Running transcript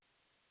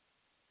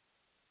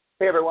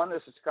Hey everyone,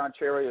 this is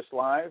Contrarius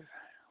Live.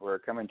 We're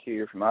coming to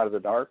you from out of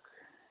the dark,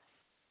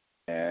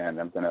 and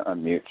I'm going to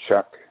unmute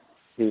Chuck.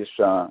 He's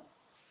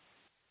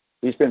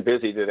been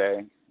busy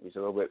today. He's a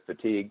little bit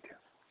fatigued,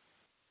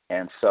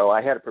 and so I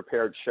had a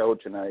prepared show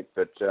tonight,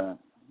 but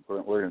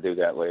we're going to do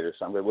that later.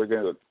 So we're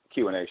going to do a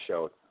Q&A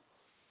show,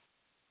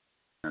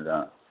 and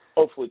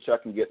hopefully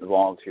Chuck can get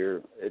involved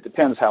here. It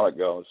depends how it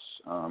goes.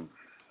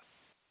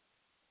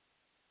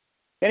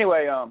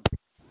 Anyway.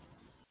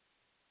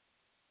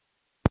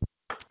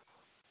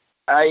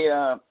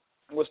 I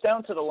was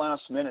down to the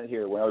last minute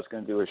here when I was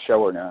going to do a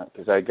show or not,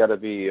 because I got to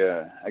be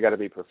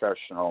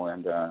professional,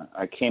 and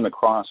I came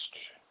across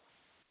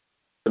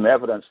some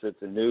evidence that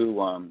the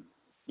new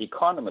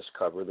Economist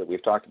cover that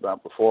we've talked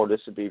about before,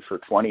 this would be for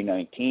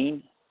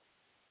 2019,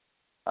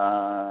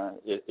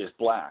 is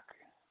black,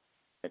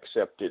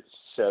 except it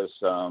says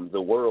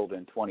the world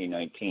in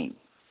 2019,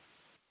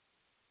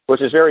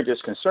 which is very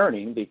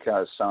disconcerting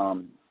because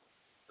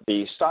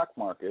the stock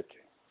market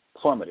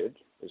plummeted,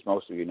 as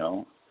most of you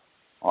know,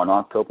 on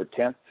October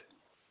 10th.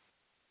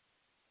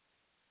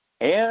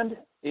 And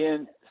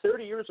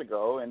 30 years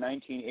ago, in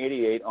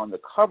 1988, on the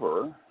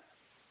cover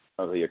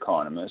of The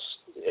Economist,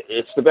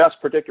 it's the best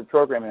predictive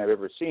programming I've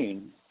ever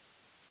seen.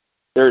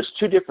 There's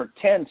two different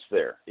 10s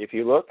there. If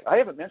you look, I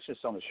haven't mentioned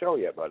this on the show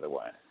yet, by the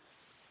way.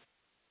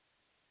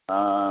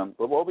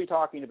 But we'll be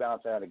talking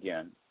about that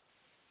again.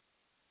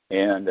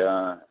 And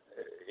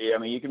I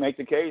mean, you can make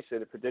the case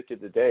that it predicted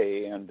the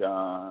day, and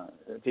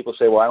people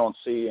say, well, I don't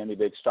see any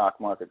big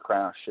stock market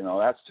crash. You know,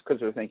 that's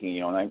because they're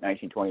thinking,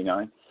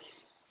 1929.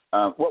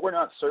 What we're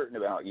not certain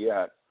about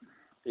yet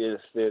is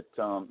that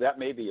that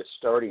may be a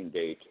starting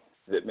date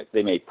that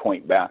they may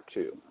point back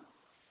to,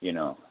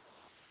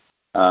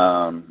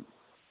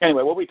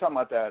 Anyway, we'll be talking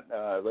about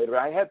that later.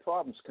 I had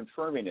problems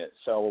confirming it,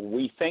 so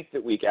we think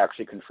that we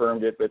actually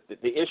confirmed it, but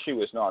the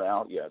issue is not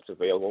out yet. It's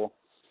available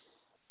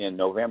in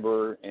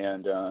November,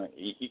 and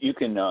you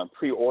can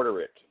pre-order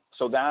it.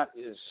 So that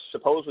is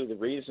supposedly the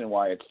reason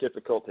why it's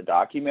difficult to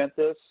document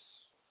this.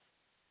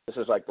 This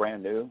is like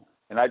brand new,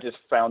 and I just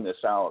found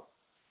this out,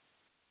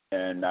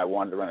 and I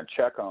wanted to run a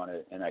check on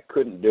it, and I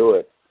couldn't do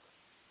it,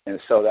 and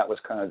so that was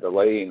kind of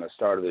delaying the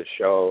start of this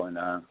show, and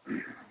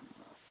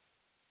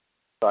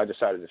so I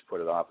decided to just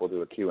put it off. We'll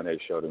do a Q&A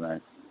show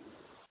tonight.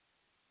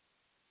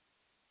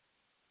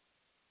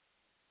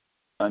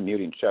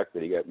 Unmuting Chuck,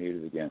 but he got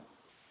muted again.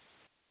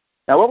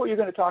 Now, what were you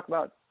going to talk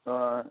about?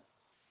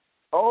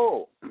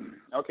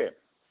 Okay.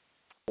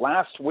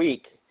 Last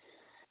week,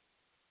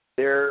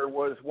 there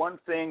was one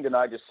thing that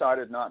I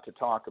decided not to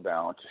talk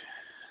about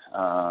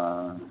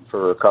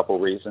for a couple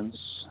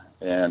reasons,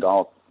 and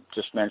I'll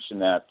just mention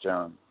that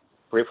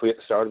briefly at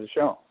the start of the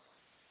show.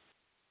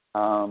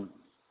 I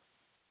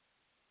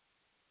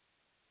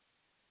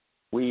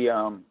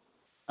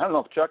don't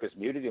know if Chuck has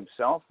muted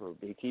himself or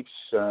he keeps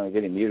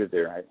getting muted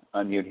there. I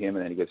unmute him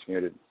and then he gets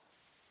muted.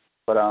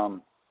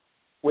 But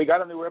we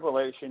got a new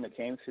revelation that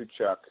came through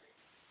Chuck.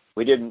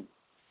 We didn't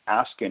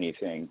ask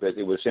anything, but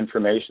it was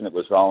information that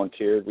was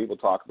volunteered. We will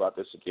talk about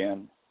this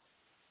again.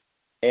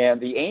 And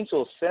the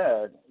angel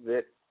said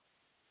that,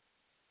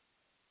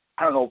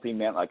 I don't know if he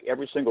meant like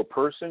every single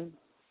person,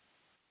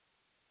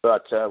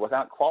 but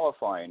without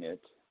qualifying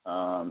it,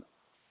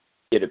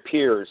 it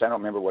appears, I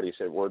don't remember what he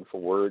said word for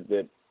word,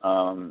 that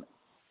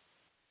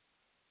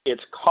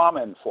it's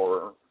common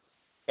for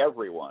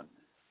everyone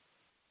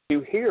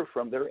to hear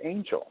from their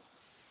angel.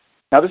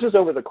 Now, this is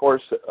over the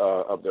course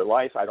of their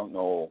life. I don't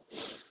know,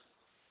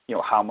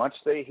 how much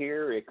they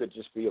hear. It could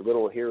just be a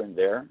little here and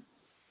there.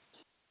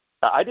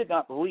 I did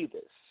not believe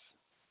this.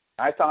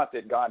 I thought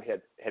that God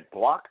had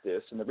blocked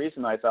this, and the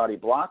reason I thought he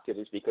blocked it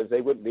is because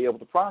they wouldn't be able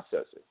to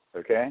process it,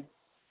 okay?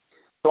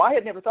 So I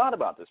had never thought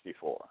about this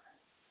before.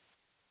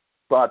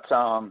 But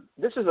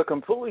this is a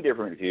completely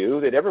different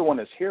view that everyone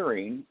is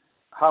hearing.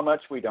 How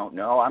much we don't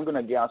know. I'm going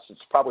to guess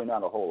it's probably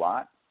not a whole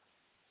lot.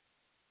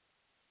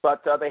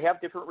 But they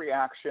have different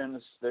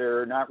reactions.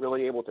 They're not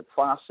really able to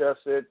process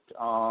it.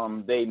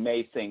 They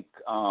may think,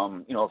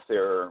 if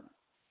they're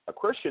a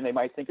Christian, they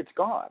might think it's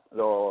God,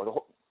 the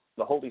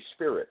Holy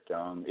Spirit.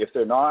 If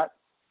they're not,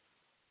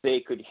 they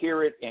could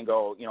hear it and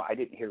go, I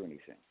didn't hear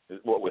anything.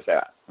 What was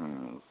that?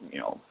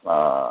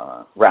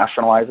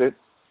 Rationalize it.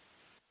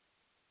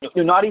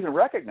 Do not even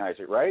recognize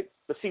it, right?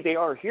 But see, they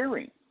are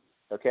hearing,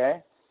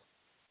 okay?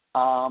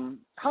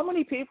 How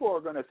many people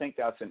are going to think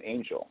that's an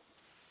angel?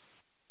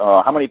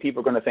 How many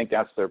people are going to think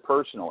that's their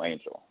personal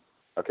angel,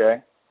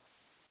 okay?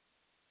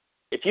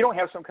 If you don't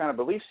have some kind of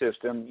belief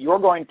system, you're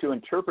going to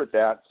interpret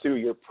that through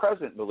your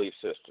present belief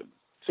system.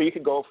 So you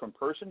can go from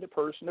person to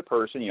person to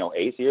person,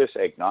 atheist,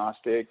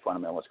 agnostic,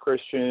 fundamentalist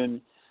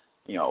Christian,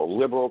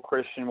 liberal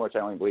Christian, which I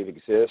don't even believe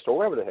exists, or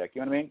whatever the heck,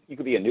 you know what I mean? You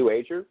could be a New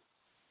Ager.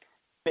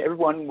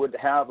 Everyone would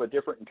have a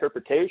different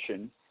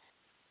interpretation.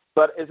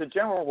 But as a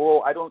general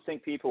rule, I don't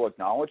think people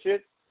acknowledge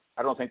it.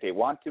 I don't think they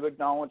want to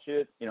acknowledge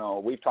it.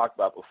 We've talked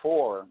about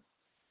before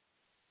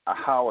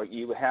how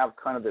you have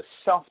kind of this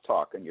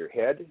self-talk in your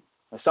head.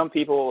 Some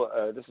people,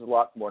 this is a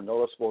lot more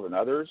noticeable than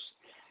others,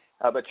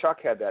 but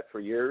Chuck had that for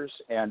years.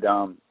 And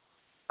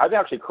I've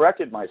actually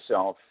corrected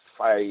myself.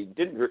 I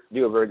didn't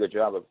do a very good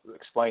job of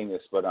explaining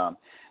this, but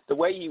the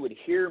way you would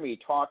hear me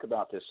talk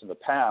about this in the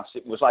past,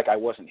 it was like I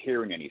wasn't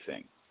hearing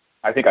anything.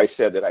 I think I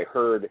said that I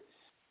heard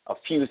a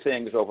few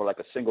things over like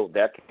a single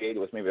decade. It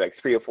was maybe like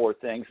 3 or 4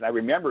 things, and I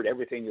remembered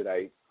everything that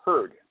I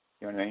heard.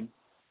 You know what I mean?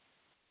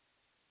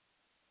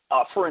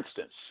 For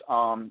instance,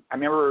 I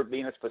remember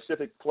being at a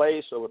specific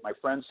place over at my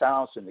friend's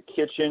house in the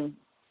kitchen,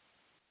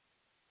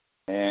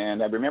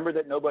 and I remember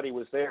that nobody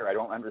was there. I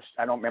don't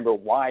remember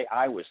why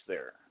I was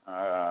there.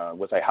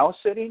 Was I house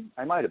sitting?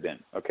 I might have been,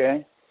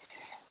 okay?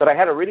 But I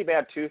had a really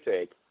bad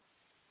toothache,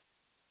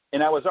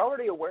 and I was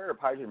already aware of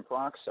hydrogen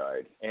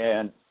peroxide,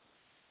 and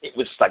it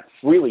was like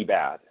really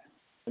bad.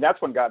 And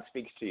that's when God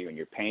speaks to you in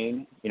your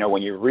pain,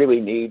 when you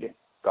really need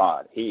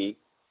God.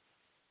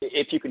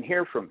 If you can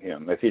hear from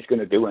him, if he's going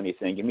to do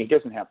anything, he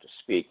doesn't have to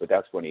speak, but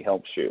that's when he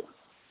helps you.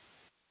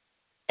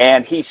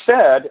 And he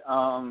said,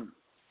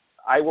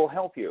 I will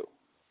help you.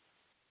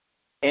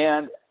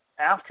 And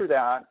after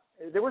that,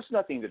 there was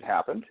nothing that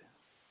happened.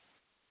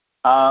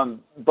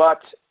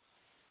 But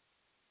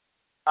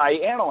I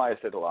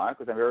analyzed it a lot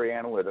because I'm very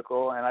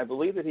analytical, and I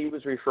believe that he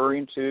was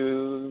referring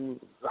to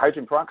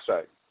hydrogen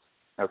peroxide,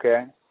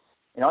 okay?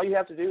 And all you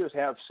have to do is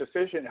have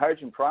sufficient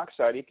hydrogen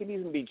peroxide. It can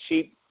even be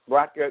cheap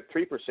rock at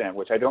 3%,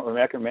 which I don't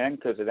recommend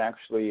because it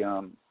actually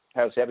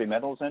has heavy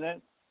metals in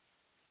it,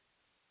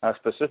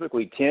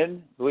 specifically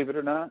tin, believe it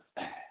or not.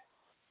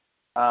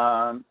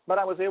 But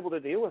I was able to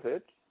deal with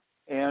it,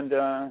 and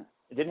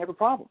didn't have a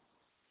problem.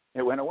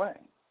 It went away,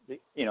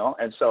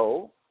 and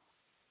so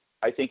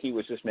I think he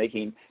was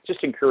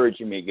just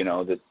encouraging me,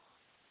 that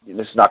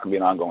this is not going to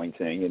be an ongoing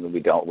thing and it'll be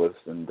dealt with.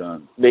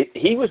 And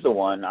he was the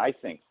one, I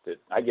think, that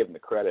I give him the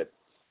credit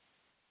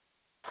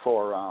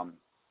for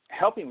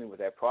helping me with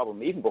that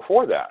problem even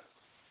before that,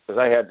 because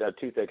I had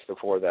toothaches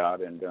before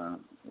that. And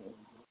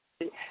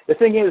the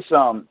thing is,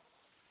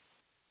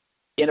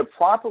 in a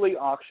properly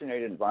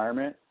oxygenated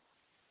environment,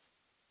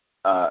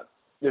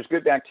 there's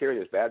good bacteria,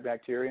 there's bad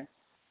bacteria.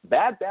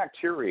 Bad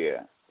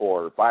bacteria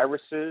or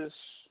viruses,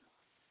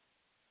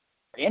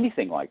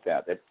 anything like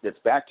that's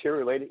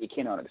bacteria-related, it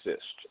cannot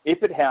exist.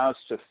 If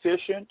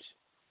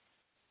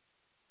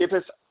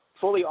it's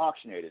fully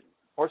oxygenated,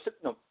 or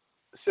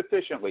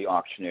sufficiently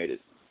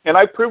oxygenated. And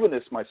I've proven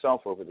this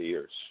myself over the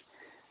years.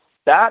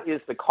 That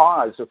is the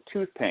cause of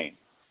tooth pain.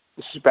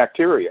 This is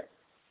bacteria.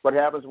 What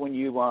happens when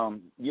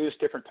you use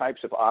different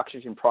types of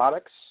oxygen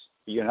products?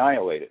 You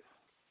annihilate it.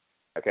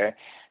 Okay?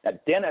 Now,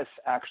 dentists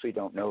actually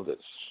don't know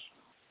this.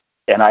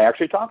 And I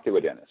actually talked to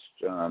a dentist.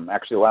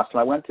 Actually, the last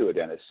time I went to a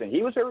dentist, and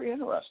he was very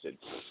interested.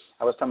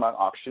 I was talking about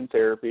oxygen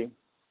therapy.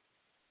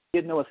 He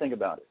didn't know a thing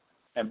about it.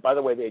 And by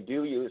the way, they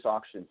do use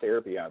oxygen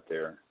therapy out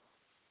there.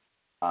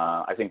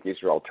 I think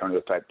these are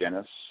alternative type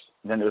dentists.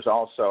 And then there's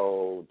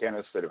also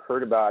dentists that have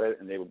heard about it,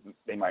 and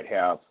they might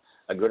have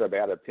a good or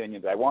bad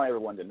opinion. But I want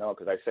everyone to know,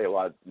 because I say a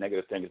lot of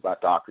negative things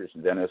about doctors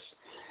and dentists.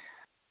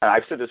 And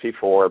I've said this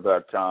before,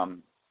 but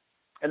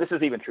and this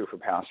is even true for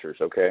pastors,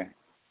 okay?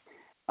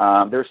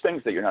 There's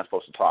things that you're not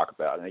supposed to talk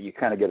about, and you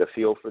kind of get a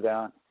feel for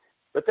that.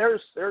 But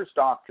there's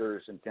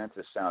doctors and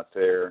dentists out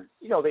there,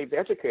 they've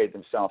educated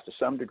themselves to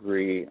some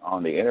degree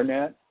on the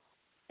internet,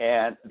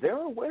 and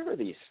they're aware of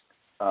these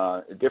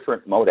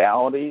different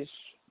modalities,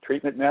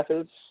 treatment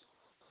methods,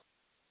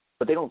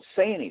 but they don't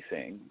say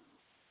anything.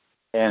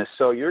 And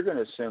so you're going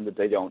to assume that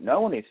they don't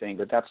know anything,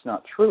 but that's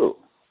not true.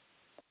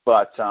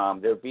 But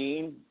they're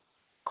being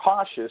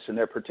cautious, and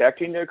they're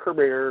protecting their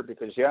career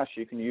because, yes,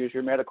 you can use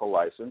your medical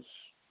license.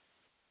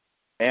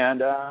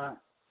 And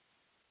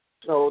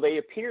so they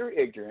appear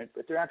ignorant,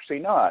 but they're actually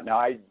not. Now,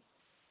 I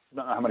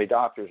don't know how many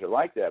doctors are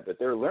like that, but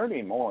they're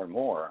learning more and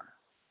more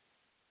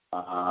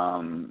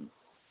on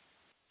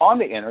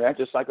the internet,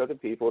 just like other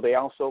people. They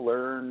also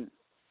learn.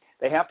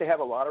 They have to have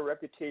a lot of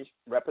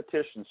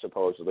repetition,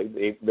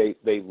 supposedly.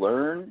 They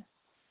learn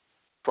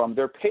from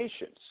their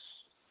patients.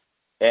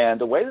 And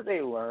the way that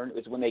they learn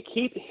is when they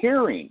keep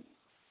hearing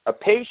a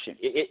patient.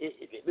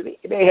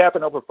 It may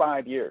happen over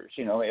 5 years.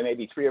 It may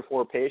be 3 or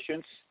 4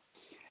 patients.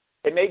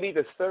 It may be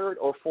the 3rd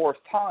or 4th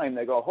time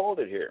they go, hold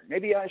it here.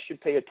 Maybe I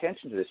should pay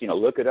attention to this.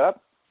 Look it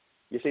up.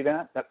 You see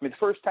that? The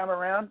first time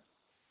around,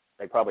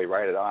 they probably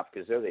write it off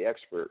because they're the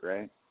expert,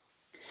 right?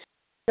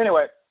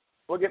 Anyway,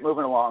 we'll get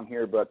moving along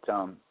here, but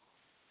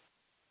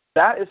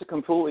that is a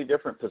completely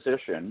different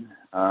position,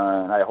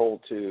 and I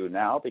hold to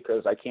now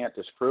because I can't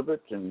disprove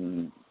it,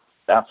 and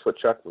that's what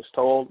Chuck was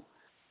told.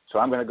 So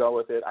I'm going to go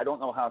with it. I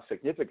don't know how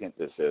significant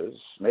this is.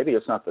 Maybe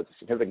it's not that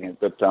significant,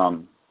 but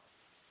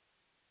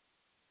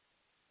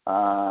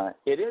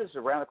it is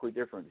a radically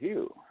different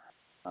view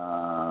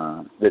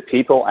that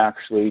people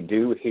actually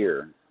do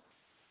hear,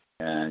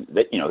 and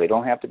that they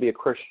don't have to be a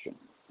Christian.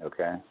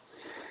 Okay.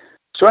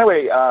 So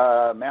anyway,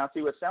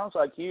 Matthew, it sounds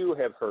like you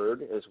have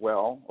heard as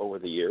well over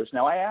the years.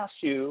 Now, I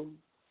asked you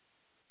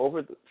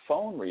over the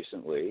phone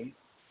recently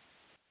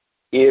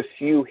if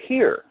you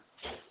hear.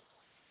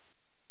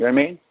 You know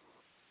what I mean?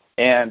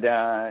 And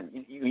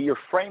you're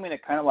framing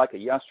it kind of like a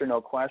yes or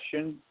no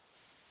question.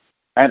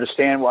 I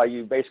understand why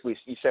you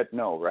said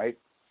no, right?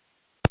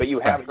 But you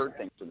have heard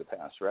things in the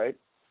past, right?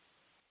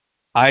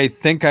 I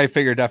think I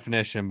figured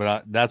definition,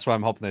 but that's what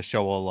I'm hoping this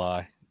show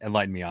will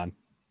enlighten me on.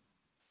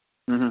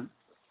 Mm-hmm.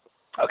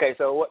 Okay,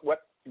 so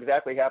what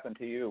exactly happened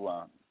to you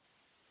a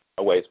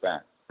ways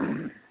back?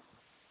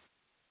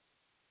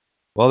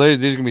 Well, there's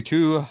going to be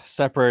two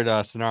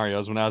separate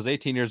scenarios. When I was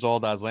 18 years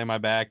old, I was laying my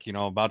back,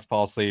 about to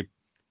fall asleep.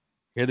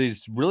 Hear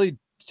these really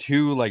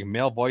two like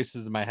male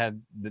voices in my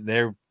head.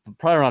 They're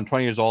probably around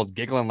 20 years old,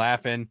 giggling,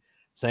 laughing,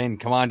 saying,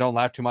 "Come on, don't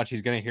laugh too much.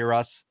 He's going to hear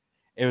us."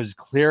 It was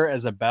clear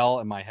as a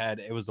bell in my head.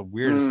 It was the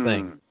weirdest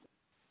thing.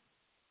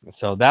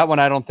 So that one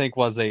I don't think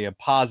was a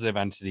positive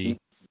entity.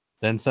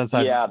 Then since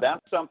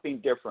that's something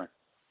different.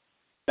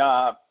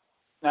 Now,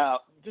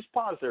 just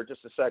pause there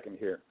just a second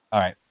here.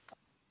 All right.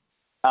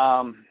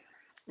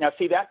 Now,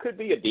 see, that could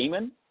be a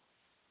demon,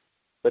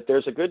 but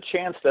there's a good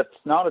chance that's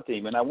not a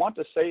demon. I want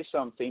to say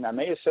something. I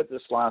may have said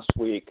this last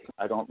week.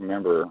 I don't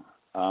remember.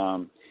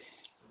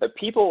 But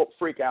people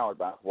freak out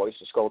about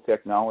voice-to-skull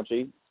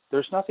technology.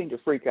 There's nothing to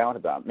freak out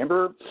about.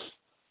 Remember,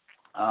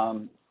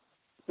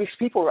 these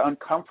people are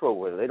uncomfortable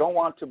with it. They don't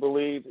want to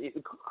believe.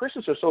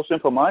 Christians are so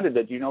simple-minded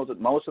that you know that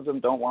most of them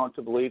don't want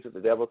to believe that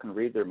the devil can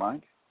read their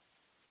mind.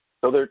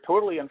 So they're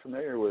totally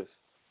unfamiliar with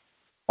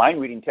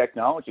mind-reading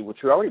technology,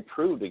 which we already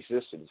proved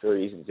existed. It's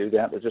very easy to do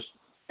that.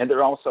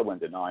 They're also in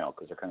denial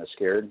because they're kind of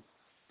scared.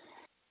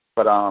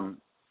 But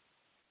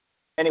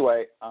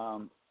anyway,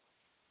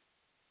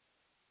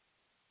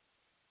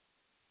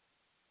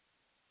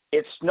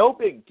 it's no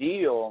big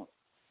deal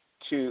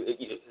to,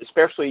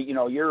 especially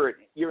you're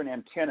an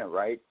antenna,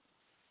 right?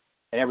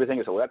 And everything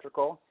is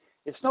electrical.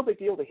 It's no big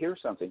deal to hear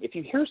something. If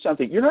you hear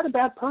something, you're not a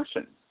bad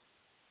person.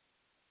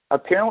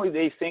 Apparently,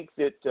 they think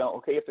that,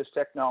 if this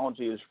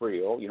technology is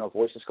real,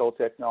 voice-to-skull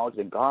technology,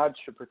 then God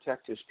should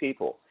protect his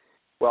people.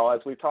 Well,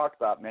 as we've talked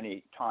about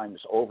many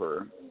times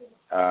over,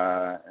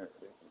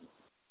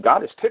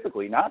 God is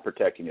typically not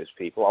protecting his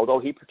people, although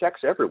he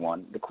protects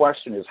everyone. The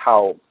question is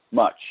how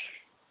much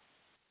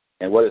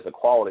and what is the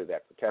quality of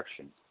that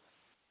protection.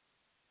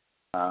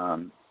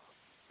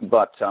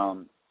 But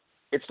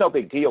it's no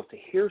big deal to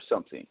hear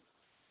something.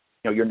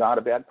 You're not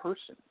a bad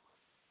person.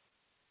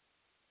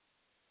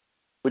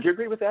 Would you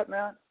agree with that,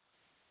 Matt?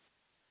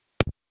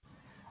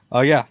 Oh,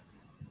 yeah.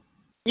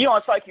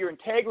 It's like your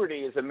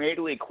integrity is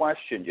immediately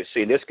questioned, you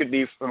see. This could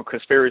be from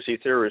conspiracy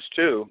theorists,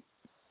 too.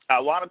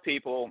 A lot of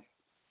people,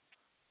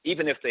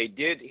 even if they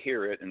did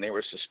hear it and they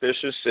were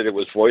suspicious that it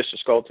was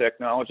voice-to-skull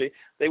technology,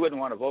 they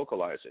wouldn't want to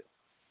vocalize it.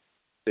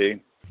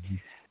 See?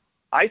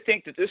 I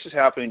think that this is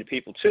happening to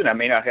people, too. That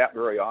may not happen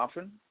very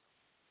often.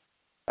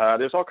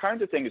 There's all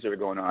kinds of things that are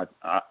going on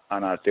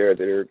out there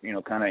that are,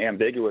 kind of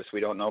ambiguous. We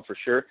don't know for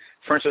sure.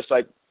 For instance,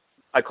 like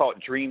I call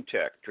it dream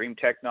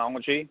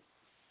technology.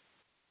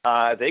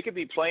 They could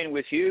be playing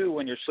with you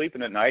when you're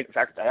sleeping at night. In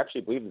fact, I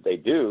actually believe that they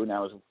do.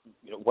 Now,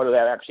 whether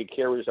that actually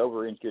carries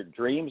over into your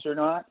dreams or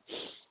not,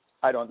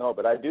 I don't know.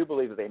 But I do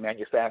believe that they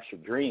manufacture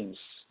dreams.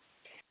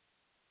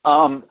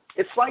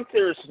 It's like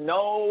there's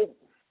no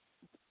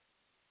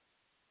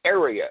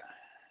area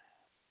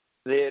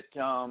that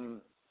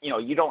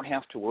you don't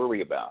have to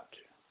worry about,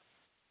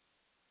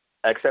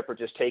 except for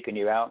just taking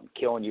you out and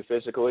killing you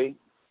physically.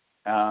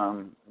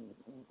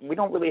 We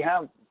don't really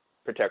have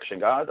protection.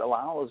 God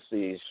allows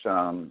these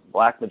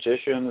black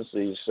magicians,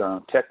 these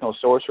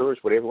techno-sorcerers,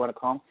 whatever you want to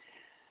call them,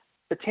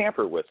 to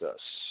tamper with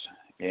us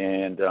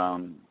and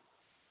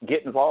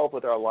get involved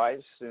with our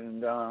lives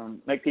and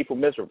make people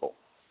miserable.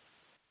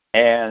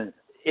 And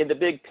in the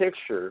big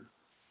picture,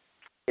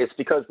 it's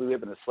because we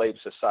live in a slave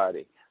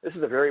society. This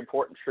is a very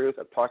important truth.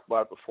 I've talked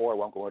about it before. I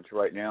won't go into it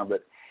right now,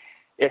 but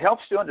it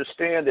helps to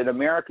understand that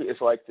America is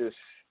like this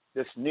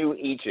new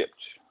Egypt,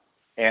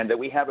 and that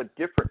we have a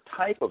different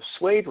type of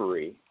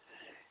slavery.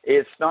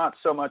 It's not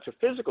so much a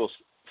physical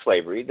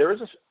slavery. There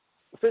is a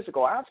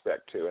physical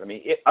aspect to it. I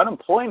mean,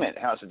 unemployment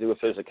has to do with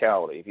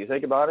physicality, if you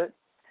think about it.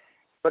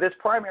 But it's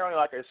primarily,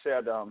 like I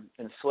said,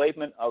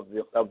 enslavement of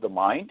the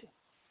mind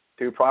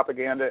through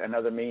propaganda and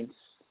other means.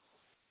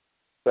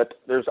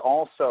 But there's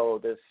also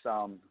this,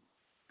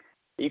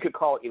 you could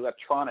call it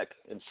electronic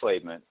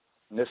enslavement,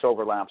 and this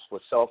overlaps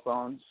with cell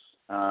phones.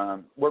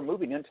 We're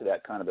moving into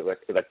that kind of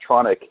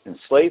electronic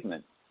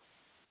enslavement,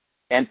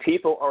 and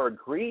people are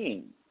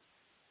agreeing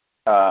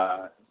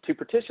to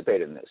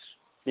participate in this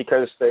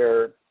because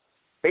they're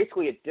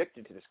basically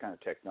addicted to this kind of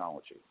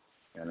technology.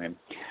 You know what I mean?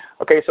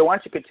 Okay, so why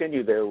don't you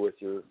continue there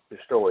with your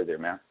story there,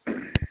 man?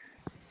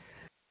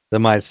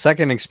 Then my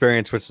second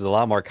experience, which is a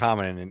lot more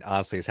common and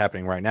honestly is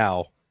happening right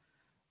now,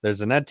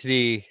 there's an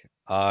entity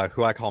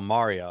who I call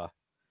Maria.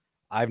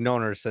 I've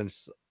known her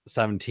since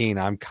 17.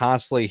 I'm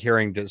constantly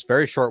hearing just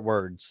very short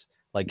words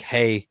like,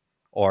 hey,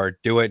 or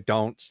do it,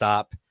 don't,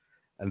 stop.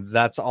 And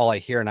that's all I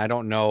hear. And I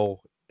don't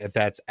know if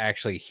that's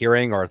actually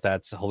hearing or if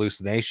that's a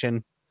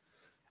hallucination.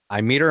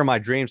 I meet her in my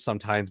dreams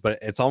sometimes, but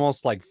it's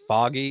almost like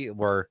foggy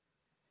where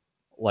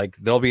like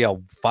there'll be a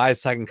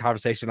 5-second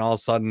conversation, all of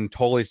a sudden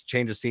totally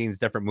change the scenes,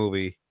 different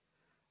movie.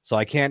 So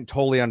I can't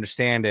totally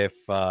understand if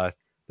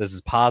this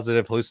is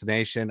positive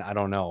hallucination. I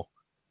don't know.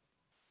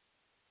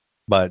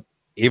 But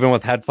Even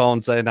with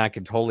headphones in, I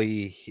can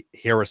totally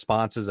hear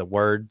responses of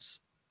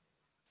words.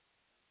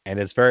 And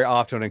it's very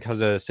often when it comes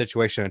to a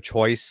situation of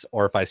choice,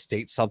 or if I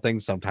state something,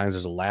 sometimes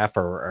there's a laugh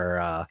or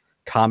a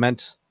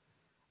comment,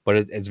 but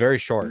it's very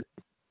short.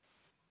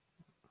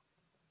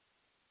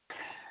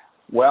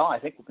 Well, I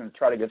think we're going to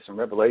try to get some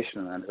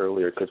revelation on that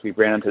earlier because we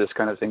ran into this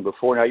kind of thing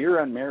before. Now, you're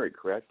unmarried,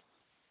 correct?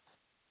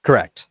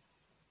 Correct.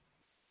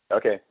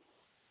 Okay.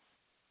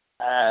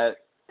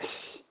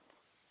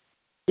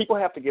 People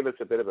have to give us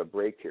a bit of a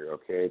break here,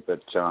 okay?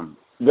 But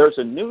there's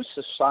a new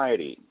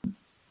society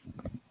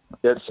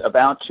that's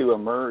about to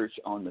emerge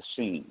on the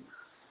scene.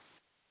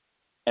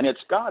 And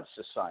it's God's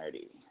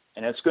society.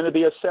 And it's going to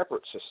be a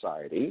separate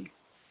society.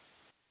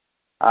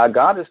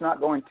 God is not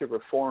going to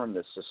reform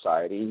this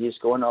society. He's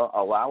going to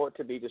allow it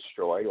to be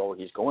destroyed, or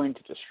he's going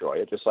to destroy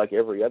it, just like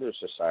every other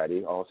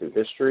society all through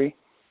history.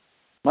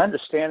 My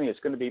understanding is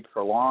going to be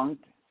prolonged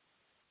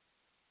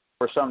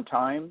for some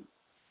time.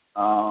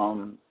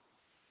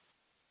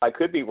 I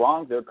could be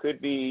wrong. There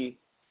could be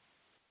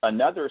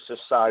another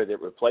society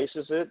that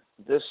replaces it.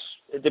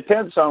 It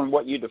depends on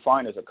what you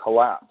define as a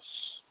collapse.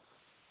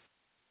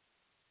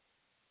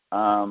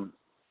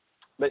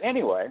 But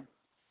anyway,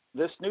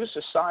 this new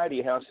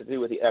society has to do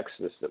with the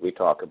Exodus that we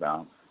talk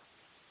about.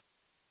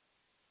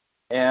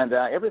 And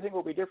everything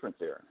will be different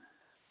there.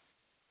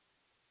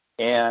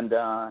 And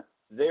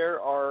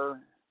there are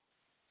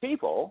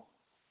people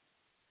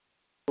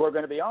who are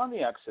going to be on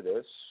the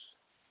Exodus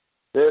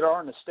that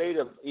are in a state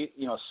of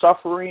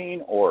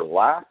suffering or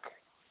lack.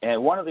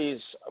 And one of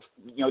these,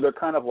 they're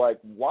kind of like,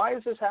 why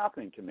is this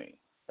happening to me?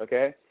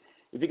 Okay?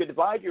 If you could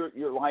divide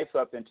your life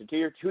up into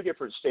two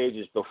different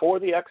stages, before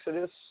the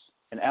Exodus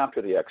and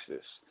after the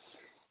Exodus.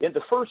 In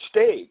the first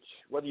stage,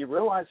 whether you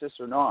realize this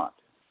or not,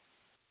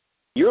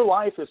 your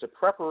life is a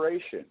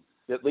preparation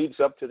that leads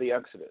up to the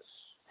Exodus.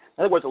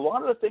 In other words, a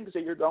lot of the things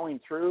that you're going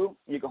through,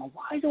 you go,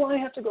 why do I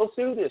have to go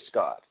through this,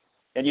 God?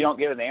 And you don't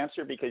get an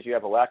answer because you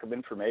have a lack of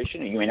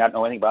information and you may not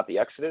know anything about the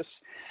Exodus.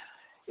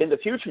 In the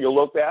future, you'll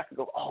look back and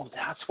go, oh,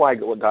 that's why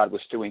God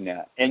was doing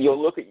that. And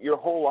you'll look at your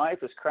whole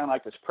life as kind of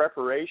like this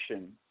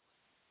preparation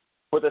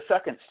for the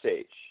second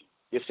stage,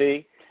 you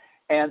see?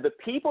 And the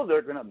people that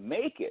are going to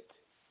make it,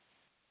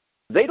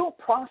 they don't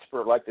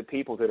prosper like the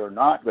people that are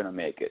not going to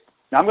make it.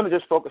 Now, I'm going to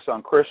just focus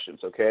on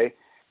Christians, okay?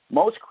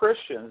 Most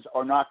Christians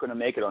are not going to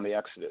make it on the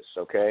Exodus,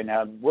 okay?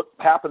 Now, what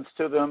happens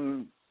to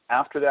them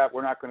after that,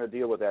 we're not going to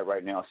deal with that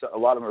right now. So a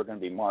lot of them are going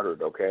to be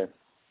martyred, okay?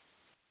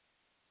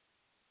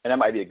 And that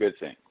might be a good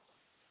thing.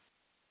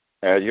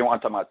 You don't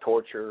want to talk about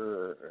torture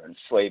or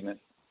enslavement,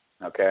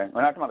 okay?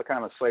 We're not talking about the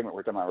kind of enslavement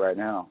we're talking about right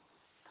now.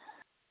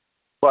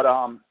 But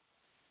I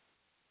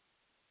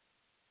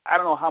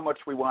don't know how much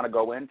we want to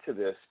go into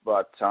this,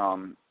 but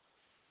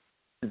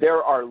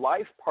there are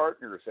life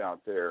partners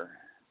out there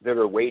that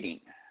are waiting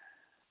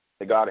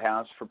that God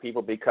has for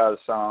people, because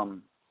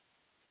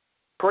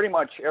pretty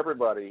much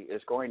everybody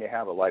is going to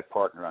have a life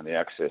partner on the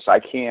Exodus. I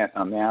can't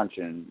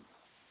imagine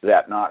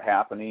that not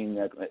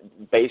happening,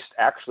 based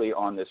actually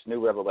on this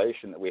new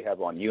revelation that we have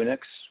on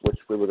eunuchs, which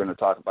we were going to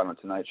talk about on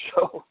tonight's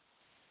show.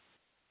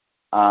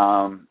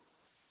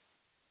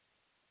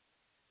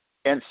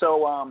 And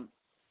so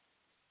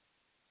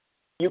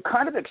you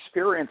kind of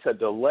experience a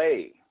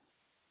delay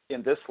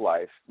in this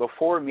life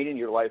before meeting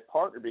your life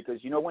partner,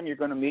 because you know when you're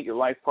going to meet your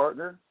life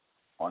partner?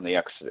 On the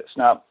Exodus.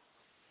 Now,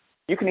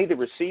 you can either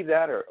receive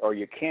that or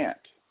you can't.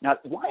 Now,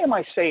 why am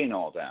I saying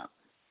all that?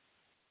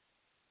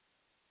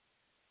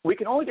 We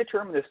can only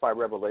determine this by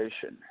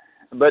revelation.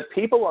 But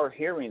people are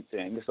hearing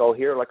things. They'll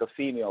hear like a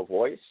female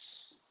voice.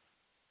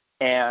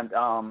 And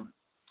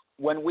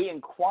when we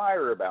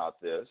inquire about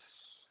this,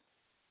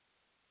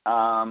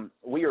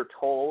 we are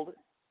told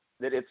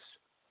that it's,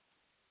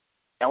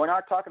 and we're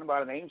not talking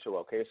about an angel,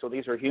 okay? So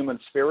these are human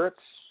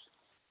spirits.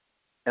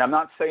 And I'm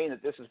not saying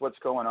that this is what's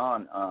going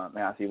on,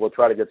 Matthew. We'll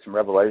try to get some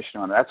revelation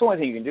on that. That's the only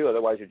thing you can do,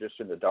 otherwise you're just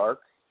in the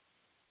dark.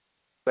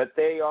 But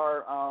they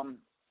are,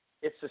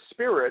 it's the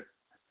spirit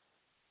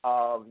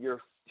of your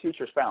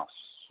future spouse.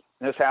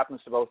 And this happens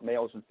to both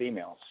males and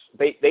females.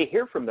 They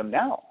hear from them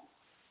now,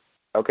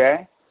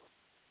 okay?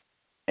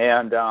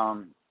 And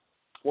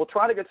we'll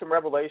try to get some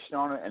revelation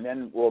on it, and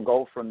then we'll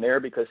go from there,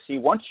 because, see,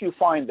 once you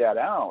find that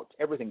out,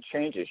 everything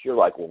changes. You're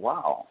like, well,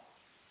 wow,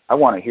 I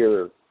want to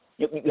hear,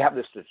 you have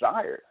this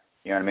desire.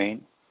 You know what I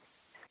mean?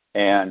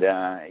 And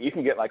you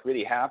can get like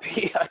really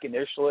happy, like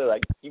initially,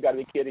 like, you got to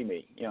be kidding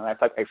me. You know,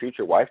 that's like my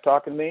future wife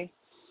talking to me.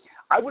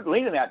 I would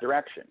lean in that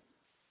direction.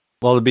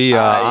 Well, to be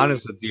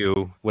honest with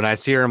you, when I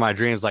see her in my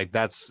dreams, like,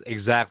 that's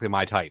exactly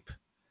my type.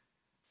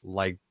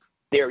 Like,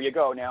 there you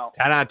go. Now,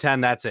 10 out of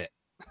 10, that's it.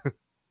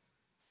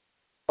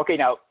 Okay,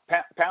 now,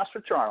 Pastor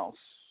Charles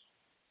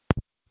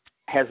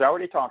has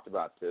already talked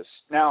about this.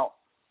 Now,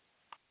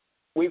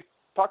 we've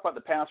talked about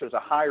the pastor as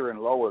a higher and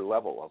lower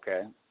level,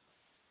 okay?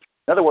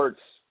 In other words,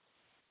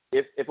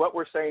 if what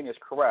we're saying is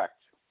correct,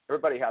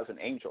 everybody has an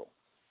angel,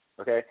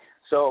 okay?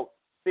 So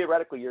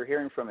theoretically, you're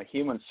hearing from a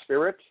human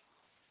spirit,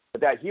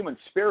 but that human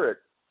spirit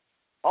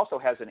also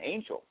has an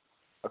angel,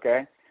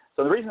 okay?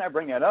 So the reason I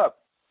bring that up,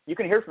 you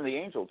can hear from the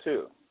angel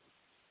too.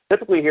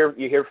 typically you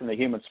hear from the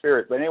human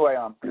spirit. But anyway,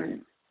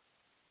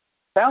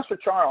 Pastor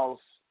Charles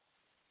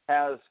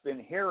has been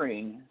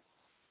hearing.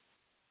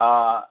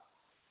 I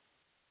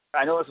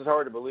know this is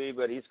hard to believe,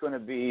 but he's going to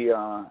be.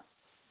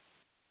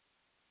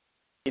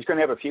 He's going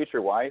to have a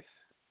future wife,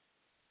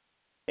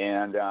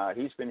 and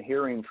he's been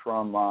hearing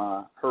from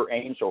her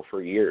angel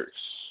for years.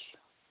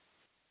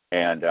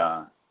 And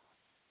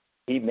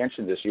he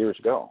mentioned this years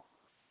ago.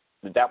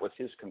 And that was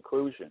his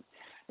conclusion.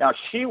 Now,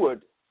 she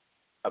would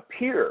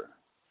appear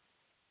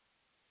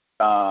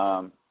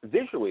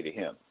visually to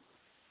him.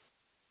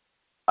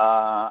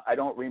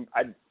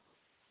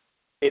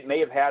 It may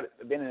have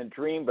been in a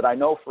dream, but I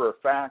know for a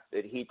fact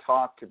that he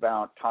talked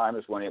about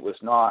times when it was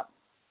not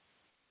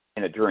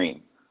in a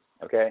dream.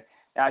 Okay?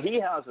 Now,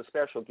 he has a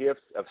special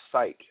gift of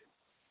sight.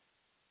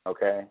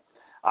 Okay?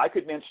 I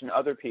could mention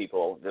other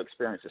people that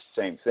experience the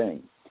same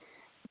thing.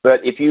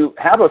 But if you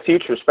have a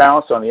future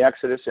spouse on the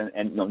Exodus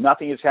and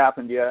nothing has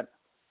happened yet,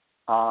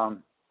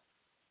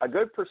 a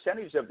good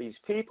percentage of these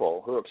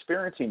people who are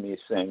experiencing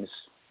these things,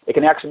 it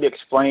can actually be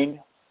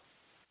explained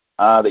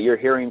that you're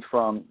hearing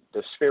from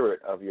the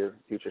spirit of your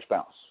future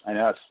spouse. I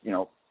know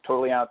it's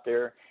totally out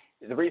there.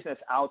 The reason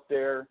it's out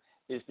there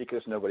is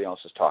because nobody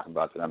else is talking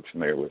about that I'm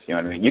familiar with. You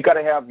know what I mean? You got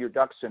to have your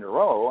ducks in a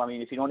row. I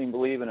mean, if you don't even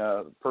believe in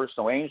a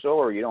personal angel,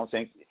 or if you don't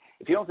think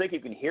you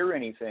can hear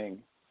anything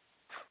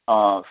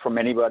from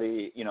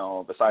anybody,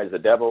 besides the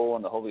devil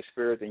and the Holy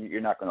Spirit, then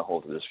you're not going to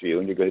hold to this view,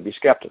 and you're going to be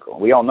skeptical.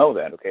 We all know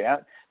that, okay?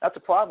 That's the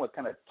problem with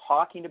kind of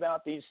talking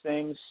about these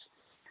things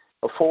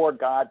before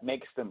God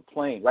makes them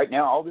plain. Right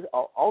now,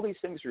 all these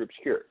things are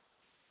obscure.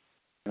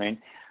 I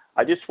mean,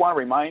 I just want to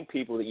remind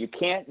people that you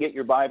can't get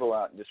your Bible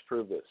out and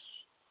disprove this.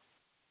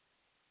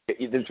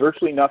 There's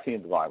virtually nothing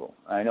in the Bible.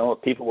 I know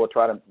people will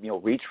try to,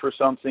 reach for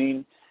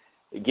something.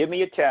 Give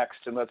me a text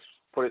and let's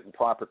put it in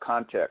proper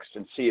context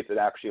and see if it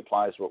actually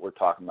applies to what we're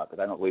talking about,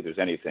 because I don't believe there's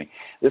anything.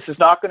 This is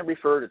not going to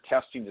refer to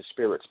testing the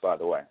spirits, by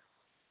the way.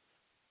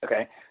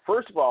 Okay?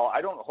 First of all,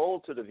 I don't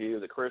hold to the view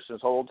that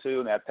Christians hold to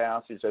in that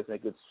passage. I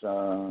think it's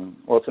in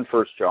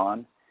 1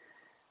 John.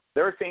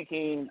 They're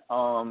thinking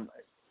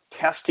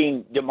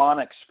testing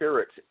demonic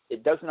spirits.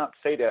 It does not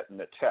say that in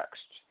the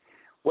text.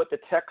 What the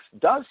text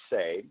does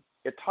say,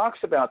 it talks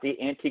about the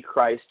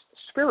Antichrist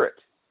spirit.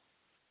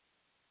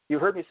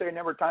 You've heard me say a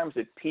number of times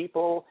that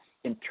people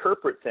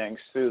interpret things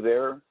through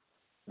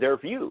their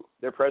view,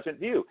 their present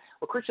view.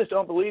 Well, Christians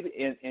don't believe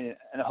in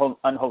an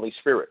unholy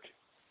spirit,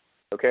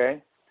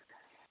 okay?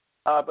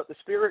 But the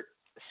Spirit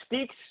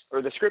speaks,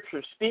 or the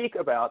Scriptures speak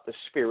about the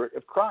Spirit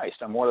of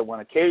Christ on more than one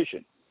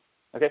occasion.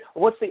 Okay,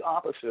 well, what's the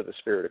opposite of the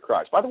Spirit of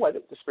Christ? By the way,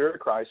 the Spirit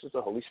of Christ is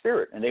the Holy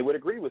Spirit, and they would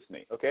agree with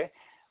me, okay?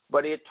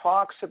 But it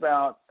talks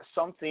about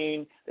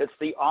something that's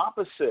the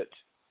opposite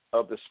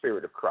of the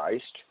Spirit of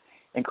Christ,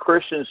 and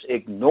Christians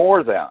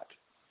ignore that.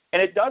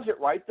 And it does it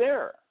right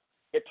there.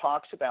 It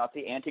talks about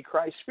the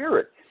Antichrist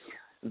spirit.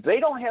 They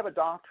don't have a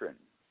doctrine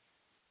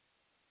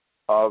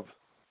of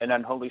an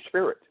unholy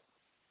spirit.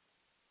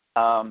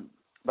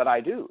 But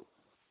I do.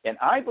 And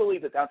I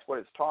believe that that's what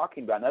it's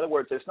talking about. In other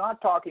words, it's not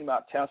talking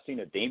about testing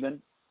a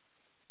demon.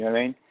 You know what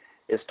I mean?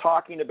 It's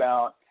talking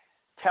about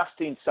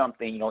testing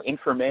something,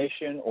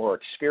 information or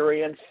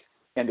experience,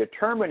 and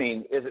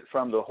determining, is it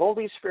from the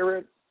Holy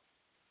Spirit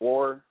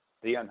or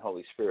the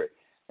unholy spirit?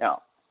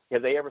 Now,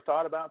 have they ever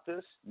thought about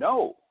this?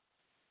 No.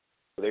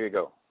 Well, there you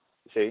go.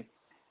 You see?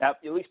 Now,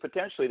 at least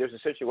potentially, there's a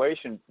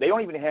situation. They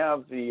don't even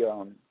have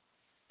the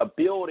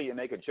ability to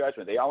make a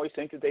judgment. They always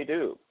think that they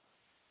do.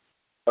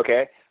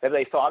 Okay? Have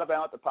they thought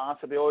about the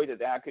possibility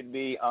that could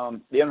be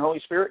the unholy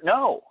spirit?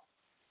 No.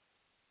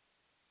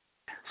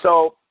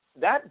 So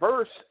that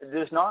verse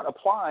does not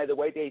apply the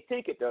way they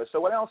think it does. So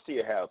what else do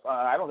you have?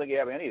 I don't think you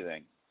have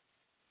anything.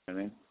 You know what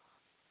I mean?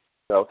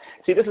 So,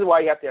 see, this is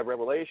why you have to have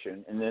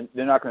revelation, and then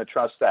they're not going to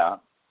trust that,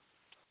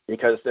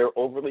 because they're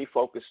overly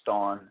focused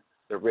on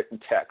the written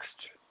text,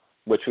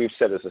 which we've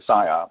said is a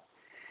psyop.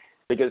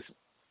 Because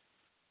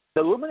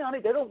the Illuminati,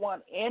 they don't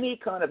want any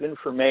kind of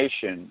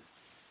information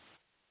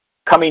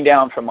coming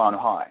down from on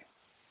high.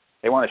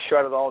 They want to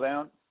shut it all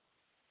down.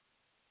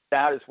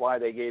 That is why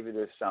they gave you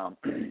this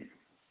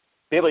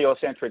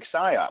bibliocentric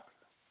psyop.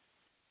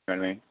 You know what I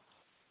mean?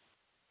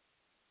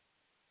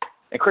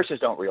 And Christians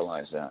don't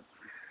realize that.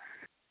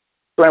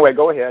 So anyway,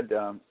 go ahead.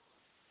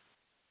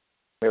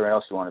 Anything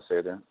else you want to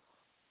say there?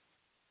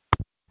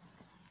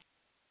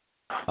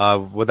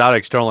 Without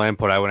external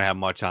input, I wouldn't have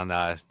much on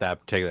that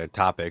particular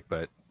topic,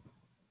 but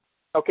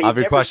okay,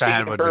 your question I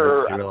had would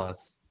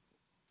realize.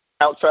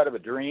 Outside of a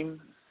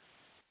dream?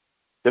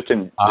 Just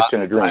in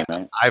a dream,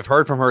 right? I've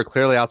heard from her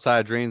clearly outside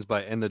of dreams,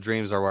 but in the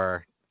dreams are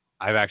where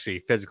I've actually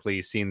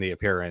physically seen the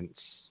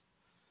appearance.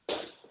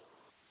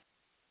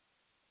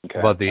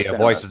 Okay. But the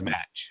voices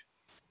match.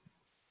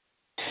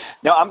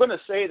 Now, I'm going to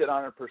say that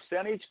on a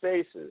percentage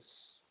basis,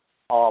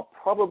 I'll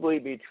probably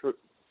be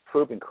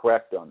proven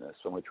correct on this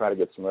when we try to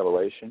get some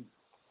revelation.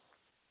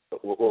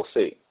 But we'll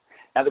see.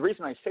 Now, the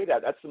reason I say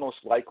that's the most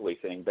likely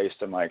thing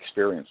based on my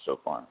experience so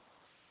far.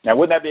 Now,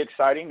 wouldn't that be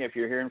exciting if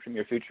you're hearing from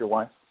your future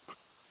wife?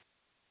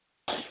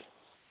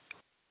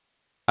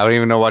 I don't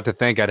even know what to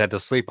think. I'd have to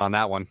sleep on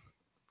that one.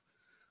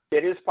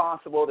 It is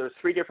possible. There's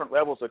 3 different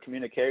levels of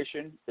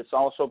communication. It's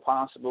also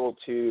possible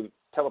to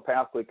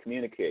telepathically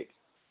communicate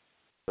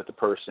with the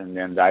person,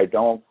 and I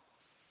don't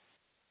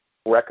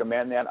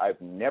recommend that. I've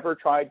never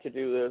tried to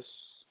do this.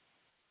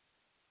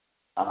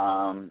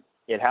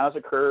 It has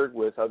occurred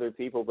with other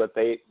people, but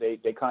they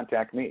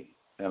contact me,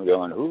 and I'm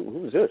going,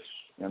 who's this?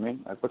 You know what I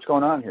mean, like, what's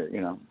going on here?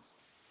 You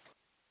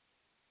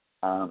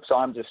know. So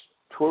I'm just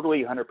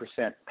totally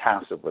 100%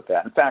 passive with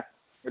that. In fact,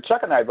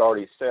 Chuck and I have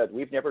already said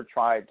we've never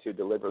tried to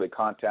deliberately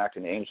contact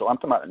an angel. I'm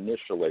talking about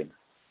initially,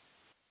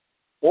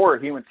 or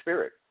a human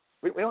spirit.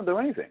 We don't do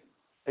anything.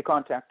 They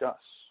contact us.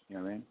 You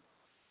know what I mean?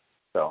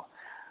 So,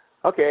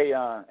 okay.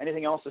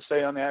 Anything else to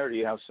say on that, or do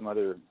you have some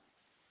other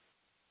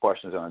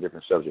questions on a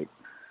different subject?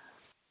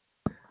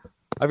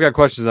 I've got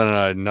questions on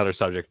another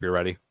subject if you're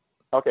ready.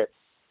 Okay.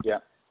 Yeah.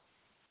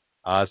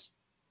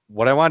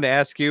 What I wanted to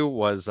ask you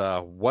was,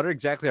 what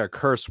exactly are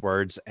curse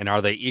words, and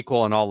are they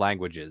equal in all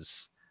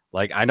languages?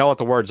 Like, I know what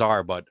the words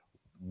are, but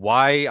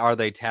why are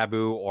they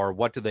taboo, or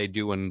what do they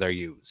do when they're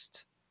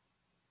used?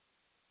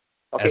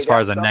 Okay, as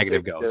far as a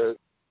negative goes.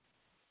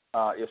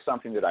 Is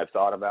something that I've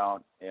thought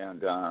about,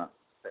 and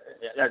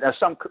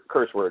some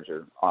curse words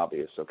are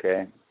obvious,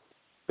 okay?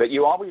 But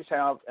you always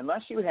have,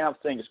 unless you have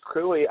things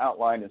clearly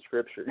outlined in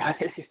Scripture,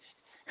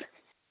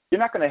 you're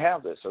not going to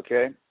have this,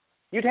 okay?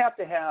 You'd have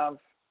to have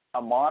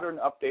a modern,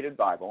 updated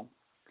Bible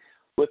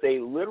with a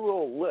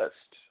literal list,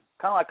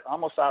 kind of like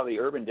almost out of the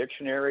Urban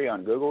Dictionary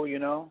on Google, you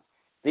know.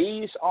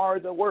 These are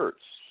the words,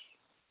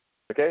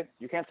 okay?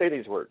 You can't say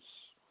these words.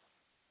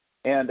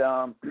 And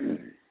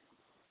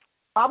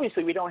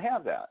obviously we don't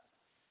have that.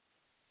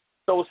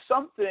 So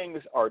some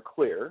things are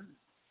clear,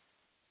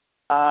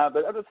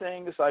 but other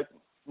things, like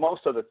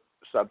most of the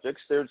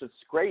subjects, there's this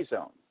gray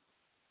zone.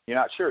 You're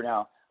not sure.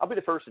 Now, I'll be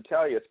the first to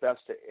tell you it's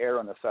best to err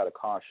on the side of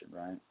caution,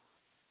 right?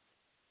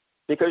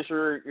 Because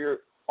your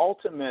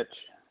ultimate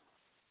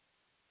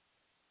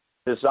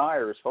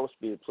desire is supposed to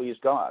be to please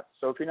God.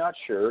 So if you're not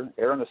sure,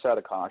 err on the side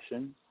of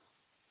caution,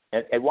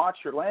 and watch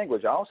your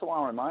language. I also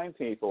want to remind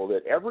people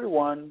that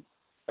everyone,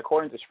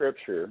 according to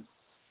Scripture,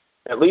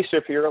 at least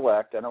if you're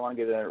elect, I don't want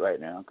to get into it right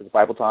now because the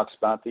Bible talks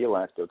about the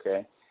elect,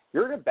 okay?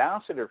 You're an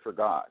ambassador for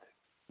God.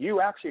 You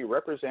actually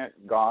represent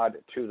God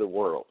to the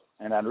world.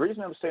 And the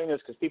reason I'm saying this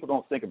is because people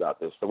don't think about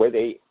this, the way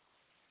they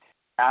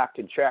act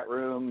in chat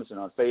rooms and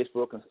on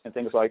Facebook and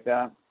things like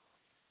that.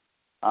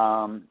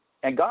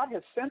 And God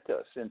has sent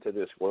us into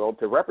this world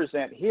to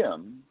represent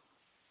Him,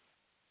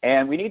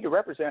 and we need to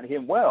represent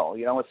Him well.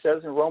 You know, it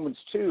says in Romans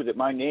 2 that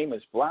my name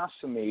is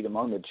blasphemed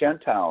among the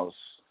Gentiles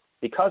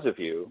because of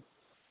you.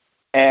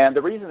 And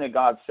the reason that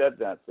God said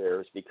that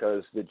there is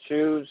because the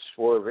Jews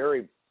were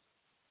very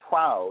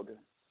proud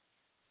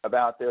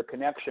about their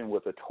connection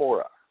with the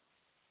Torah.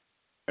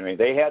 I mean,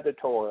 they had the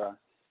Torah,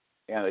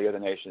 and the other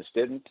nations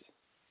didn't.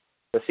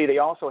 But see, they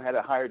also had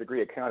a higher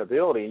degree of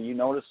accountability, and you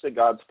notice that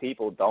God's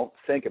people don't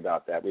think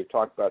about that. We've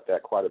talked about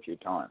that quite a few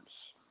times.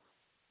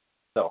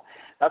 So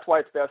that's why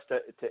it's best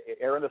to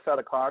err on the side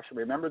of caution.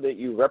 Remember that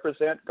you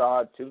represent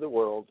God to the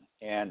world,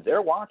 and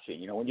they're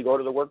watching. You know, when you go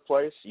to the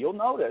workplace, you'll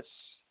notice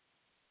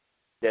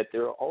that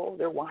they're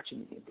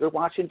watching. They're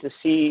watching to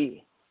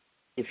see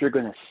if you're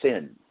going to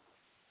sin.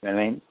 You know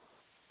what I mean?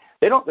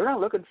 They're not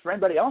looking for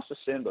anybody else to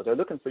sin, but they're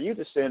looking for you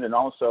to sin. And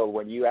also,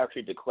 when you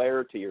actually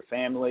declare to your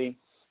family,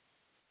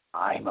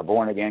 I'm a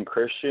born-again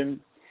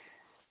Christian,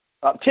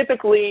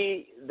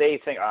 typically they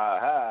think,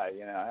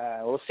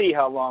 we'll see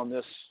how long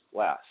this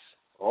lasts.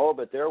 Oh,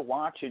 but they're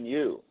watching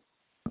you.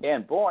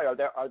 And boy,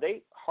 are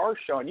they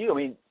harsh on you. I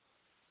mean,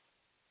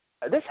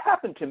 this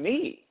happened to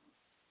me.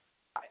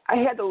 I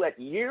had to let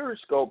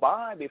years go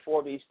by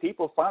before these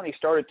people finally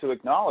started to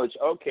acknowledge,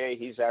 okay,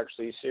 he's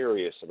actually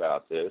serious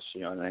about this,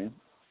 you know what I mean?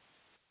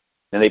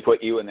 And they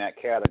put you in that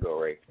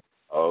category.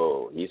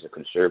 Oh, he's a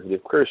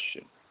conservative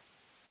Christian.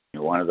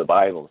 You're one of the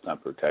Bible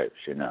thumper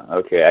types, you know.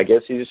 Okay, I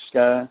guess he's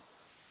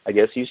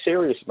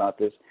serious about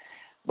this.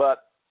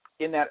 But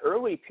in that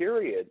early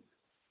period,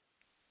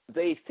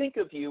 they think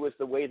of you as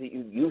the way that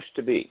you used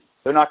to be.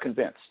 They're not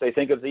convinced. They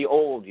think of the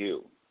old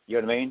you. You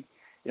know what I mean?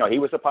 You know, he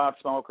was a pot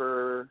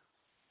smoker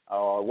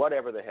or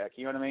whatever the heck.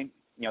 You know what I mean?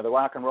 You know, the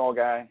rock and roll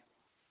guy.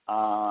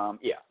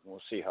 Yeah,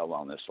 we'll see how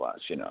long this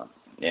lasts, you know.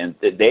 And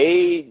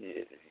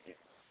they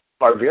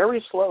are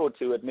very slow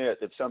to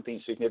admit that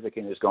something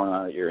significant is going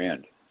on at your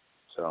end.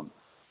 So,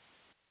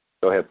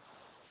 go ahead.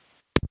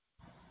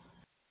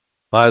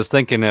 Well, I was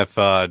thinking if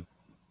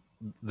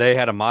they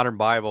had a modern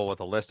Bible with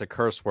a list of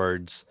curse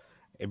words,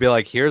 it'd be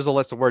like, here's a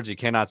list of words you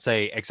cannot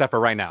say except for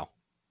right now.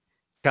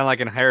 Kind of like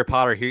in Harry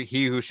Potter,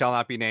 he who shall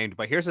not be named,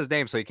 but here's his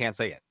name, so you can't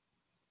say it.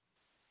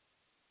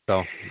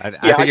 So I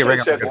think you bring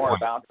up a good point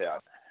about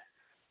that.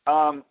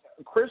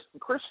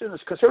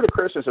 Conservative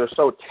Christians are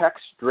so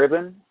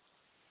text-driven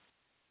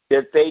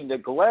that they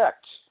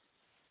neglect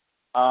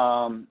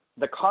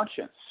the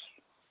conscience.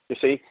 You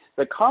see,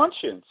 the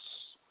conscience,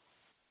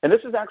 and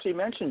this is actually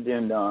mentioned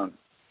in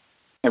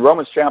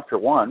Romans chapter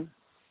 1,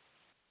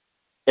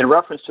 in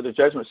reference to the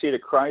judgment seat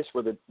of Christ,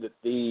 where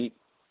you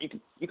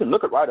can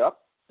look it right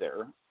up.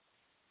 there,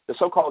 the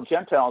so-called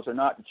Gentiles are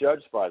not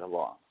judged by the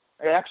law.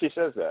 It actually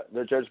says that.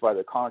 They're judged by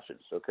their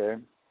conscience, okay?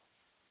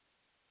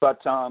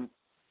 But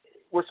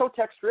we're so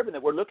text-driven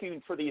that we're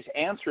looking for these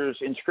answers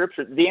in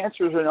Scripture. The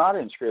answers are not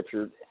in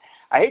Scripture.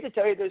 I hate to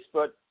tell you this,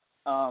 but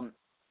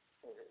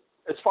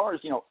as far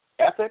as,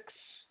 ethics,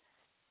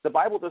 the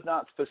Bible does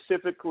not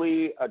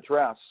specifically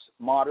address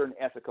modern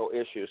ethical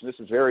issues, and this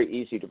is very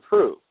easy to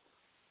prove.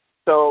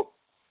 So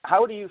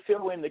how do you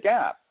fill in the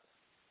gap?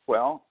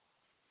 Well,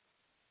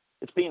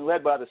 it's being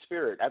led by the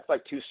Spirit. That's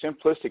like too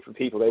simplistic for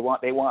people. They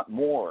want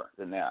more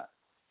than that.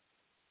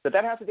 But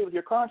that has to do with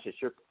your conscience.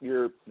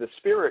 The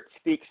Spirit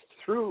speaks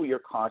through your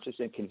conscience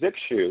and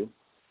convicts you.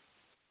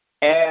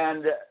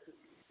 And,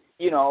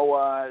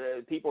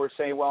 people are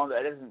saying, well,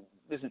 that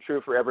isn't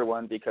true for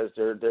everyone because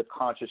their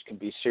conscience can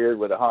be seared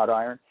with a hot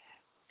iron.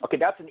 Okay,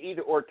 that's an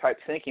either-or type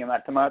thinking. I'm not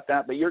talking about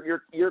that. But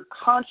your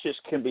conscience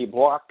can be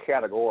blocked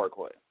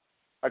categorically.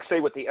 Like,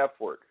 say, with the F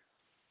word,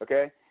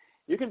 okay?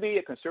 You can be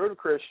a conservative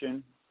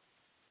Christian,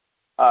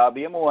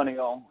 be a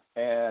millennial,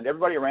 and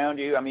everybody around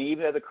you,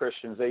 even other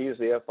Christians, they use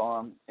the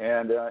F-bomb,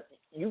 and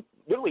you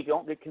literally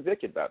don't get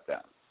convicted about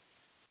that.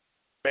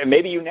 And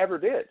maybe you never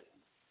did,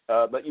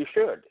 but you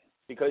should,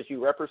 because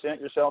you represent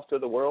yourself to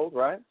the world,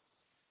 right?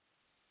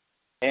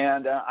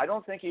 And I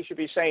don't think you should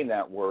be saying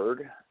that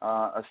word,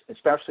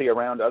 especially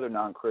around other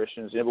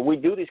non-Christians. But we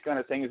do these kind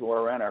of things when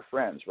we're around our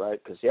friends,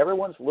 right? Because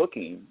everyone's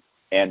looking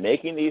and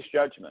making these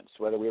judgments,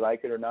 whether we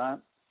like it or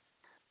not.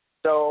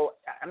 So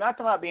I'm not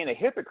talking about being a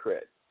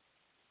hypocrite,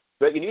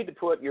 but you need to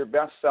put your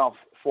best self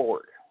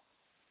forward,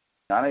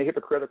 not in a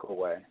hypocritical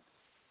way.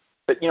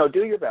 But,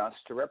 do your best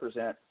to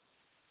represent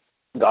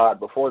God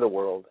before the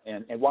world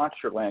and watch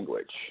your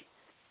language.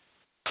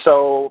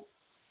 So,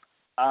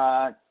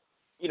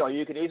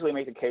 you can easily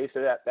make the case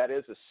that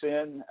is a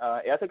sin.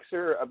 Ethics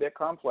are a bit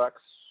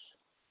complex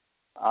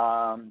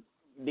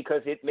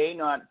because it may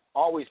not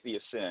always be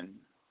a sin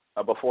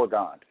before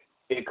God.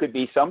 It could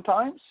be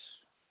sometimes.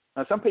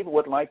 Now, some people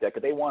wouldn't like that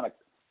because they want to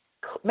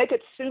make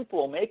it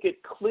simple, make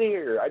it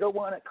clear. I don't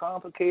want it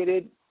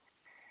complicated.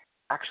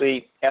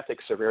 Actually,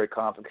 ethics are very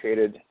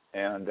complicated,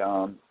 and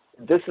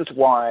this is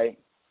why,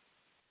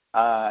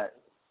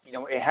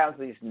 it has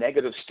these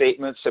negative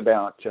statements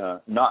about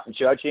not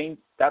judging.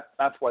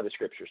 That's why the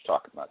Scriptures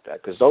talk about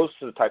that, because those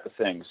are the type of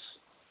things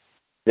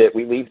that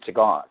we leave to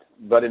God.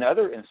 But in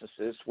other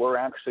instances, we're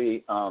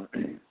actually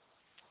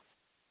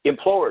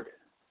implored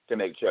to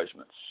make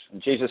judgments.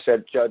 And Jesus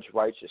said, judge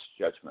righteous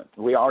judgment.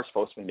 We are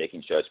supposed to be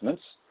making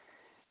judgments.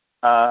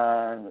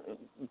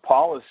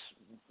 Paul is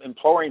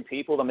imploring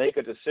people to make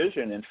a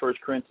decision in 1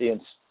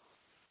 Corinthians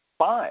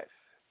 5.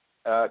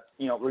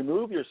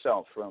 Remove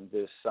yourself from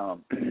this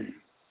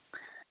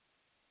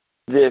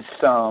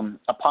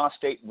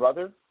apostate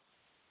brother.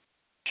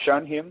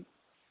 Shun him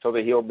so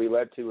that he'll be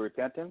led to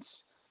repentance.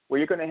 Well,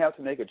 you're going to have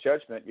to make a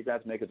judgment. You're going to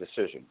have to make a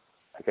decision.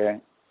 Okay?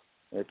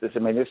 This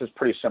is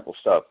pretty simple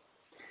stuff.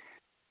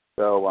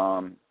 So,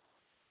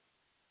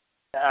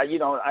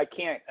 I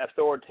can't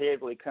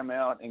authoritatively come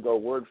out and go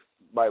word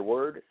by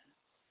word.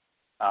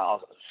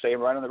 I'll say it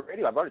right on the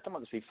radio. I've already talked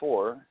about this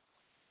before.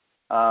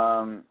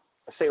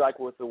 Say like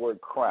with the word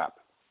crap.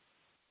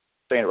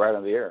 Saying it right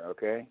on the air,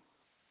 okay?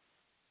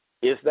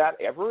 Is that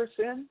ever a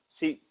sin?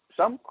 See,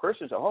 some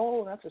Christians say,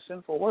 oh, that's a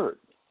sinful word.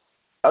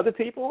 Other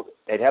people,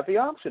 they'd have the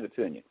opposite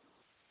opinion.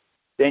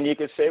 Then you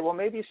could say, well,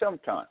 maybe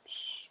sometimes.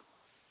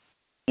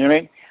 You know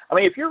what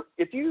I mean?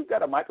 If you've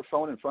got a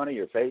microphone in front of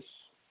your face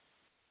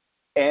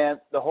and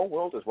the whole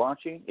world is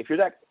watching, if you're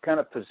that kind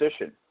of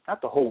position,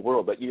 not the whole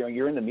world, but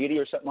you're in the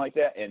media or something like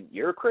that, and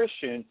you're a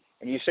Christian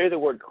and you say the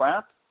word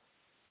crap,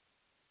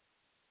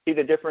 see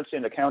the difference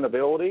in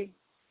accountability?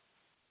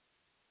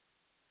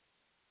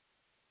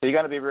 So you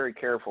got to be very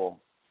careful.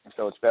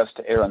 So it's best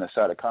to err on the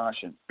side of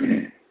caution.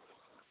 You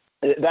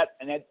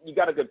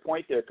got a good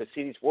point there, because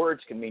see, these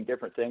words can mean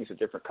different things in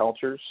different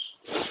cultures.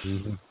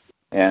 Mm-hmm.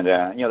 And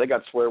they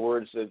got swear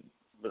words that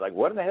are like,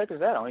 what in the heck is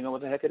that? I don't even know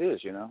what the heck it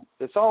is.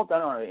 It's all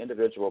done on an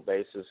individual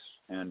basis,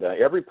 and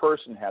every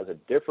person has a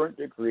different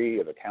degree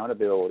of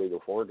accountability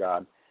before God.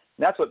 And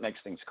that's what makes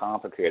things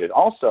complicated.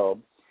 Also,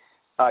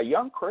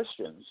 young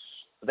Christians,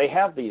 they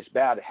have these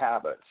bad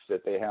habits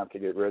that they have to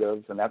get rid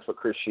of, and that's what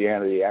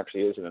Christianity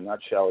actually is in a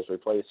nutshell, is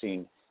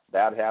replacing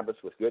bad habits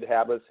with good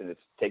habits, and it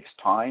takes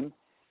time.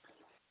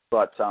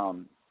 But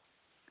God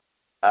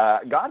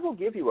will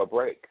give you a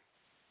break.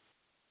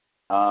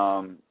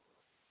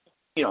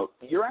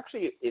 You're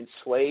actually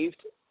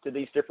enslaved to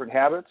these different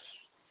habits.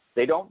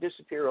 They don't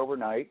disappear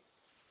overnight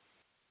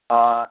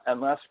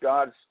unless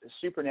God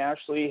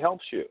supernaturally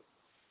helps you.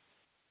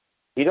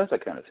 He does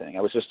that kind of thing.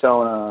 I was just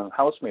telling a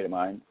housemate of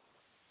mine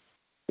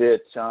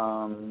that,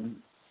 a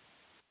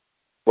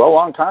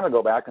long time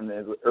ago, back in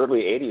the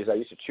early 80s, I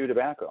used to chew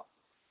tobacco.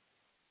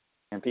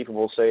 And people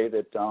will say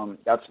that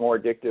that's more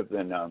addictive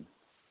than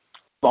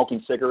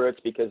smoking cigarettes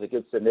because it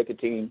gets the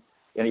nicotine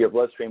into your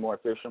bloodstream more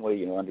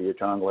efficiently, under your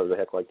tongue, whatever the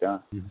heck like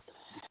that. Mm-hmm.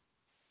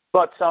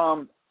 But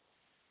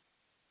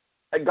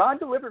God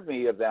delivered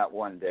me of that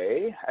one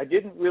day. I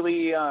didn't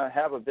really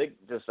have a big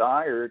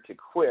desire to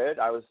quit.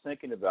 I was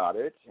thinking about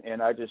it,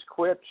 and I just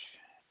quit.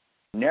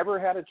 Never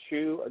had a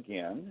chew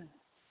again,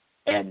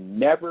 and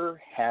never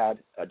had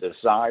a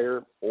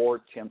desire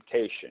or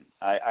temptation.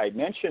 I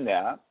mention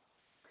that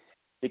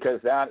because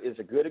that is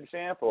a good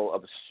example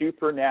of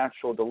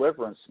supernatural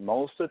deliverance.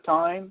 Most of the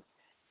time,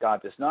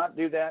 God does not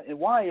do that. And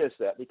why is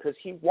that? Because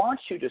he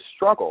wants you to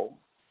struggle.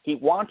 He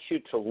wants you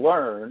to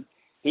learn.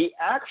 He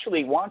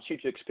actually wants you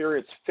to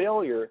experience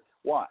failure.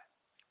 Why?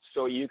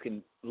 So you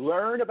can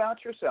learn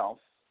about yourself,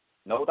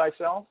 know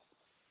thyself,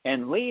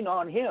 and lean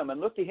on him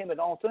and look to him in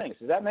all things.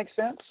 Does that make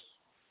sense?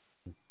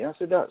 Yes,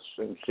 it does.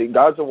 See,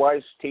 God's a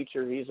wise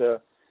teacher. He's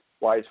a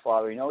wise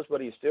father. He knows what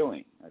he's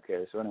doing.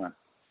 Okay, so anyway. Is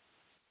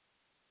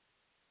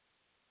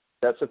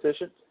that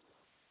sufficient?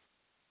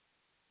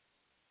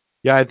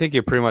 Yeah, I think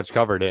you pretty much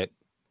covered it.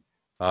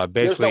 Basically,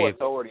 there's no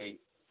authority.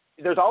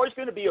 There's always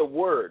going to be a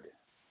word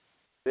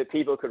that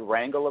people could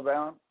wrangle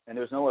about, and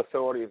there's no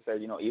authority to say,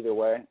 either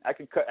way.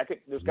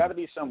 There's got to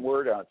be some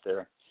word out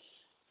there.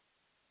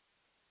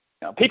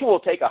 People will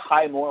take a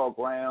high moral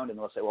ground and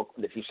they'll say, well,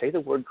 if you say the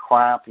word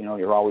crap,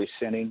 you're always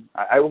sinning.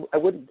 I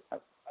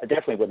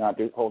definitely would not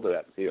hold to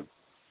that view.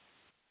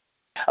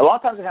 A lot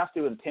of times it has to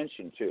do with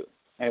intention too.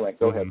 Anyway,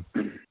 go ahead.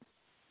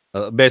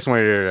 Based on what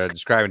you're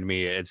describing to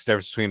me, it's the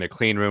difference between a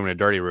clean room and a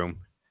dirty room.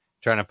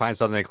 Trying to find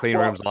something in a clean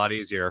room is a lot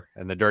easier,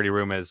 and the dirty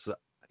room is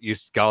you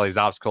got all these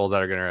obstacles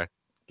that are going to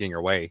get in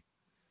your way.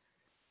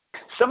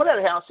 Some of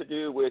that has to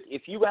do with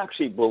if you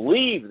actually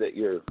believe that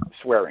you're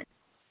swearing,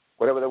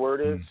 whatever the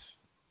word is.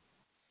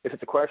 If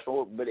it's a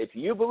questionable, but if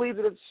you believe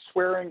that it's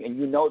swearing and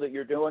you know that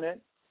you're doing it,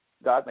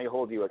 God may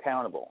hold you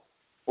accountable.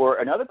 Or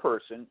another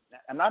person,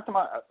 I'm not talking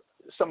about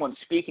someone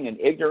speaking in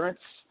ignorance,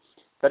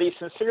 but he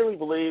sincerely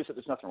believes that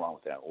there's nothing wrong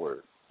with that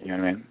word. You know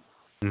what I mean?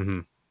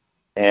 Mm-hmm.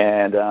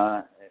 And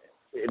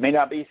it may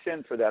not be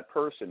sin for that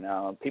person.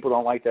 Now, people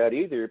don't like that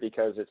either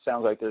because it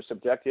sounds like there's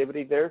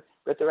subjectivity there,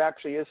 but there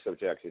actually is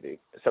subjectivity,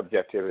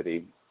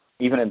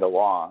 even in the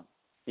law,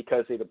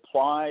 because it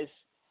applies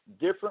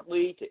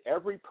differently to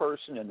every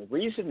person, and the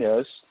reason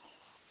is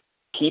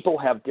people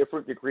have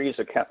different degrees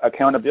of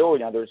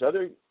accountability. Now, there's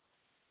other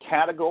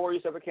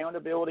categories of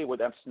accountability where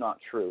that's not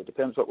true. It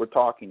depends what we're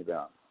talking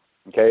about,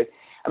 okay?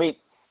 I mean,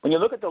 when you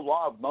look at the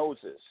law of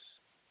Moses,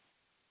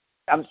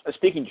 I'm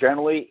speaking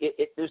generally,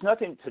 there's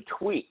nothing to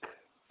tweak,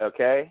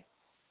 okay?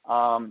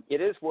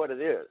 It is what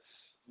it is.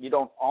 You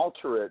don't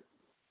alter it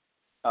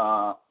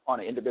on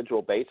an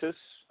individual basis,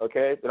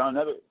 okay? But on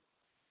another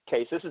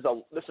case, this is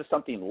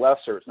something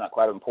lesser. It's not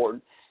quite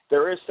important.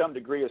 There is some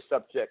degree of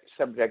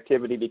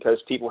subjectivity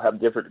because people have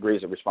different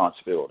degrees of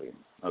responsibility.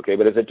 Okay,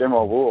 but as a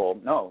general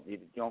rule, no, you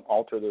don't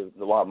alter the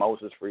law of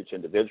Moses for each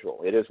individual.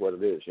 It is what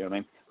it is. You know what I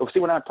mean? But see,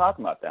 we're not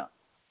talking about that.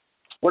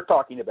 We're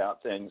talking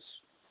about things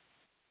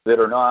that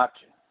are not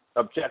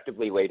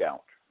objectively laid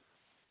out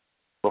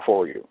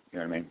before you. You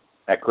know what I mean?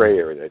 That gray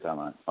area they're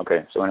talking about.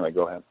 Okay, so anyway,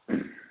 go ahead. All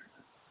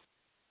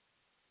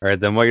right,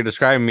 then what you're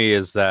describing to me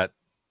is that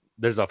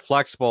there's a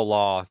flexible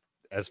law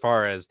as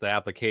far as the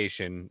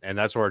application, and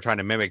that's what we're trying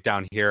to mimic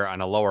down here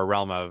on a lower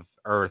realm of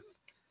Earth.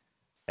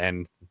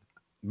 And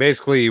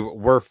basically,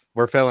 we're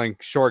falling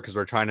short because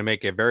we're trying to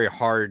make a very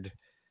hard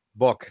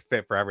book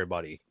fit for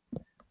everybody.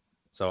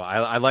 So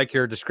I like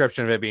your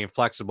description of it being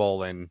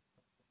flexible, and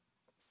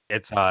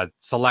it's a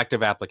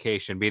selective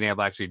application, being able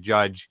to actually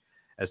judge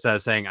instead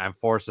of saying I'm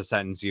forced to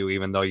sentence you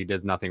even though you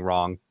did nothing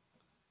wrong.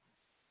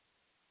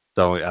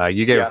 So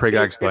you gave a pretty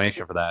good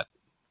explanation for that.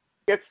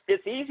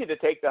 It's easy to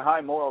take the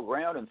high moral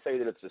ground and say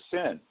that it's a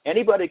sin.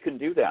 Anybody can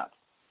do that.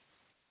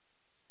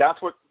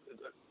 That's what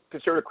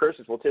conservative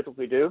Christians will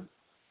typically do.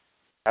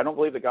 I don't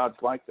believe that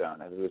God's like that.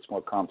 I think it's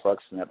more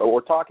complex than that. But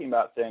we're talking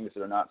about things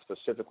that are not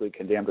specifically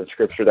condemned in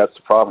Scripture. That's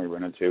the problem we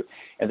run into.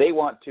 And they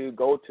want to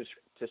go to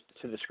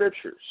the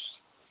Scriptures,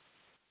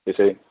 you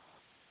see.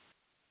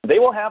 They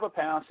will have a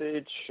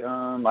passage,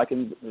 like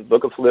in the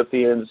book of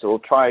Philippians, they'll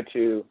try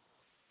to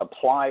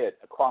apply it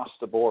across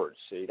the board.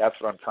 See, that's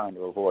what I'm trying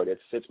to avoid.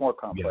 It's more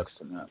complex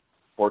than that.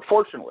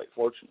 Fortunately.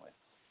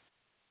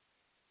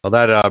 Well,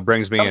 that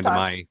brings me into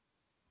my...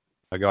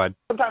 Oh, go ahead.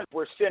 Sometimes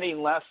we're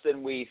sinning less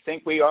than we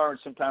think we are, and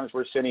sometimes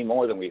we're sinning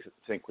more than we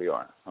think we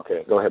are.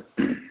 Okay, go ahead.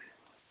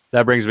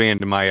 That brings me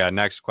into my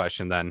next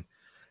question then,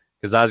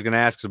 because I was going to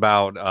ask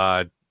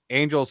about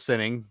angels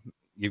sinning.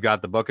 You've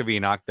got the Book of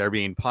Enoch. They're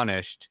being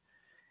punished,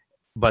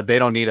 but they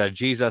don't need a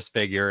Jesus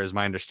figure, is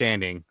my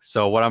understanding.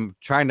 So what I'm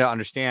trying to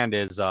understand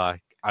is, are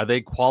they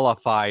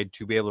qualified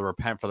to be able to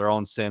repent for their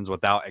own sins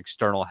without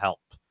external help?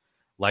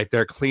 Like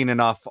they're clean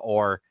enough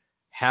or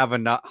have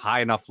a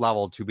high enough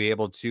level to be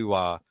able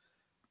to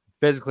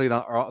physically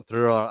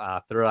through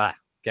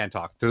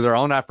their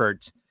own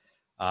efforts,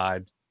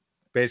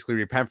 basically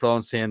repent for their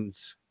own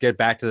sins, get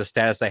back to the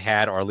status they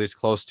had, or at least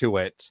close to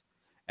it,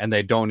 and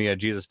they don't need a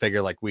Jesus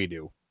figure like we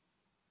do.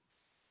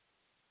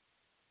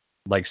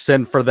 Like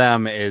sin for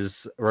them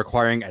is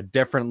requiring a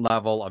different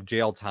level of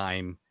jail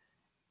time,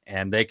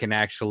 and they can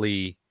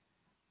actually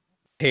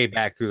pay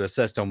back through the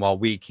system while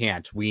we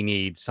can't. We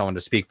need someone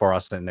to speak for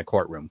us in the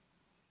courtroom.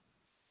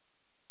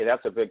 Yeah,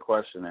 that's a big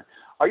question there.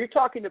 Are you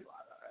talking to?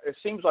 It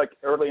seems like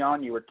early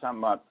on you were talking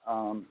about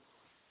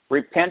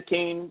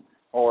repenting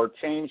or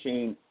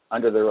changing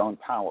under their own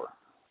power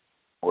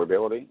or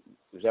ability.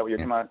 Is that what you're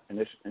talking about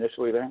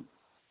initially there?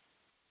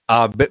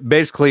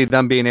 Basically,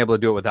 them being able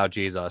to do it without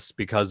Jesus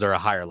because they're a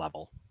higher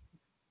level.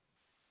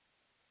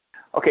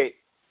 Okay.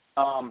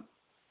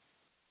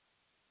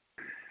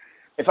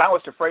 If I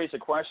was to phrase the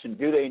question,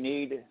 do they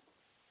need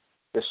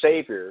the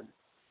Savior?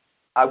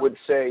 I would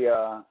say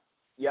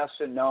yes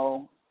and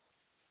no.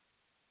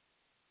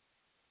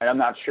 And I'm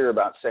not sure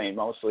about saying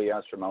mostly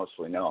yes or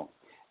mostly no.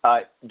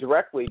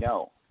 Directly,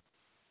 no.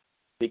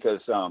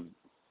 Because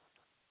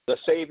the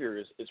Savior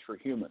is for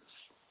humans.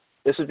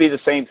 This would be the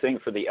same thing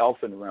for the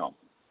elfin realm.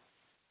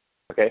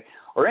 Okay?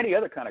 Or any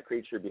other kind of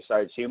creature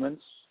besides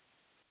humans.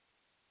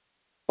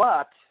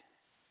 But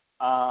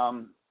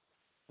the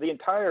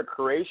entire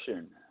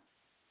creation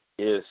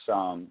is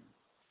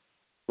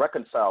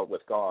reconciled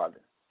with God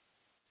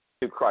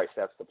through Christ.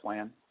 That's the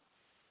plan.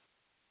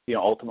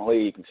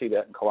 Ultimately, you can see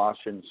that in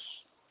Colossians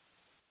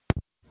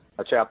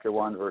chapter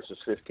 1, verses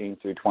 15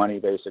 through 20,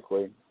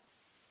 basically.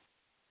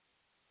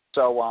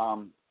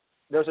 So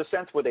there's a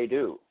sense where they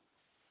do.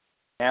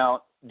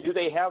 Now, do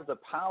they have the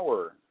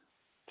power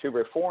to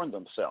reform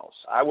themselves?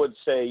 I would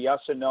say yes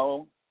and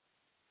no,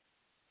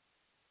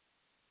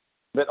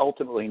 but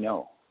ultimately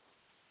no.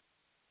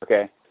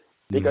 Okay?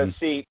 Because,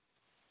 see,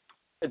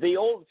 the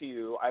old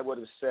view, I would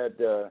have said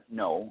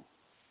no,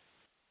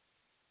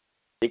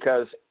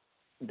 because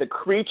the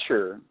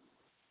creature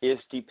is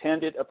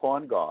dependent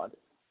upon God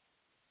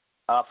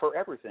for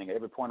everything at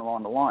every point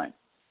along the line.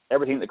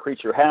 Everything the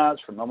creature has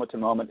from moment to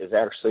moment is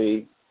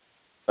actually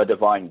a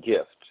divine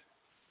gift.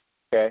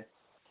 Okay?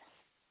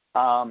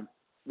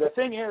 The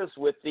thing is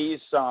with these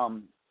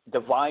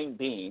divine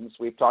beings,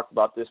 we've talked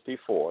about this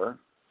before,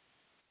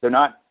 they're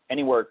not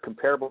anywhere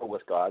comparable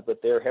with God, but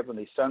they're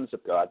heavenly sons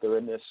of God. They're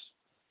in this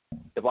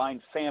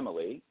divine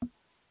family.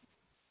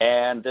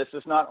 And this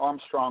is not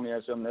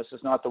Armstrongism. This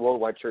is not the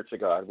Worldwide Church of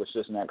God, which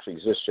doesn't actually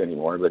exist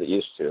anymore, but it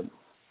used to.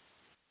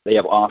 They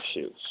have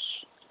offshoots.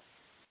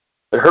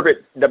 But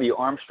Herbert W.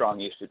 Armstrong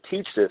used to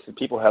teach this, and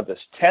people have this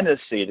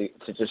tendency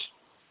to just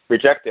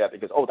reject that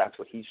because, that's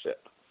what he said.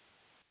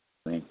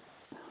 And,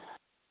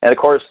 of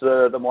course,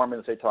 the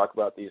Mormons, they talk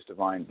about these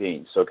divine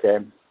beings, okay?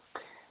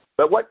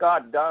 But what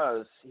God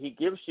does, he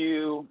gives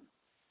you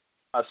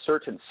a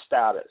certain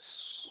status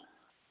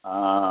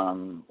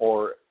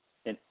or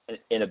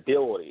an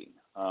ability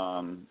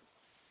that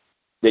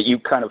you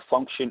kind of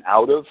function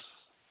out of,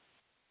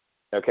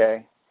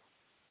 okay?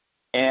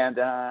 And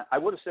I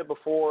would have said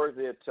before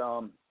that,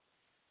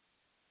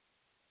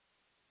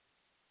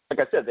 like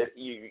I said, that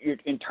you're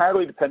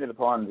entirely dependent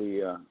upon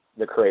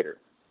the Creator,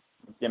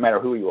 no matter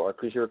who you are,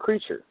 because you're a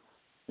creature,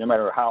 no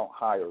matter how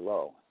high or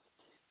low.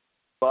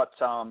 But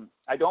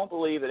I don't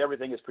believe that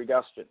everything is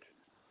predestined,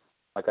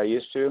 like I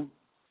used to.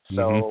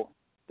 So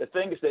the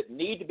things that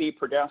need to be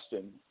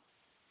predestined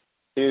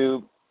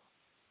to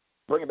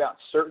bring about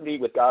certainty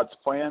with God's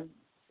plan,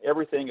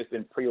 everything has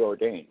been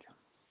preordained.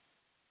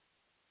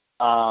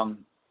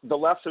 The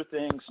lesser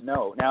things,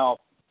 no. Now,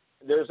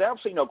 there's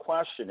absolutely no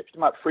question, if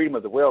you're talking about freedom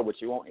of the will,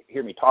 which you won't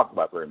hear me talk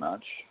about very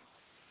much,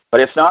 but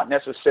it's not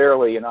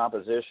necessarily in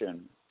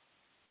opposition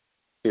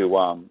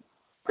to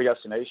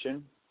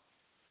predestination.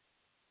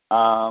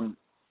 The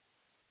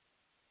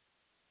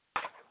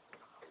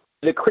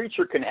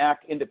creature can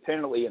act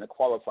independently in a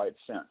qualified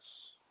sense.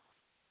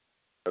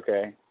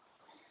 Okay?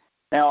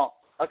 Now,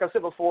 like I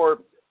said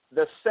before,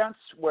 the sense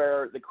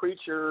where the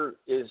creature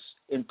is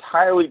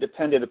entirely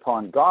dependent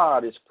upon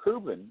God is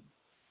proven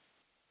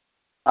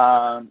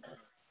by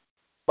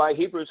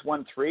Hebrews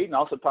 1:3, and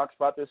also talks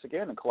about this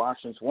again in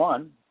Colossians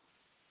 1,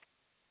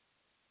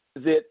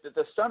 that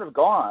the Son of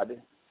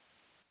God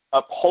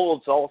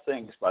upholds all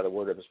things by the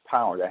word of his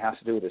power. That has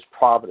to do with his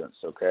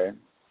providence, okay?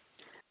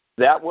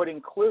 That would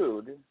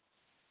include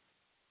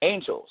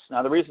angels.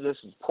 Now, the reason this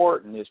is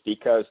important is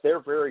because their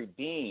very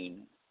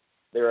being,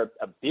 their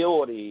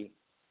ability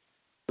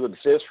to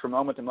exist from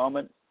moment to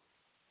moment,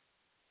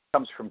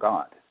 comes from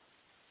God.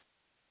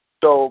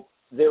 So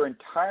they're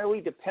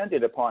entirely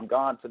dependent upon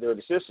God for their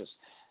existence.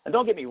 And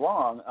don't get me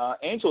wrong,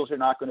 angels are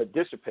not going to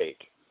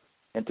dissipate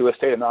into a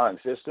state of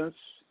non-existence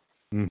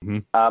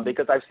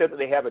because I've said that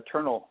they have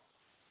eternal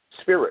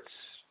spirits.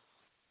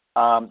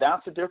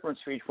 That's the difference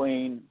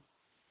between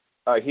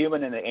a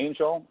human and an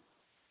angel.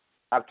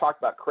 I've talked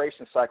about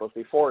creation cycles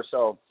before,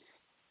 so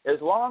as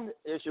long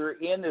as you're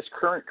in this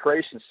current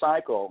creation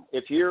cycle,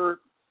 if you're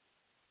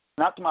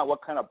not talking about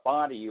what kind of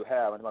body you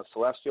have, and about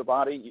celestial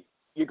body,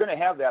 you're going to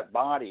have that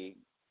body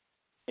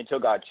until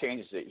God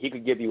changes it. He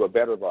could give you a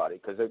better body,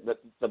 because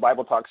the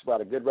Bible talks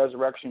about a good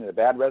resurrection and a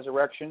bad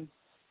resurrection.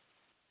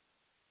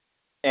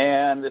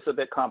 And it's a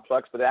bit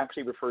complex, but it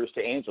actually refers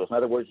to angels. In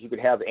other words, you could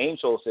have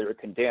angels that are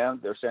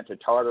condemned, they're sent to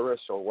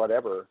Tartarus or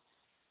whatever,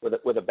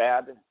 with a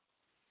bad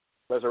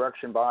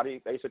resurrection body,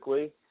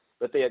 basically,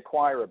 but they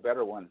acquire a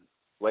better one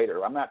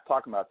later. I'm not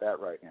talking about that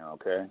right now,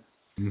 okay?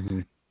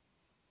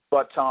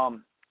 But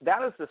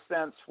that is the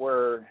sense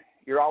where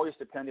you're always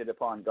dependent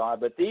upon God.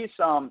 But these,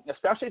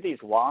 especially these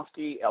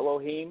lofty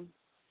Elohim,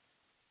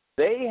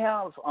 they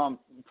have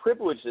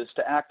privileges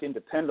to act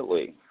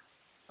independently,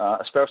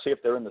 especially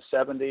if they're in the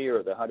 70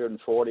 or the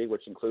 140,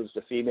 which includes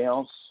the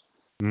females.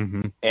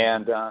 Mm-hmm.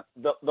 And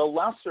the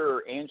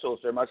lesser angels,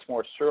 they're much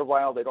more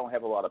servile. They don't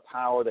have a lot of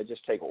power. They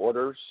just take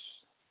orders.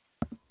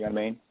 You know what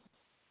I mean?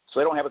 So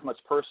they don't have as much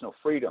personal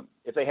freedom.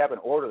 If they have an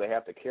order, they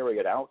have to carry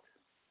it out.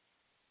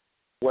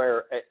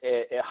 Where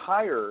a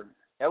higher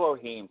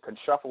Elohim can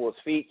shuffle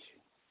his feet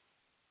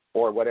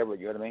or whatever,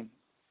 you know what I mean?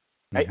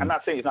 Mm-hmm. I'm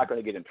not saying he's not going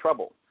to get in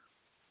trouble.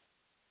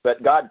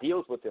 But God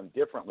deals with them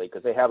differently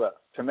because they have a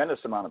tremendous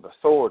amount of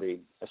authority,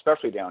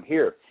 especially down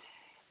here.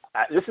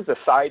 This is a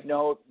side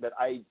note that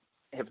I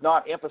have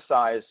not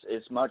emphasized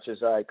as much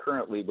as I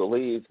currently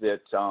believe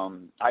that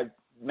I've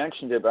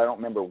mentioned it, but I don't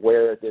remember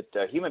where,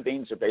 that human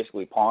beings are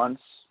basically pawns.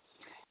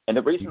 And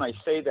the reason I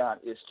say that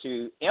is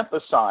to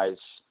emphasize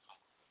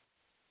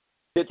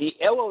that the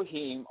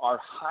Elohim are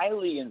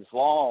highly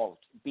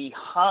involved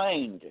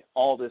behind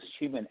all this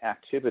human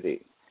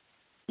activity.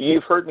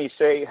 You've heard me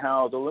say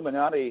how the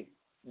Illuminati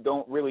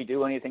don't really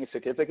do anything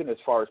significant as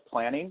far as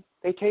planning.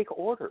 They take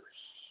orders.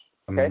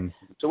 Okay?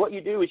 Mm-hmm. So what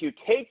you do is you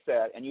take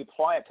that and you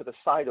apply it to the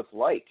side of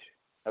light.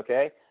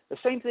 Okay? The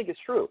same thing is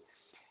true.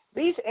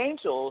 These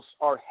angels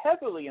are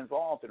heavily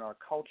involved in our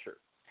culture.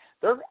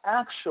 They're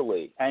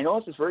actually, I know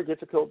this is very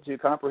difficult to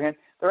comprehend,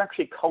 they're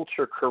actually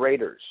culture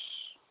curators.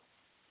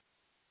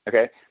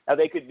 Okay? Now,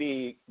 they could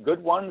be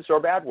good ones or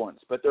bad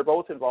ones, but they're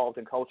both involved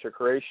in culture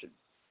creation.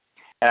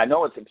 And I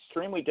know it's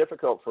extremely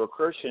difficult for a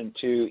Christian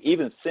to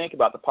even think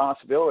about the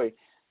possibility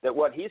that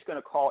what he's going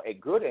to call a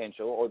good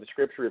angel, or the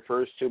Scripture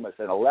refers to him as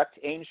an elect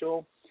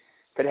angel,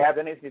 could have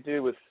anything to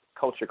do with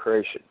culture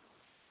creation.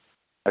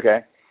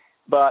 Okay?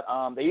 But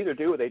they either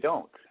do or they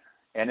don't.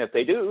 And if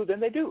they do, then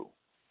they do.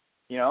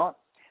 You know?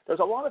 There's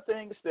a lot of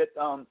things that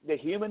the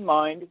human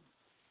mind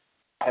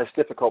has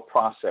difficult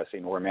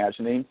processing or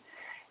imagining.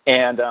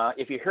 And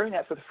if you're hearing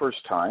that for the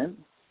first time,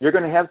 you're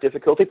going to have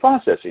difficulty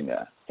processing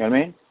that. You know what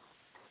I mean?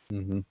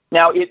 Mm-hmm.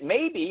 Now, it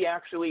may be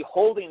actually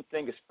holding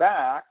things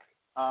back.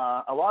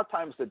 A lot of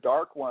times the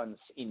dark ones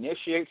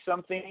initiate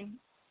something.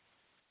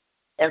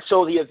 And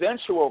so the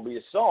eventual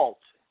result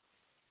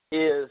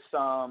is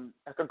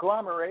a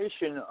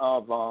conglomeration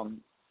of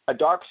a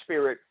dark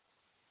spirit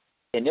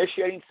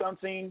initiating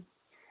something,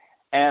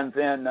 and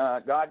then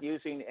God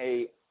using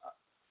a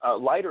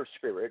lighter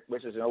spirit,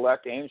 which is an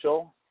elect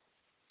angel,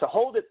 to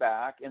hold it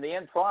back, and the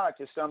end product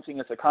is something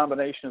that's a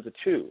combination of the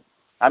two.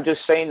 I'm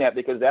just saying that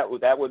because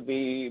that would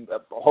be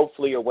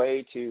hopefully a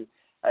way to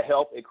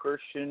help a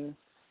Christian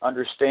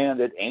understand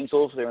that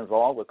angels are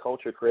involved with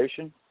culture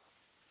creation.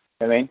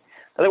 I mean, in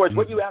other words,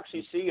 what you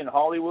actually see in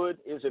Hollywood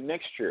is a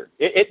mixture.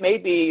 It may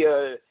be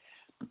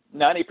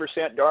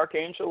 90% dark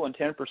angel and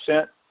 10%.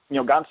 You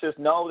know, God says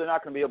no, they're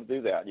not going to be able to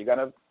do that.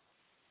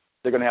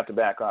 They're going to have to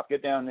back off,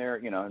 get down there.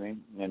 You know what I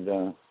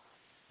mean?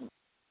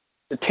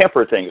 And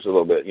temper things a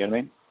little bit. You know what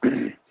I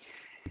mean?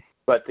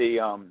 But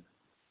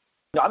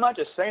no, I'm not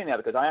just saying that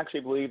because I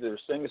actually believe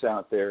there's things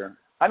out there.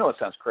 I know it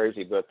sounds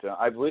crazy, but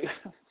I believe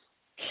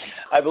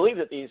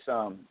that these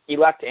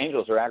elect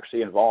angels are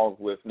actually involved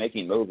with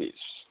making movies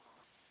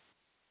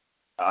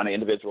on an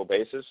individual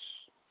basis.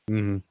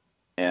 Mm-hmm.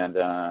 And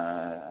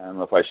I don't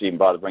know if I should even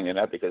bother bringing it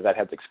up because I'd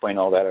have to explain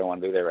all that. I don't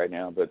want to do that right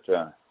now. But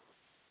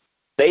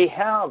they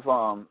have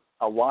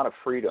a lot of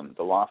freedom,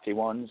 the lofty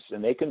ones,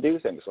 and they can do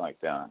things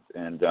like that.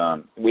 And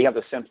we have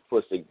the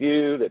simplistic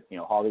view that, you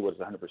know, Hollywood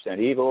is 100%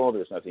 evil,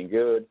 there's nothing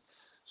good,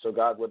 so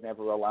God would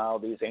never allow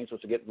these angels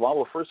to get involved.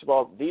 Well, first of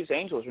all, these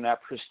angels are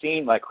not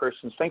pristine like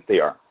Christians think they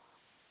are.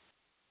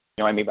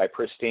 You know what I mean by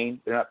pristine?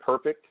 They're not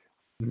perfect.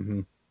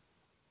 Mm-hmm.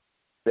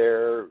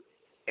 They're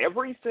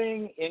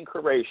everything in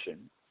creation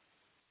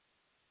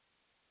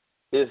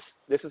is,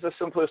 this is a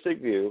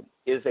simplistic view,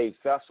 is a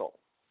vessel.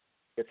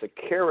 It's a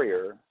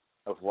carrier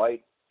of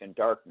light and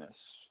darkness.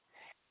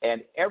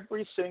 And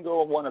every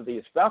single one of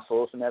these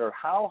vessels, no matter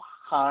how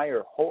high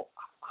or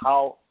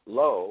how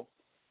low,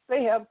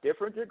 they have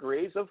different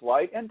degrees of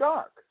light and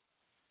dark.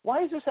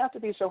 Why does this have to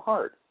be so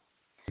hard?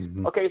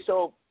 Mm-hmm. Okay,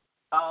 so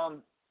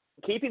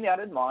keeping that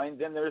in mind,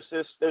 then there's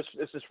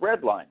this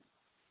red line.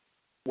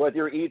 Whether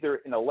you're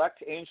either an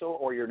elect angel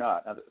or you're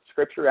not. Now, the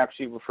Scripture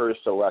actually refers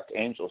to elect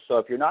angels. So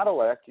if you're not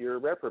elect, you're a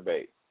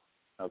reprobate.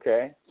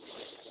 Okay?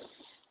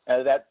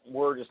 That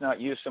word is not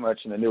used so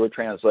much in the newer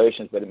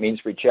translations, but it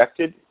means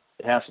rejected.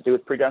 It has to do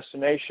with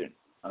predestination.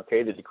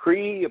 Okay? The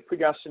decree of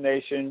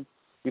predestination,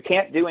 you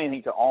can't do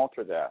anything to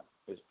alter that.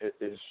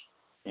 Is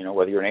you know,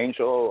 whether you're an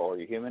angel or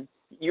you're human,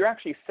 you're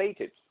actually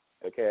fated.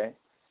 Okay?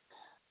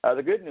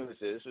 The good news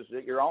is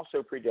that you're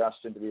also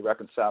predestined to be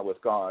reconciled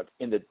with God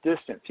in the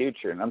distant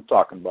future, and I'm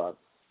talking about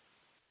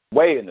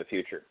way in the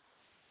future.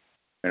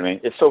 You know what I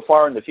mean? It's so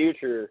far in the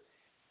future,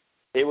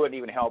 it wouldn't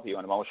even help you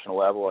on an emotional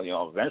level. And, you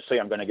know, eventually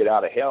I'm going to get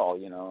out of hell,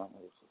 you know.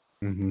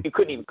 Mm-hmm. You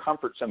couldn't even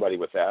comfort somebody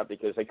with that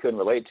because they couldn't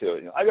relate to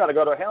it. You know, I got to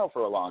go to hell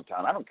for a long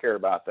time. I don't care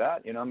about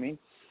that, you know what I mean?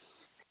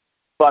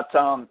 But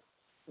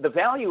the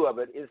value of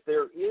it is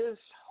there is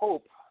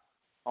hope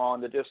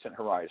on the distant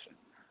horizon,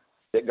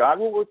 that God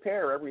will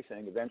repair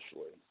everything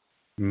eventually.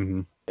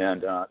 Mm-hmm.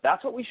 And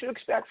that's what we should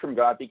expect from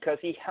God, because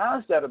he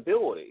has that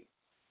ability.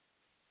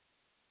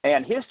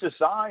 And his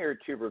desire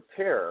to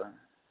repair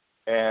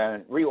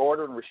and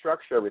reorder and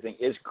restructure everything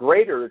is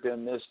greater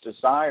than this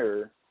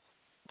desire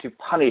to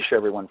punish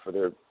everyone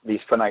for these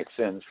finite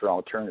sins for all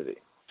eternity.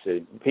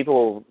 See,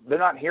 people, they're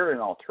not hearing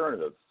an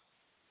alternative.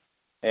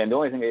 And the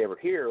only thing they ever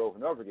hear over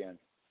and over again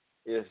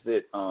is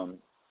that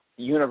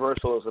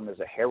universalism is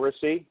a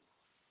heresy.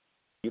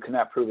 You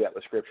cannot prove that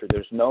with Scripture.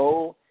 There's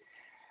no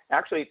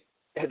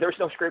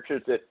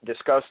scriptures that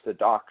discuss the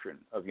doctrine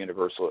of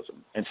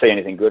universalism and say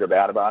anything good or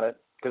bad about it,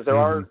 because there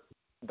are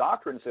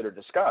doctrines that are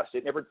discussed.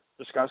 It never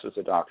discusses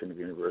the doctrine of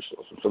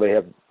universalism. So they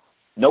have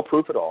no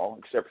proof at all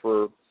except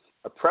for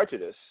a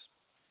prejudice.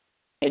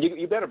 And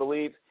you better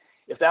believe,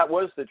 if that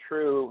was the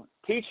true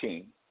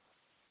teaching,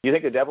 you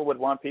think the devil would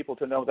want people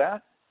to know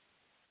that?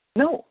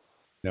 No.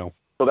 No.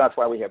 So that's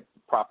why we have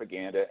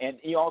propaganda. And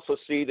you also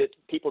see that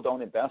people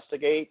don't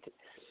investigate.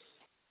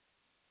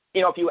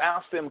 If you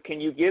ask them,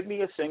 can you give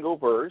me a single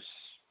verse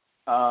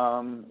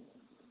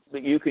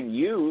that you can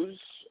use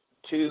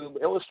to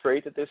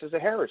illustrate that this is a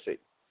heresy?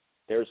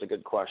 There's a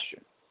good question.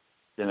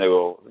 Then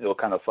they'll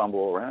kind of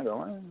fumble around and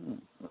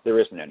go, there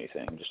isn't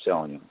anything. I'm just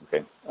telling you.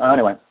 Okay.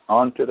 Anyway,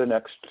 on to the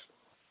next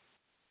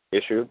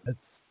issue.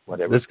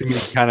 Whatever. This can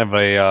be kind of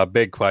a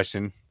big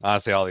question.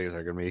 Honestly, all these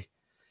are going to be.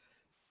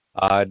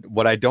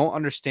 What I don't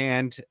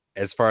understand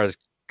as far as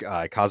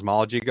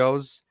cosmology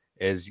goes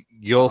is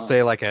you'll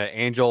say like an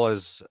angel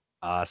is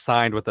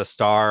signed with a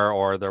star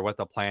or they're with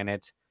a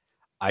planet.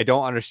 I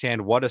don't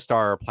understand what a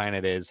star or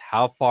planet is,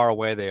 how far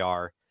away they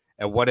are,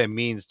 and what it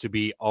means to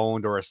be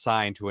owned or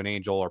assigned to an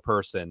angel or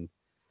person.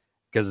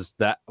 Because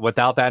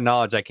without that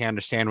knowledge, I can't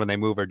understand when they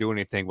move or do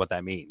anything what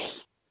that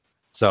means.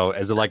 So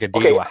is it like a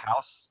deed to a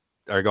house?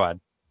 Or go ahead.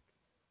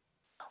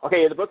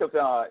 Okay, the book of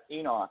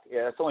Enoch,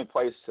 it's the only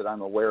place that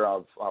I'm aware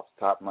of off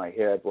the top of my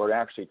head where it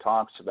actually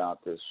talks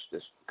about this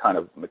kind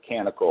of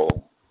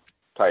mechanical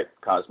type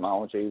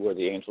cosmology where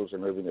the angels are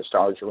moving the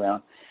stars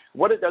around.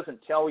 What it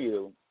doesn't tell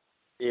you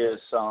is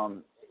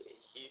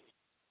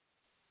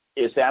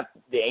that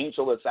the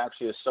angel that's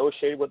actually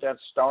associated with that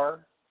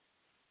star.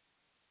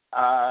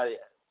 I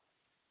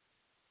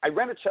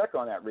ran a check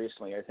on that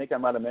recently. I think I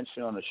might have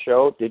mentioned it on the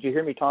show. Did you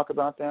hear me talk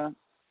about that?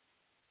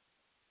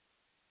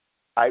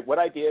 What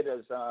I did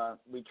is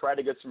we tried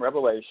to get some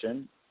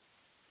revelation,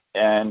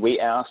 and we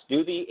asked,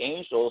 do the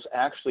angels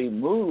actually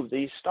move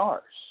these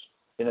stars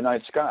in the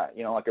night sky?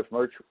 Like if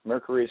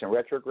Mercury is in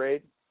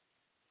retrograde,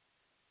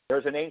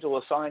 there's an angel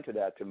assigned to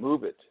that to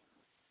move it,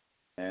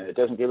 and it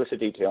doesn't give us the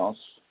details.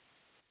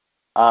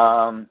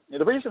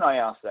 The reason I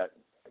asked that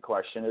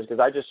question is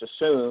because I just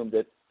assumed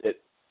that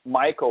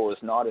Michael is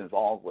not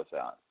involved with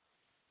that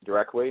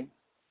directly.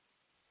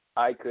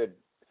 I could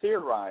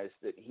theorize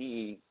that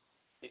he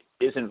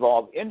is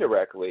involved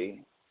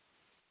indirectly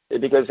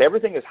because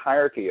everything is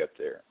hierarchy up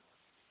there,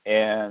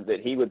 and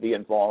that he would be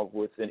involved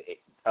with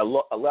a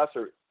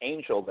lesser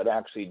angel that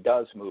actually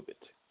does move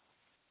it.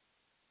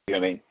 You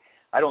know what I mean?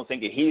 I don't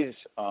think that he's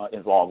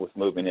involved with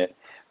moving it,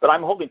 but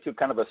I'm holding to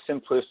kind of a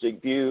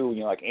simplistic view,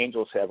 like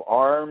angels have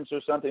arms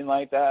or something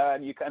like that,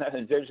 and you kind of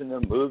envision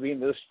them moving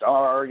the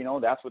star,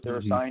 that's what they're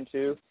assigned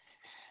to.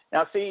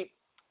 Now, see,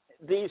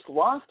 these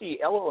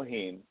lofty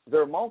Elohim,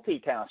 they're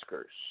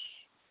multitaskers.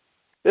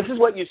 This is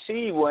what you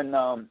see when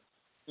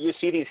you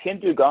see these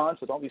Hindu gods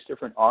with all these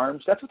different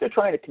arms. That's what they're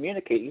trying to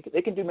communicate.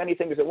 They can do many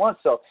things at once,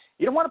 so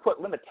you don't want to put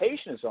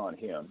limitations on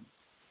him.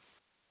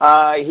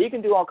 He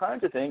can do all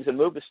kinds of things and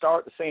move the star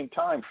at the same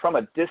time from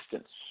a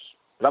distance.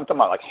 But I'm talking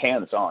about like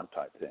hands-on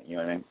type thing, you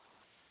know what I mean?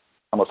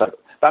 Almost like,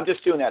 but I'm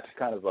just doing that to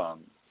kind of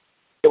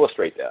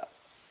illustrate that.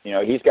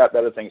 He's got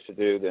better things to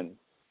do than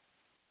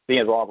be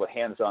involved with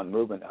hands-on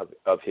movement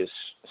of his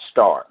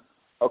star.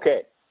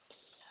 Okay.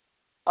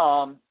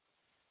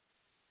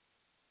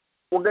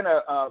 We're going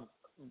to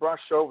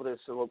brush over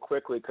this a little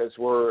quickly because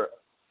we're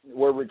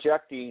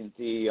rejecting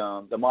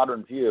the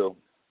modern view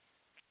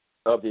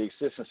of the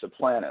existence of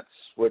planets,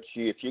 which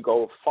if you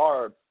go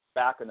far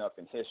back enough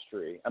in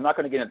history, I'm not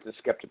going to get into the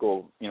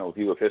skeptical,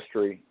 view of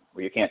history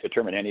where you can't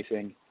determine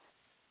anything,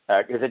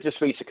 because it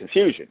just leads to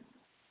confusion.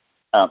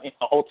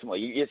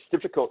 Ultimately, it's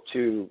difficult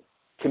to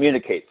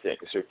communicate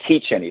things or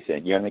teach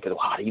anything. You know what I mean? Because,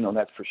 how do you know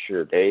that for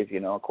sure, Dave?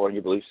 According to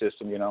your belief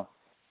system, So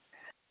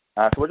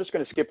we're just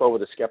going to skip over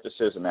the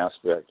skepticism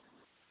aspect.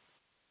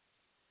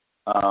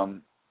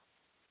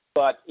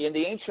 But in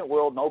the ancient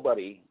world,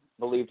 nobody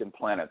believed in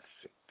planets,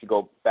 if you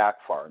go back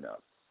far enough.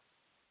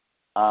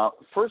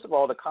 First of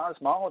all, the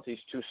cosmology is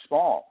too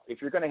small.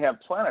 If you're going to have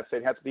planets,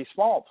 they'd have to be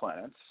small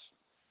planets.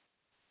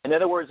 In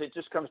other words, it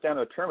just comes down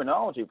to a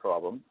terminology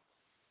problem.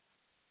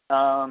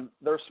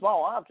 They're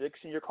small objects,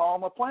 and you call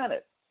them a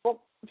planet.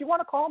 Well, if you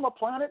want to call them a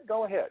planet,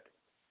 go ahead.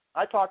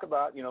 I talk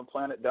about,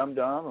 planet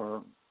Dum-Dum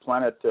or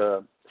planet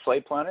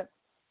Slave Planet,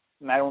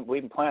 and I don't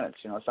believe in planets,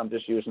 so I'm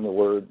just using the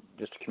word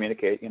just to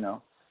communicate, You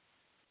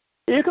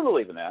can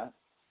believe in that.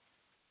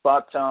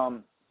 But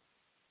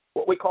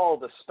what we call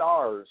the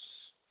stars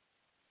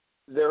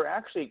they're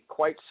actually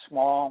quite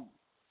small.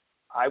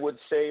 I would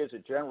say, as a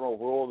general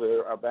rule,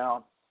 they're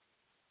about.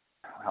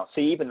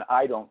 See, even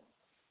I don't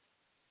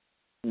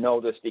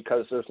know this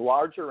because there's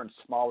larger and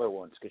smaller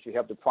ones. Because you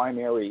have the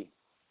primary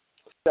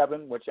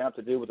 7, which have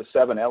to do with the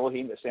 7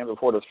 Elohim that stand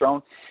before the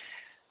throne.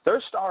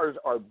 Their stars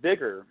are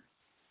bigger,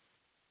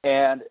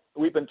 and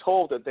we've been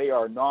told that they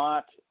are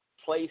not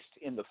placed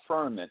in the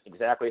firmament.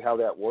 Exactly how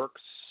that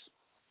works.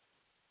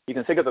 You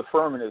can think of the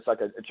firmament as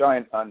like a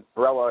giant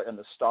umbrella, and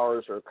the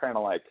stars are kind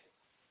of like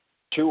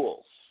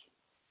jewels,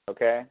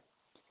 okay?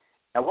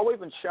 And what we've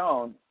been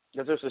shown,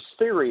 because there's this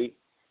theory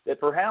that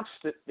perhaps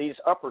these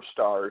upper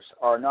stars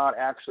are not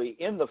actually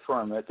in the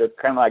firmament. They're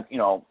kind of like,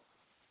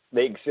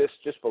 they exist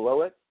just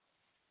below it.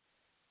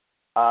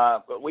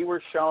 But we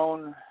were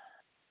shown,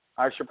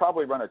 I should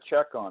probably run a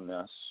check on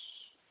this.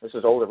 This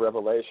is older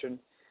revelation,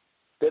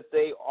 that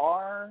they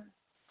are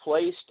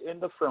placed in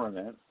the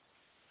firmament.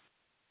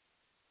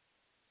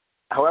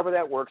 However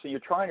that works, and you're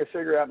trying to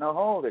figure out, now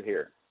hold it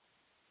here.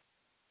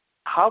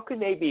 How can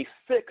they be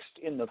fixed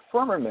in the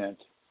firmament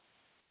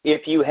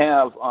if you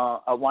have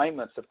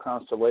alignments of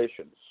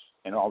constellations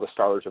and all the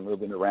stars are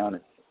moving around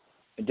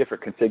in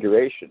different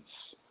configurations?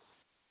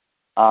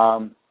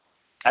 I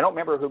don't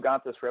remember who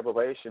got this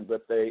revelation,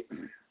 but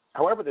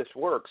however this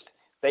works,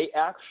 they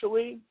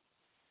actually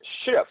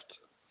shift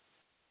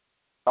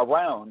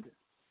around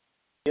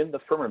in the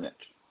firmament.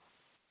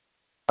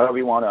 However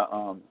you want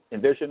to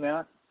envision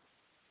that.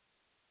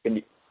 Can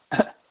you,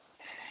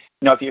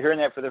 if you're hearing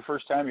that for the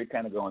first time, you're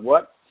kind of going,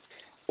 what?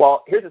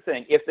 Well, here's the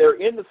thing. If they're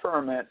in the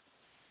firmament,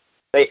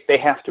 they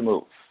have to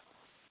move.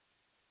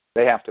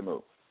 They have to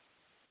move.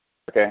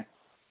 Okay?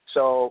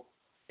 So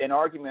an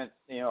argument,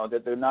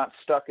 that they're not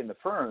stuck in the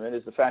firmament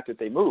is the fact that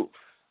they move.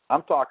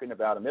 I'm talking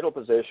about a middle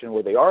position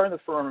where they are in the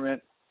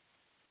firmament.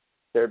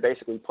 They're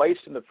basically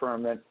placed in the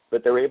firmament,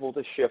 but they're able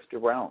to shift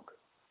around.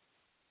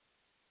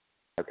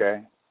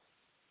 Okay?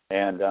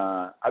 And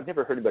I've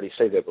never heard anybody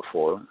say that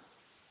before.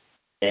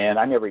 And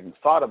I never even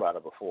thought about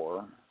it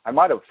before. I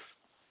might have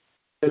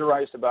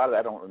theorized about it.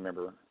 I don't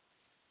remember.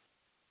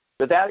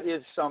 But that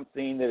is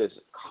something that is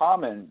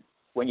common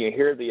when you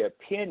hear the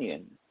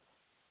opinion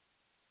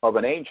of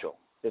an angel.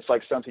 It's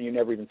like something you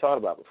never even thought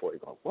about before. You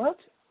go, what?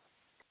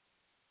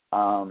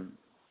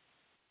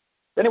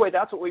 Anyway,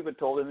 that's what we've been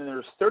told. And then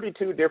there's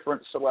 32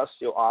 different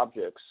celestial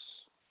objects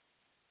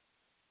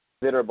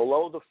that are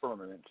below the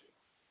firmament.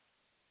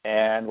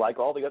 And like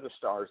all the other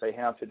stars, they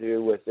have to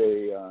do with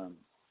a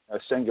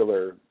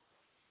singular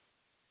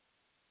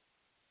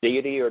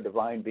deity or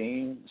divine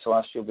being,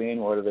 celestial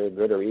being, whether they're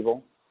good or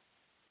evil.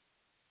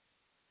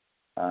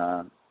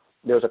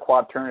 There's a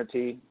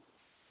quaternity,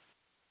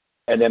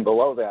 and then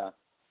below that,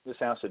 this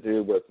has to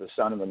do with the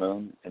sun and the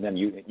moon, and then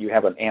you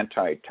have an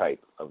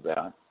anti-type of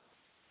that.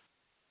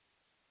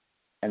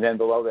 And then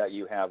below that,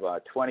 you have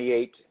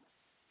 28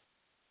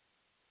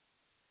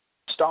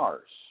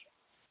 stars.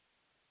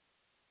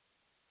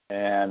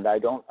 And I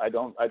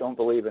don't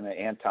believe in an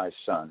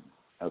anti-sun.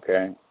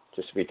 Okay,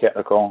 just to be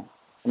technical.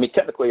 I mean,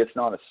 technically, it's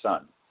not a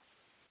sun.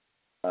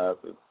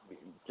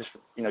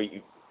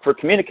 For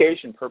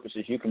communication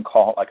purposes, you can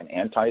call it like an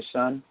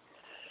anti-sun,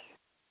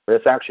 but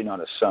it's actually not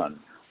a sun.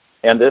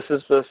 And this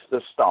is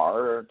the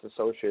star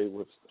associated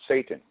with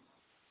Satan,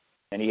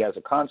 and he has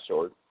a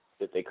consort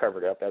that they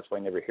covered up. That's why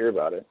I never hear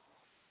about it.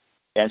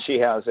 And she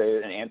has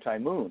an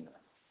anti-moon.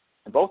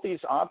 And both these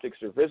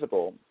objects are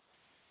visible,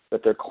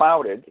 but they're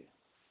clouded.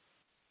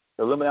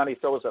 The Illuminati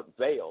throws up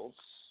veils.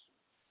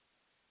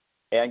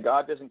 And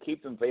God doesn't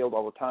keep them veiled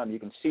all the time. You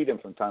can see them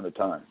from time to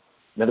time.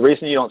 Now, the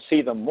reason you don't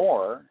see them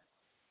more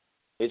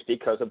is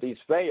because of these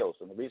veils.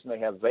 And the reason they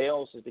have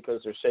veils is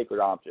because they're sacred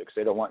objects.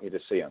 They don't want you to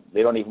see them.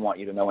 They don't even want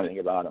you to know anything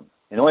about them.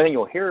 And the only thing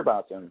you'll hear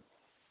about them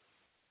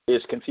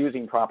is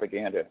confusing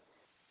propaganda.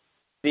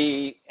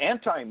 The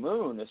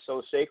anti-moon is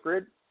so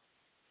sacred,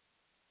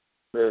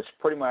 there's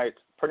pretty much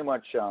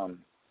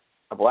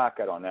a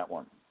blackout on that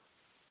one.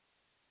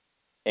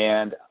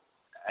 And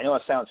I know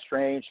it sounds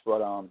strange,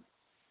 but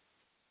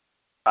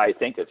I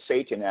think that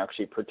Satan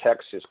actually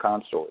protects his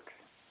consort.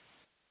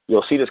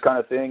 You'll see this kind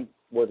of thing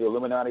where the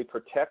Illuminati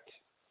protect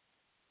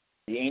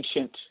the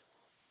ancient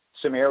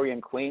Sumerian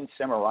queen,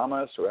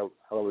 Semiramis, or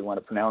however we want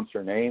to pronounce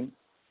her name.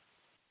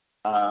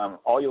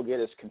 All you'll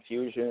get is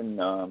confusion,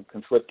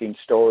 conflicting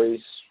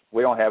stories.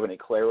 We don't have any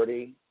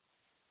clarity.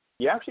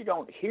 You actually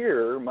don't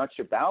hear much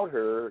about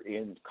her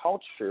in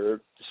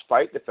culture,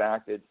 despite the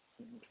fact that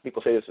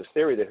people say this is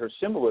theory, that her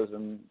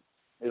symbolism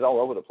is all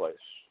over the place.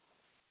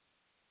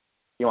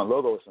 On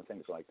logos and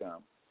things like that.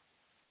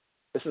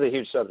 This is a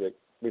huge subject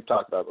we've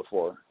talked about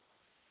before.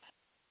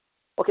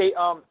 Okay,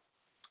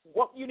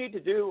 what you need to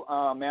do,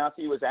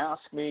 Matthew, is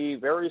ask me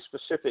very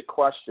specific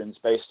questions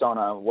based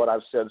on what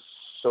I've said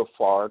so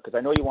far, because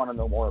I know you want to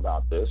know more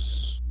about this.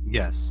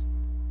 Yes.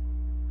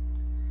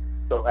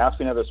 So ask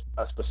me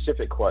a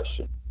specific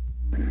question.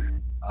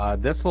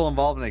 This will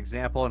involve an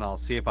example, and I'll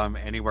see if I'm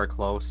anywhere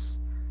close.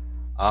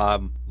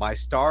 My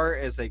star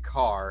is a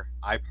car.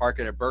 I park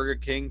at a Burger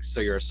King,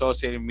 so you're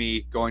associating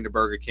me going to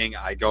Burger King.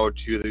 I go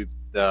to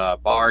the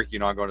bar.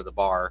 I'm going to the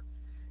bar.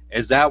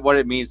 Is that what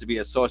it means to be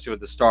associated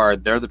with the star?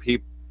 They're the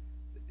people.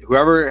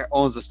 Whoever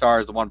owns the star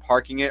is the one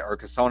parking it, or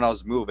can someone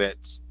else move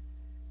it?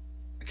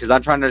 Because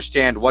I'm trying to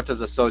understand, what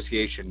does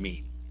association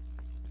mean?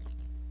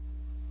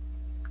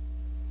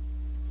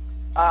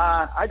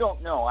 I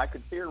don't know. I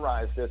could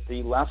theorize that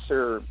the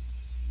lesser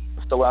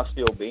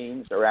celestial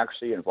beings are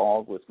actually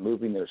involved with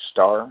moving their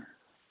star.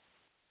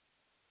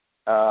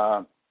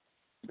 Because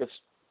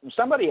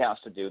somebody has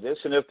to do this,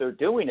 and if they're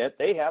doing it,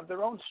 they have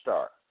their own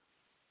star.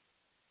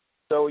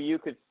 So you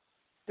could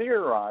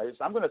theorize,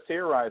 I'm going to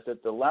theorize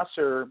that the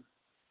lesser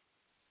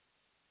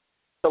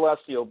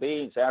celestial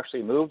beings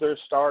actually move their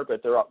star,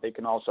 but they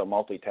can also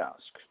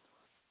multitask.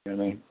 You know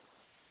what I mean?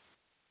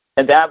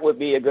 And that would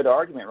be a good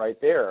argument right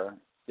there,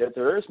 that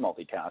there is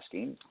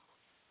multitasking,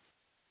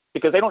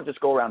 because they don't just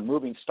go around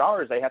moving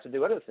stars, they have to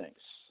do other things.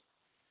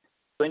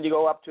 Then you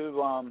go up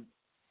to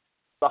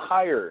the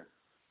higher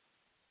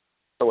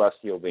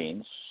celestial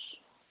beings,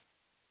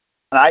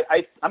 and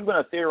I'm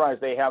going to theorize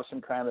they have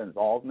some kind of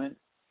involvement,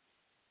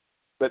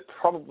 but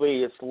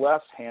probably it's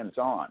less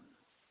hands-on.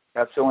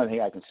 That's the only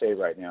thing I can say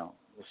right now,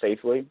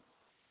 safely. Does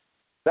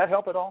that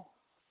help at all?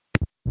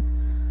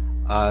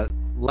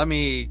 Let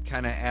me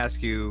kind of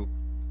ask you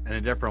in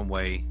a different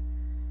way.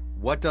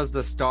 What does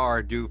the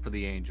star do for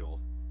the angel?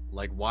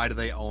 Like, why do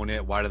they own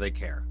it? Why do they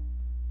care?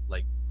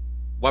 Like,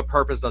 what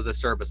purpose does it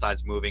serve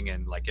besides moving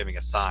and like giving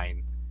a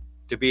sign?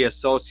 To be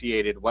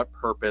associated, what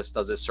purpose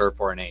does it serve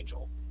for an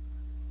angel?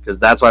 Because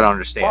that's what I don't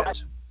understand. Well,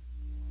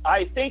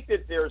 I think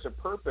that there's a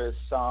purpose.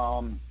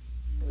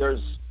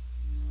 There's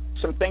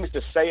some things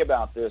to say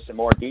about this in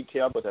more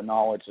detail, but the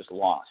knowledge is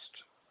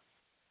lost.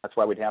 That's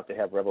why we'd have to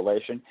have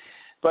revelation.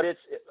 But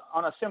it's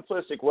on a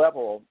simplistic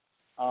level.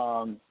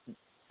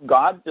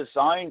 God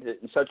designed it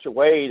in such a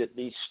way that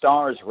these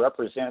stars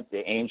represent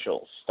the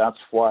angels. That's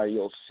why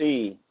you'll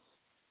see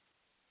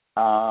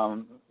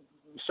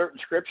certain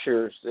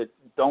scriptures that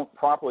don't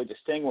properly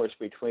distinguish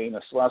between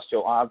a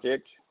celestial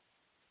object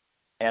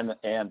and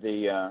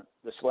the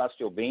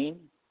celestial being.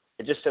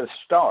 It just says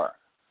star.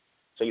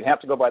 So you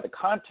have to go by the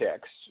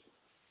context.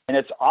 And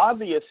it's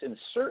obvious in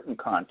certain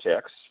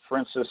contexts, for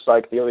instance,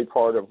 like the early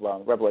part of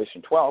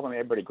Revelation 12, I mean,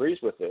 everybody agrees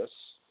with this,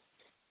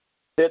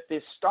 that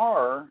the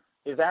star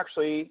is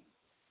actually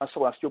a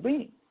celestial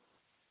being,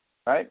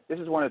 right? This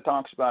is when it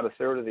talks about a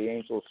third of the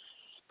angels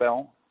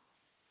fell.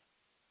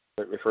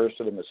 It refers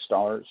to them as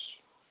stars.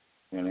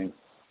 You know what I mean?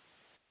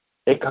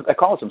 It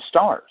calls them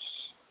stars.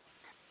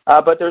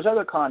 But there's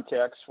other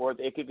contexts where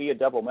it could be a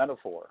double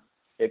metaphor.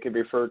 It could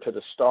refer to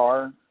the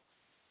star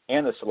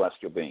and the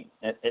celestial being.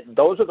 And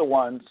those are the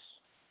ones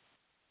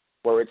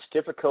where it's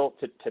difficult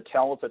to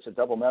tell if it's a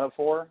double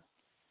metaphor.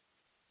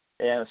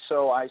 And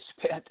so I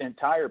spent an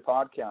entire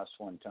podcast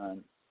one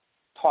time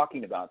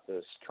talking about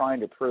this, trying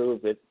to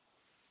prove that,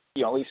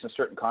 you know, at least in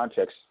certain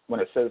contexts, when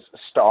it says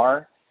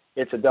star,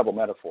 it's a double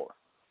metaphor.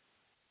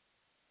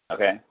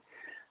 Okay?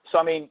 So,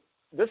 I mean,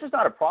 this is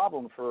not a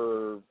problem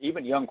for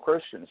even young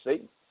Christians.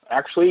 They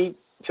actually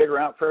figure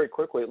out very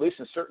quickly, at least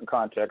in certain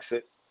contexts,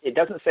 it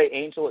doesn't say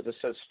angel, it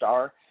just says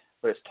star,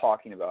 but it's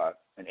talking about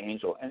an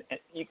angel. And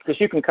because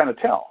you can kind of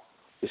tell,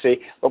 you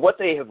see. But what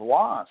they have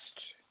lost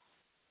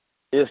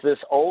is this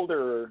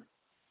older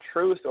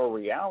truth or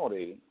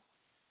reality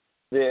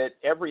that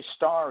every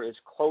star is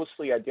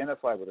closely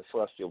identified with a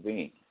celestial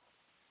being.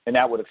 And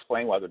that would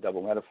explain why they're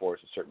double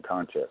metaphors in certain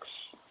contexts.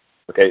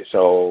 Okay,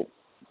 so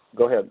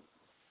go ahead.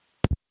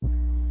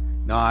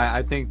 No,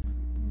 I think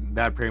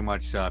that pretty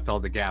much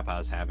filled the gap I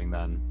was having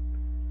then.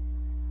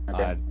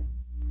 Okay.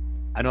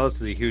 I know this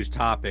is a huge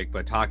topic,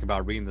 but talking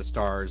about reading the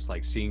stars,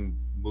 like seeing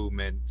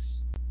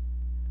movements,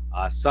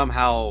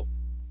 somehow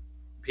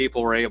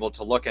people were able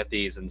to look at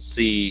these and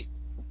see,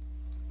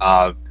 get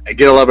a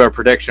little bit of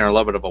prediction or a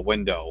little bit of a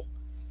window.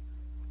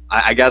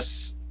 I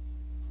guess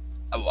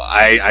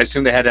I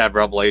assume they had to have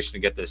revelation to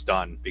get this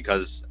done,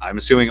 because I'm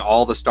assuming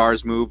all the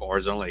stars move, or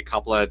is it only a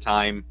couple at a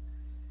time?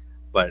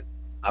 But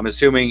I'm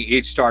assuming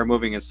each star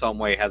moving in some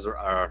way has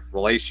a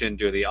relation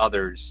to the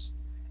others,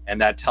 and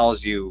that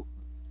tells you,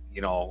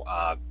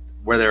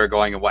 where they were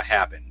going and what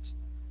happened.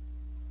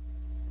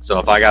 So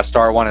if I got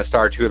star 1 and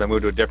star 2 that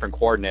moved to different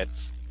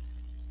coordinates,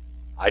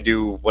 I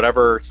do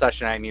whatever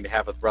session I need to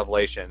have with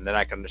Revelation, and then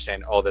I can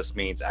understand, this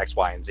means X,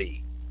 Y, and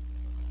Z.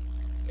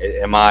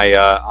 Am I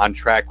on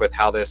track with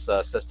how this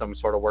system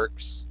sort of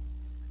works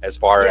as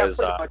far as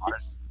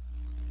ours?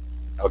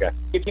 Okay.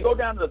 If you go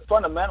down to the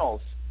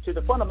fundamentals,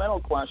 the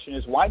fundamental question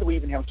is, why do we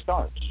even have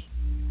stars?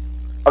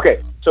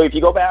 Okay, so if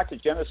you go back to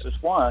Genesis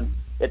 1,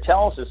 it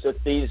tells us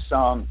that these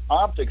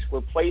objects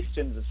were placed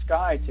in the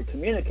sky to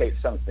communicate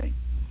something.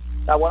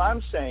 Now, what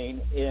I'm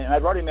saying, and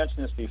I've already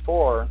mentioned this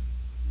before,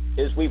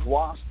 is we've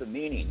lost the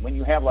meaning. When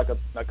you have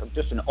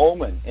just an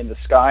omen in the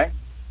sky,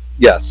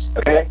 yes,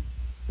 okay,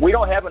 we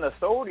don't have an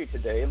authority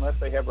today unless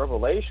they have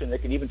revelation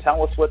that can even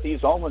tell us what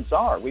these omens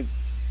are.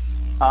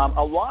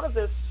 A lot of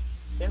this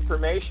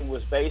information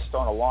was based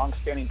on a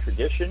long-standing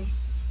tradition.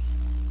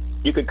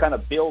 You could kind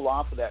of build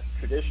off of that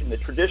tradition. The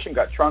tradition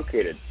got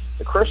truncated.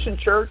 The Christian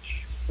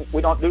church,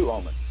 we don't do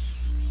omens.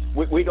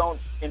 We don't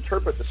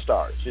interpret the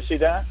stars. You see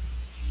that?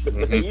 but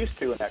they used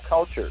to in that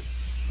culture.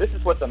 This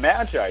is what the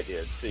Magi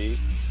did, see?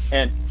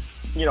 And,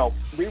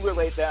 we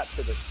relate that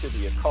to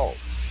the occult.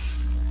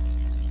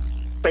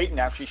 Satan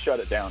actually shut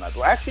it down. I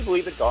actually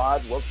believe that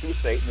God worked through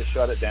Satan to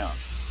shut it down,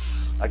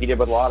 like he did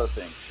with a lot of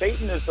things.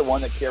 Satan is the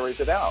one that carries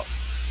it out.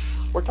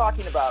 We're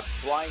talking about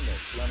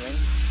blindness, you know what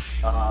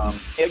I mean?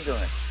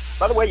 Ignorance.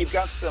 By the way, you've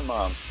got some,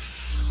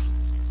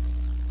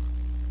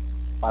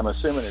 I'm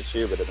assuming it's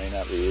you, but it may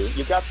not be you.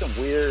 You've got some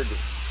weird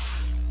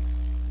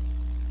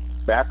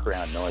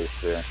background noise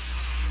there.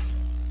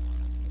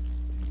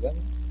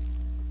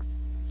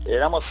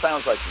 It almost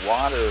sounds like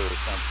water or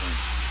something.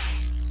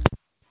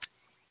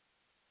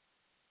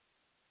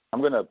 I'm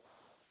going to...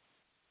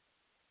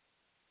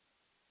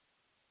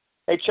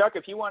 Hey, Chuck,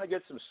 if you want to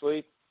get some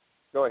sleep,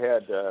 go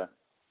ahead. We're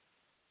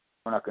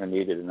not going to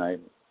need it tonight.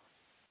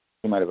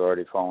 You might have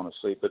already fallen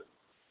asleep, but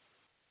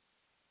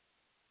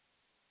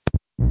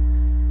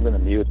I'm going to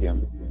mute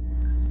him.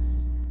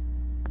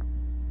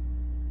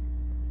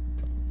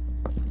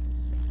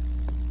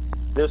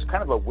 There's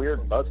kind of a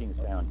weird buzzing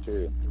sound,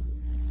 too.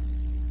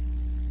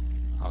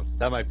 Oh,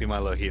 that might be my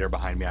little heater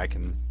behind me. I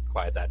can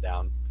quiet that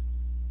down.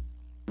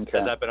 Okay.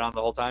 Has that been on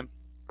the whole time?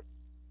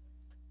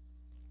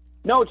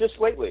 No, just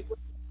lately.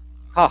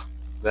 Huh.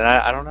 Then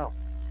I don't know.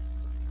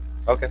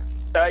 Okay.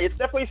 It's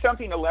definitely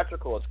something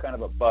electrical. It's kind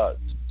of a buzz.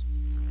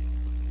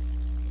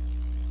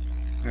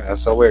 Yeah,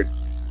 that's so weird.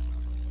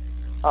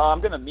 I'm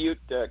going to mute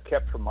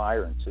Kep from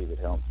Meyer and see if it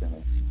helps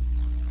any.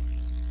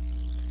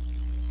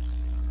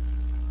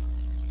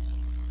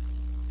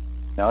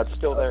 No, it's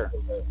still there.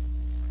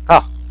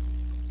 Huh.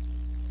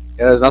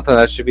 Yeah, there's nothing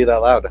that should be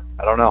that loud.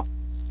 I don't know.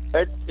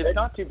 It's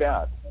not too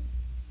bad.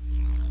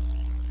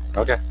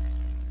 Okay.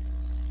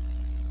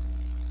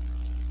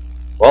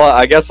 Well,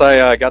 I guess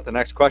I got the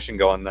next question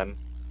going then.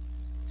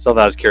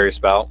 Something I was curious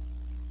about.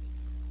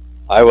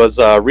 I was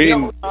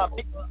reading...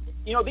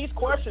 These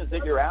questions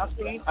that you're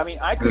asking, I mean,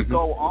 I could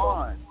go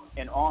on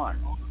and on.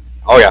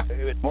 Oh, yeah.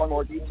 With more and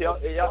more detail.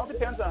 It all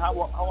depends on how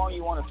long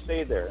you want to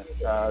stay there.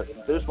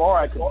 There's more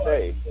I could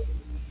say.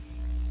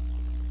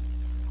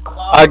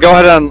 Go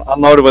ahead and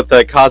unload it with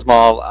the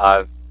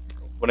Cosmo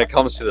when it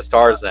comes to the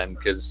stars then,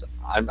 because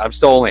I'm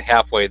still only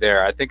halfway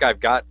there. I think I've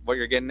got what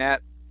you're getting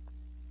at.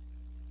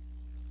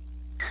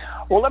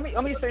 Well,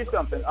 let me say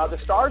something. The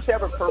stars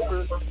have a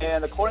purpose,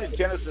 and according to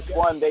Genesis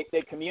 1,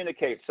 they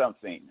communicate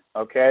something,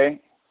 okay?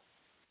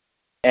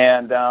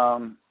 And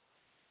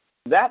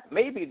that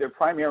may be their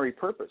primary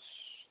purpose,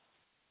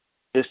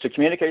 is to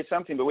communicate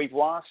something, but we've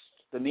lost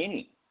the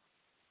meaning.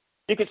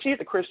 You can see it at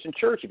the Christian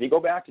church. If you go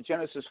back to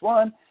Genesis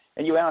 1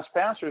 and you ask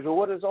pastors, well,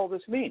 what does all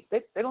this mean?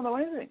 They don't know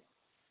anything.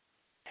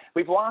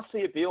 We've lost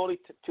the ability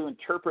to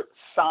interpret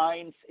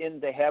signs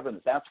in the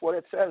heavens. That's what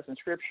it says in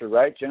Scripture,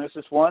 right?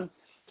 Genesis 1.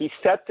 He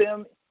set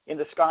them in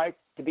the sky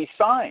to be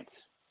signs.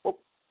 Well,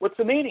 what's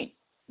the meaning?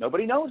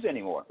 Nobody knows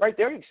anymore. Right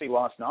there you can see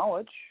lost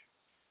knowledge.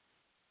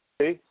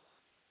 See?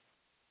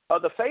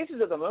 The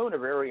phases of the moon are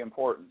very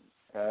important.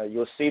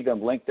 You'll see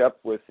them linked up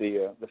with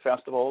the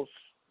festivals,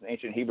 the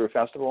ancient Hebrew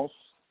festivals.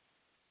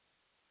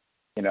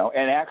 And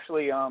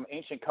actually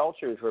ancient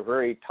cultures were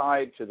very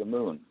tied to the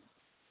moon.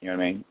 You know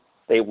what I mean?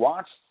 They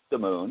watched the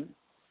moon,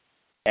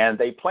 and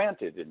they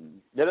planted and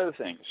did other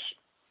things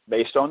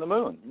based on the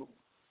moon.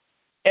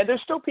 And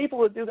there's still people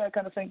that do that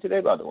kind of thing today,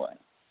 by the way.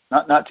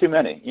 Not too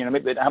many.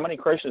 But how many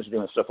Christians are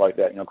doing stuff like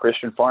that?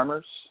 Christian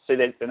farmers? See,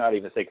 they're not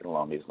even thinking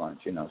along these lines,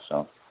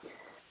 so.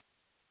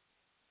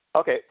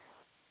 Okay.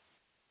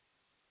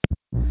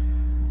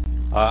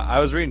 I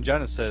was reading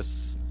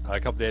Genesis a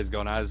couple days ago,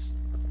 and I was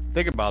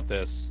thinking about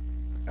this.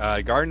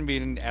 Garden of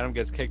Eden, Adam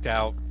gets kicked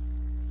out,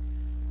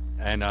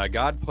 and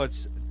God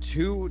puts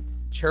 2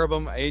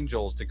 cherubim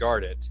angels to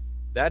guard it.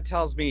 That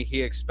tells me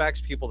he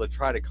expects people to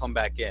try to come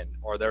back in,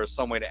 or there's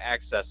some way to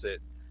access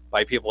it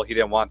by people he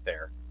didn't want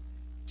there.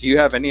 Do you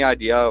have any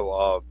idea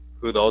of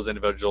who those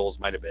individuals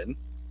might have been?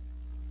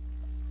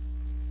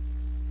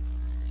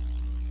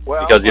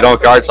 Well, because you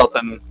don't guard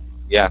something,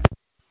 yeah.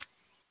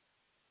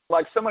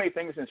 Like so many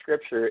things in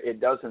Scripture, it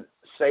doesn't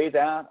say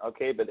that,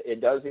 okay, but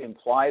it does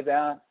imply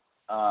that.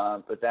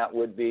 But that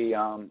would be,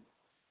 the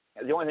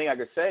only thing I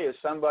could say is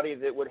somebody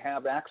that would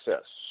have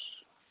access.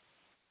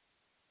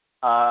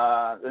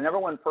 The number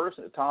one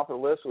person at the top of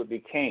the list would be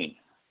Cain,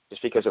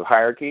 just because of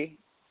hierarchy.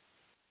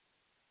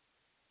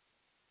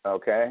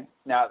 Okay.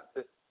 Now,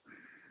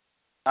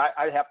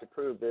 I'd have to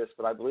prove this,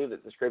 but I believe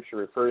that the Scripture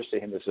refers to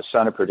him as the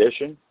son of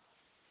perdition.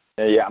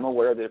 Yeah, I'm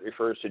aware that it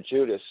refers to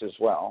Judas as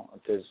well,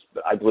 because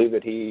I believe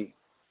that he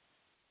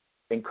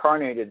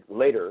incarnated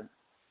later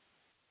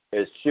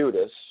as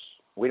Judas.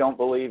 We don't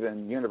believe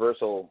in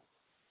universal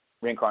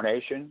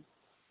reincarnation,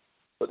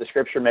 but the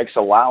Scripture makes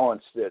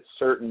allowance that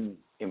certain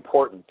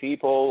important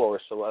people or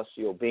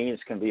celestial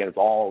beings can be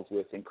involved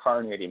with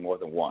incarnating more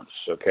than once,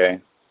 okay?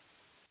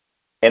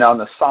 And on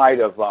the side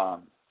of,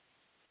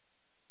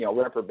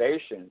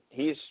 reprobation,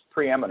 he's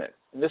preeminent.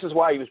 And this is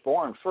why he was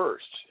born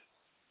first.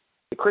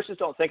 The Christians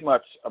don't think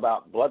much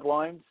about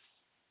bloodlines,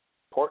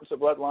 importance of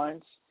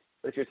bloodlines.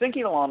 But if you're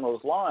thinking along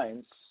those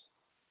lines,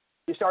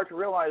 you start to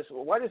realize,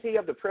 well, why does he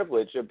have the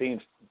privilege of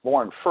being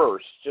born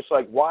first? Just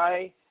like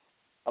why,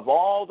 of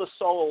all the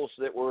souls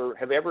that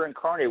have ever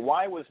incarnated,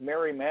 why was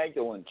Mary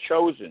Magdalene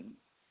chosen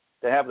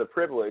to have the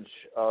privilege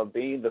of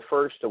being the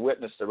first to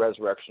witness the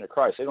resurrection of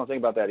Christ? They don't think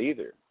about that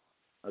either,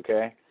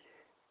 okay?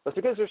 But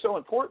because they're so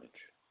important.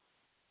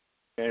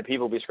 And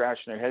people will be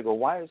scratching their head, go,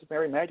 why is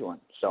Mary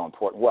Magdalene so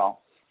important?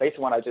 Well, based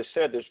on what I just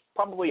said, there's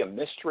probably a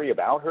mystery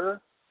about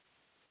her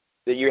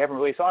that you haven't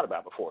really thought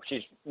about before.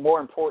 She's more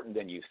important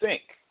than you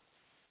think.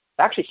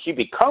 Actually, she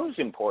becomes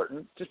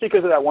important just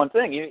because of that one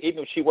thing,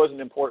 even if she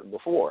wasn't important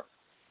before.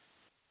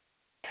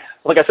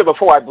 Like I said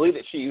before, I believe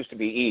that she used to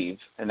be Eve,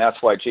 and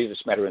that's why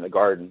Jesus met her in the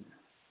garden.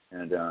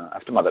 And I've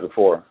talked about that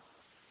before.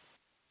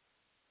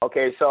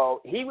 Okay,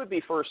 so he would be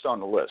first on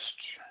the list.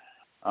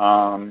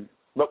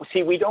 But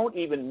see, we don't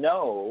even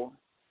know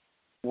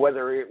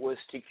whether it was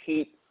to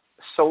keep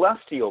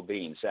celestial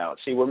beings out.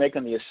 See, we're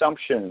making the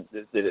assumption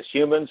that it's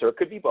humans, or it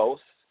could be both.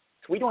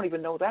 So we don't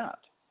even know that.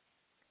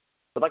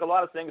 But like a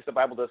lot of things the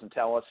Bible doesn't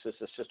tell us, this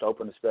is just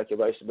open to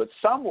speculation. But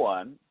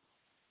someone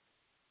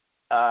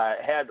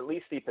had at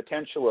least the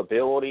potential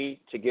ability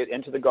to get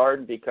into the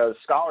garden, because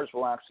scholars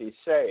will actually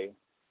say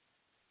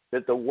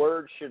that the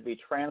word should be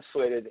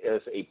translated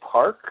as a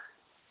park.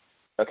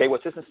 Okay, well,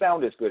 it doesn't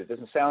sound as good. It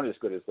doesn't sound as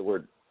good as the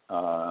word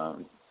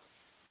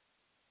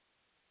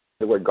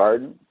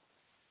garden.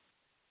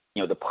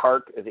 You know, the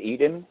park of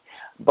Eden.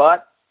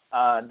 But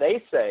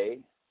they say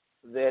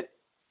that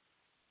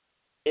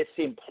it's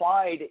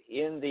implied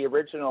in the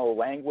original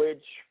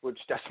language, which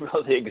doesn't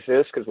really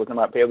exist because we're talking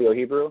about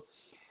Paleo-Hebrew,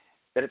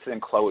 that it's an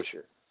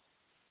enclosure.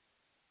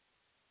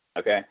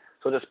 Okay?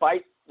 So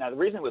now the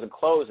reason it was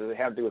enclosed is it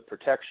had to do with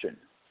protection.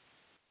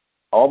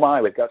 Oh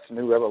my, we've got some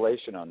new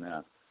revelation on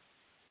that.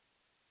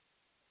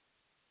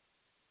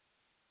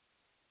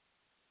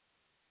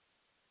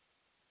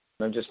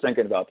 I'm just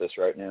thinking about this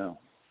right now.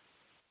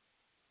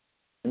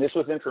 And this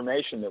was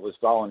information that was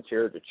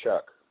volunteered to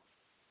Chuck.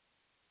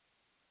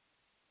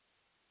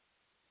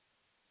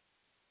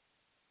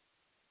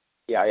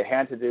 Yeah, it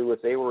had to do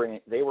with they were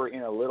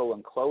in a little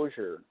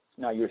enclosure.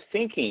 Now you're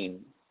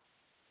thinking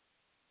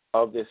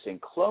of this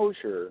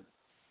enclosure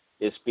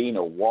as being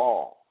a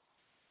wall,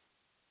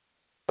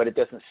 but it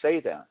doesn't say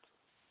that.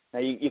 Now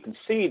you can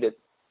see that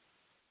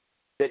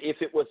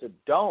if it was a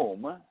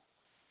dome,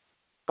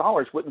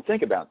 scholars wouldn't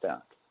think about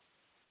that.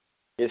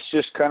 It's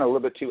just kind of a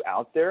little bit too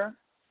out there.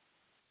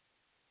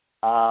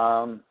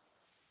 I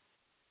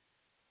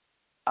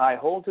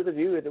hold to the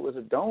view that it was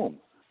a dome.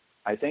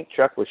 I think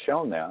Chuck was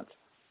shown that.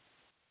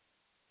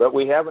 But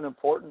we have an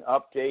important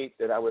update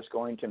that I was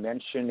going to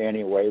mention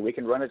anyway. We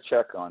can run a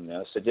check on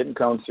this. It didn't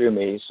come through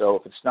me, so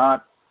if it's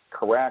not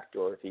correct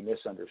or if he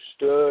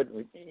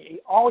misunderstood,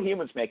 all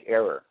humans make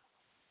error.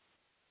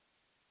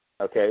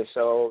 Okay,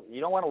 so you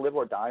don't want to live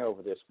or die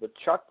over this, but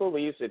Chuck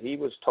believes that he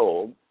was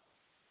told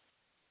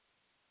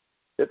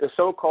that the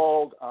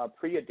so-called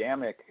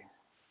pre-Adamic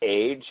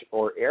age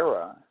or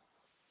era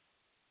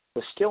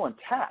was still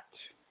intact.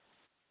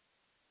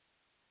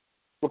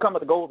 We'll come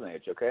with the Golden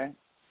Age, okay?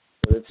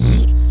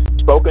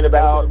 It's spoken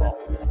about.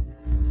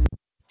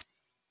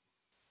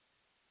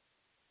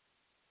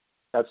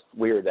 That's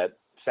weird. That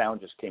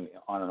sound just came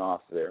on and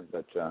off there,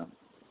 but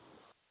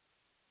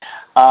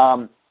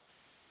that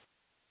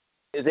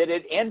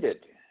it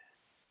ended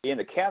in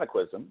the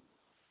Cataclysm.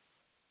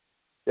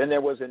 Then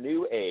there was a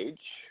new age.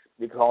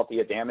 We call it the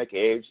Adamic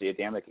age, the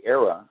Adamic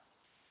era,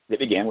 that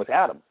began with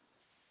Adam.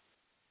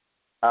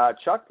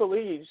 Chuck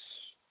believes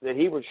that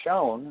he was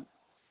shown,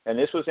 and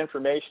this was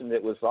information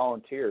that was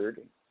volunteered.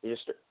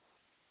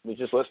 We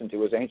just listened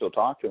to his angel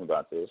talk to him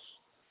about this.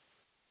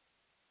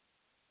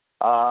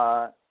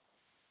 That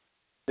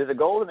the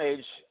Golden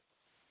Age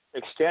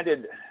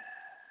extended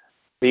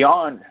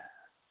beyond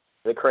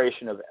the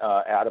creation of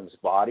Adam's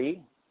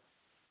body,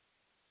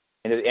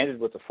 and it ended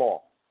with the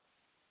fall.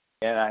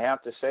 And I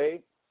have to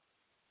say,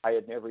 I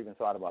had never even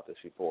thought about this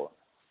before.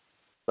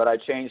 But I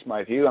changed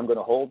my view. I'm going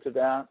to hold to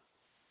that.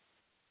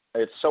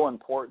 It's so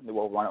important that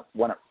we'll want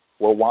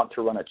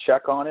to run a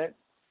check on it.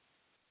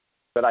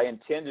 But I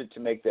intended to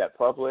make that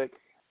public.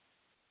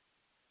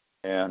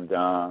 And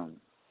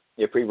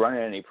if we run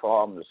into any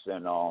problems,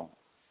 then I'll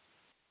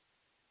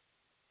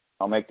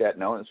make that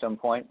known at some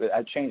point. But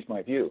I changed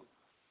my view.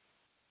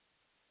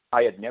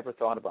 I had never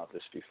thought about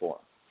this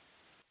before.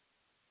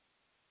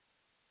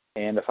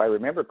 And if I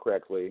remember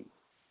correctly,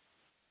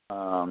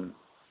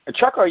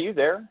 Chuck, are you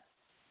there?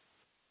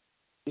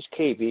 He's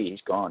KB.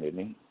 He's gone, isn't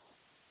he?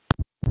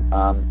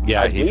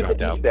 Yeah, he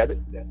dropped out.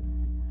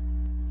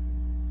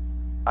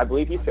 I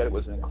believe he said it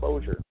was an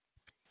enclosure.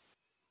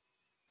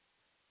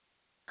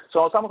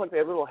 So it's almost like they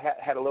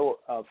had a little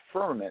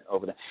firmament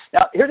over them.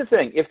 Now, here's the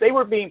thing. If they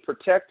were being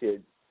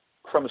protected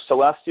from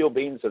celestial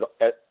beings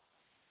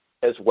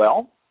as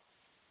well,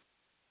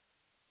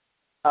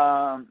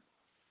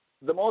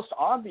 the most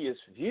obvious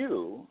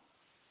view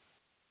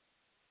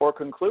or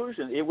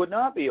conclusion, it would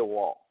not be a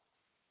wall.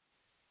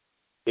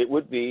 It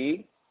would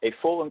be a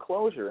full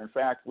enclosure. In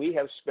fact, we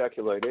have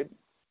speculated,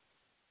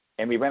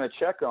 and we ran a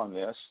check on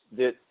this,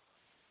 that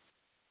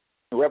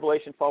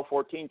Revelation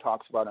 12:14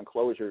 talks about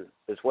enclosure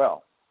as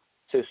well.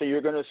 So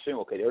you're going to assume,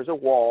 okay, there's a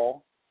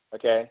wall,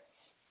 okay,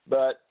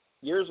 but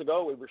years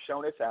ago we were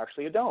shown it's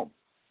actually a dome.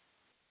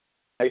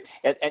 Right?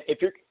 And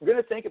if you're going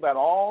to think about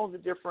all the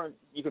different,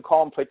 you could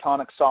call them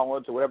Platonic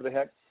solids or whatever the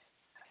heck,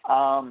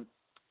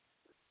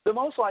 the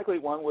most likely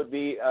one would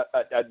be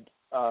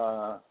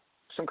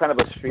some kind of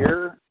a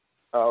sphere,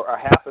 or a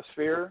half a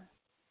sphere.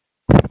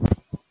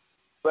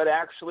 But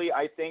actually,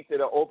 I think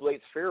that an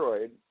oblate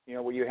spheroid,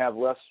 where you have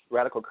less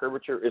radical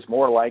curvature, is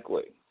more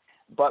likely.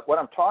 But what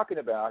I'm talking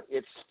about,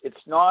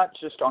 it's not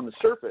just on the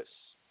surface.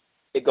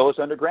 It goes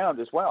underground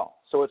as well.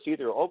 So it's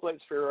either an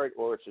oblate spheroid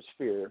or it's a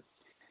sphere.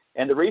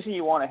 And the reason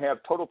you want to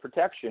have total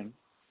protection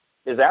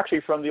is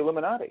actually from the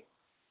Illuminati.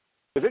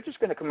 Because they're just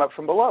going to come up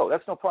from below.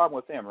 That's no problem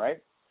with them, right?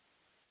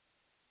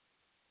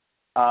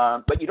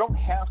 But you don't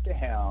have to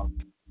have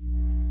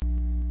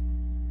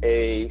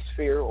a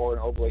sphere or an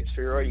oblate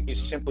spheroid. You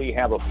can simply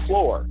have a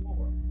floor.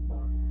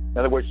 In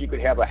other words, you could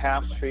have a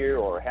half sphere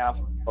or a half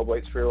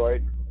oblate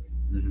spheroid,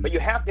 but you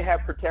have to have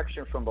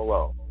protection from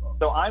below.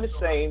 So I'm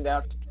saying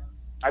that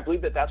I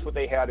believe that that's what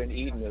they had in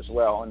Eden as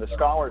well, and the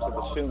scholars have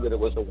assumed that it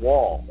was a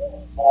wall.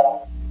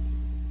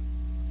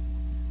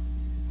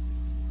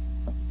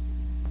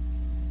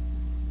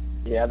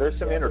 Yeah, there's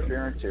some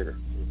interference here,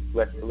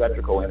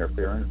 electrical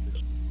interference.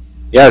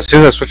 Yeah, as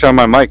soon as I switch on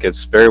my mic,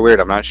 it's very weird.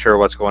 I'm not sure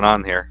what's going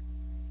on here.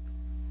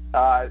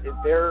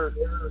 They're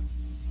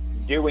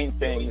doing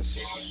things.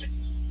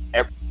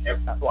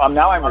 Well,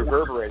 now I'm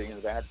reverberating in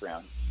the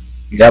background.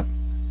 Yep.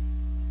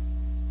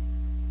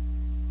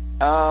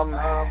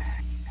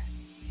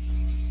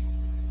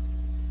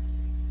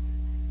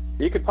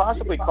 You could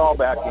possibly call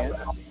back in.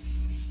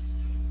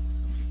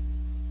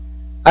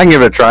 I can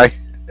give it a try,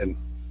 and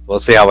we'll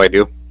see how I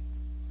do.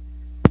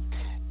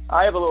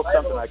 I have a little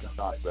something I can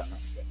talk about.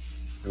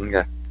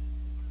 Okay.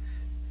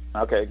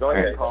 Okay, go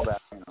ahead and call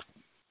back in.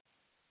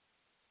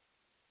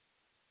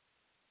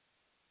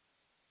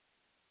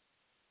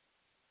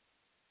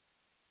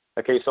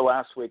 Okay, so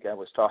last week I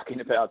was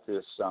talking about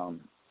this,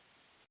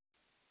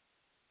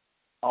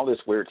 all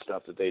this weird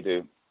stuff that they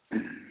do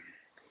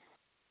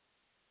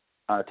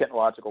on a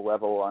technological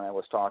level, and I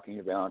was talking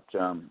about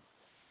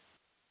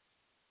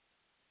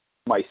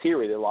my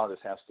theory that a lot of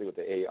this has to do with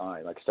the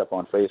AI, like stuff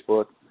on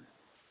Facebook.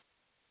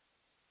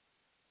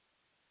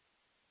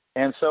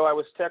 And so I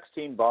was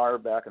texting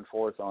Barb back and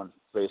forth on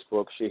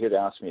Facebook. She had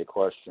asked me a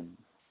question,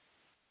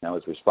 and I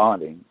was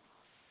responding.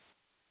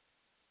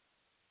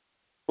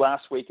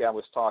 Last week I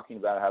was talking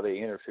about how they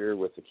interfere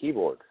with the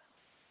keyboard.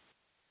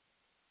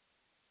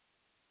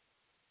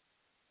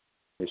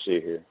 You see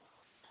here.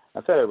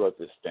 I thought I wrote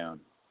this down.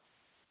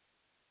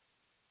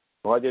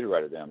 Well, I did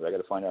write it down, but I got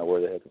to find out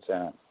where the heck it's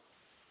at.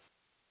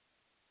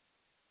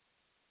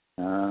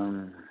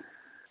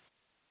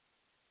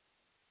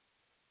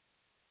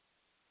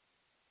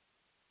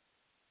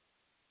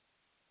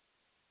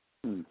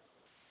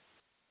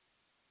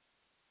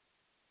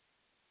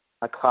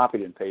 I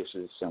copied and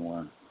pasted it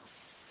somewhere.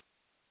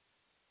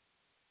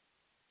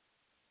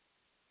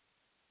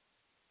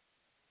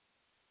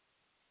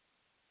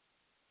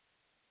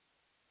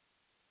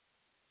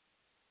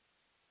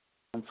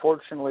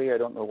 Unfortunately, I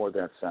don't know where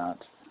that's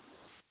at.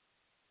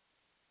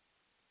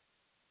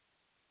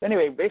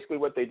 Anyway, basically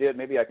what they did,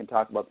 maybe I can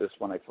talk about this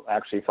when I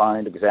actually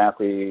find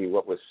exactly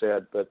what was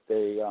said, but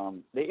they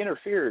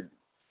interfered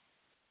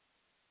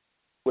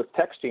with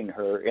texting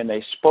her, and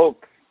they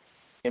spoke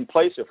in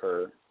place of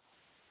her.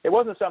 It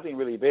wasn't something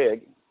really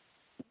big,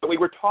 but we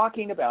were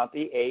talking about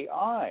the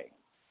AI.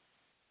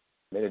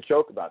 Made a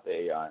joke about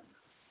the AI.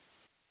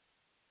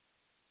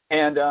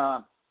 And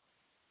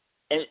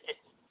it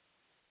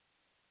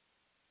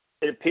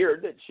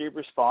appeared that she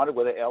responded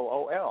with a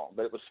LOL,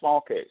 but it was small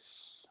case.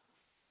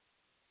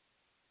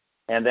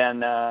 And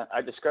then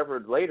I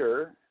discovered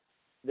later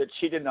that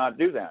she did not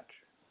do that.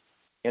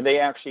 And they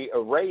actually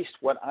erased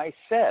what I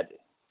said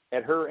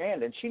at her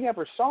end, and she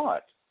never saw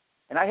it.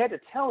 And I had to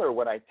tell her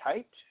what I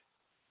typed.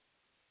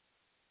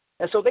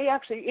 And so they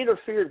actually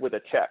interfered with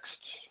the text.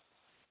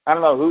 I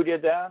don't know who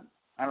did that.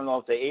 I don't know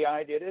if the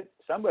AI did it.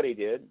 Somebody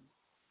did.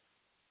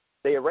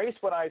 They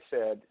erased what I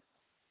said,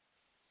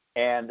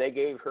 and they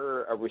gave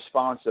her a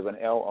response of an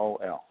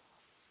LOL.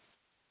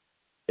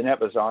 Isn't that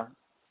bizarre?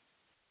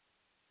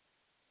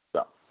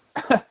 So,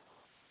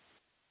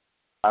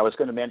 I was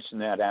going to mention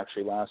that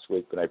actually last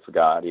week, but I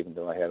forgot, even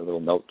though I had a little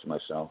note to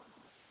myself.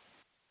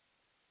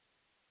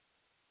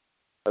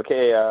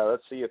 Okay,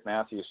 let's see if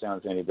Matthew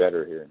sounds any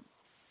better here.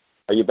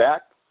 Are you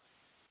back?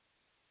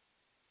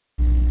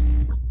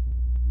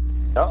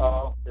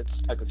 Uh-oh,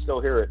 I can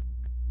still hear it.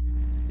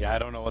 Yeah, I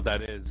don't know what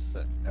that is.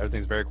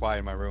 Everything's very quiet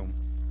in my room.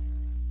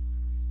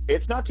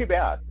 It's not too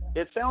bad.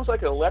 It sounds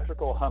like an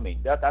electrical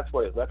humming. That's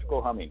what it is,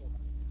 electrical humming.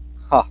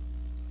 Huh.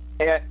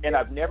 And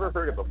I've never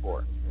heard it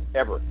before,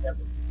 ever.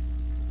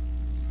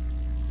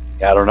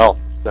 Yeah, I don't know.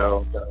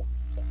 So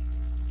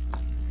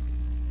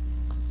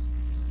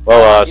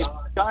well,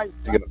 guys,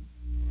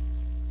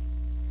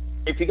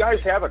 If you guys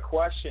have a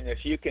question,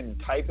 if you can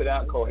type it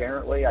out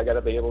coherently, I got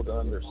to be able to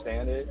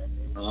understand it.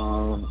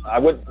 I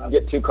wouldn't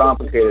get too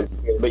complicated,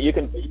 but you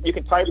can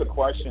type a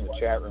question in the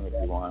chat room if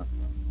you want.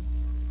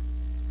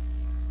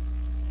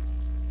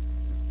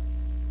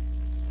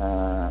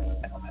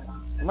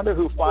 I wonder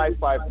who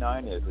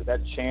 559 is. Is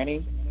that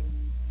Channing?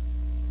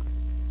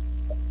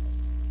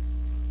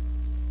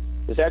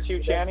 Is that you,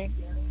 Channing?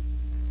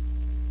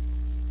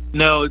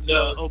 No, it's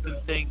Open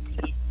Think.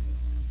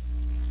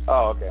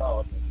 Oh, okay.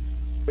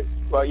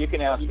 Well, you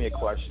can ask me a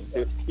question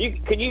too.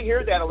 Can you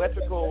hear that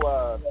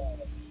electrical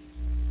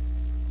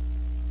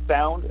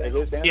sound at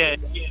his end? Yeah.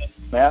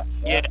 Matt?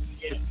 Yeah.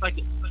 It's like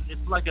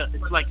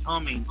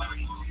humming.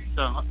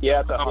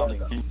 Yeah, it's a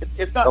humming.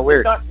 It's not so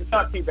weird. It's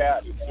not too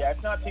bad. Yeah,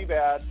 it's not too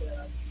bad.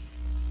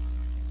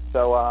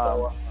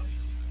 So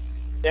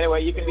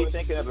anyway, you can be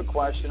thinking of a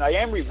question. I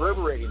am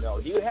reverberating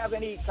though. Do you have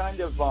any kind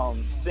of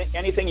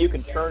anything you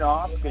can turn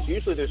off? Because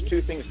usually there's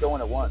two things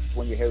going at once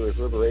when you hear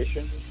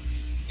reverberation.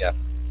 Yeah.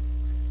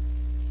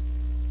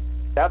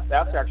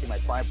 That's actually my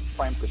prime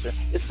concern.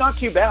 It's not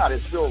too bad.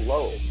 It's real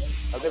low.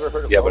 I've never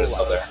heard of Yeah, low but it's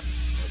still like there.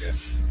 Okay.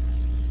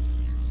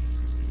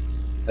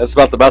 That's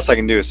about the best I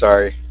can do.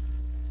 Sorry.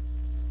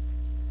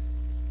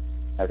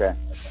 Okay.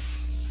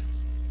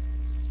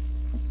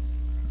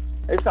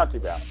 It's not too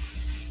bad.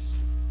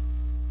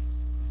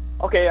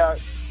 Okay,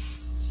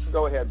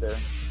 go ahead there.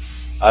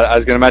 I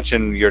was going to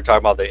mention you're talking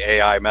about the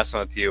AI messing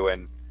with you,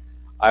 and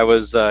I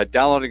was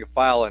downloading a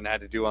file and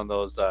had to do one of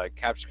those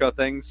CAPTCHA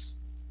things,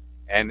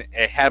 and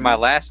it had my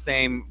last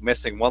name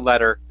missing one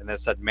letter, and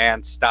it said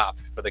 "man stop"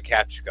 for the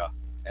CAPTCHA,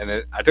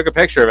 and I took a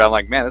picture of it. I'm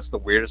like, man, this is the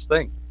weirdest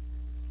thing.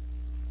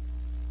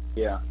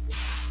 Yeah.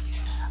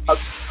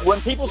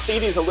 When people see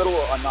these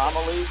little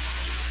anomalies,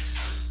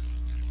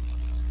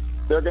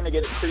 they're going to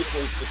get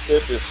increasingly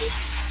suspicious.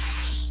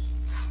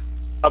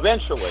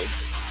 Eventually,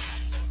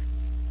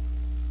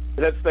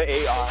 that's the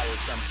AI or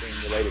something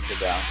related to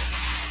that.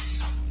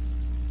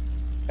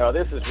 Oh,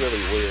 this is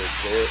really weird.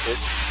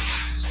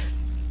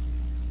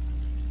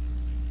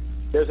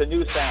 There's a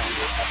new sound.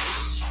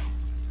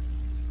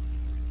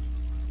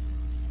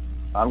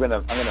 I'm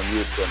gonna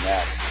mute them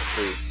that.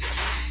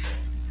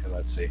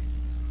 Let's see.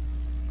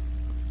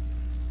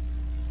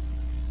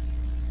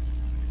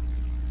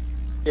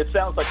 It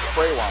sounds like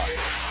spray water.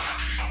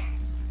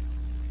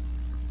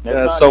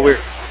 Yeah, it's so weird.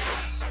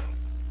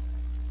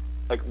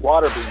 Like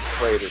water being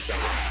sprayed or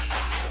something.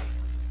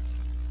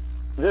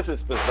 This is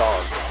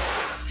bizarre.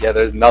 Yeah,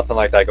 there's nothing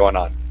like that going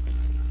on.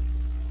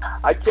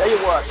 I tell you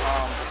what,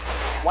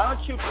 why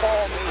don't you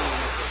call me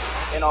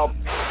and I'll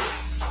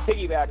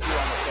piggyback you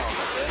on the phone,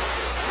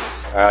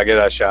 okay? I'll give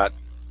that a shot.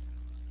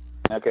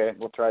 Okay,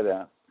 we'll try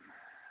that.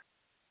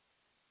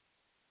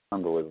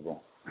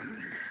 Unbelievable.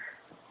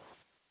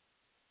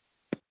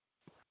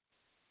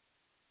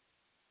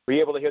 Were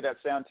you able to hear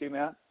that sound too,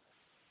 Matt?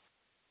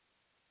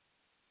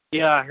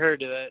 Yeah, I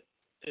heard that.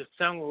 It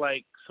sounded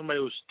like somebody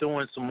was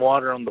throwing some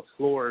water on the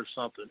floor or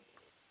something.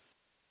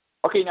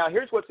 Okay, now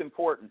here's what's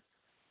important.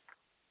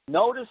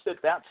 Notice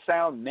that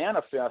sound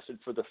manifested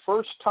for the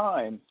first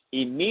time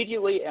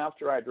immediately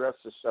after I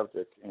addressed the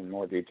subject in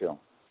more detail.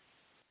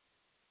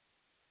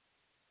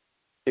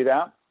 See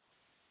that?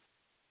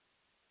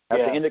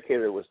 That's the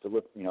indicator was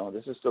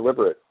this is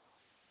deliberate.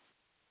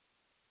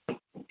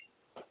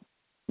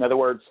 In other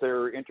words,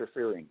 they're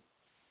interfering.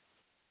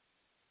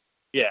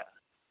 Yeah.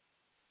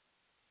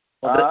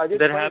 Well, I did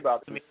that pray happens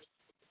about to this. me.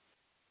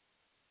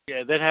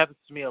 Yeah, that happens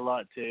to me a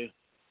lot too.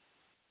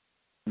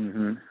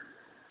 Mm-hmm.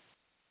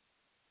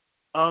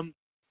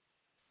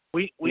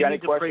 We you got need any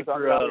to pray questions on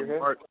for top of your head?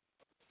 Mark.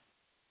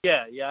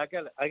 Yeah,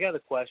 I got a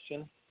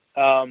question.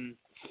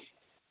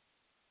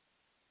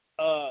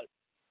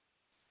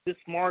 This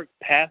Mark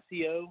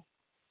Passio.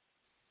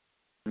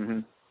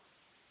 Mm-hmm.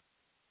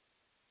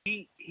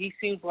 He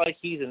seems like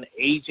he's an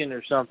agent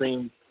or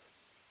something.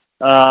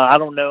 I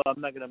don't know.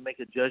 I'm not going to make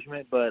a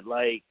judgment, but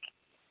like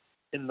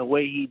in the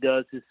way he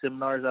does his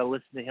seminars, I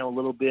listen to him a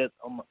little bit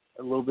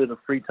of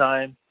free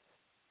time,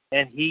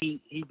 and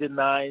he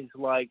denies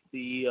like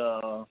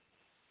the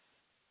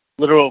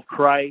literal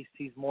Christ.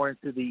 He's more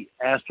into the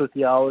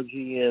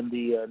astrotheology and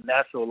the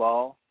natural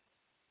law.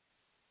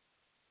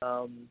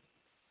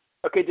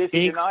 Okay, did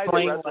he deny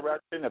the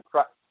resurrection of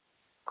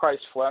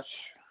Christ's flesh?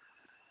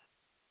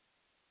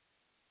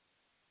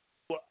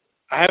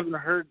 I haven't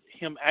heard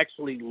him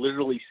actually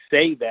literally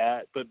say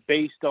that, but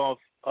based off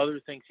other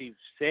things he's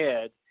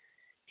said,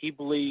 he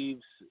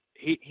believes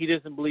he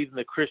doesn't believe in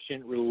the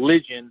Christian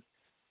religion,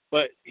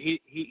 but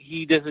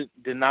he doesn't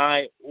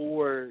deny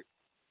or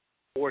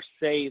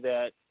say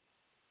that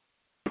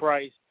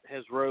Christ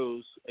has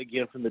rose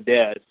again from the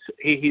dead.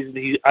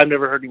 I've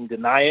never heard him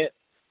deny it,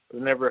 but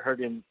I've never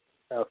heard him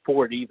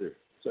for it either.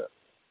 So.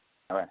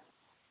 All right.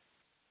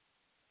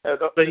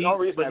 The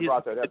only reason I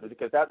brought that up is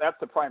because that's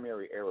the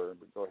primary error.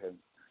 But go ahead.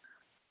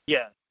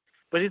 Yeah,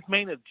 but his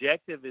main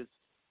objective is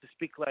to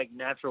speak like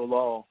natural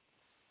law.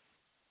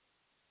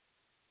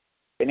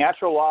 The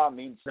natural law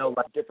means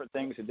different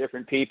things to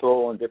different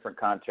people in different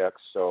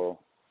contexts. So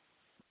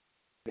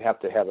You have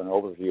to have an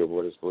overview of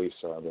what his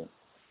beliefs are. But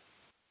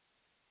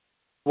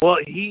Well,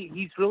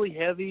 he's really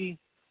heavy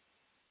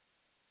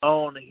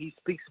on. He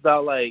speaks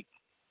about like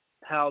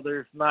how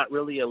there's not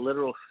really a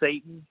literal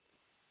Satan,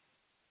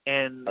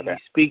 and Okay. he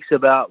speaks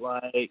about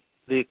like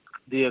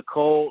the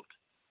occult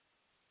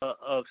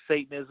of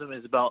Satanism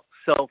is about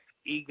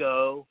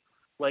self-ego.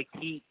 Like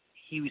he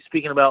was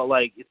speaking about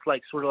like it's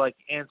like sort of like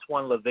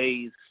Antoine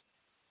LaVey's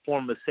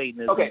form of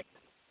Satanism. okay,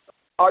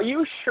 are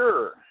you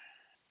sure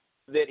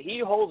that he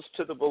holds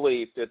to the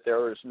belief that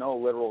there is no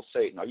literal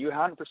Satan? Are you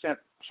 100%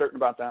 certain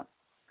about that?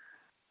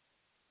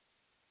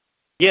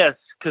 Yes,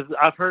 because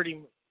I've heard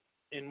him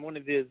in one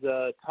of his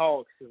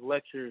talks, his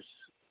lectures,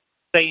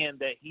 saying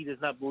that he does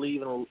not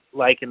believe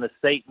in the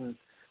Satan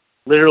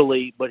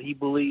literally, but he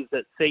believes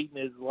that Satan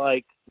is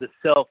like the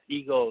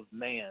self-ego of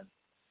man.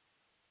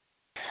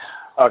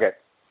 Okay.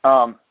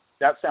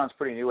 That sounds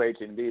pretty New Age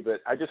indeed,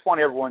 but I just want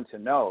everyone to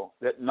know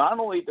that not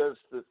only does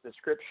the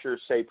Scripture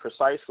say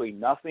precisely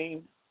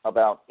nothing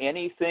about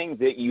anything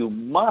that you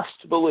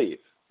must believe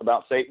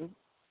about Satan,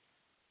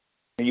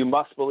 you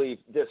must believe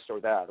this or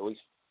that, at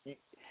least.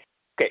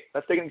 Okay,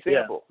 let's take an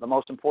example. The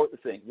most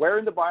important thing. Where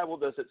in the Bible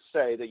does it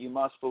say that you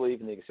must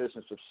believe in the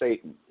existence of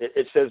Satan?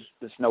 It says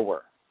it's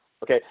nowhere.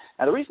 Okay,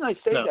 and the reason I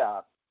say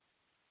that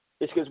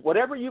is because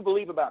whatever you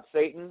believe about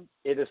Satan,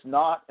 it is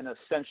not an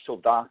essential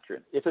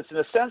doctrine. If it's an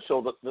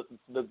essential,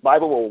 the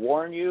Bible will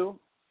warn you,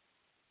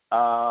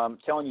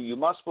 telling you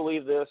must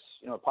believe this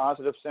in a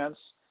positive sense,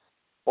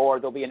 or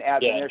there'll be an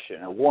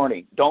admonition, a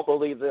warning. Don't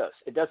believe this.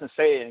 It doesn't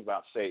say anything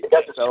about Satan.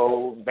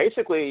 So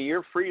basically,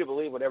 you're free to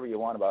believe whatever you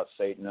want about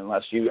Satan,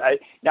 unless you.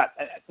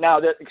 Now,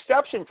 the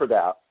exception for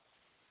that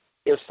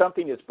is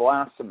something is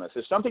blasphemous.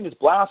 If something is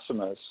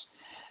blasphemous,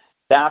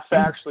 that's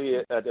actually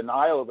a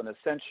denial of an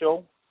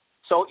essential.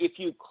 So if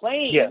you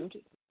claimed,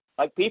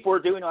 like people are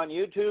doing on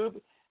YouTube,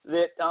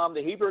 that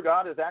the Hebrew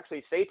God is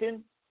actually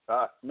Satan,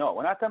 no,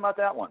 we're not talking about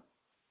that one.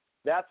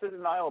 That's a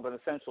denial of an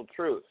essential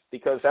truth,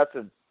 because that's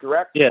a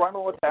direct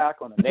frontal attack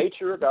on the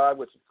nature of God,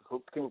 which is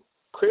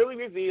clearly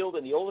revealed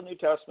in the Old and New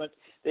Testament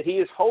that he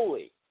is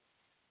holy.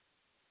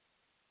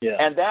 Yeah.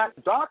 And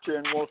that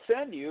doctrine will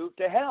send you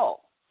to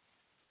hell.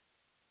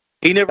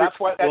 That's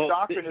why that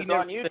doctrine is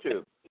on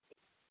YouTube.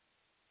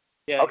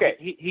 Yeah.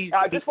 Okay.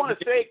 I just want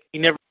to say, he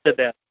never said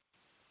that.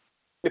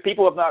 If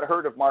people have not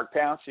heard of Mark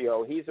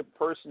Passio, he's a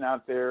person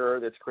out there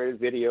that's created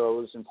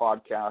videos and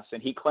podcasts,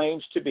 and he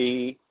claims to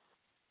be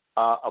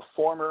a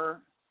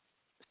former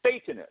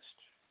Satanist.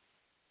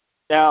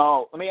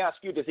 Now, let me ask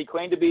you, does he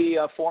claim to be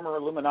a former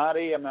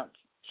Illuminati? I'm not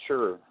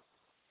sure.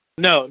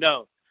 No.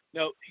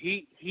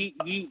 He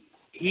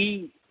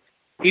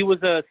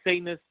was a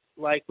Satanist,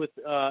 like with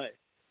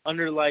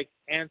under like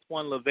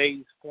Antoine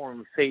LaVey's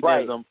form of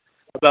Satanism,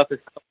 about the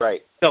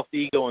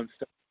self-ego and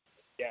stuff.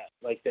 Yeah,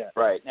 like that.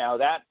 Right. Now,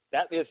 that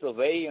is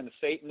LaVeyan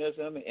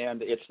Satanism,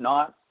 and it's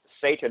not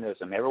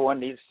Satanism. Everyone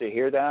needs to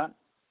hear that.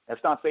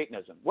 That's not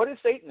Satanism. What is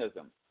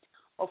Satanism?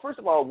 Well, first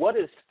of all, what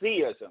is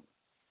theism?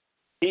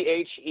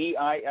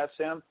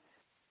 Theism.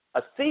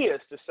 A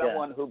theist is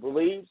someone who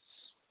believes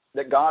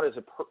that God is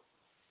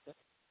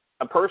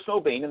a personal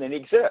being and then he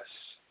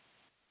exists.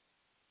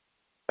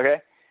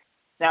 Okay?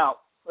 Now,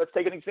 let's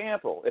take an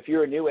example. If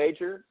you're a New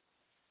Ager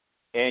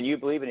and you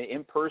believe in an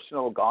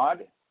impersonal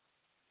God,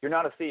 you're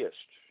not a theist.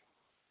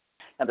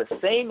 And the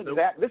same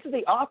exact, this is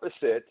the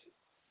opposite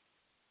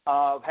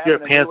of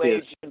having a New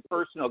Age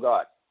impersonal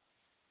God.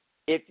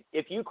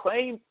 If you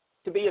claim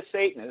to be a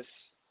Satanist,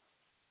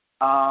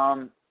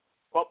 well,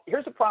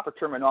 here's the proper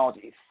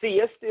terminology: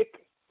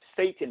 theistic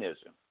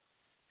Satanism.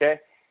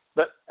 Okay,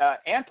 but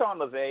Anton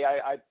LaVey,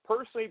 I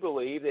personally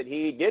believe that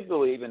he did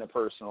believe in a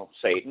personal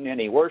Satan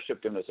and he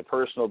worshipped him as a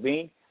personal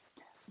being,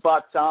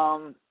 but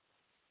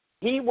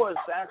he was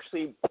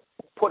actually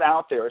put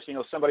out there as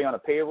somebody on a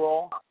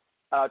payroll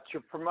to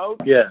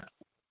promote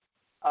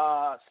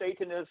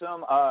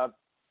Satanism,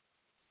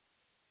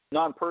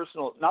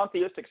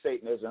 non-theistic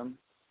Satanism,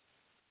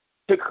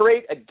 to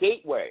create a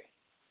gateway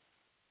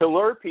to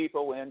lure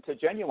people into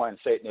genuine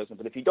Satanism.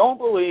 But if you don't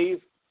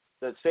believe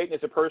that Satan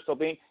is a personal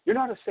being, you're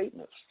not a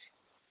Satanist.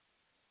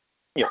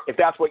 If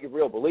that's what your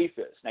real belief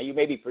is. Now, you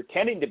may be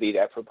pretending to be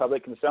that for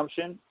public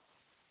consumption,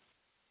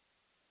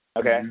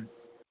 okay?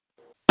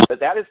 But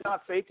that is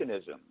not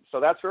Satanism. So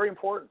that's very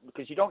important,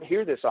 because you don't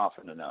hear this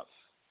often enough.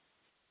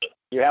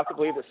 You have to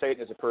believe that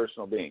Satan is a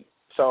personal being.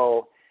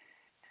 So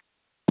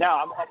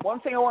now, one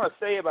thing I want to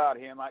say about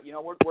him,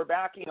 we're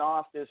backing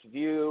off this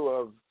view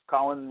of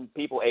calling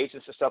people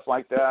agents and stuff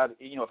like that.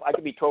 If I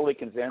could be totally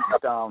convinced,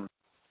 but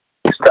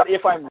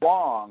if I'm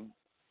wrong,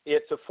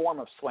 it's a form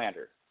of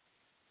slander.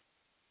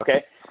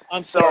 Okay?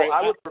 I'm sorry. So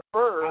I would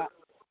prefer.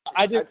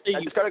 I didn't say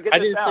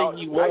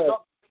you were.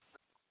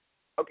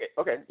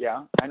 Okay,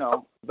 yeah, I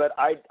know. But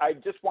I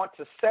just want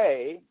to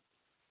say,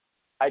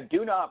 I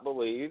do not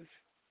believe,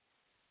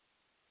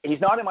 he's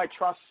not in my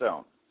trust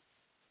zone.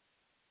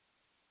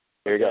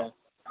 There you go.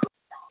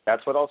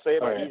 That's what I'll say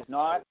about it. He's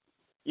not.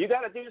 You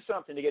got to do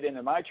something to get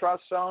into my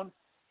trust zone.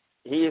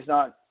 He's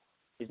not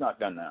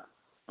done that.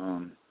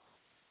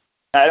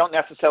 I don't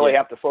necessarily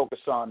have to focus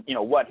on,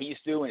 what he's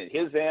doing at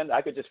his end.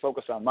 I could just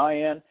focus on my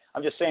end.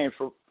 I'm just saying,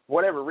 for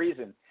whatever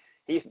reason,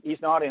 he's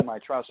not in my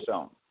trust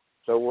zone.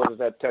 So what does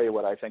that tell you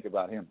what I think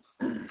about him?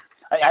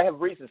 I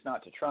have reasons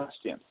not to trust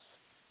him.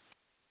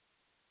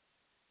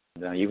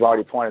 You've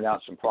already pointed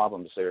out some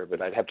problems there,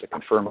 but I'd have to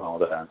confirm all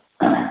that.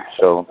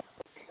 So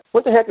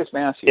what the heck is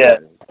Matthew? Yeah.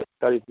 I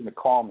thought he was going to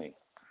call me.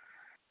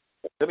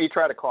 Let me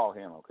try to call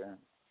him, okay?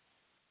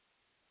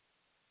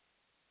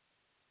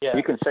 Yeah.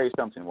 You can say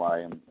something while I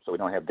am, so we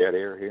don't have dead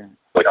air here.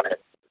 All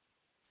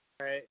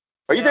right.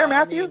 Are you there,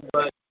 Matthew?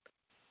 But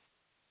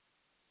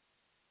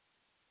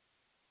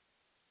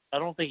I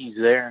don't think he's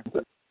there.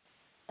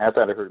 I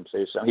thought I heard him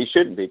say something. He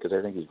shouldn't be because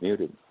I think he's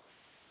muted.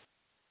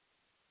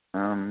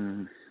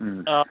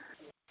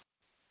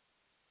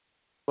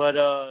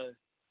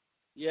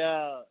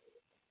 Yeah,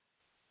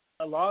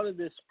 a lot of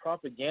this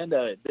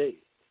propaganda,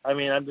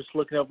 I'm just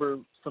looking over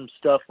some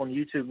stuff on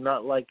YouTube,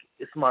 not like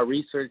it's my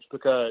research,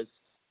 because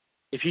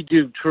if you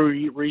do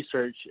true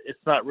research, it's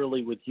not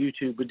really with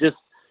YouTube, but just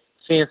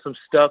seeing some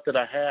stuff that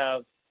I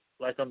have,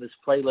 like on this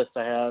playlist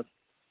I have,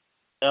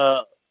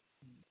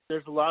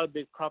 there's a lot of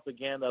big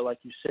propaganda, like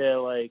you said,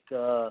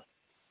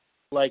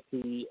 like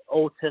the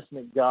Old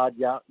Testament God,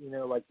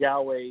 like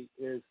Yahweh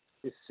is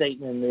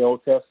Satan in the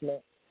Old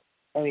Testament.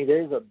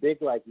 There's a big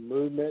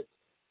movement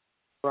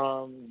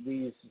from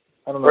these,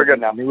 I don't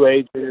know, New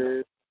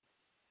Agers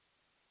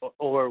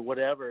or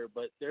whatever,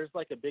 but there's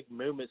a big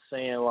movement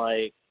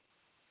saying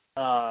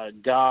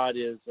God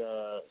is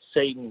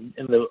Satan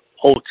in the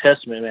Old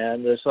Testament,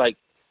 man. There's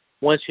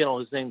one channel,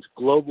 his name's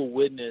Global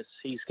Witness.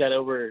 He's got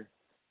over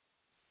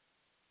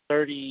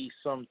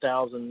 30-some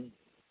thousand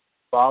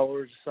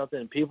followers or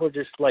something, and people are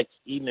just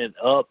eating it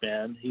up,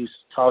 man. He's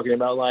talking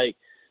about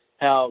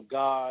how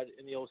God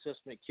in the Old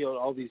Testament killed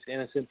all these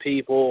innocent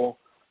people,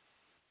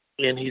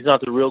 and he's not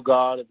the real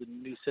God of the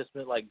New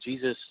Testament like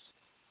Jesus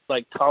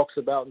talks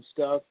about and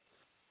stuff.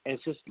 And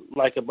it's just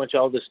a bunch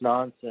of all this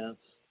nonsense.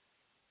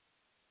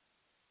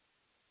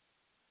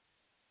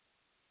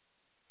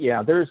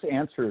 Yeah, there's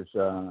answers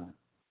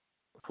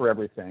for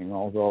everything,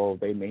 although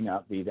they may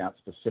not be that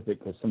specific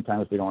because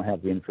sometimes we don't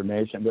have the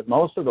information. But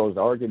most of those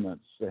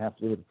arguments that have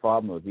to do with the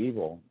problem of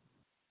evil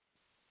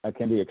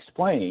can be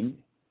explained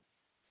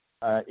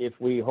if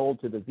we hold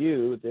to the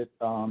view that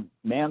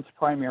man's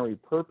primary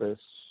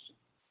purpose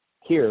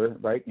here,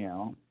 right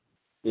now,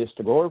 is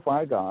to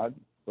glorify God,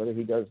 whether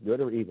he does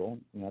good or evil.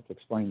 You have to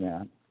explain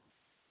that.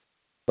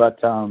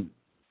 But and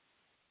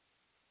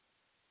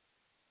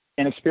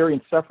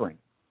experience suffering.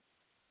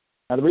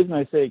 Now, the reason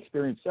I say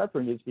experience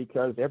suffering is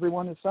because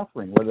everyone is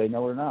suffering, whether they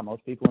know it or not.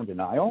 Most people are in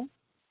denial.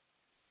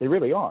 They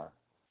really are,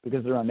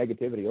 because they're on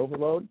negativity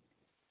overload.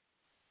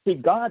 See,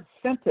 God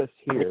sent us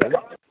here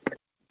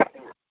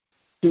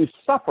to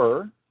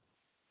suffer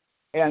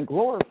and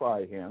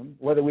glorify him,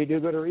 whether we do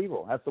good or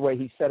evil. That's the way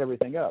he set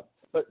everything up.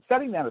 But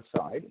setting that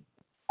aside,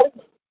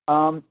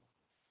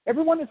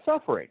 everyone is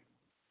suffering.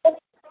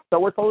 So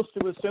we're supposed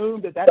to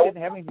assume that didn't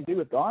have anything to do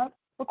with God?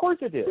 Of course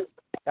it did.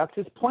 That's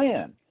his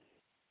plan.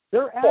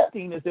 They're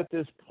acting as if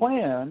this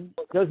plan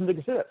doesn't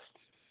exist.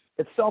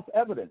 It's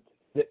self-evident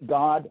that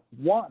God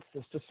wants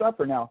us to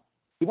suffer. Now,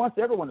 he wants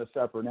everyone to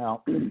suffer.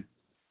 Now,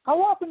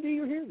 how often do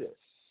you hear this?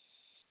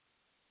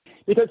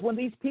 Because when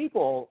these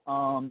people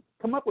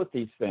come up with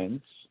these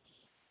things,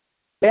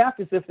 they act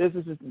as if this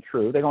isn't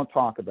true. They don't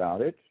talk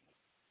about it.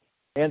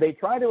 And they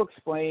try to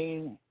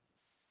explain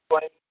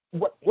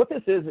what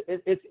this is.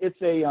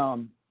 It's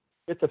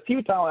a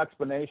futile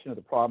explanation of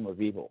the problem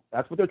of evil.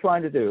 That's what they're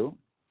trying to do.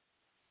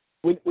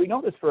 We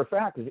know this for a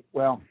fact.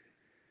 Well,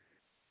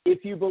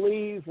 if you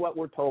believe what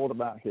we're told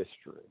about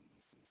history,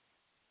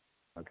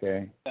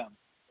 okay? Yeah.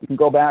 You can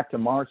go back to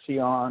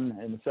Marcion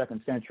in the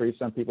 2nd century.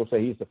 Some people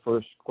say he's the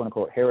first,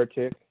 quote-unquote,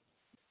 heretic.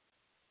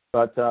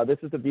 But this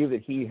is the view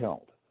that he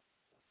held.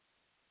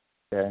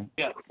 Okay?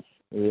 Yeah.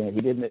 He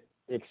didn't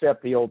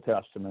accept the Old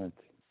Testament,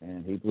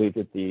 and he believed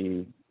that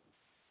the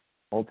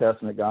Old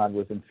Testament God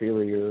was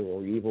inferior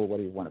or evil,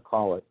 whatever you want to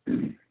call it.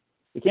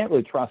 You can't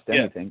really trust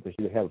anything because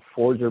you have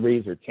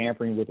forgeries or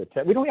tampering with the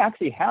text. We don't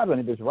actually have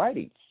any of his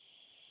writings.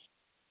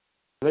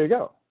 There you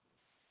go.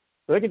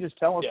 So they can just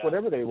tell us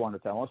whatever they want to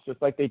tell us,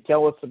 just like they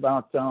tell us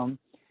about,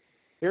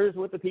 here's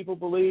what the people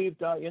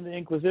believed in the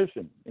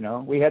Inquisition.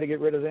 We had to get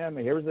rid of them,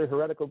 and here's their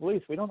heretical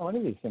beliefs. We don't know any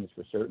of these things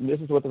for certain.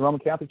 This is what the Roman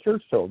Catholic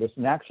Church told us.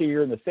 And actually,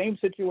 you're in the same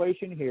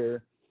situation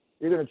here.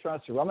 You're going to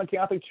trust the Roman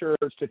Catholic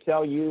Church to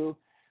tell you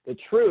the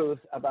truth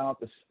about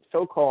the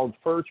so-called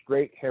first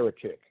great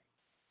heretic.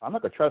 I'm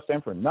not going to trust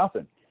them for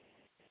nothing.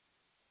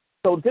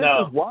 So this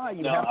is why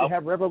you have to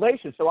have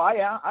revelation. So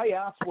I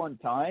asked one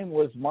time,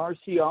 was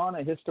Marcion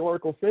a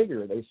historical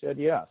figure? They said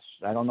yes.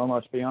 I don't know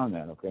much beyond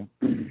that, okay?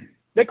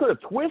 They could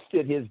have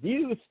twisted his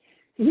views.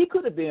 He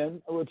could have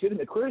been a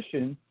legitimate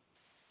Christian,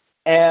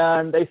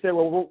 and they said,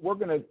 well, we're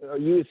going to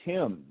use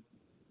him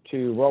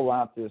to roll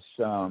out this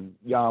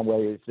Yahweh,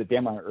 it's the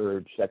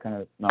demiurge, that kind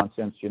of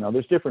nonsense.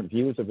 There's different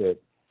views of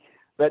it.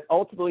 But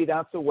ultimately,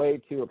 that's a way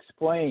to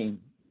explain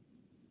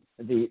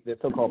the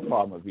so-called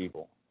problem of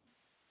evil.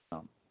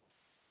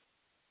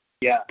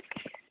 Yeah.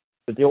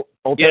 But the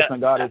Old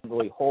Testament God isn't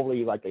really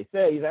holy like they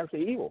say. He's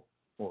actually evil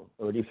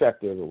or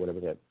defective or whatever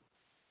that.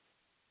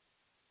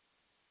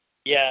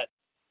 Yeah,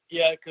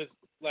 because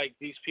like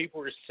these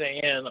people are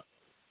saying,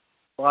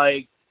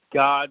 like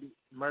God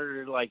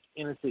murdered like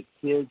innocent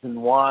kids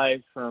and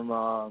wives from.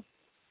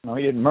 No,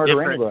 he didn't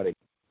murder anybody.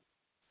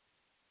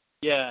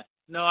 Yeah,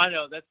 no, I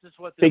know. That's just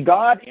what. See,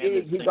 God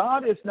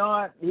is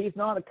not. He's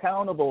not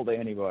accountable to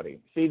anybody.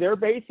 See, they're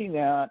basing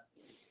that.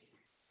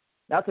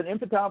 That's an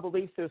infantile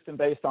belief system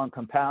based on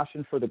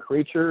compassion for the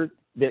creature.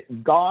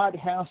 That God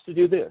has to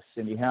do this,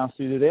 and He has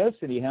to do this,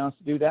 and He has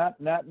to do that,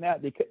 and that, and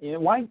that. Because,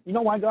 why? You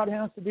know why God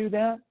has to do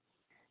that?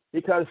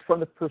 Because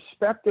from the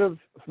perspective,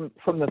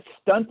 from the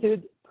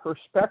stunted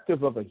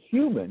perspective of a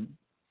human,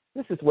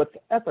 this is what's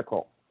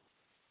ethical.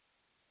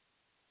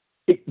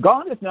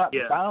 God is not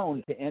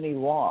bound to any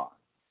law.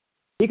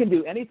 He can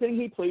do anything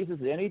He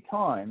pleases at any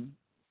time,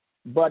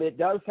 but it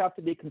does have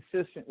to be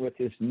consistent with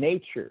His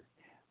nature.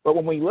 But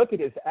when we look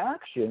at His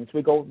actions,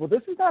 we go, well,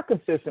 this is not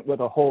consistent with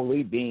a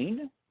holy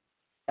being.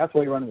 That's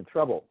why you run into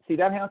trouble. See,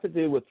 that has to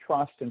do with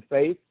trust and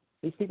faith.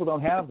 These people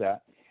don't have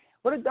that.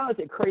 What it does,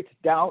 it creates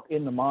doubt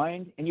in the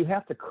mind, and you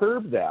have to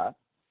curb that.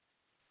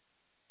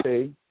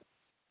 See?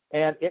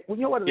 And you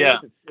know what it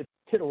is? It's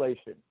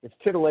titillation. It's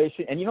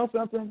titillation. And you know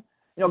something?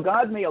 You know,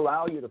 God may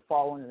allow you to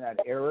fall into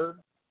that error,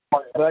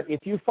 but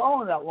if you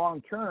fall in that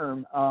long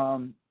term,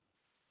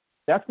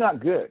 that's not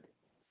good,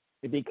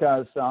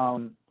 because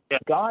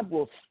God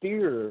will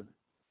steer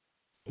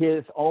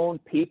His own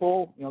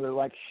people. You know, they're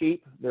like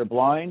sheep; they're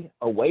blind,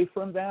 away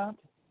from that.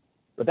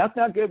 But that's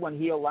not good when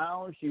He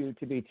allows you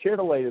to be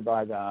titillated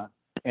by that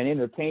and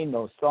entertain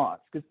those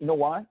thoughts. Because you know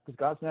why? Because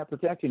God's not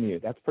protecting you.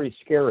 That's pretty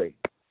scary.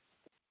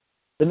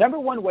 The number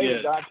one way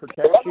that God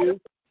protects you,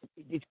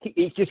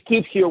 He just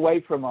keeps you away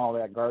from all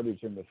that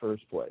garbage in the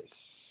first place.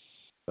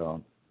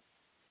 So,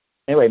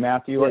 anyway,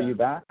 Matthew, are you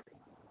back?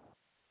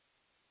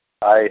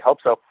 I hope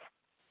so.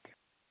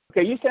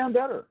 Okay, you sound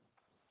better.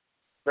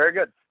 Very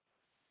good.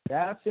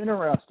 That's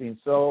interesting.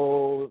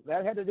 So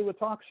that had to do with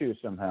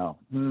TalkShoe somehow.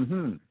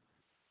 Mm-hmm.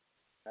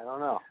 I don't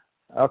know.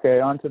 Okay,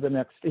 on to the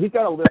next. He's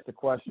got a list of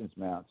questions,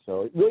 Matt.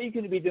 So what you're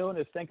going to be doing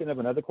is thinking of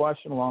another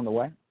question along the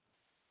way.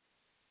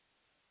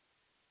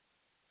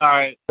 All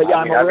right. But yeah,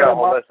 I've got a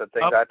whole list of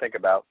things I think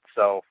about,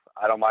 so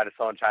I don't mind if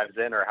someone chimes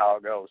in or how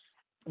it goes.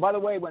 By the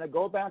way, when I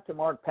go back to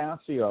Mark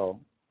Passio,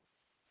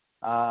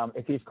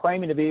 if he's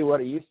claiming to be what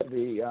he used to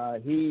be,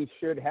 he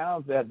should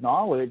have that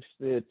knowledge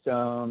that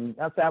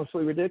that's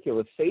absolutely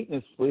ridiculous.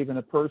 Satanists believe in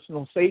a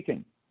personal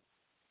Satan.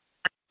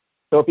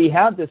 So if he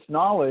had this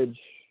knowledge,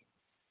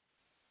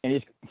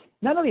 and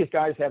none of these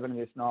guys have any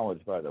of this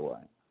knowledge, by the way.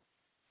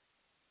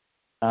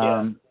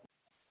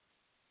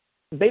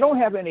 They don't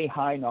have any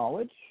high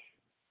knowledge.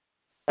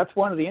 That's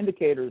one of the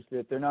indicators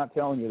that they're not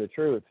telling you the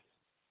truth.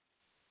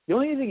 The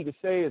only thing you can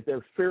say is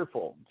they're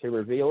fearful to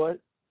reveal it.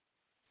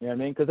 You know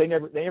what I mean? Because they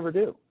never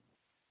do.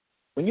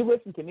 When you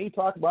listen to me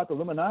talk about the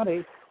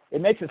Illuminati,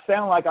 it makes it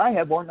sound like I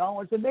have more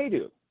knowledge than they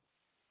do.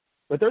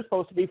 But they're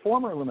supposed to be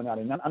former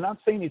Illuminati. I'm not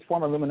saying he's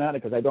former Illuminati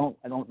because I don't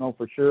know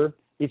for sure.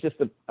 He's just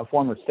a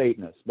former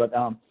Satanist. But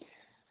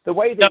the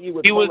way that you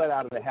would pull that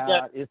out of the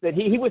hat is that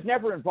he was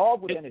never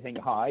involved with anything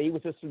high. He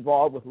was just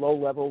involved with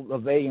low-level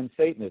LaVeyan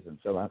Satanism.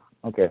 So,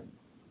 okay.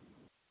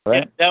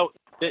 Right? That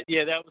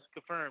was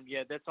confirmed.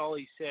 Yeah, that's all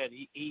he said.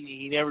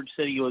 He never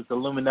said he was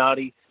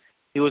Illuminati.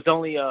 He was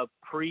only a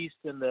priest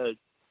in the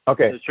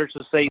Church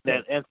of Satan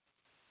that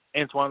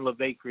Antoine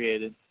LaVey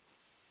created.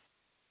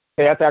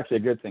 Okay, that's actually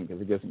a good thing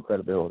because it gives him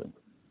credibility.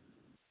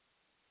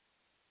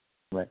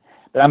 Right.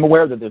 But I'm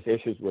aware that there's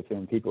issues with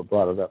him. People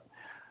brought it up.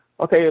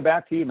 Okay,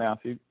 back to you,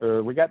 Matthew.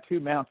 We got two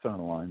Matts on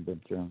the line, but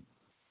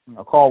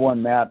I'll call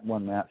one Matt,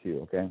 one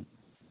Matthew, okay?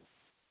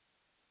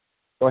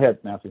 Go ahead,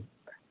 Matthew.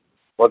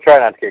 We'll try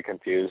not to get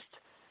confused.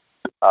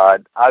 I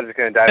was just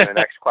going to dive into the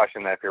next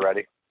question if you're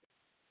ready.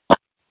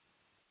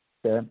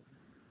 Okay.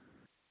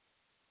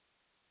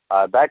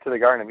 Back to the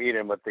Garden of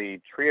Eden with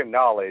the tree of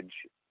knowledge.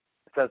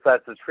 Since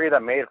that's the tree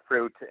that made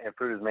fruit and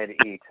fruit is made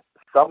to eat,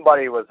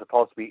 somebody was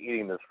supposed to be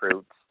eating this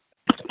fruit.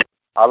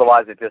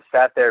 Otherwise, it just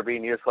sat there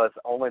being useless,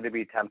 only to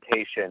be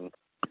temptation.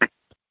 Do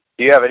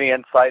you have any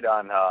insight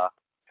on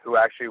who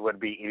actually would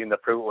be eating the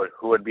fruit or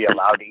who would be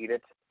allowed to eat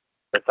it?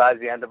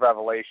 Besides the end of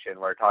Revelation,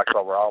 where it talks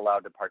about we're all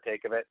allowed to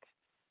partake of it,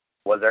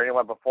 was there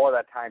anyone before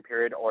that time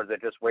period, or is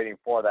it just waiting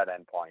for that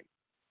end point?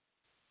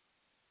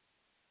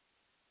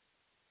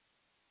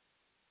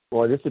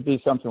 Well, this would be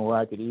something where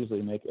I could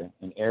easily make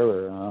an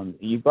error.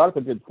 You brought up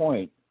a good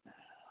point.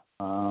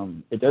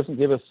 It doesn't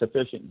give us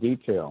sufficient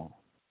detail.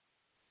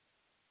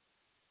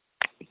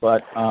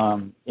 But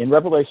in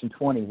Revelation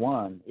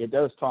 21, it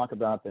does talk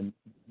about the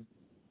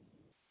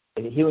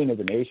healing of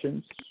the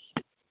nations.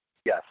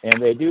 Yes.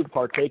 And they do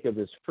partake of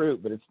this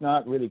fruit, but it's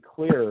not really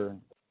clear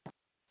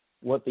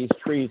what these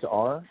trees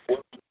are.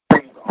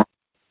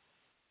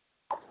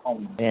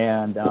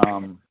 And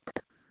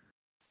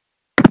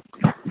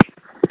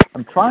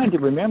I'm trying to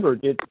remember,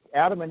 did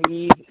Adam and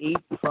Eve eat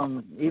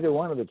from either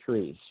one of the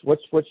trees?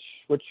 What's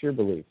your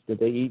belief? Did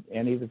they eat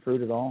any of the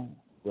fruit at all?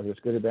 whether it's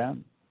good or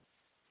bad?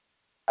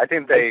 I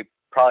think they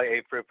probably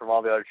ate fruit from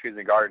all the other trees in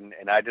the garden,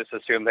 and I just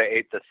assume they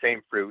ate the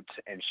same fruit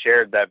and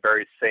shared that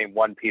very same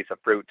one piece of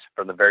fruit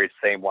from the very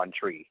same one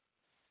tree.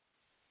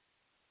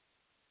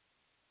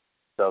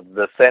 So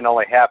the sin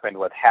only happened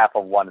with half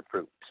of one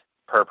fruit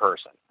per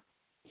person.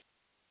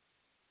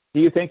 Do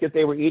you think that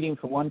they were eating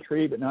from one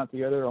tree but not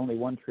the other? Only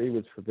one tree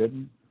was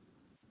forbidden?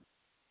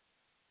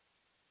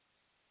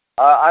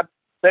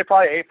 They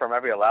probably ate from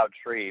every allowed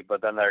tree,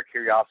 but then their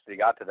curiosity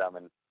got to them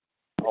and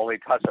only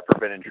touched the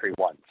forbidden tree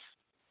once.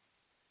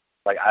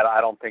 Like, I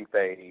don't think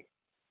they...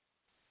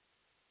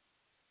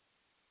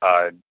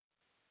 but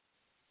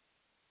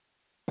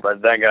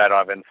then again, I don't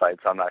have insight,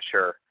 so I'm not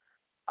sure.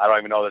 I don't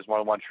even know if there's more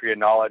than one tree of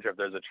knowledge, or if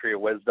there's a tree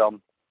of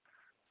wisdom.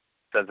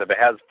 Since if it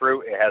has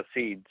fruit, it has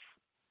seeds.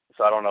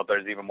 So I don't know if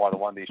there's even more than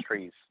one of these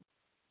trees.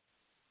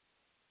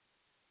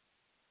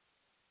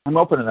 I'm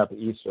opening up the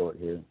eSword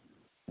here,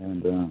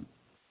 and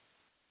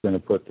going to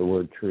put the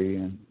word tree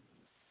in.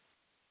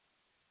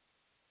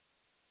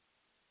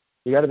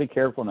 You got to be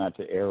careful not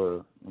to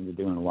error when you're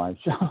doing live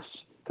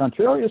shows.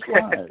 Contrarious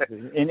live.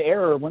 In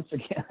error once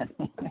again.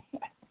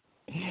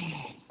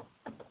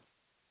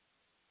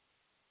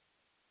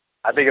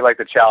 I think you'd like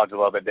the challenge a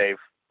little bit, Dave.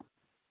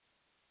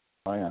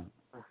 Oh, yeah.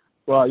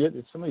 Well,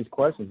 some of these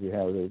questions you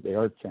have, they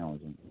are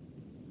challenging.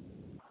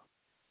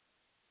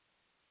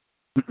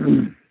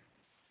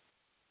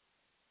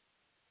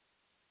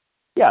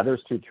 Yeah,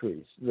 there's two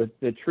trees.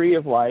 The tree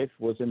of life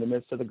was in the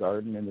midst of the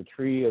garden, and the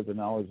tree of the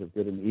knowledge of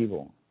good and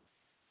evil.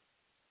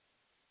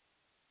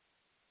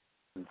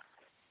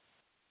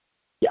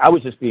 Yeah, I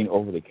was just being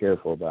overly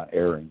careful about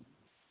erring.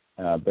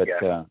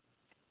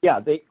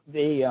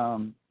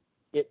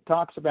 It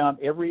talks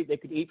about they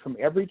could eat from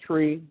every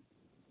tree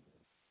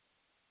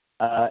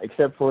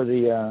except for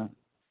the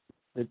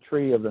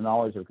tree of the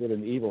knowledge of good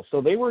and evil.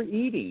 So they were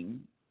eating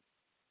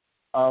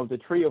of the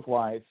tree of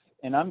life,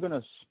 and I'm going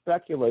to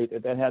speculate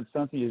that had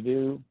something to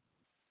do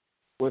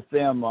with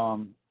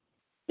them.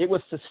 It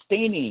was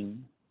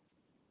sustaining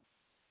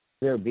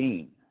their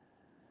being.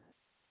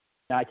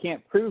 Now, I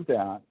can't prove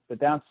that, but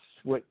that's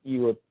what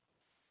you would.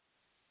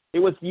 It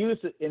was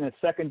used in a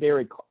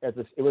secondary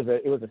it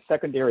was a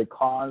secondary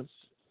cause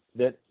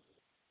that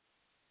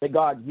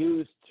God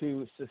used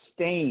to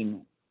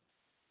sustain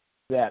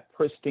that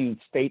pristine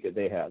state that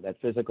they had, that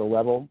physical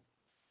level.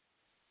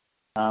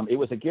 It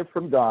was a gift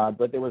from God,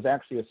 but there was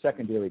actually a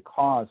secondary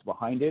cause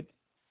behind it,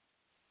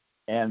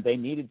 and they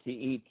needed to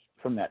eat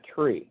from that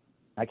tree.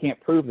 I can't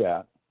prove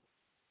that.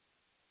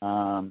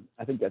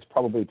 I think that's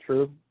probably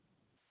true.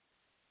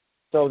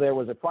 So there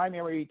was a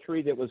primary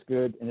tree that was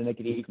good, and then they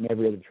could eat from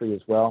every other tree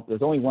as well.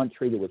 There's only one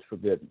tree that was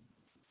forbidden.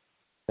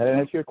 Does that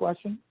answer your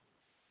question?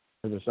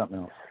 Or is there something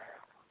else?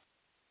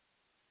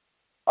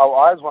 Oh,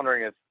 I was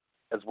wondering if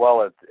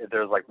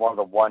there's like more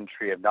than one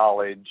tree of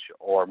knowledge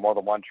or more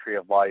than one tree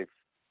of life.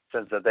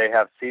 Since that they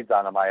have seeds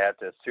on them, I have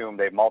to assume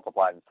they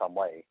multiplied in some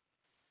way.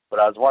 But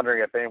I was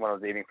wondering if anyone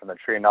was eating from the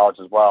tree of knowledge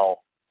as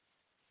well.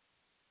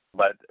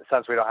 But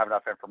since we don't have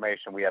enough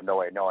information, we have no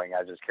way of knowing.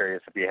 I was just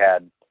curious if you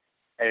had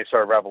any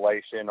sort of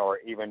revelation or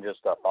even just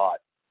a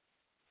thought.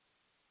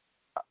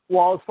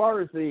 Well, as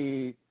far as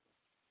the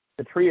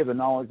tree of the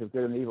knowledge of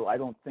good and evil, I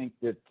don't think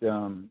that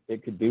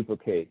it could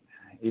duplicate,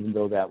 even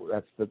though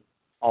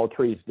all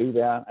trees do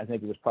that. I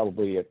think it was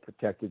probably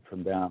protected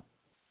from that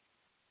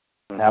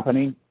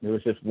happening. There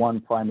was just one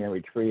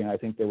primary tree, and I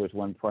think there was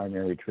one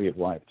primary tree of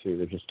life, too.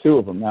 There's just two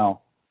of them.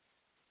 Now,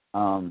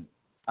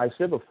 I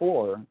said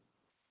before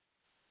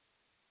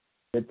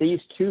that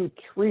these two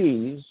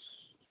trees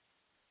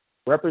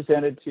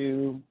represented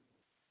two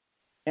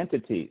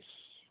entities.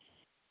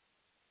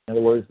 In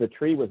other words, the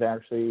tree was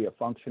actually a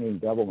functioning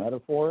double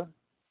metaphor.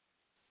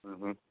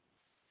 Mm-hmm.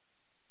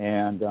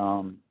 And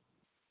I'm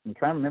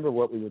trying to remember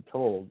what we were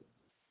told,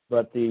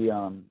 but the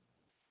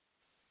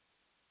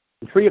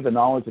tree of the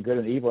knowledge of good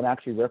and evil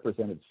actually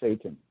represented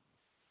Satan.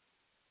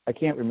 I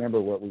can't remember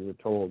what we were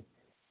told.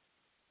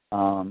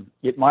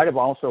 It might have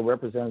also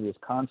represented his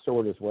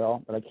consort as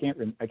well, but I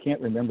can't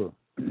remember.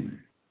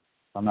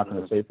 I'm not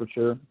going to say for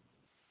sure.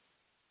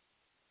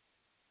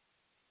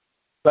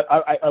 But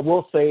I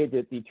will say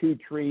that the two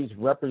trees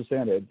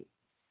represented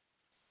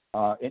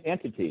an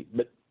entity.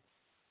 But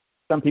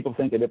some people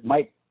think that it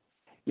might,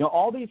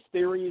 all these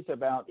theories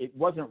about it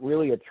wasn't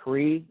really a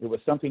tree, it was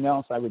something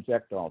else, I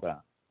reject all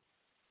that.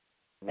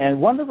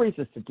 And one of the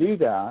reasons to do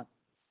that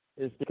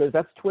is because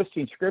that's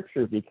twisting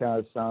Scripture,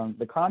 because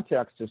the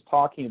context is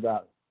talking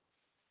about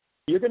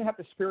you're going to have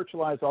to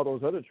spiritualize all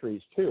those other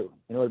trees too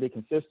in order to be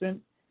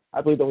consistent. I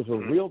believe those were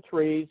real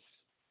trees.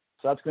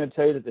 So that's going to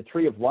tell you that the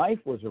tree of life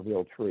was a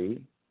real tree.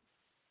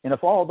 And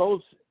if all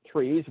those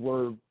trees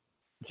were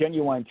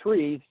genuine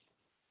trees,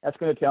 that's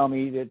going to tell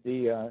me that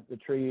the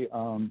tree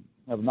of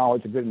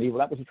knowledge of good and evil,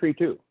 that was a tree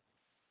too.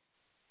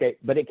 Okay,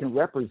 but it can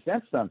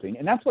represent something,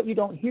 and that's what you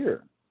don't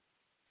hear.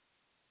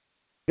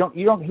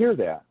 You don't hear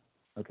that,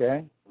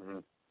 okay?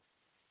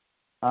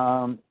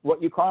 Mm-hmm.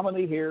 What you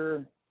commonly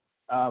hear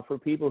for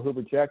people who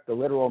reject the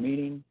literal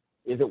meaning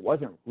is it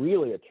wasn't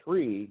really a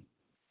tree,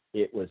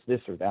 it was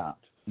this or that.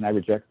 and I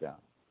reject that.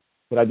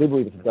 But I do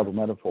believe it's a double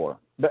metaphor.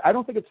 But I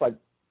don't think it's like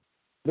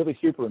really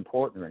super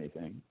important or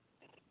anything.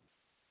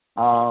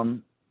 Now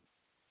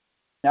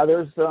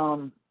there's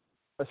a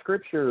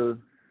scripture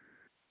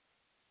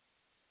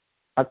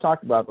I've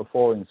talked about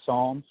before in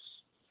Psalms.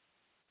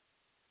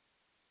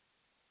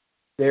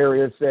 There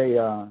is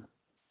a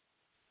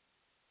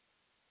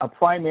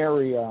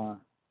primary a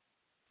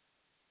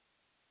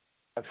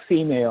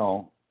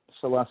female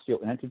celestial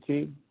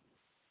entity,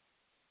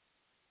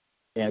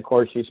 and of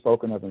course she's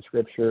spoken of in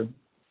Scripture.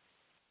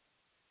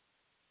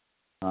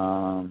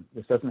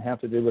 This doesn't have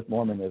to do with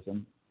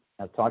Mormonism.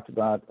 I've talked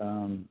about, I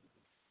don't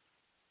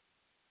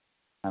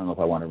know if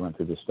I want to run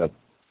through this stuff.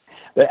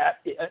 But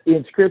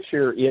in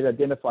Scripture, it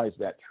identifies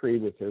that tree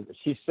with her.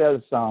 She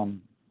says,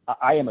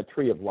 I am a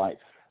tree of life.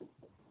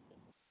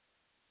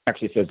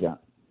 Actually says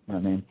that. You know what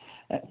I mean?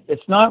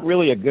 It's not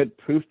really a good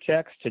proof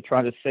text to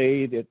try to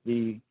say that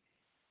the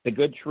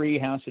good tree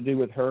has to do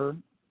with her,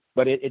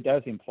 but it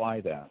does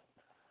imply that.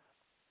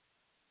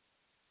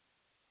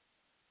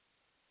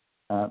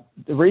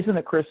 The reason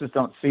that Christians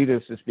don't see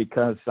this is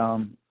because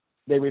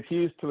they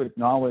refuse to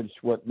acknowledge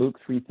what Luke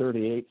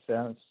 3:38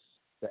 says,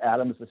 that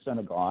Adam is the son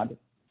of God.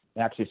 It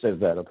actually says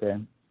that, okay?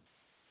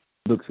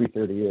 Luke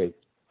 3:38.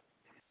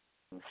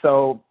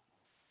 So,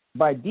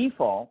 by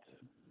default,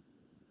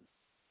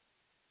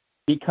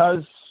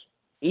 because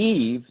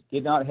Eve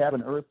did not have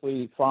an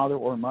earthly father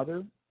or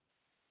mother,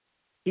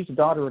 she's a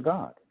daughter of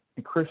God.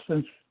 And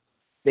Christians,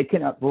 they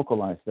cannot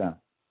vocalize that.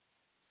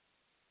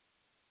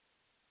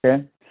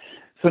 Okay?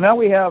 So now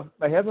we have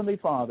a heavenly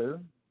Father,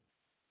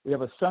 we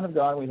have a Son of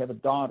God, and we have a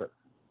daughter.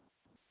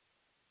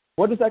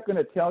 What is that going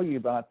to tell you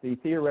about the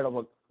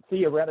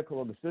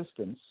theoretical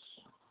existence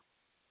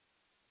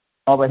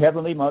of a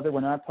heavenly mother?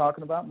 We're not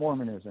talking about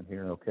Mormonism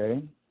here,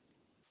 okay?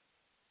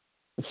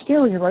 It's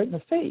staring you right in the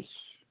face.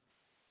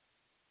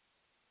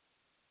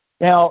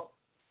 Now,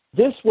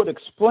 this would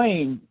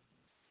explain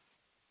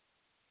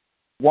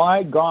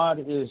why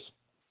God is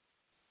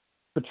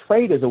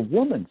portrayed as a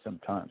woman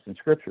sometimes in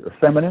Scripture, or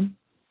feminine.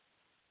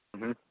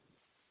 Mm-hmm.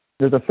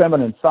 There's a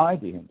feminine side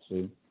to him,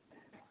 see?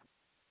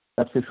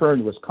 That's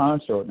referring to his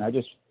consort.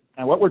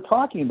 And what we're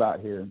talking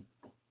about here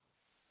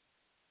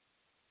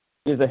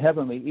is a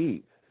heavenly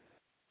Eve.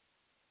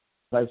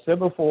 As I've said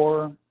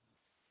before,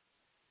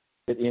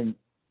 that in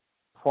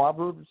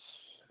Proverbs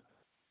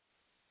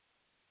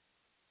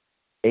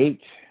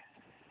 8,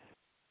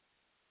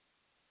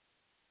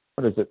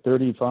 what is it,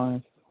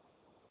 35?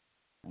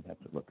 I'd have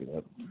to look it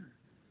up.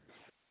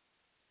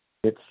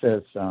 It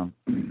says,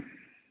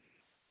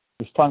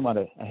 it's talking about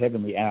a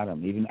heavenly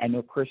Adam. Even I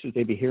know Christians,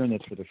 they'd be hearing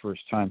this for the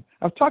first time.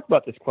 I've talked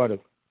about this quite a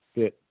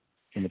bit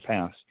in the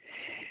past.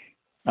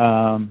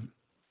 But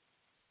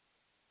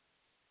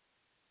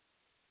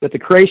the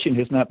creation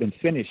has not been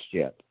finished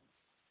yet.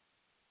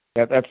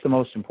 That's the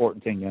most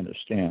important thing to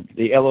understand.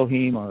 The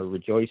Elohim are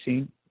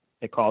rejoicing.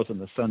 It calls them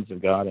the sons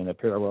of God in a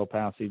parallel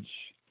passage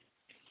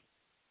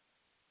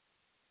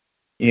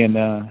in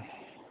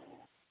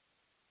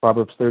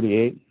Proverbs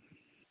 38.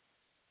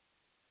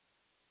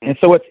 And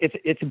so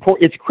it's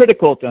important. It's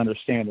critical to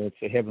understand that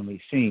it's a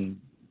heavenly scene.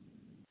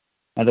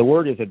 And the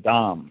word is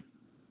Adam.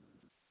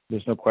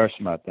 There's no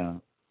question about that.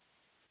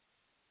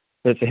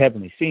 But it's a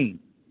heavenly scene.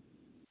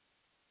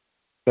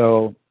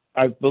 So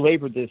I've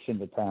belabored this in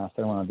the past.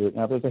 I don't want to do it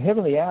now. There's a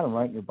heavenly Adam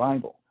right in your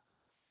Bible.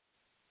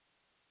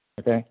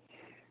 Okay?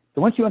 So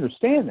once you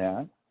understand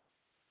that,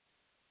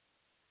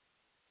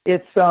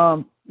 it's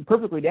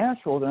perfectly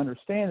natural to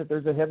understand that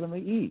there's a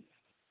heavenly Eve.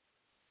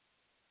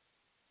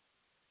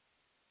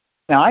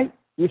 Now, I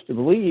used to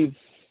believe,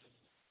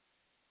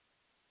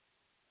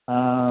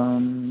 I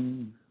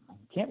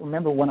can't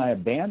remember when I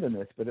abandoned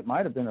this, but it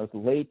might have been as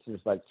late as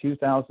like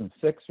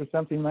 2006 or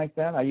something like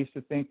that. I used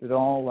to think that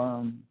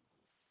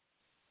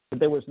that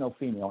there was no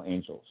female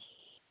angels.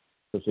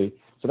 You see?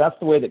 So that's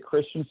the way that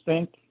Christians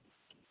think.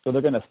 So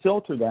they're going to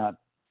filter that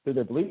through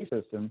their belief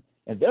system,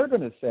 and they're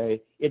going to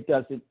say it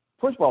doesn't.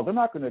 First of all, they're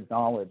not going to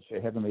acknowledge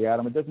a heavenly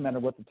Adam. It doesn't matter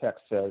what the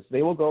text says.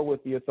 They will go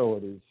with the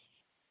authorities.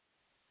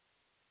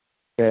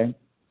 Okay?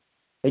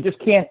 They just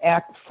can't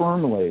act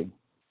firmly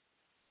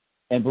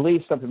and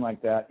believe something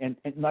like that, and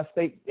unless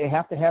they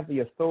have to have the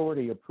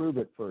authority approve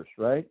it first,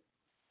 right?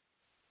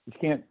 You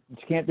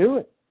can't do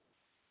it.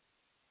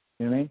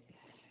 You know what I mean?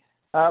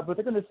 But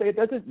they're going to say it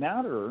doesn't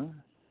matter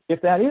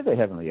if that is a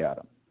heavenly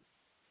Adam,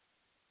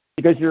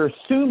 because you're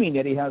assuming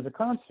that he has a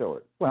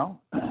consort. Well,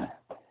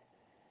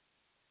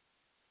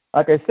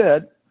 like I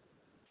said,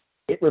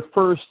 it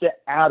refers to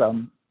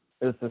Adam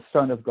as the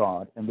Son of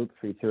God in Luke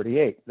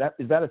 3:38.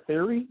 Is that a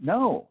theory?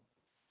 No.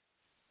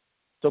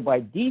 So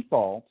by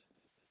default,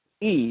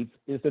 Eve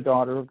is the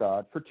daughter of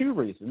God for two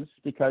reasons: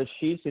 because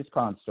she's his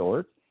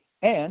consort,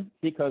 and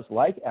because,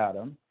 like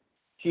Adam,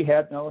 she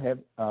had no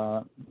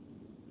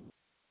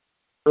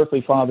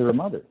earthly father or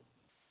mother.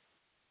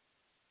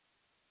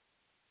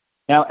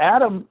 Now,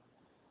 Adam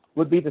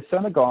would be the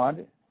Son of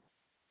God,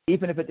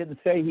 even if it didn't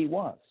say he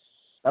was.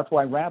 That's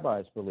why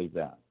rabbis believe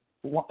that.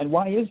 And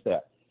why is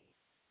that?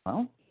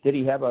 Well, did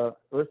he have an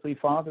earthly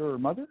father or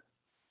mother?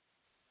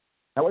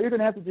 Now, what you're going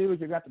to have to do is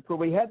you're going to have to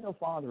prove he had no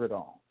father at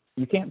all.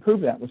 You can't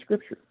prove that with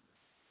Scripture.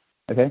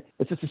 Okay?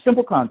 It's just a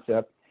simple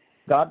concept.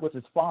 God was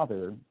his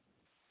father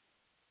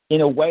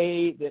in a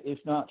way that is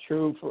not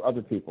true for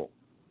other people.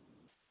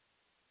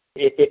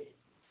 If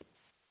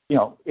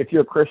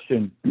you're a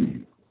Christian,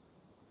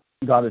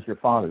 God is your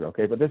father,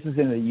 okay? But this is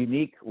in a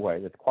unique way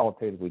that's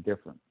qualitatively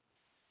different.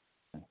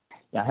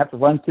 Now, I have to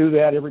run through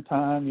that every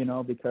time,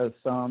 because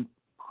some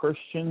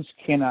Christians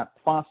cannot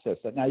process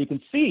it. Now, you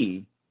can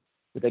see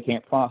that they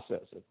can't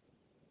process it.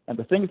 And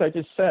the things I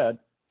just said,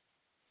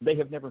 they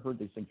have never heard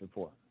these things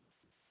before.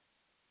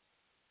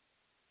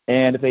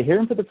 And if they hear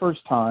them for the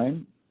first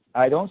time,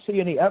 I don't see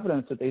any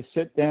evidence that they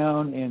sit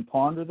down and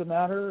ponder the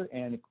matter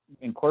and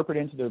incorporate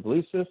it into their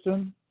belief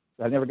system.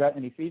 I've never gotten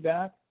any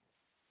feedback.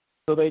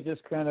 So they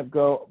just kind of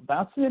go,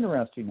 that's an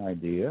interesting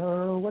idea,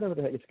 or whatever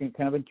the heck. It's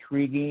kind of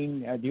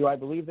intriguing. Do I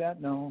believe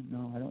that? No,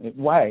 I don't.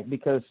 Why?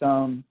 Because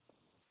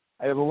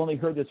I've only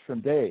heard this from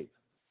Dave.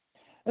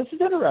 This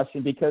is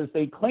interesting because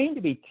they claim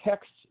to be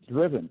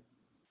text-driven,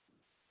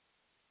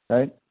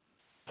 right?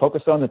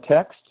 Focus on the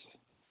text.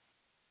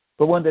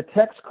 But when the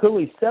text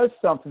clearly says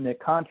something that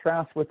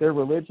contrasts with their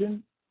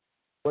religion,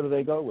 what do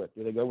they go with?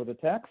 Do they go with the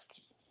text?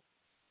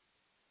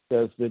 It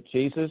says that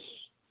Jesus,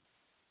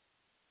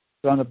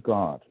 Son of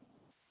God.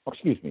 Oh,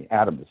 excuse me,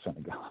 Adam, the Son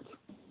of God.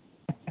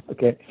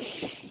 Okay?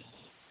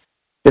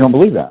 They don't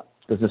believe that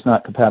because it's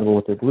not compatible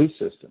with their belief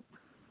system.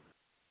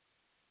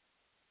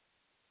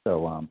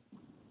 So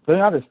they're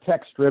not as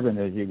text-driven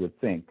as you would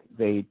think.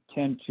 They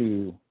tend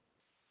to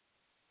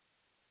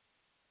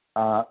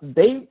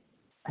they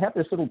have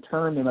this little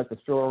term they like to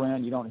throw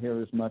around. You don't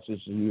hear as much as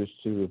you used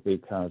to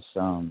because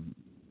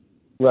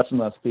less and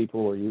less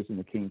people are using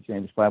the King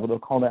James Bible. They'll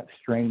call that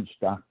strange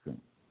doctrine,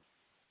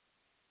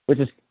 which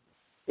is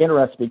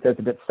interesting because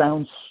if it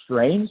sounds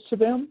strange to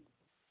them,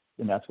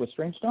 then that's what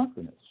strange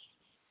doctrine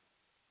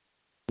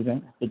is.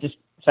 Okay? It just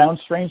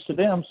sounds strange to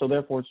them, so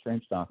therefore it's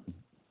strange doctrine.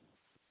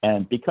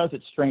 And because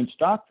it's strange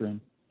doctrine,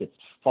 it's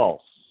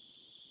false.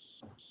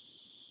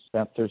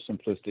 That's their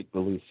simplistic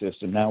belief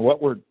system. Now,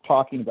 what we're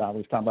talking about,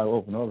 we've talked about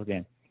over and over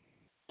again,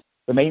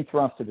 the main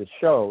thrust of the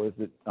show is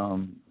that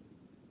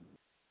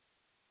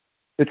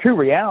the true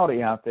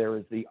reality out there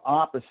is the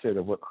opposite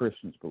of what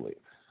Christians believe.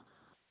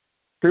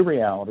 True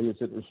reality is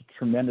that there's a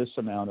tremendous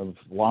amount of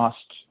lost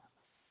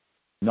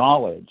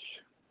knowledge.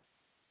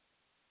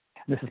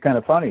 This is kind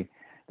of funny.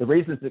 The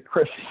reasons that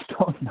Christians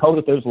don't know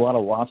that there's a lot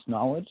of lost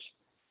knowledge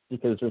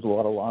because there's a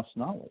lot of lost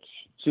knowledge.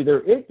 See,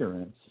 their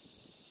ignorance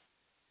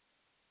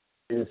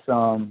is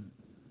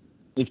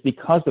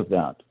because of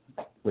that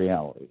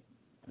reality.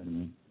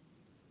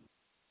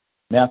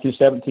 Matthew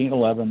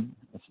 17:11.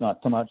 It's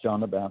not talking about John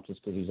the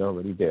Baptist because he's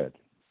already dead.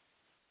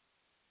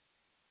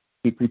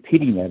 Keep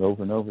repeating that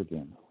over and over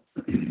again.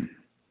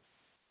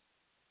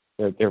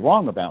 They're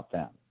wrong about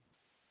that.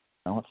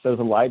 Now, it says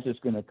Elijah's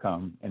going to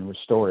come and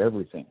restore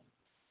everything.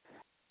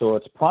 So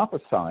it's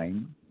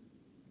prophesying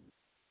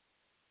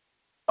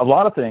a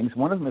lot of things.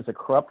 One of them is a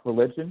corrupt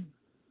religion,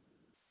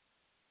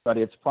 but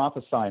it's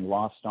prophesying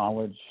lost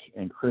knowledge,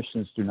 and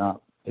Christians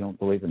don't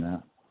believe in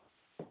that.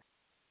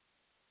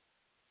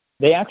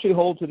 They actually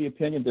hold to the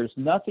opinion there's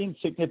nothing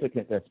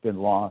significant that's been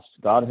lost.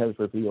 God has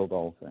revealed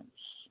all things.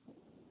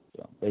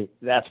 So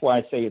that's why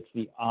I say it's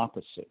the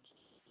opposite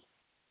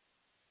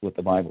what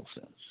the Bible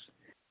says.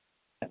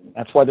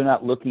 That's why they're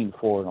not looking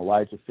for an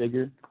Elijah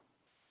figure.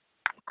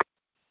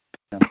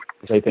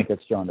 Because they think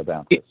it's John the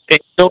Baptist.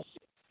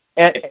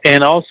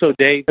 And also,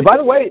 Dave. And by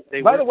the way,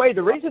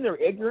 the reason they're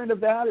ignorant of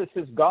that is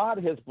because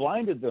God has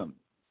blinded them.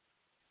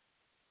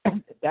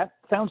 That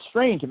sounds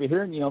strange if you're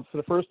hearing, for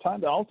the first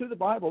time. All through the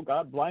Bible,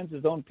 God blinds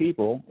his own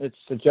people. It's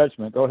a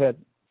judgment. Go ahead.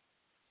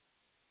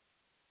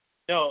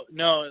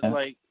 No,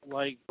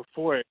 like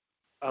before it,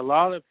 a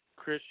lot of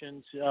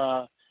Christians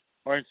are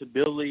into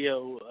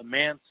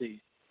bibliomancy.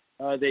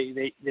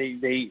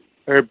 They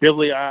or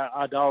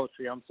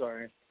biblioidolatry. I'm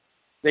sorry.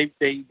 They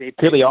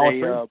put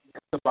the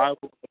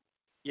Bible.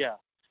 Yeah,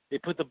 they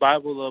put the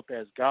Bible up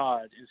as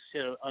God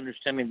instead of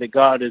understanding that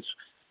God is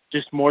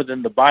just more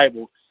than the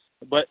Bible.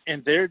 But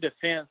in their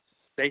defense,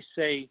 they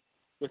say,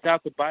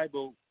 without the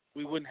Bible,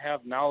 we wouldn't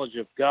have knowledge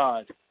of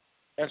God.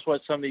 That's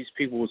what some of these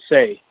people would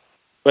say.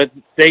 But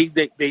they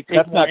take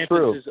That's more not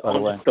true, emphasis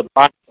on just the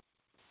Bible.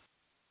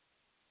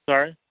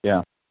 Sorry?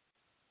 Yeah.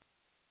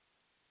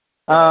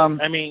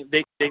 I mean,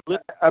 but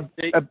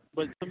some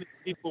of these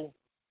people,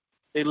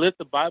 they lift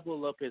the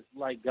Bible up as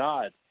like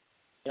God.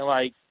 And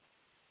like,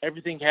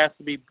 everything has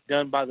to be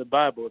done by the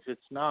Bible. If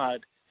it's not,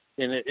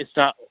 then it's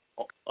not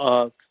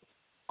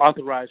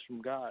authorized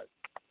from God.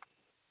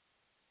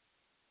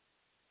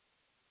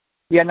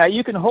 Yeah, now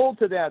you can hold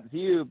to that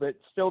view, but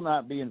still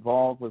not be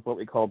involved with what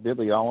we call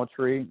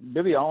bibliolatry.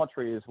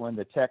 Bibliolatry is when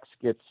the text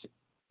gets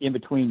in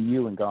between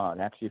you and God,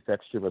 it actually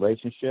affects your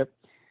relationship.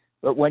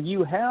 But when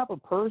you have a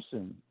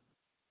person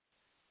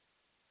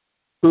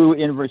who,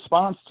 in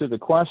response to the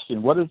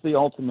question, what is the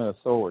ultimate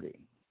authority?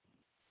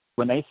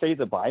 When they say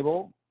the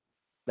Bible,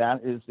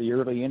 that is the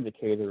early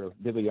indicator of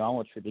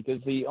bibliolatry,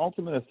 because the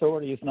ultimate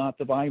authority is not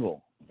the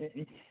Bible.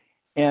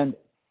 And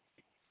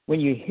when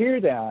you hear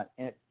that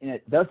and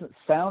it doesn't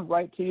sound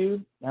right to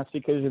you, that's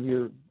because of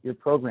your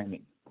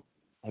programming.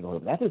 I go,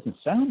 that doesn't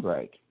sound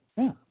right.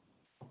 Yeah.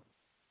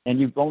 And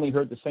you've only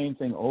heard the same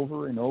thing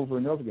over and over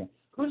and over again.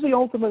 Who's the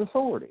ultimate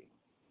authority?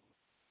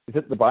 Is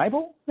it the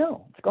Bible?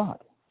 No, it's God.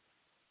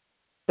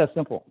 It's that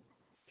simple.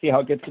 See how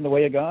it gets in the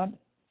way of God?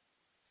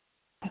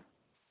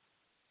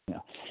 Yeah.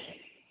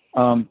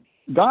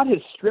 God has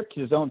stripped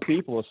his own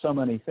people of so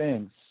many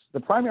things. The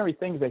primary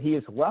thing that he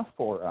has left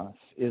for us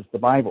is the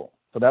Bible.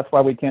 So that's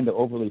why we tend to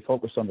overly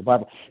focus on the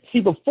Bible.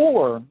 See,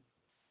 before,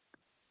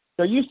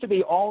 there used to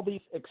be all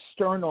these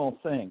external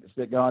things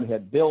that God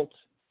had built,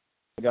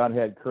 that God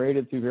had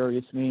created through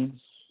various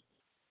means.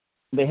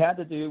 They had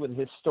to do with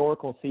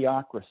historical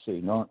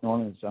theocracy,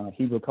 known as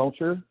Hebrew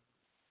culture.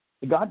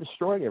 God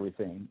destroyed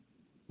everything,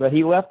 but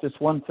he left us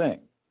one thing,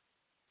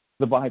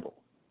 the Bible.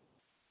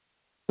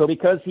 So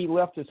because he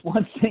left us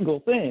one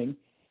single thing,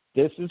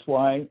 this is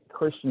why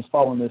Christians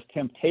fall in this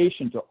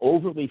temptation to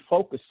overly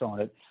focus on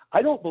it.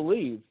 I don't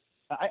believe,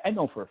 I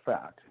know for a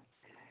fact,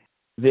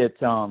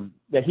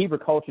 that Hebrew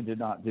culture did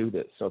not do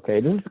this,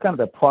 okay? This is kind of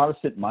the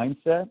Protestant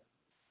mindset.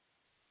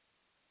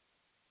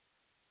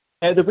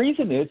 And the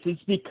reason is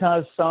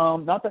because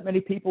not that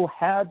many people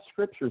had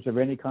scriptures of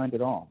any kind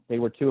at all. They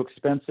were too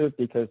expensive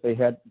because they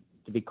had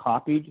to be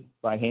copied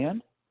by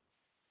hand.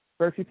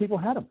 Very few people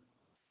had them.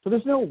 So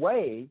there's no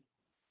way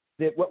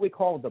that what we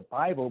call the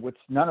Bible, which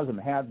none of them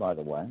had, by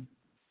the way,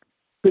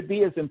 could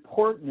be as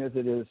important as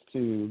it is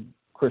to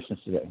Christians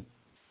today.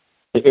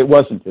 It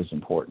wasn't as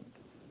important.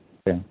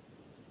 Okay.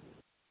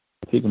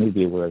 People need to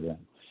be aware of that.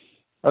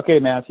 Okay,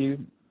 Matthew,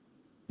 you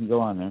can go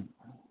on there.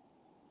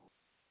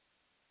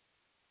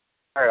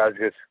 All right, I was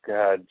just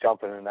going to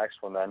jump into the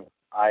next one then.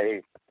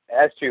 I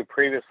asked you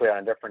previously on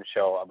a different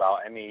show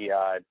about any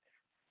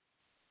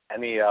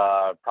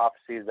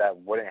prophecies that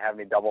wouldn't have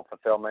any double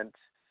fulfillment.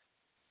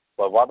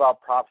 But what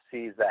about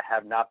prophecies that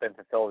have not been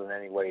fulfilled in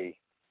any way?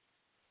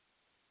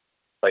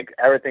 Like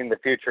everything in the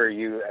future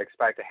you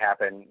expect to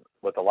happen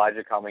with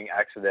Elijah coming,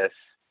 Exodus,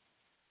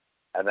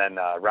 and then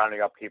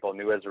rounding up people,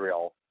 New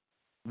Israel.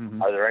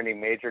 Mm-hmm. Are there any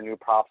major new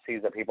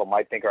prophecies that people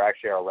might think are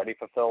actually already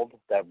fulfilled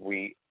that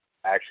we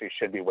actually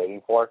should be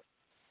waiting for?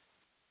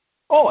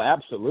 Oh,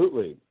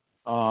 absolutely.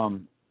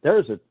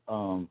 There's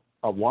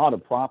a lot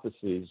of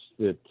prophecies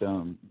that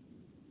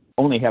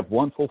only have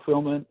one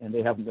fulfillment, and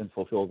they haven't been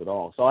fulfilled at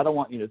all. So I don't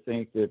want you to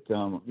think that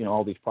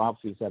all these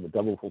prophecies have a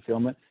double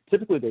fulfillment.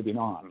 Typically, they do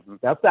not. Mm-hmm.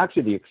 That's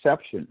actually the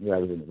exception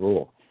rather than the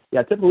rule.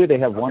 Yeah, typically they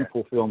have one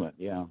fulfillment.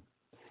 Yeah,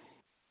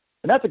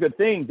 and that's a good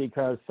thing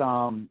because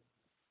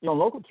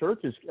local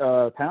churches,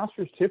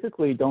 pastors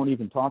typically don't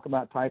even talk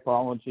about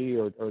typology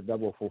or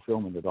double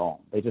fulfillment at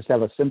all. They just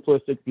have a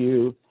simplistic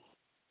view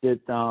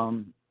that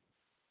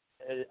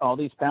all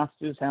these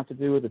passages have to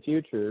do with the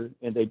future,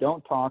 and they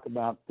don't talk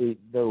about the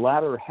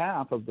latter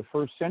half of the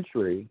first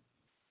century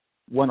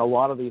when a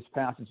lot of these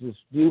passages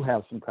do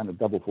have some kind of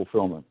double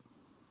fulfillment.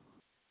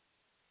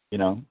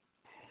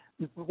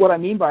 What I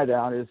mean by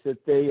that is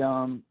that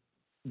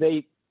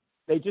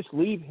they just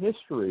leave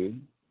history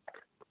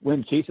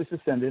when Jesus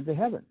ascended into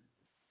heaven.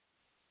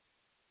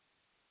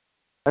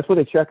 That's what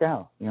they check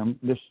out.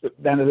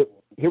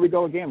 Here we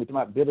go again. We're talking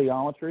about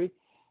bibliolatry.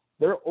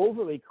 They're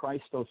overly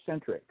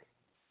Christocentric.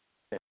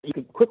 You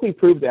can quickly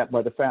prove that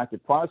by the fact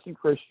that Protestant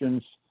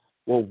Christians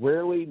will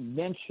rarely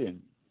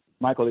mention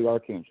Michael the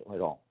Archangel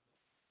at all.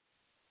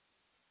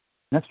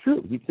 And that's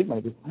true. You think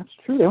about it, that's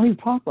true. They don't even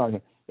talk about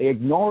him. They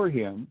ignore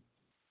him.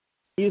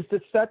 He's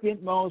the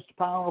second most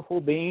powerful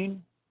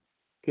being.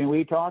 Can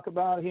we talk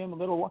about him a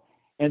little while?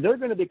 And they're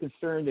going to be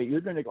concerned that you're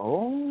going to go,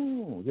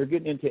 oh, you're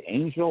getting into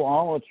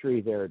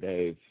angelolatry there,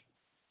 Dave.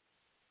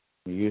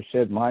 You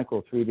said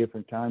Michael 3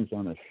 different times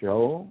on the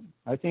show.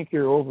 I think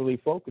you're overly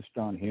focused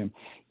on him.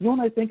 When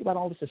I think about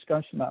all this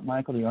discussion about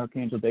Michael the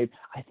Archangel, Dave,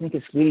 I think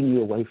it's leading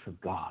you away from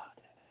God.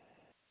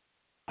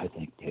 I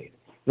think, Dave.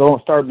 They'll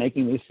start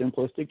making these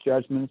simplistic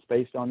judgments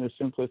based on their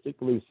simplistic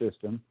belief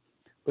system,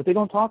 but they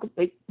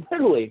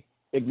literally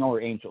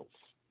ignore angels.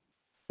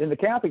 In the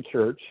Catholic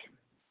Church,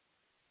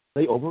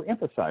 they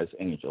overemphasize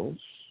angels,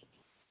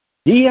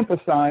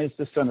 de-emphasize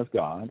the Son of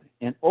God,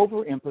 and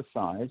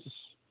overemphasize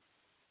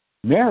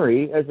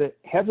Mary as a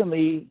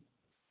heavenly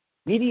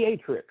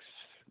mediatrix.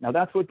 Now,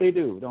 that's what they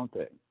do, don't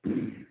they?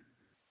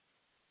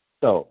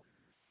 So,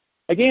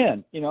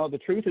 again, the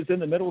truth is in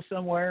the middle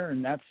somewhere,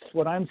 and that's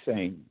what I'm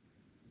saying.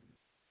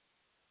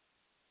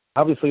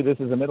 Obviously, this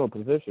is a middle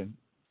position.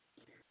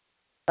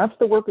 That's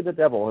the work of the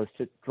devil.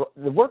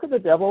 The work of the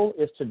devil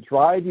is to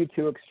drive you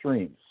to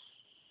extremes.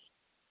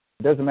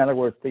 It doesn't matter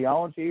whether it's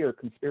theology or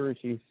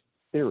conspiracy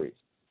theories.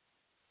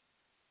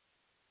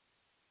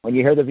 When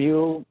you hear the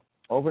view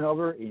over and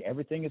over,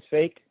 everything is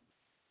fake,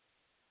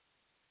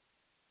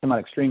 some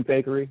extreme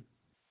fakery,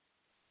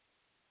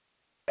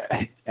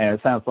 and it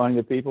sounds funny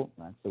to people,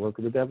 that's the work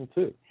of the devil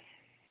too.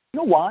 You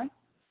know why?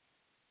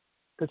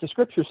 Because the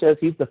scripture says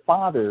he's the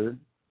father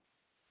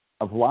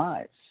of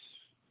lies.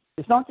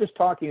 It's not just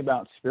talking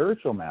about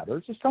spiritual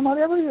matters, it's talking about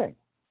everything.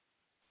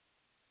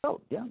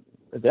 So, yeah,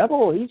 the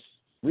devil,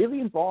 really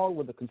involved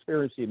with the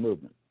conspiracy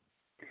movement.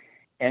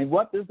 And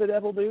what does the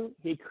devil do?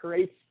 He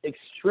creates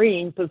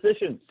extreme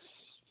positions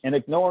and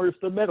ignores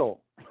the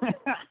middle.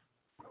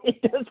 He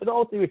does it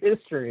all through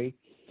history.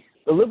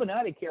 The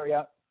Illuminati carry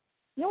out,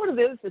 you know what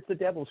it is? It's the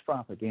devil's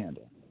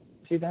propaganda.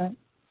 See that?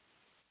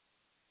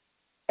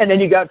 And then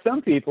you got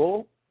some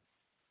people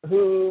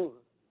who,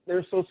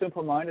 they're so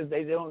simple-minded,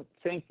 they don't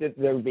think that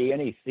there would be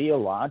any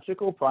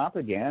theological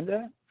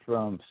propaganda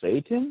from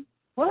Satan.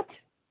 What?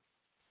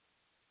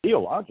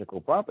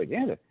 Theological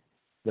propaganda?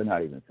 They're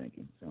not even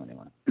thinking. So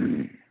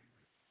anyway.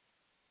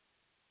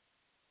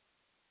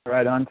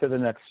 Right on to the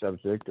next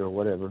subject or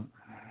whatever.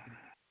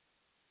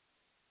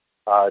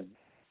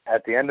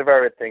 At the end of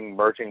everything,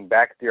 merging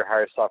back to your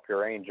higher self,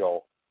 your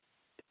angel,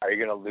 are you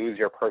going to lose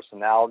your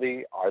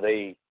personality? Do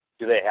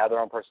they have their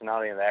own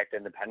personality and they act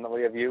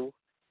independently of you?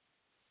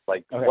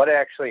 Like, okay. What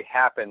actually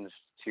happens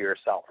to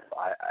yourself?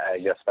 I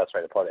guess that's the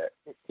way to put it.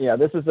 Yeah,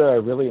 this is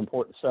a really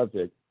important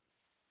subject.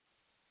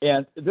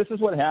 And this is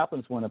what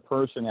happens when a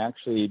person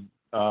actually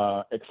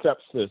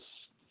accepts this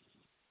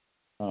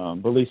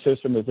belief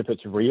system as if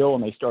it's real,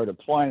 and they start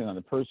applying it on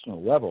a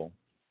personal level.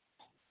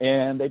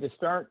 And they just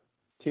start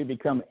to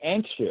become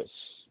anxious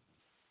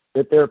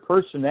that their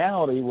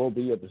personality will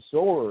be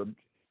absorbed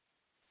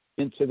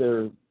into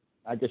their,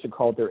 I guess you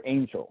call it their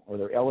angel or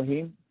their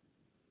Elohim.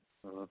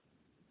 Mm-hmm.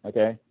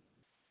 Okay?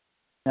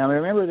 Now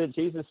remember that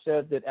Jesus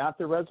said that at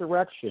the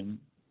resurrection,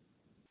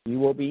 you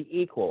will be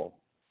equal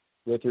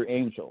with your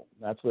angel.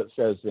 That's what it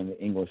says in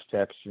the English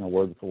text,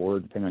 word for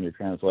word, depending on your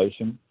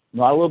translation.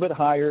 Not a little bit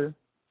higher,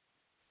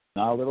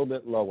 not a little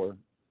bit lower.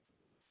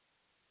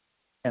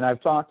 And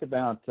I've talked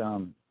about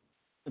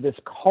this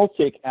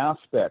cultic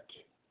aspect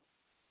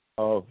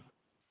of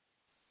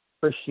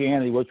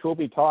Christianity, which we'll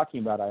be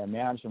talking about, I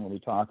imagine, when we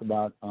talk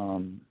about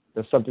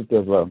the subject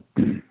of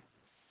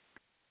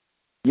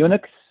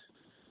eunuchs.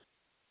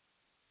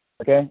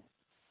 Okay?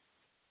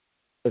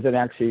 Because it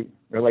actually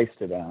relates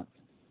to that.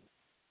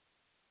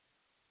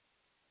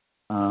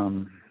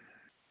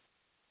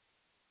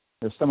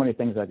 There's so many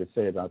things I could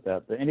say about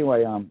that. But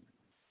anyway,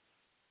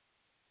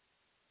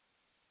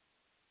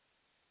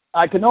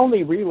 I can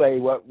only relay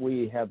what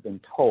we have been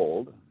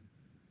told.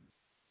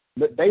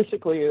 But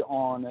basically,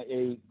 on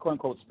a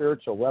quote-unquote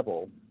spiritual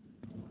level,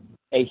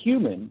 a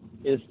human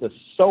is the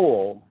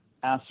soul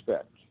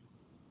aspect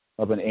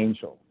of an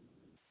angel.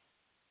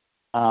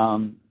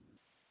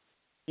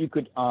 You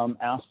could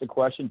ask the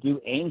question,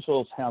 do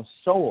angels have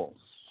souls?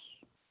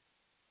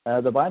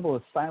 The Bible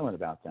is silent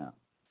about that.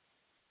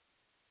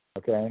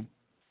 Okay?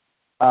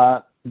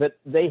 But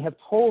they have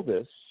told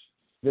us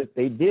that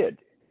they did.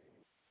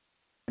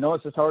 I know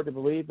it's just hard to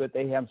believe, but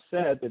they have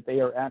said that they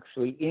are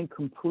actually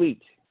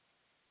incomplete.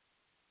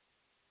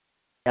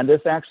 And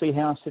this actually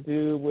has to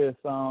do with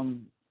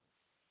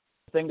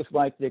things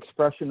like the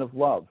expression of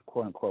love,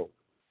 quote unquote,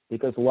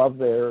 because love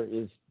there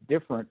is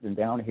different than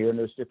down here, and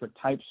there's different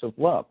types of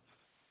love,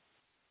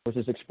 which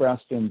is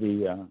expressed in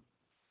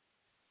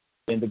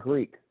the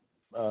Greek,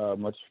 but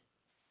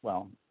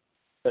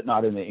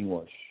not in the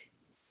English,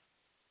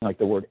 like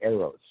the word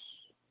eros.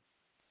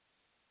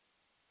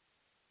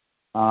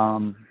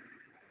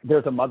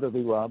 There's a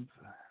motherly love.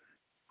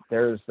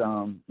 There's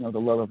the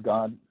love of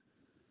God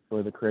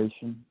for the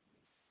creation.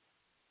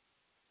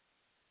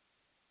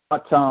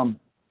 But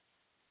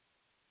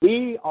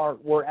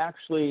we're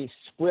actually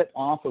split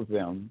off of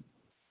them.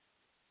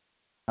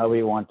 How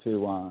we want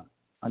to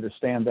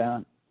understand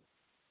that.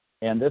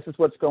 And this is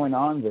what's going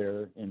on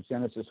there in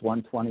Genesis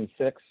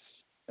 1:26,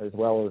 as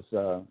well as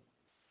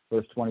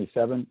verse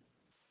 27.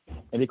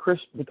 And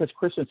because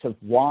Christians have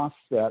lost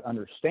that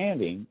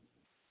understanding,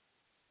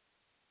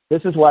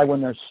 this is why when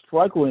they're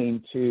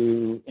struggling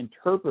to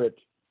interpret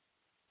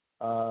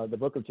the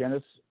book of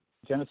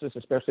Genesis,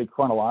 especially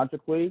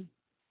chronologically,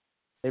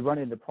 they run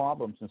into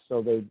problems, and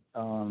so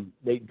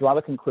they draw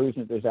the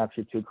conclusion that there's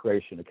actually two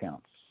creation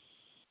accounts.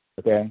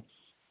 Okay?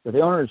 But they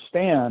don't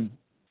understand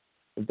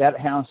that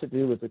has to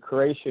do with the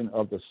creation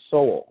of the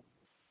soul.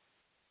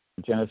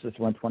 Genesis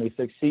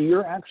 1:26. See,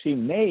 you're actually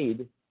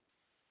made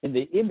in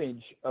the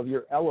image of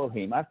your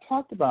Elohim. I've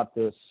talked about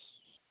this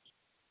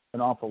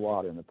an awful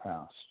lot in the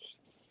past.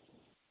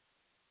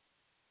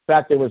 In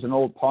fact, there was an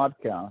old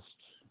podcast.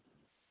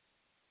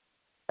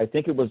 I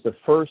think it was the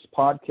first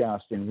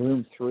podcast in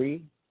Room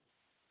 3,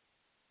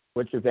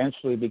 which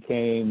eventually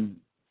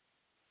became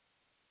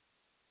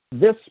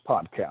this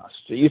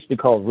podcast. It used to be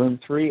called Room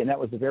 3, and that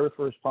was the very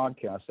first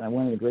podcast. And I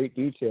went into great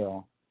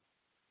detail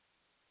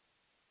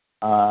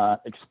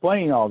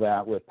explaining all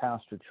that with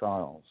Pastor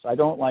Charles. I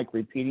don't like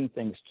repeating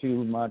things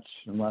too much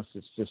unless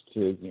it's just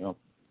to,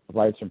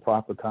 provide some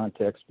proper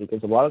context,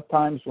 because a lot of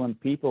times when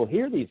people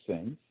hear these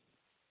things,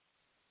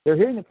 they're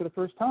hearing them for the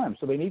first time,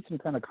 so they need some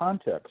kind of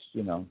context,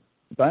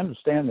 But I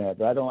understand that,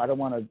 but I don't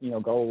want to,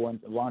 go and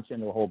launch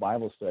into a whole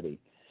Bible study.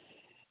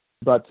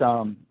 But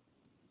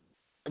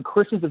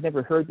Christians have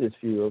never heard this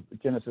view of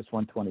Genesis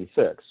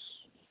 1:26,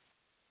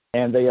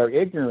 and they are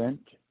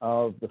ignorant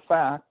of the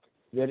fact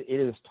that it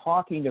is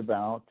talking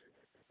about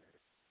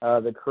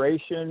the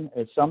creation,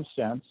 in some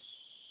sense,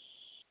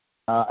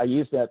 I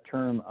use that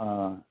term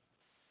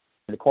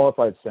in a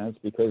qualified sense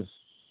because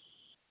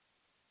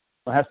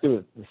it has to do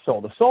with the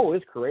soul. The soul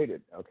is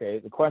created, okay?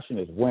 The question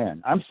is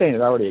when. I'm saying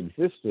it already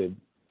existed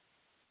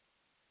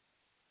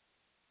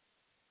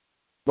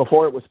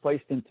before it was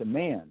placed into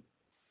man.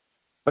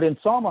 But in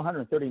Psalm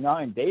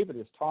 139, David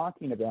is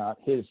talking about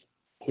his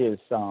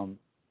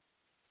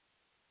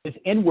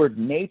inward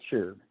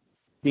nature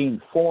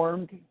being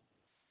formed,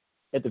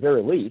 at the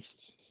very least,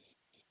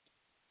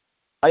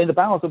 in the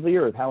bowels of the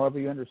earth, however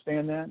you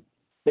understand that.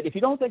 But if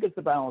you don't think it's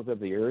the bowels of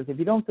the earth, if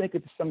you don't think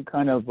it's some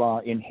kind of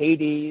in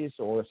Hades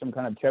or some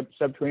kind of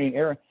subterranean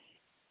area,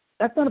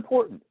 that's not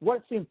important.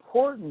 What's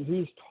important,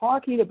 he's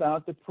talking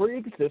about the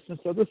pre-existence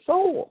of the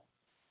soul.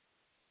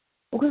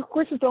 Well,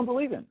 Christians don't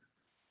believe in,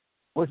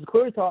 which is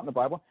clearly taught in the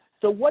Bible.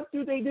 So what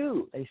do?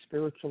 They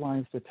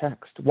spiritualize the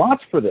text.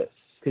 Watch for this,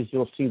 because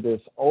you'll see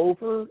this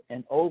over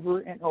and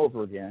over and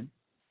over again.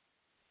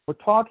 What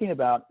we're talking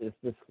about is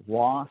this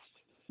lost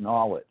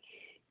knowledge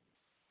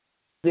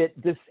that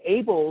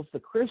disables the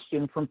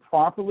Christian from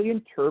properly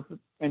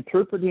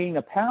interpreting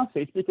a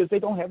passage because they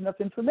don't have enough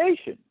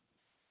information.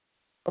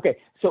 Okay,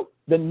 so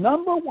the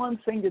number one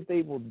thing that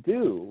they will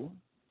do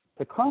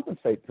to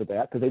compensate for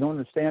that, because they don't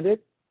understand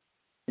it,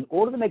 in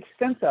order to make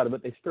sense out of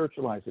it, they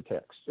spiritualize the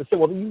text. They say,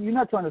 well, you're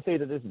not trying to say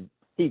that this is,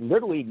 he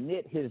literally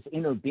knit his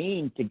inner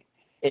being to,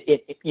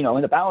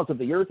 in the bowels of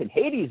the earth and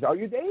Hades, are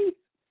you, Dave?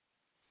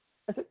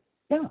 I said,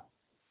 yeah.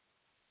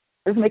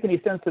 It doesn't make any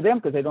sense to them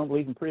because they don't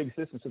believe in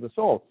pre-existence of the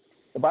soul.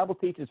 The Bible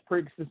teaches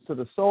pre-existence of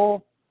the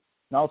soul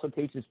and also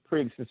teaches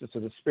pre-existence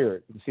of the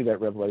spirit. You can see that in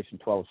Revelation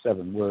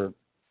 12:7, where it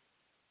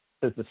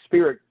says the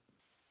spirit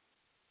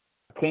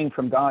came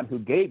from God who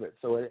gave it.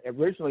 So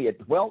originally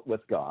it dwelt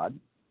with God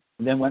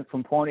and then went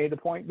from point A to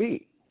point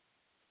B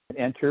and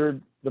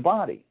entered the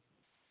body.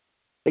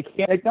 They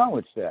can't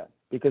acknowledge that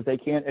because they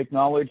can't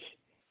acknowledge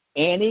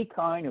any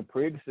kind of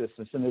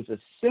pre-existence, and there's a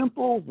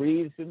simple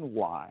reason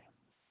why.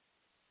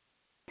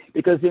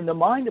 Because in the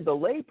mind of the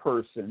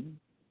layperson,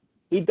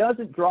 he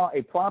doesn't draw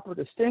a proper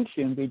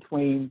distinction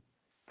between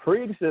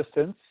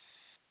pre-existence,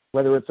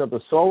 whether it's of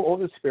the soul or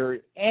the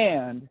spirit,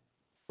 and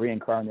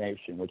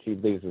reincarnation, which he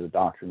believes is a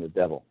doctrine of the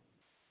devil.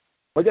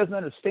 What he doesn't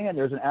understand,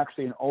 there's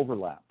actually an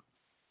overlap.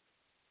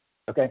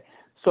 Okay?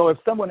 So if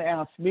someone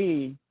asks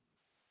me,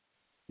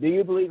 do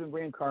you believe in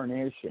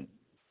reincarnation?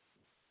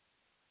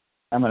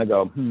 I'm going to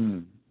go,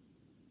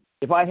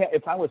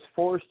 If I was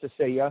forced to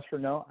say yes or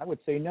no, I would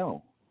say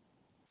no.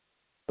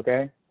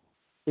 Okay?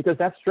 Because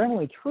that's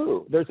generally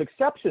true. There's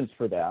exceptions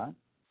for that.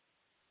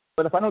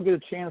 But if I don't get a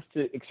chance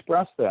to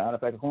express that,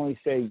 if I can only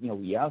say,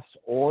 yes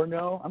or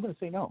no, I'm going to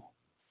say no.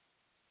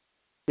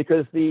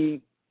 Because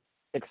the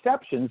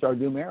exceptions are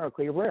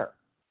numerically rare.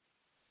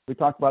 We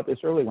talked about this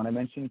earlier when I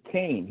mentioned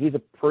Cain. He's a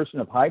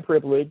person of high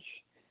privilege.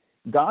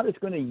 God is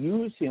going to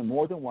use him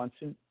more than once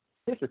in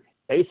history.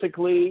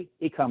 Basically,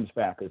 he comes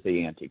back as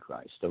the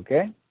Antichrist,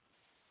 okay?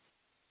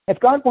 If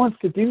God wants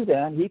to do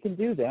that, he can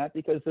do that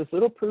because this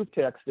little proof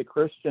text that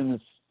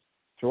Christians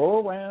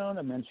throw around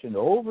and mention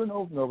over and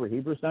over and over,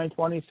 Hebrews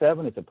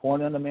 9:27, it's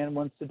appointed on the man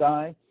wants to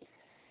die,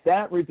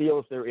 that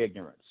reveals their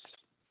ignorance.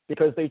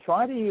 Because they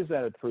try to use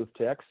that as proof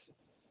text,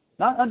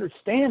 not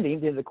understanding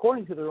that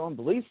according to their own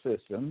belief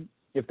system,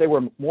 if they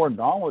were more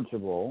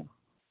knowledgeable,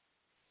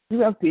 you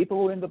have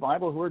people in the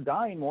Bible who are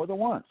dying more than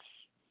once.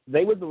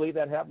 They would believe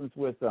that happens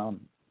with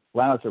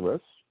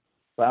Lazarus.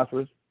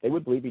 Lazarus, they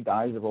would believe he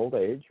dies of old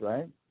age,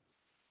 right?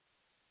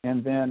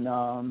 And then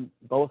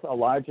both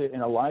Elijah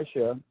and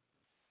Elisha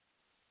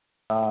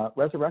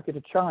resurrected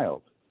a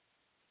child.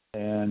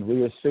 And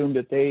we assume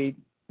that they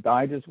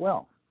died as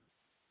well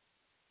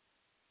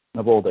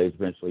of old age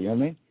eventually, you know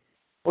what I mean?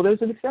 Well,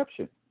 there's an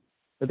exception.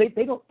 But they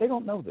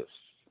don't know this.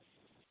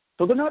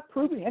 So they're not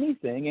proving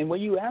anything. And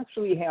when you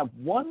actually have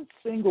one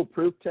single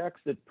proof text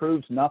that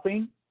proves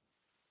nothing,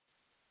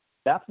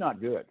 that's not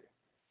good.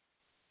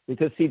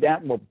 Because, see,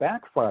 that will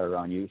backfire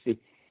on you. See,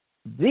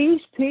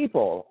 these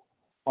people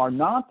are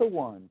not the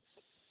ones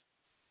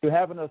who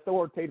have an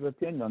authoritative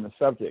opinion on the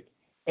subject.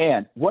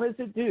 And what does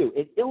it do?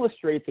 It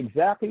illustrates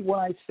exactly what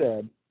I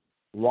said,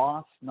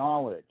 lost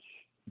knowledge.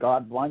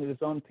 God blinded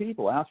his own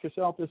people. Ask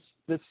yourself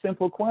this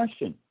simple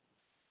question.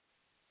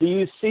 Do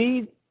you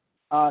see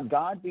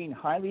God being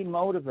highly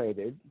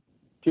motivated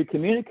to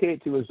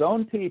communicate to his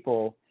own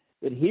people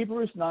that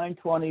Hebrews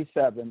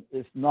 9:27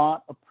 is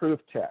not a proof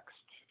text?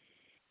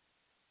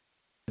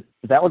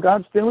 Is that what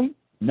God's doing?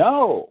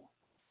 No.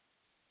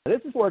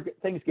 This is where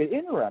things get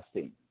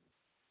interesting.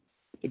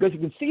 Because you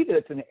can see that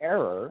it's an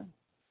error.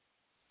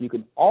 You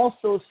can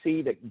also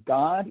see that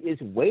God is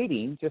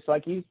waiting, just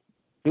like he's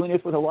doing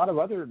this with a lot of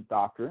other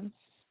doctrines,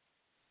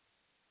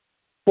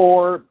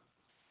 for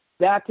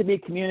that to be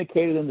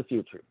communicated in the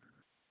future.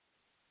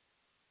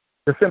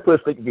 The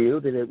simplistic view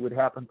that it would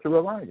happen through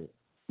Elijah.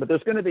 But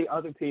there's going to be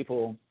other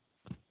people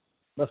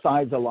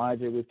besides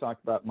Elijah. We've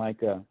talked about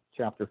Micah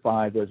chapter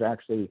 5. There's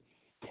actually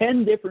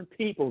 10 different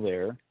people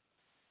there,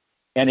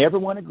 and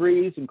everyone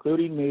agrees,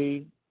 including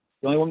me.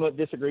 The only one that would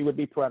disagree would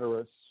be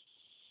preterists.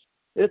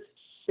 It's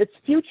it's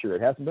future.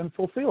 It hasn't been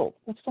fulfilled.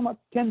 It's talking about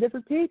 10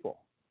 different people.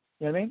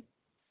 You know what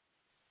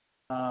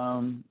I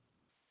mean?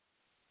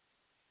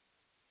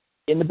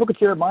 In the book of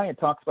Jeremiah, it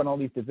talks about all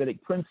these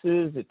Davidic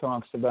princes. It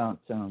talks about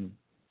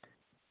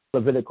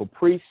Levitical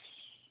priests.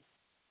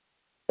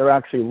 They're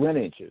actually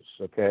lineages,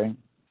 okay?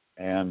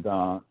 And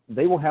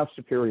they will have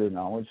superior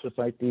knowledge, just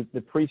like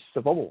the priests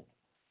of old.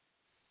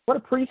 What a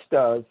priest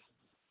does,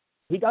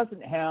 he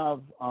doesn't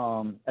have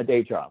a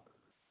day job,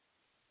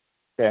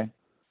 okay?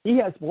 He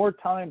has more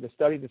time to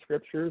study the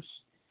scriptures.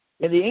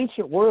 In the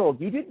ancient world,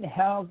 you didn't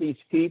have these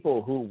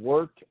people who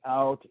worked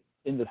out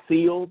in the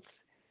fields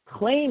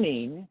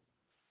claiming,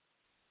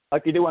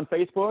 like you do on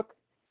Facebook,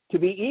 to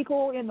be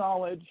equal in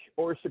knowledge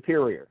or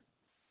superior.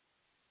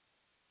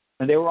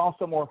 And they were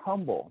also more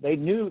humble. They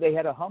knew they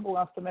had a humble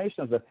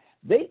estimation of the.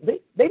 They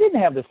didn't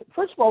have this.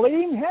 First of all, they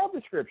didn't even have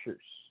the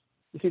scriptures.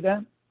 You see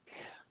that?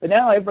 But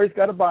now everybody's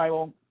got a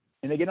Bible,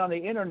 and they get on the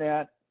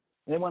internet,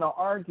 and they want to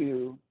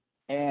argue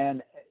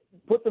and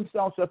put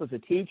themselves up as a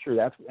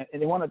teacher.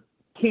 And they want to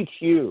teach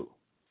you.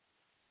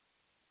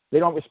 They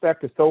don't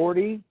respect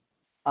authority.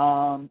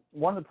 One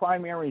of the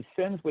primary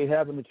sins we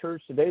have in the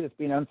church today that's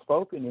being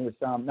unspoken is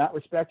not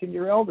respecting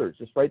your elders.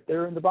 It's right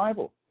there in the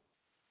Bible.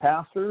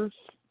 Pastors,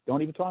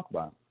 don't even talk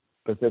about it,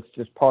 because that's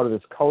just part of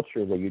this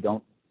culture where you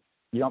don't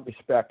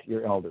respect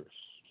your elders.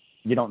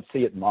 You don't see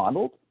it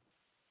modeled.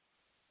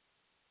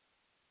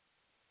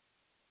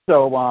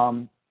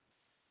 So,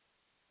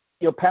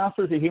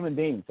 pastors are human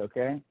beings,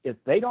 okay? If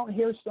they don't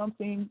hear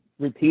something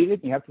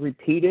repeated, you have to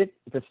repeat it.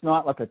 If it's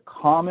not like a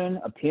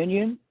common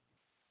opinion,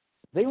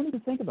 they don't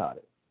even think about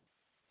it,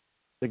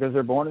 because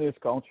they're born in this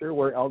culture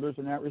where elders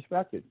are not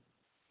respected.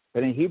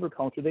 But in Hebrew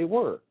culture, they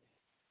were.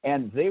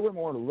 And they were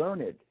more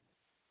learned.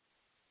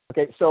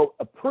 Okay, so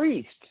a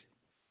priest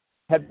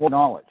had more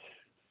knowledge.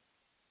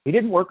 He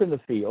didn't work in the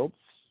fields.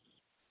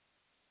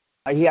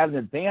 He had an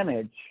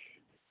advantage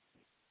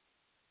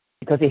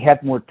because he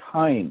had more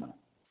time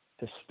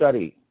to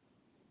study,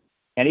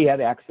 and he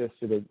had access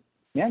to the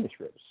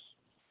manuscripts.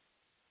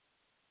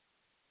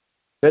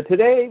 But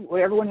today, when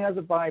everyone has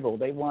a Bible,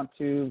 they want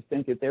to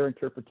think that their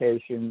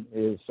interpretation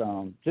is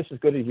just as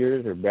good as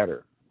yours or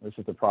better. This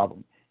is the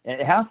problem.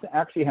 And it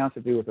actually has to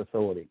do with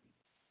authority.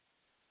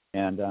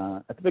 And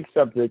it's a big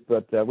subject,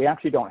 but we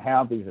actually don't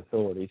have these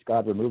authorities.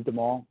 God removed them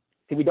all.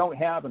 See, we don't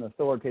have an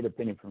authoritative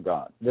opinion from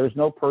God. There's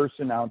no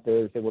person out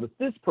there that say, well, it's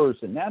this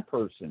person, that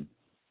person.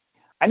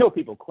 I know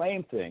people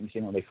claim things,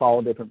 they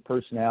follow different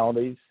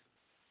personalities.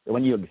 But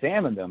when you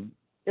examine them,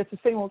 it's the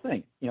same old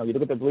thing. You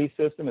look at the belief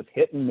system, it's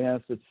hit and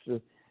miss.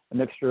 It's a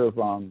mixture of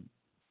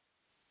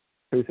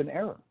truth and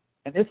error.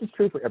 And this is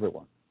true for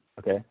everyone,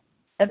 okay?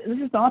 And this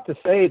is not to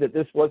say that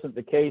this wasn't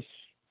the case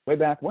way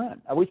back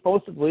when. Are we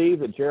supposed to believe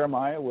that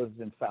Jeremiah was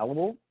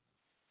infallible?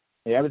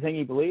 Everything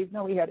he believed?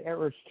 No, he had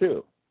errors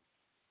too.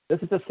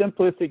 This is a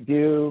simplistic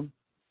view.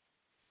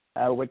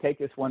 We take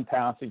this one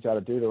passage out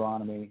of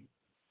Deuteronomy,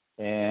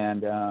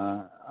 and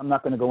I'm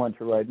not going to go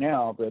into it right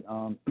now, but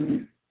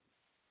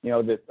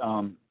we're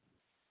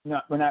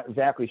not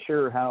exactly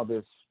sure how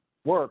this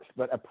works,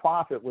 but a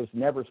prophet was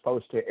never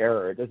supposed to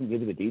err. It doesn't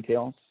give you the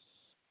details.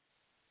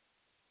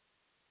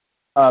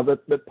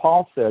 But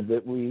Paul said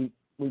that we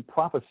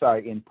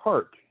prophesy in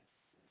part.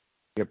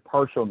 We have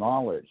partial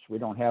knowledge. We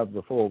don't have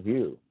the full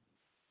view.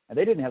 And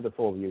they didn't have the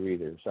full view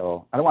either.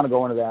 So I don't want to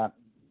go into that.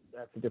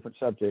 That's a different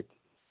subject.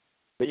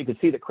 But you can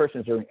see that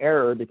Christians are in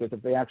error, because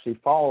if they actually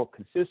follow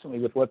consistently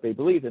with what they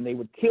believe, then they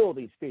would kill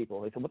these people.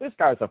 They said, well, this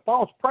guy's a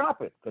false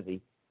prophet because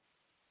he.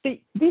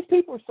 See, these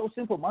people are so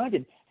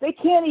simple-minded. They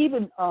can't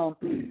even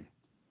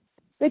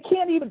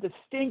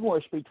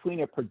distinguish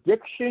between a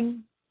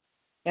prediction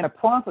and a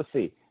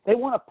prophecy. They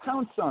want to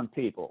pounce on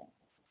people.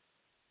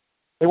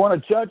 They want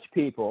to judge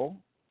people.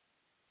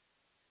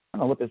 I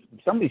don't know what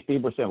some of these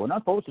people are saying. We're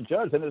not supposed to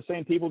judge. They're the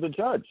same people to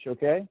judge,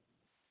 okay?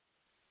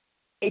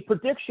 A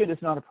prediction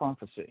is not a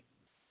prophecy.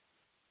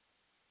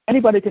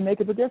 Anybody can make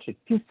a prediction.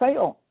 If you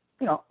fail,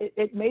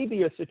 it may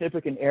be a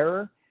significant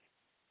error,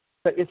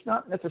 but it's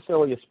not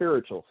necessarily a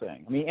spiritual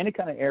thing. I mean, any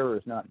kind of error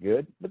is not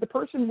good, but the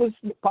person was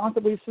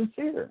possibly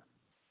sincere.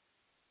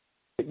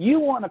 But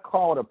you want to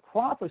call it a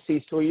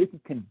prophecy so you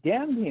can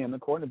condemn him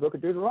according to the book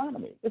of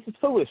Deuteronomy. This is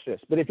foolishness.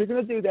 But if you're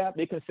going to do that,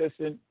 be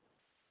consistent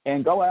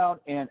and go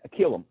out and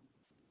kill them.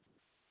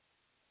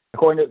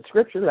 According to the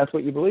scripture, that's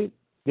what you believe.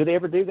 Do they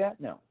ever do that?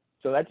 No.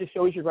 So that just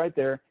shows you right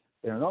there.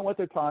 They don't know what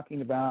they're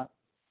talking about.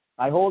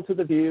 I hold to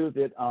the view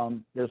that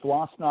there's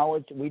lost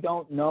knowledge. We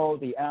don't know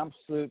the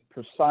absolute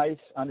precise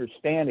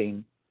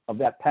understanding of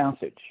that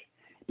passage,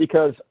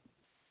 because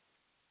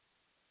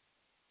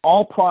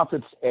all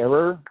prophets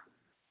err.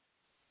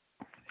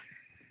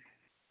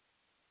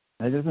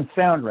 That doesn't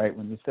sound right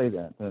when you say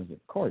that, does it?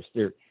 Of course,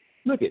 they're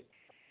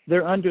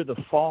under the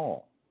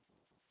fall.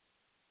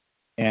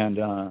 And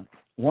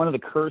one of the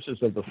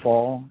curses of the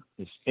fall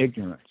is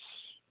ignorance.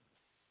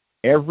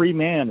 Every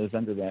man is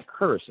under that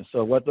curse. And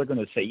so what they're going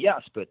to say,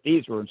 yes, but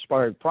these were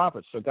inspired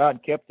prophets, so God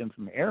kept them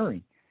from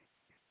erring.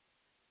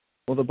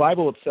 Well, the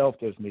Bible itself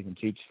doesn't even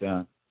teach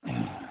that.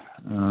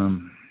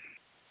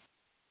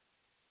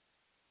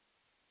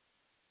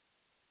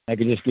 I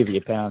could just give you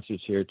a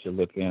passage here to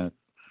look at.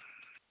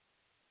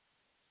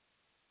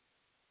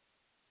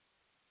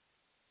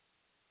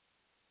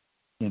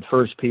 In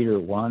 1 Peter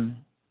 1,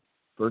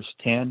 verse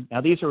 10.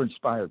 Now, these are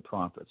inspired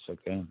prophets,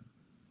 okay?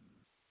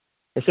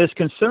 It says,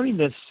 concerning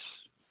this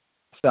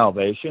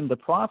salvation, the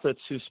prophets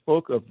who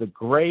spoke of the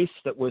grace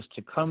that was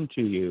to come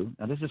to you.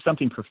 Now, this is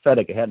something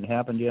prophetic. It hadn't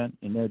happened yet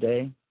in their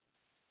day.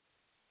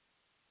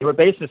 They were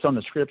based this on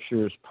the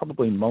Scriptures,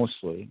 probably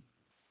mostly.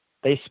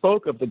 They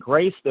spoke of the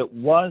grace that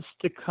was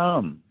to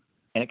come,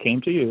 and it came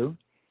to you.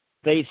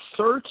 They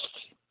searched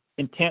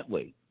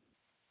intently.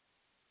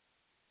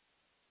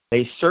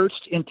 They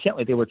searched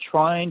intently. They were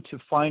trying to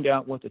find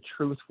out what the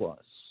truth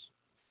was.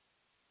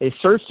 They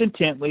searched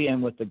intently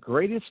and with the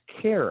greatest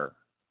care.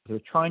 They were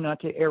trying not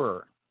to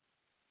err.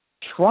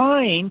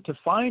 Trying to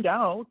find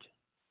out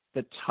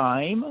the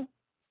time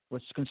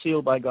was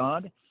concealed by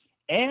God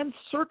and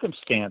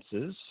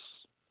circumstances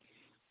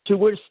to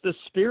which the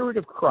Spirit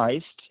of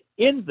Christ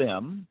in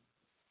them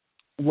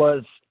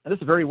was, and this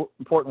is a very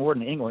important word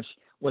in English,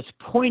 was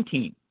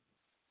pointing.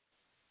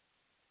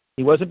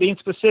 He wasn't being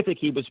specific.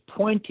 He was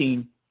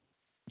pointing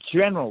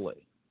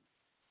generally.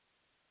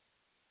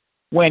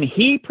 When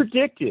he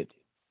predicted,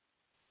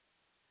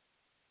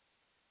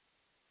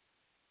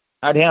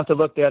 I'd have to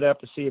look that up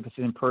to see if it's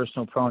an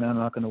impersonal pronoun. I'm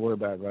not going to worry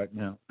about it right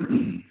now.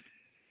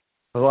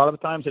 A lot of the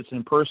times it's an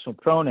impersonal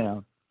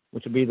pronoun,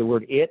 which would be the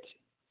word it,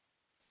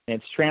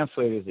 and it's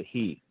translated as a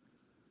he.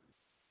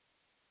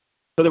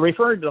 So they're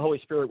referring to the Holy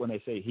Spirit when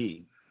they say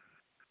he.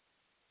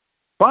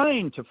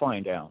 Trying to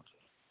find out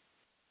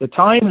the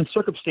time and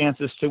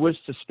circumstances to which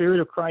the Spirit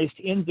of Christ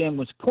in them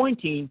was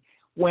pointing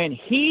when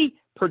he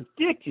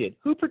predicted.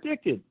 Who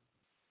predicted?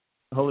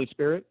 The Holy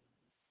Spirit.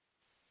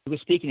 He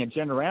was speaking in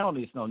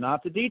generalities, no,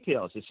 not the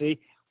details. You see,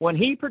 when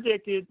he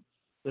predicted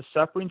the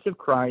sufferings of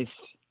Christ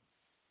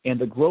and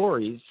the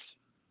glories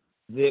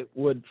that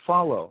would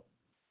follow.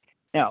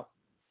 Now,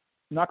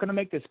 I'm not going to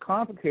make this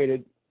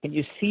complicated. Can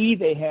you see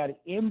they had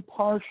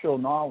impartial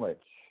knowledge?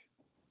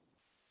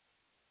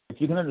 If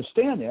you can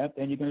understand that,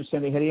 then you can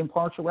understand they had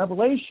impartial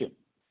revelation.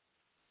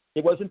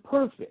 It wasn't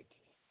perfect.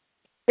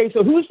 Okay,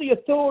 so who's the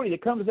authority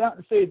that comes out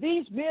and says,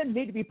 these men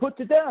need to be put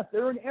to death?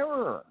 They're in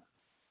error.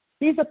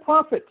 He's a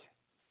prophet.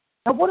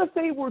 Now, what if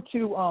they were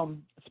to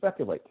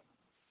speculate?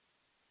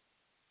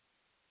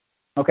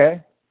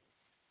 Okay?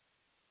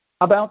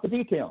 About the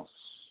details.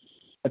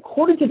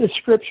 According to the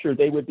Scripture,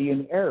 they would be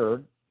in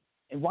error.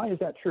 And why is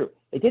that true?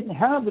 They didn't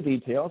have the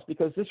details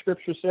because the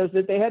Scripture says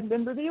that they hadn't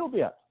been revealed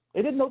yet.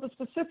 They didn't know the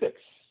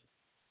specifics.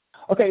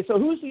 Okay, so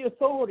who's the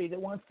authority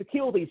that wants to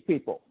kill these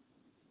people?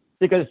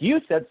 Because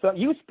you said so,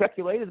 you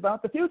speculated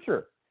about the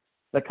future,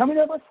 the coming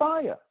of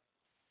Messiah,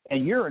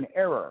 and you're in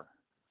error,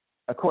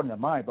 according to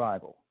my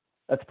Bible.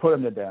 Let's put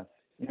them to death.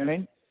 You know what I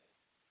mean?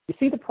 You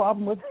see the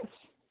problem with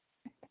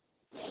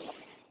this?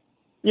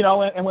 You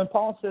know, and when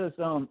Paul says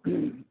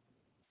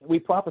we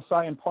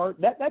prophesy in part,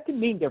 that can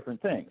mean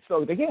different things.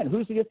 So again,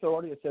 who's the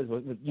authority that says,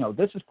 well, you know,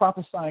 this is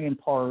prophesying in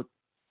part,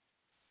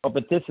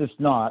 but this is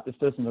not, this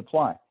doesn't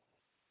apply?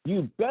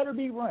 You better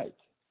be right.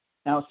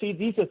 Now, see,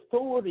 these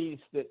authorities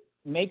that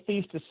make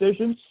these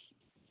decisions,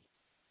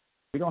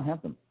 we don't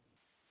have them.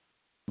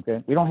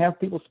 Okay? We don't have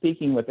people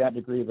speaking with that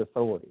degree of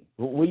authority.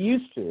 We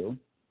used to,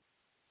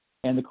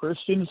 and the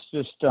Christians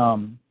just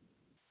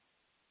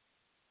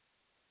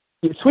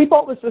you sweep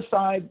all this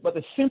aside, but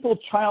the simple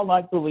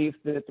childlike belief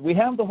that we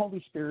have the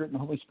Holy Spirit, and the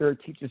Holy Spirit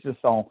teaches us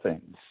all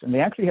things. And they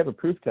actually have a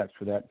proof text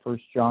for that,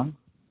 1 John,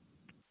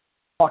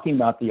 talking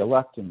about the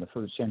elect in the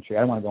first century.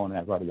 I don't want to go on that.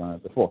 I've already gone on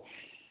it before.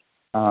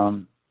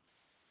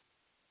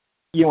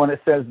 You know, when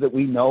it says that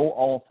we know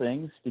all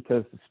things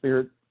because the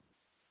Spirit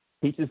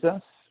teaches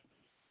us,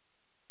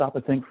 stop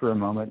and think for a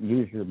moment and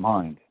use your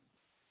mind.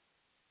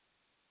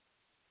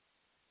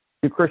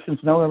 Do Christians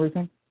know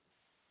everything?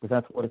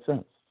 Because that's what it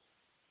says.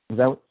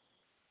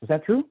 Is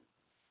that true?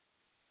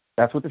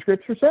 That's what the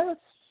Scripture says.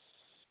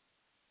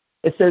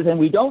 It says, and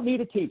we don't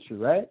need a teacher,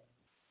 right?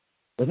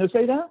 Doesn't it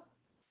say that?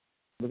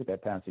 Look at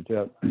that passage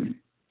up.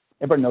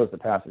 Everybody knows the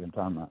passage I'm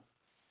talking about.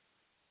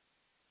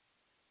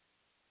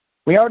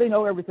 We already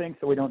know everything,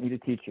 so we don't need a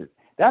teacher.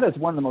 That is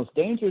one of the most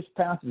dangerous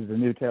passages of the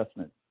New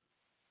Testament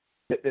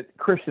that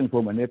Christians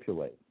will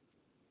manipulate.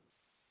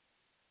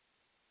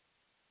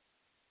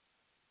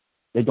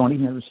 They don't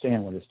even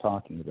understand what it's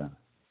talking about.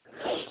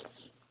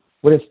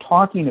 What it's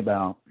talking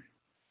about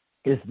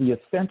is the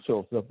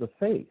essentials of the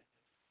faith.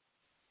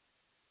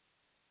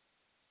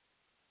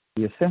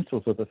 The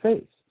essentials of the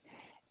faith.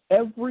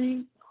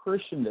 Every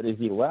Christian that is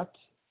elect,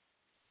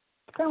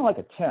 it's kind of like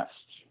a test.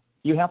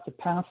 You have to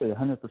pass it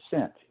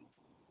 100%.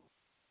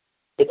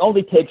 It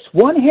only takes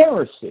one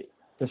heresy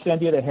to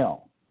send you to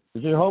hell. The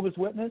Jehovah's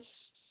Witness,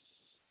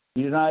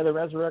 you deny the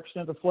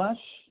resurrection of the flesh,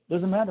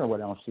 doesn't matter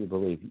what else you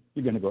believe,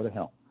 you're going to go to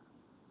hell.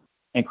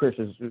 And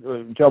Christians,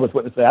 Jehovah's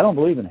Witnesses say, I don't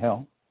believe in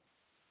hell.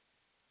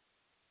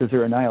 Because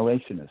they're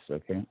annihilationists,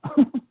 okay?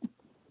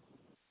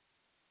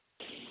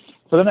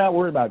 So they're not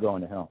worried about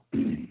going to hell.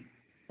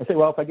 I say,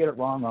 well, if I get it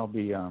wrong, I'll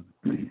be...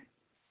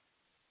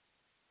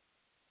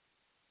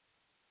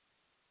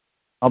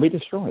 I'll be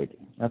destroyed.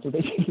 That's what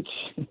they teach.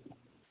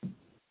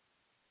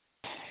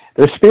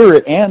 Their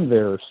spirit and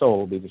their soul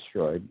will be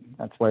destroyed.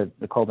 That's why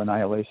they're called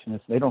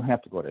annihilationists. They don't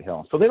have to go to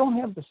hell. So they don't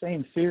have the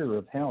same fear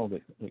of hell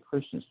that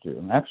Christians do.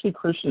 And actually,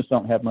 Christians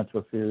don't have much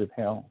of a fear of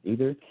hell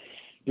either,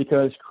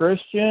 because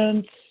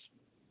Christians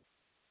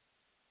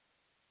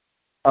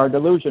are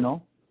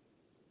delusional.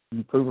 You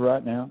can prove it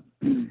right now.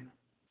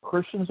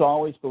 Christians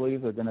always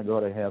believe they're going to go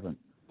to heaven.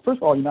 First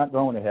of all, you're not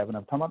going to heaven.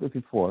 I've talked about this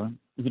before.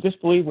 If you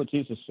just believe what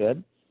Jesus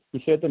said,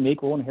 he said the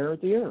meek will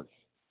inherit the earth.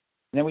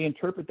 And then we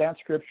interpret that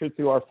scripture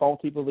through our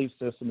faulty belief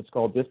system. It's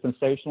called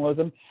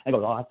dispensationalism. And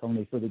go, that's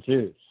only for the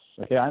Jews.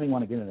 Okay, I didn't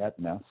want to get into that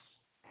mess.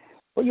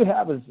 What you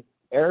have is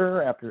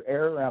error after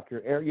error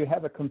after error. You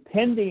have a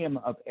compendium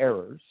of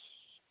errors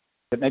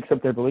that makes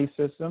up their belief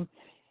system.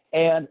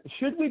 And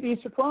should we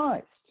be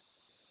surprised?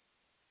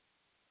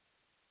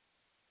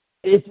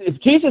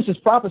 If Jesus is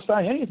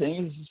prophesying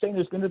anything, he's saying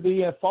there's going to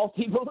be a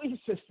faulty belief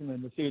system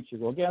in the future.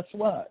 Well, guess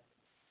what?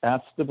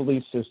 That's the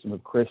belief system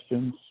of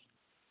Christians.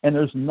 And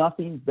there's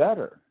nothing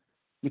better.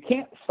 You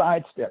can't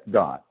sidestep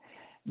God.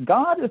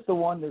 God is the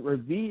one that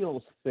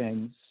reveals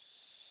things,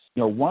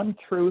 one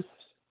truth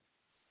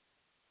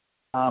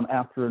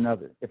after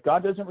another. If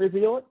God doesn't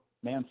reveal it,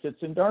 man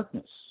sits in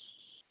darkness.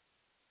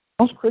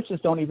 Most Christians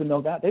don't even know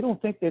that. They don't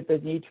think that they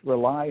need to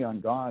rely on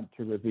God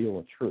to reveal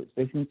a truth.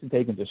 They need to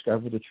take and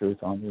discover the truth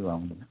on their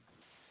own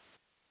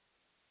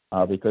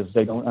because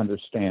they don't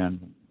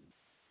understand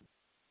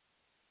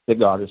that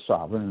God is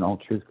sovereign and all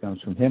truth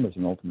comes from him as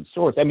an ultimate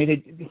source. I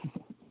mean,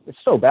 it's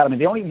so bad. I mean,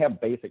 they don't even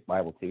have basic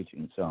Bible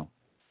teaching, so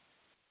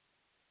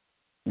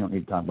you don't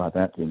need to talk about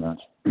that too much.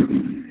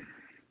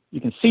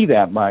 You can see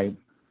that by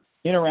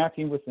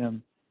interacting with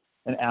them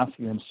and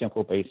asking them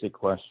simple, basic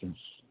questions.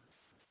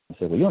 I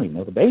say, well, you don't even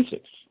know the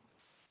basics.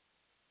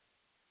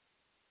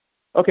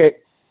 Okay,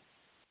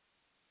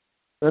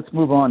 let's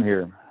move on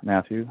here,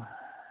 Matthew.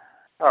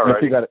 All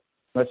right.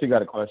 Unless you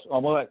got a question.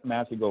 We'll let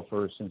Matthew go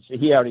first since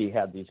he already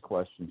had these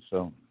questions.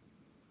 So,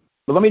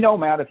 but let me know,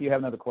 Matt, if you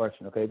have another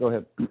question. Okay, go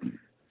ahead.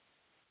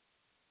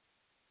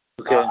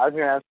 Okay. I was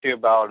going to ask you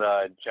about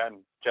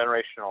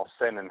generational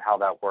sin and how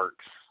that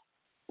works.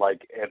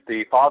 Like, if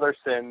the father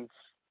sins,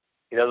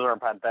 he doesn't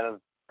repent,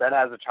 then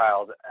as a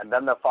child, and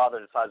then the father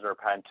decides to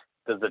repent,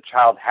 does the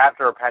child have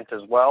to repent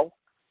as well?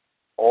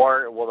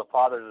 Or will the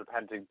father's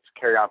repentance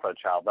carry on for the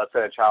child? Let's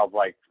say a child's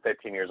like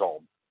 15 years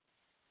old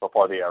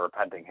before the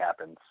repenting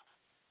happens.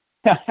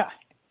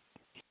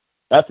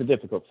 That's a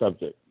difficult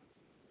subject,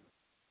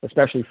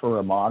 especially for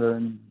a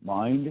modern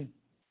mind,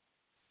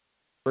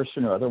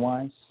 Christian or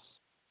otherwise.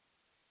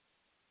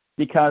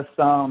 Because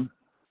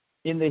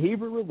in the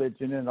Hebrew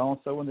religion and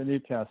also in the New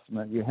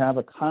Testament, you have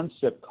a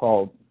concept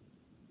called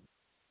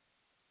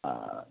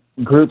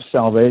group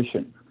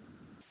salvation.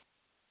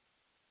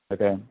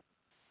 Okay?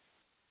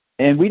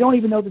 And we don't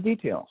even know the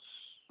details.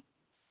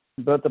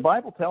 But the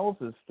Bible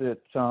tells us that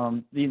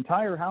the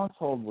entire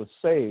household was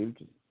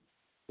saved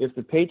if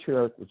the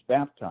patriarch was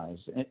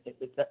baptized.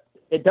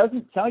 It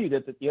doesn't tell you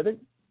that the other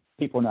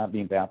people are not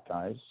being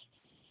baptized.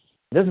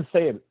 It doesn't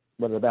say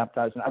whether they're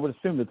baptized. And I would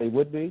assume that they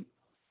would be.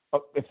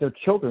 If they're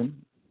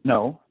children,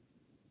 no.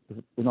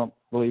 We don't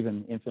believe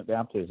in infant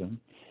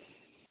baptism.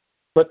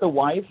 But the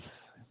wife,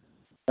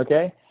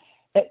 okay?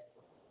 A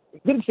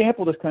good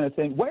example of this kind of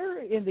thing.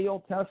 Where in the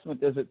Old Testament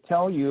does it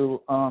tell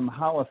you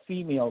how a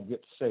female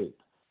gets saved?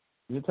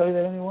 Does it tell you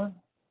that anywhere?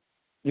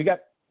 You got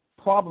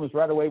problems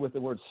right away with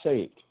the word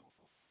saved.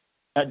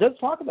 Now, it does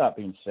talk about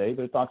being saved,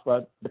 but it talks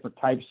about different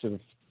types of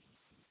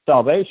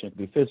salvation. It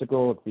could be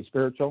physical, it could be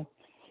spiritual.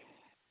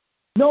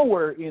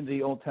 Nowhere in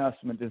the Old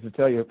Testament does it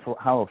tell you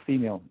how a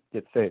female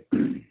gets saved.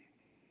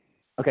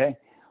 Okay?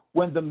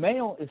 When the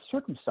male is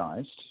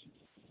circumcised,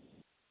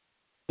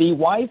 the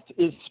wife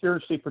is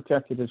spiritually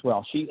protected as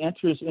well. She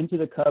enters into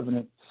the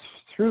covenant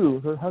through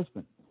her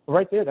husband.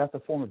 Right there, that's a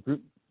form of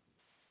group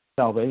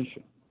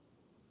salvation.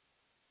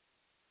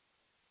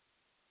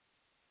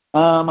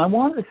 I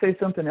wanted to say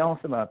something else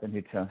about the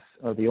New Testament,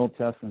 or the Old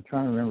Testament. I'm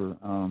trying to remember.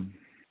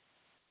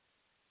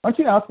 Why don't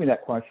you ask me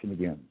that question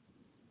again?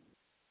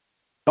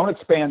 Don't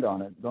expand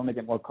on it. Don't make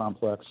it more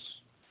complex.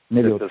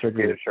 Maybe it'll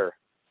trigger it. Sure.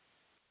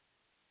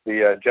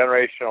 The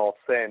generational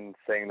sin,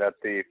 saying that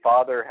the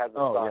father has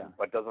a son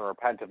but doesn't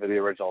repent of the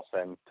original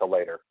sin till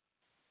later.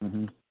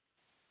 Mm-hmm.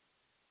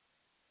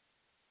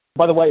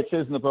 By the way, it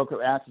says in the book of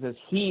Acts, it says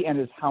he and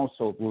his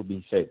household will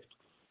be saved.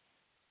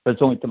 But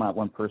it's only talking about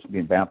one person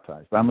being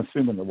baptized. But I'm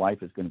assuming the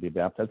wife is going to be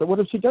baptized. But what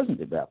if she doesn't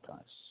get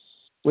baptized?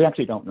 We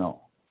actually don't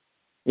know.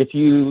 If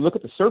you look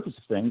at the surface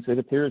of things, it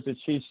appears that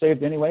she's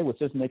saved anyway, which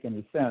doesn't make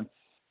any sense.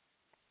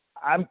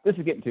 This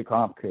is getting too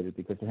complicated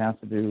because it has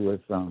to do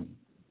with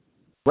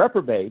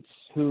reprobates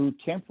who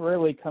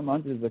temporarily come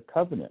under the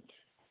covenant.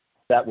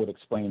 That would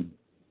explain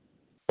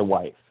the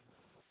wife.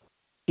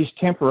 She's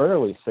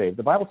temporarily saved.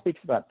 The Bible speaks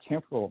about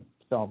temporal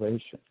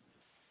salvation,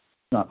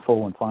 not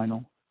full and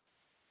final.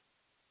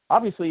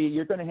 Obviously,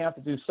 you're going to have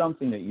to do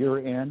something at your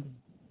end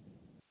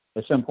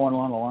at some point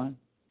along the line,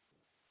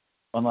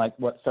 unlike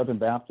what Southern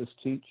Baptists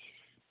teach.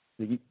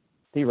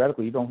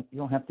 theoretically, you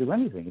don't have to do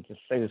anything. You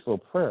just say this little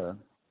prayer,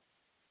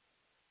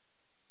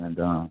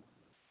 and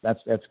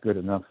that's good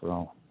enough for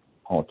all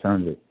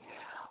eternity.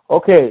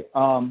 Okay,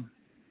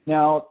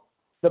 now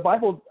the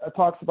Bible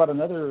talks about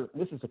another.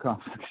 This is a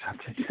complex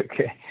subject.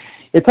 Okay,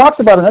 it talks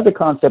about another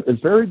concept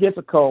that's very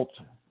difficult,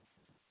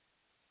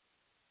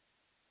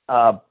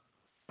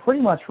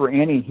 pretty much for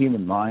any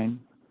human mind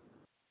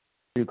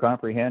to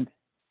comprehend.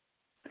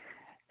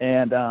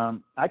 And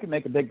I can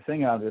make a big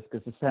thing out of this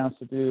because this has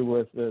to do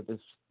with this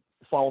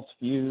false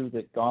view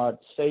that God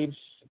saves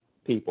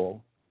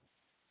people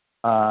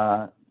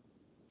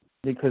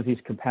because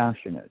he's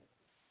compassionate.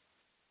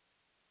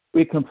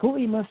 We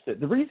completely missed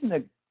it. The reason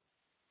that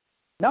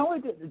not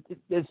only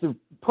is the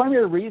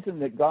primary reason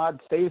that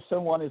God saves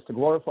someone is to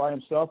glorify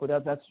himself,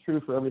 but that's true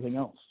for everything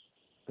else,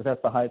 because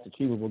that's the highest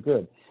achievable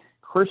good.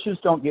 Christians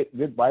don't get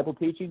good Bible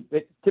teaching.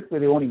 Typically,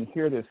 they won't even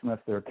hear this unless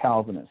they're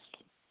Calvinists.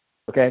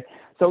 Okay?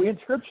 So in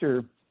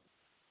Scripture,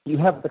 you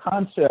have the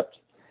concept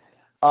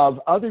of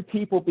other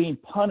people being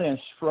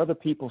punished for other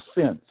people's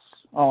sins.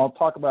 I'll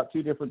talk about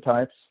two different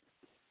types.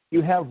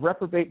 You have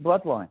reprobate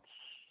bloodlines.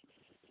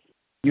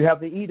 You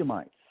have the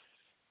Edomites.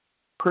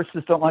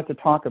 Christians don't like to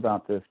talk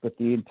about this, but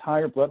the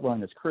entire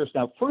bloodline is cursed.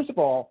 Now, first of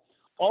all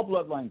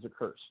bloodlines are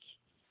cursed,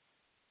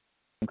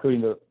 including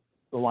the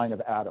line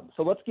of Adam.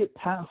 So let's get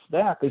past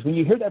that, because when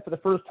you hear that for the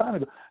first time, you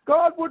go,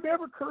 God would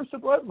never curse a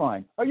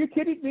bloodline. Are you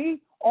kidding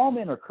me? All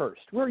men are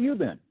cursed. Where have you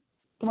been?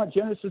 Come on,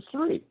 Genesis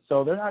 3.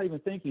 So they're not even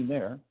thinking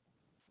there.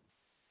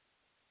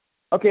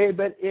 Okay,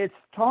 but it's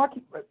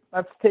talking,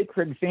 let's take,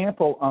 for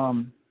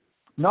example,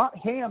 not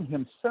Ham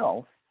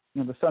himself,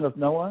 the son of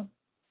Noah,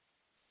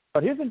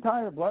 but his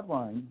entire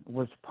bloodline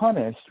was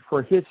punished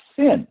for his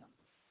sin.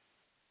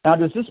 Now,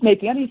 does this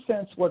make any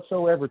sense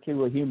whatsoever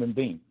to a human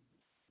being?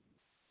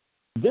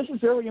 This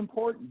is very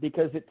important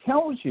because it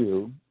tells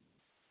you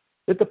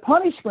that the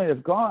punishment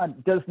of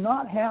God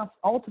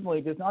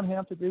ultimately does not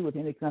have to do with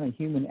any kind of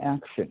human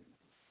action.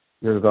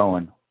 You're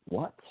going,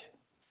 what?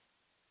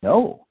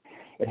 No.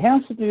 It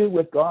has to do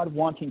with God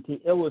wanting to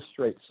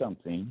illustrate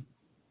something,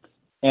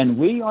 and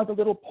we are the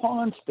little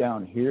pawns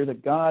down here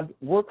that God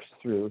works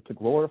through to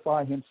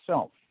glorify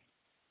himself.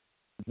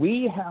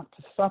 We have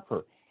to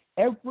suffer.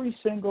 Every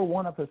single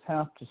one of us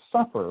have to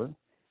suffer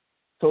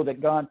so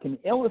that God can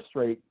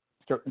illustrate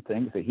certain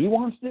things that he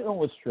wants to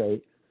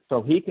illustrate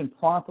so he can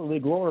properly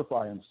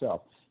glorify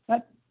himself.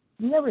 Now,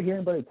 you never hear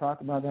anybody talk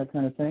about that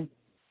kind of thing?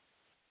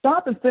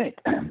 Stop and think.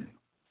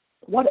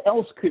 What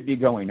else could be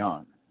going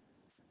on?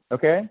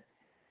 Okay?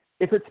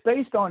 If it's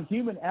based on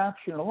human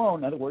action alone,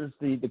 in other words,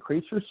 the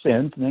creature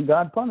sins and then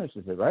God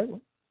punishes it, right?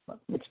 That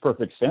makes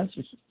perfect sense.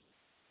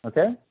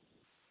 Okay?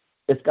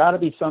 It's got to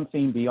be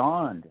something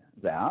beyond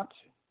that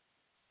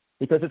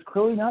because it's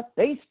clearly not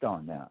based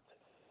on that.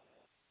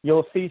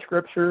 You'll see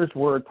scriptures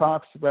where it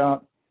talks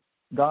about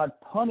God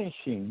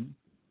punishing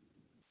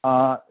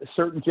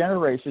certain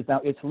generations.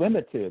 Now, it's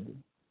limited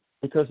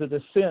because of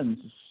the sins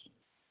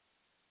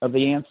of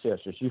the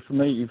ancestors. You're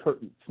familiar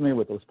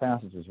with those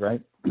passages,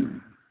 right?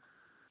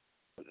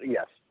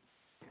 Yes.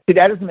 See,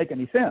 that doesn't make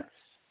any sense.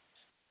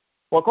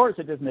 Well, of course,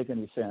 it doesn't make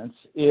any sense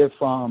if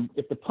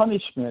the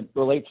punishment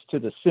relates to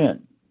the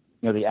sin,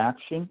 the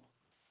action,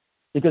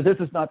 because this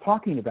is not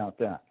talking about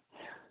that.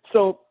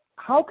 So,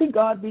 how can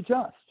God be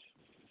just?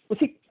 Well,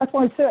 see, that's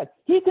why I said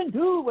he can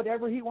do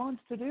whatever he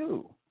wants to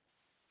do.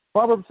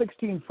 Proverbs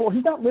 16:4.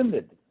 He's not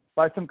limited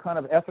by some kind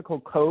of ethical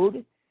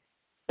code,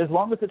 as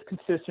long as it's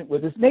consistent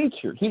with his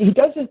nature. He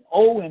doesn't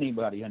owe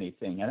anybody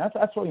anything, and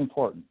that's really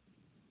important.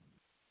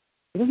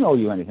 He doesn't owe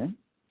you anything.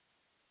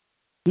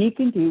 He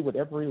can do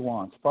whatever he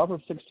wants.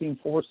 Proverbs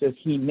 16:4 says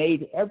he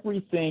made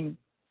everything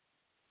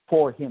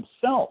for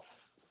himself.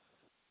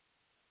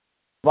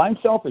 Divine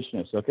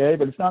selfishness, okay?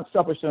 But it's not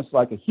selfishness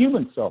like a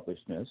human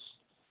selfishness.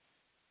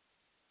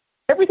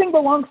 Everything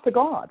belongs to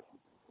God.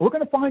 We're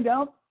going to find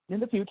out in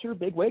the future,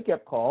 big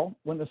wake-up call,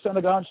 when the Son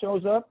of God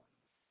shows up.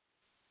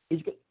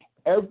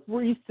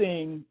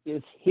 Everything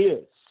is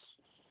his,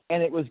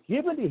 and it was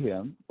given to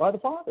him by the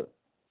Father.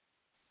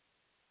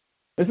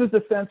 This is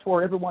the sense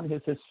where everyone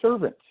is his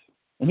servant,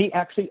 and he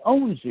actually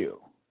owns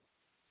you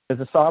as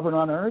a sovereign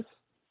on earth,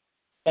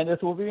 and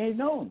this will be made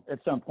known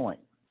at some point.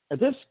 And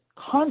this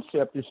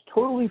concept is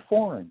totally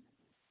foreign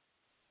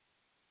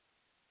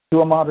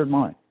to a modern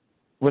mind.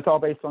 It's all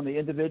based on the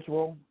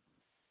individual,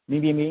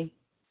 me.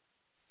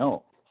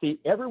 No. See,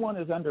 everyone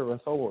is under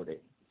authority.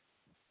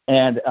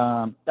 And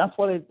that's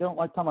why they don't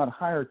like talking about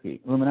hierarchy,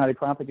 Illuminati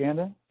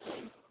propaganda.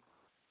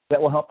 That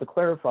will help to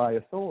clarify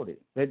authority.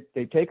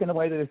 They've taken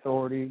away the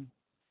authority.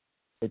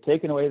 They've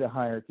taken away the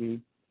hierarchy.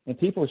 And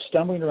people are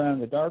stumbling around in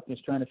the darkness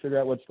trying to figure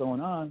out what's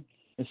going on,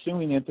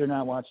 assuming that they're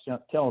not watching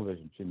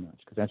television too much,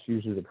 because that's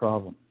usually the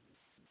problem.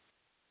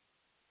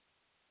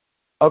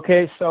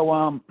 Okay,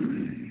 so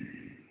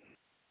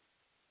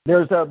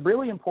there's a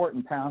really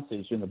important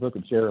passage in the book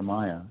of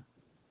Jeremiah.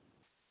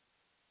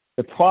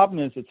 The problem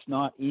is it's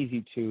not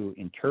easy to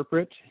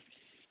interpret,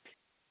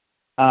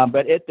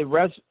 but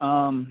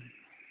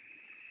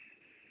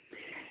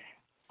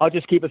I'll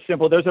just keep it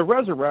simple. There's a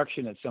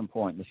resurrection at some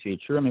point in the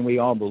future. I mean, we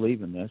all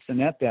believe in this. And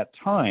at that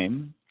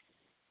time,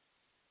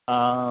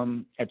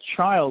 a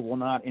child will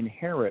not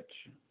inherit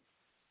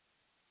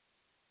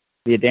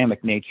the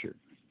Adamic nature.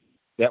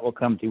 That will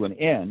come to an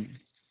end,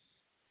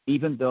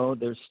 even though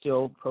there's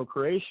still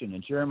procreation.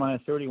 In Jeremiah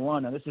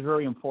 31, now this is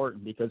very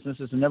important because this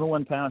is the number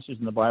one passage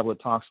in the Bible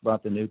that talks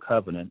about the new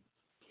covenant.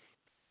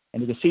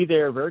 And you can see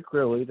there very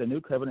clearly the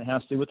new covenant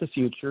has to do with the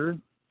future.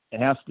 It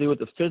has to do with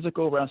the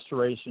physical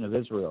restoration of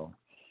Israel.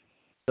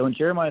 So in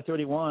Jeremiah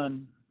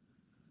 31,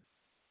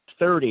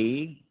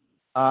 30,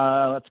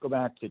 let's go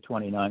back to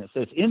 29. It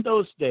says, in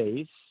those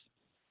days,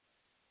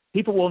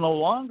 people will no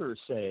longer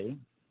say,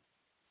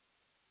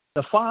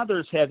 the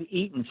fathers have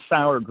eaten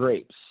sour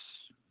grapes,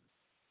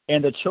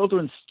 and the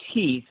children's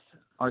teeth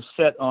are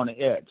set on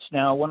edge.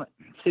 Now,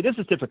 this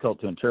is difficult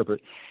to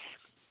interpret.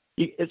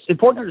 It's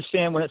important to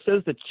understand when it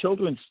says the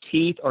children's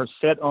teeth are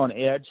set on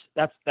edge,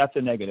 that's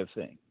a negative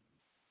thing.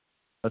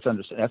 Let's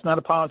understand. That's not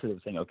a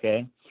positive thing,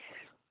 okay?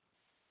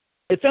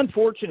 It's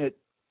unfortunate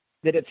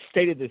that it's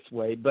stated this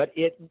way, but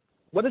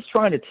what it's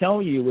trying to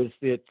tell you is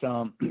that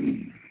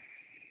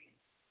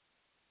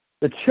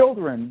the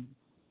children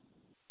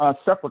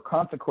suffer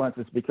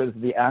consequences because of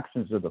the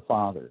actions of the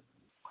father,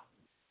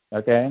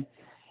 okay?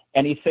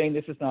 And he's saying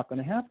this is not going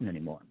to happen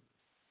anymore.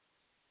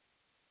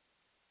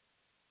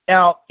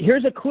 Now,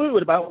 here's a clue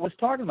about what it's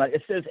talking about.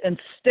 It says,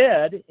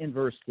 instead, in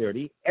verse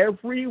 30,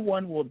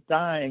 everyone will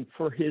die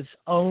for his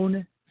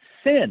own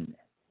sin.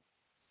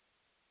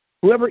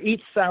 Whoever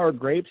eats sour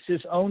grapes,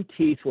 his own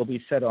teeth will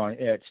be set on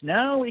edge.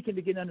 Now we can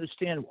begin to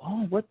understand,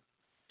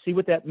 see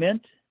what that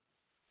meant?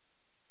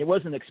 It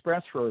wasn't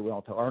expressed very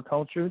well to our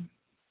culture.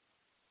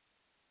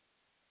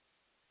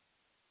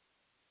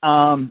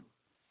 But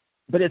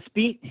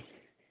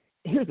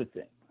here's the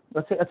thing.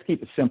 Let's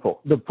keep it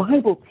simple. The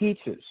Bible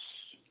teaches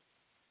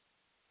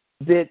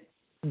that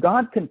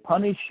God can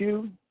punish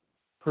you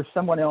for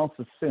someone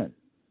else's sin.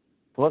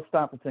 So let's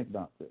stop and think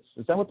about this.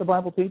 Is that what the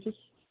Bible teaches?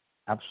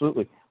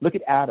 Absolutely. Look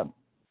at Adam.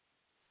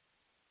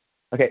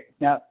 Okay,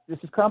 now this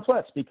is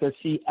complex because,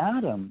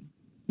 Adam,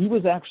 he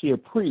was actually a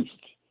priest,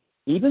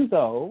 even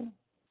though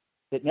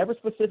it never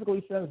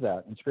specifically says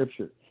that in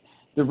Scripture.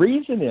 The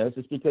reason is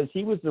because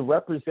he was the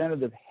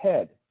representative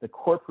head, the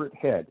corporate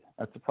head.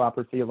 That's the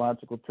proper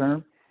theological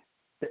term.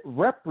 That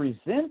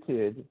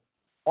represented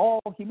all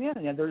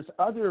humanity. And there's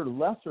other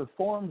lesser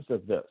forms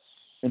of this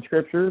in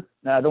Scripture.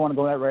 Now, I don't want to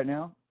go there right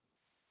now.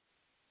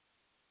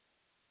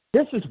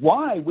 This is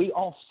why we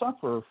all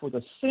suffer for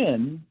the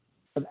sin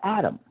of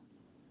Adam.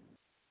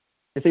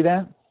 You see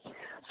that?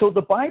 So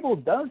the Bible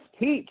does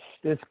teach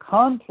this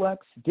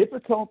complex,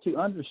 difficult to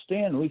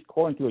understand, at least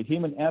according to a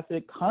human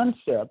ethic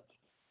concept,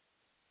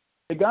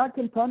 that God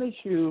can punish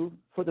you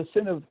for the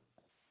sin of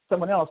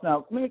someone else.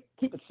 Now, let me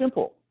keep it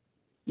simple.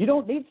 You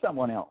don't need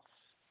someone else.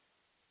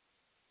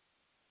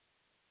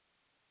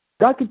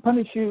 God can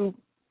punish you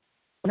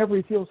whenever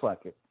he feels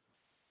like it.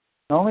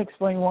 I'll only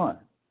explain why.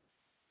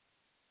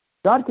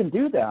 God can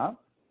do that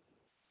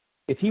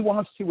if he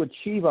wants to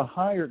achieve a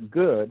higher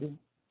good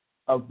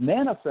of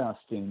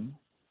manifesting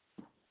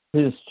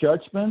his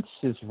judgments,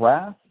 his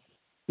wrath,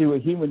 through a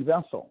human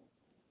vessel.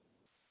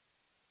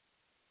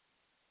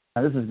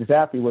 Now, this is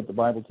exactly what the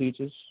Bible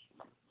teaches.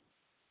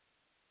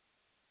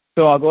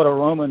 So I'll go to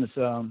Romans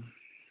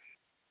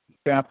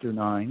chapter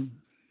 9.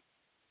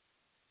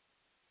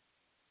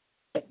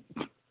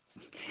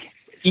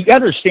 You got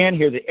to understand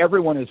here that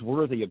everyone is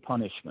worthy of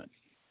punishment.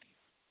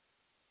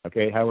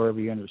 Okay, however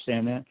you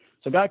understand that.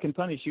 So God can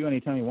punish you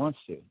anytime he wants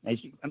to.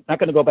 I'm not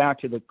going to go back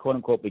to the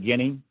quote-unquote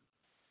beginning.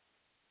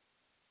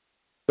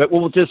 But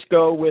we'll just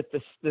go with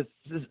the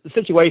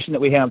situation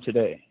that we have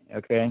today,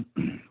 okay?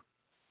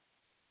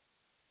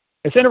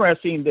 It's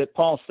interesting that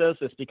Paul says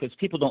this because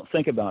people don't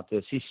think about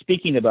this. He's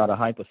speaking about a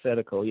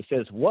hypothetical. He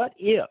says, what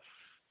if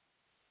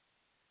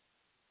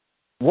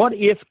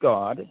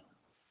God,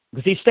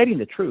 because he's stating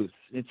the truth,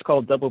 it's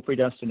called double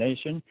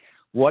predestination.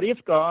 What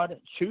if God,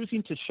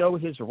 choosing to show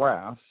his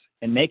wrath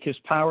and make his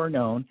power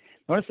known,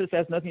 notice this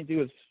has nothing to do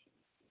with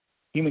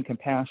human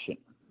compassion.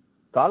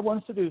 God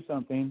wants to do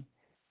something,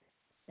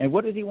 and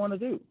what does he want to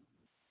do?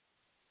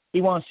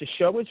 He wants to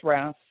show his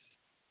wrath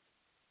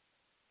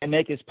and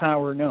make his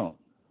power known.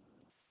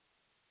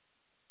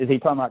 Is he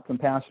talking about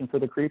compassion for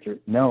the creature?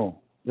 No.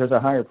 There's a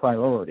higher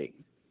priority.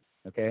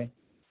 Okay?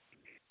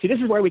 See,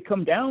 this is where we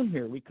come down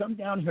here. We come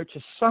down here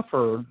to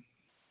suffer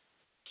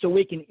so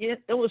we can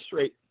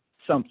illustrate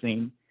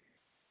something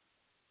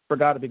for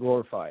God to be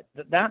glorified.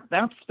 That's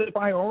the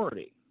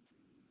priority.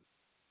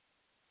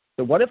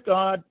 So what if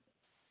God,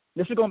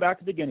 this is going back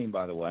to the beginning,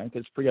 by the way,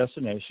 because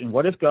predestination,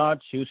 what if God,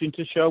 choosing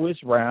to show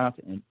his wrath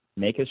and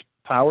make his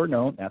power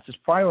known, that's his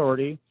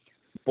priority,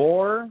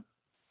 bore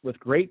with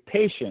great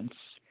patience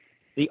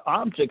the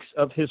objects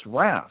of his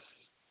wrath?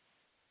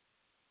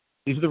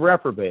 These are the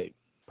reprobate,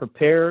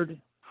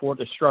 prepared for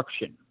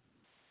destruction.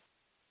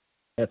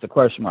 That's a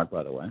question mark,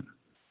 by the way.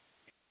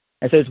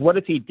 It says, what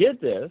if he did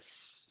this?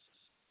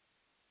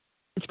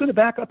 It's going to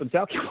back up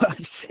exactly what I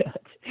said.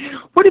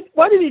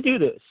 Why did he do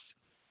this?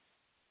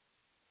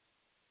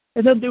 It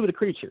has nothing to do with the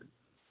creature.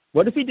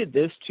 What if he did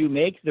this to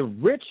make the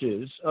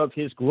riches of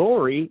his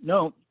glory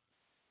known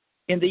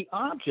in the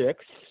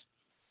objects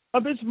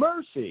of his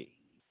mercy?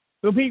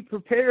 To be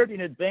prepared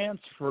in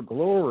advance for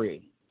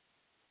glory.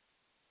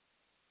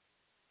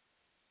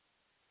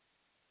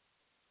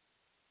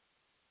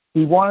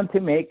 He wanted to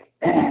make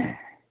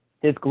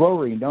his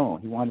glory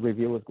known. He wanted to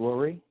reveal his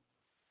glory.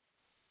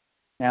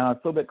 Now,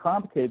 it's a little bit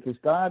complicated because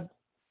God,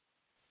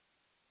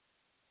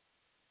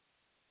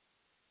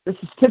 this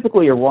is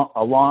typically a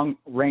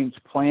long-range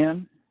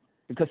plan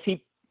because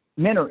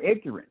men are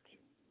ignorant.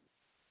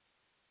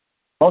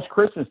 Most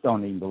Christians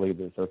don't even believe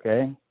this,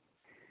 okay?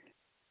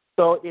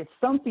 So it's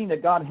something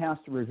that God has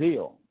to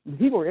reveal.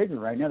 People are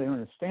ignorant right now. They don't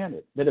understand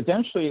it. That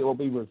eventually it will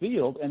be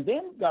revealed, and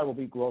then God will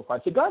be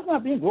glorified. So God's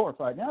not being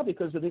glorified now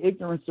because of the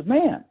ignorance of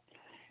man.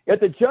 At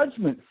the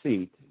judgment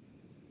seat,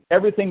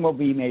 everything will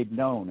be made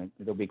known, and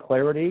there will be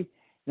clarity.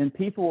 Then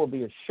people will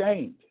be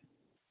ashamed,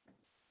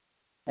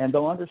 and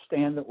they'll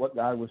understand that what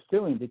God was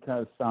doing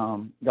because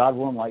God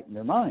will enlighten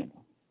their mind,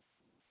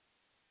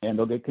 and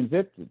they'll get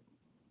convicted.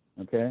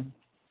 Okay?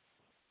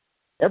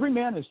 Every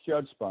man is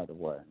judged, by the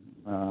way.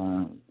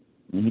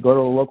 When you go to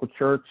a local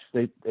church,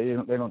 they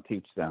don't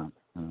teach that.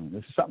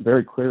 This is something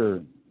very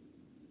clear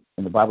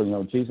in the Bible. You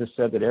know, Jesus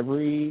said that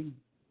every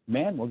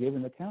man will give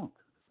an account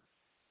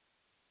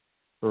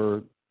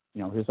for,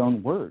 you know, his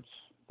own words,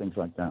 things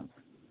like that.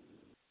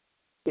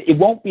 It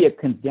won't be a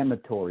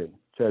condemnatory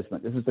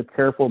judgment. This is a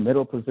careful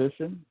middle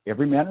position.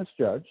 Every man is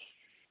judged,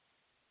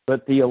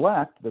 but the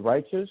elect, the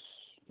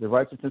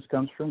righteousness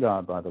comes from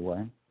God, by the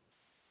way.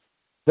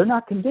 They're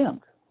not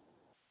condemned.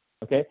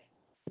 Okay?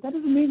 But that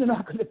doesn't mean they're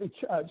not going to be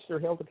judged or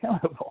held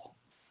accountable.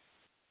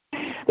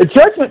 The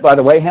judgment, by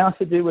the way, has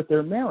to do with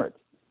their merit.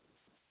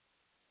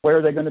 Where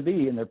are they going to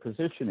be in their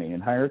positioning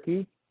and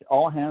hierarchy? It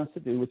all has to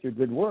do with your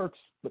good works.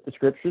 But the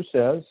Scripture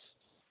says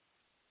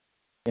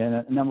in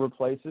a number of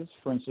places,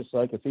 for instance,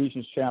 like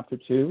Ephesians chapter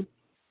 2,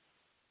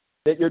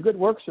 that your good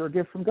works are a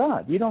gift from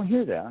God. You don't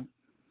hear that.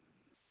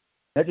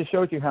 That just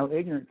shows you how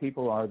ignorant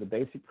people are of the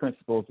basic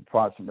principles of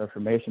Protestant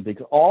Reformation,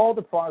 because all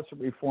the Protestant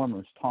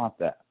reformers taught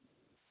that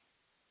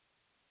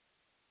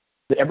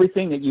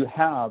everything that you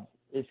have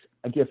is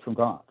a gift from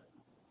God.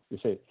 You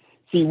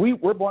see,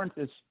 we're born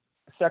into this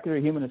secular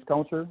humanist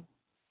culture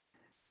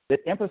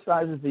that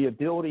emphasizes the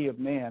ability of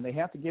man. They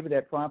have to give it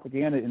that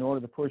propaganda in order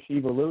to push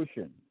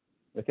evolution.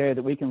 Okay,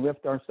 that we can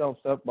lift ourselves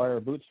up by our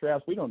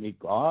bootstraps. We don't need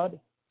God,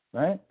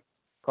 right?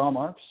 Karl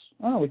Marx.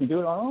 Oh, we can do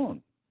it on our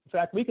own. In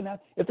fact, we can.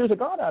 If there's a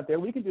God out there,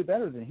 we can do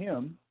better than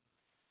him.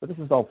 But this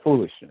is all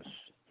foolishness.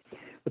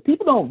 But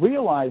people don't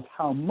realize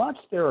how much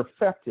they're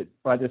affected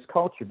by this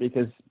culture,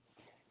 because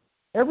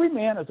every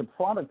man is a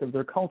product of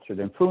their culture.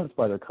 They're influenced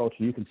by their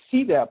culture. You can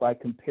see that by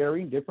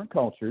comparing different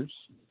cultures,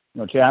 you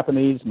know,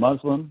 Japanese,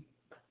 Muslim,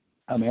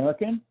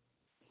 American,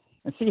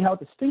 and see how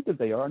distinctive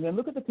they are. And then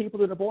look at the people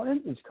that are born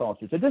into these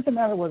cultures. It doesn't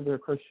matter whether they're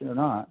Christian or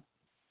not.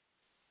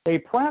 They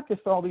practice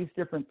all these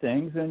different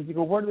things, and you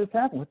go, where did this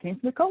happen? What came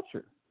from the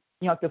culture?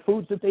 You know, like the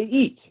foods that they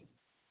eat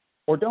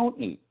or don't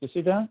eat. You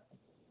see that?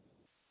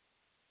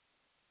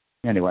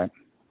 Anyway.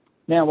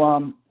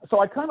 Now, so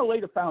I kind of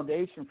laid a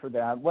foundation for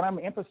that. What I'm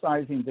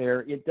emphasizing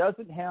there, it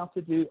doesn't have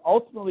to do,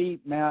 ultimately,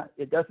 Matt,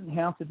 it doesn't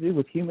have to do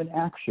with human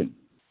action.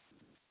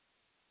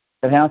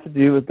 It has to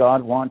do with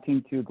God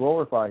wanting to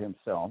glorify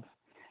himself.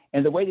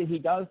 And the way that he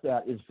does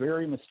that is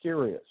very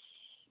mysterious.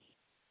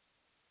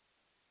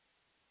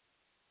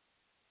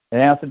 It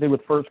has to do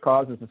with first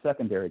causes and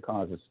secondary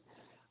causes.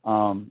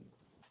 You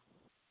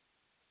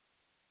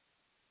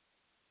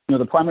know,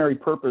 the primary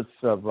purpose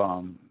of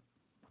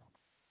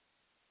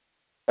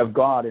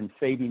God in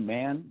saving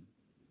man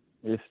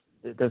is,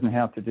 it doesn't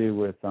have to do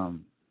with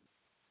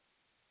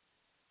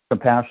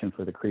compassion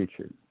for the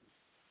creature.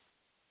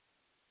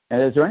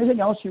 And is there anything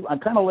else I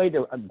kind of laid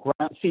a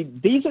ground? See,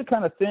 these are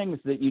kind of things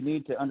that you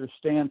need to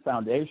understand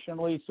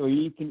foundationally so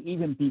you can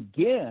even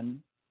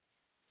begin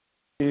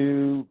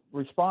to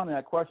respond to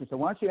that question. So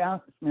why don't you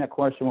ask me that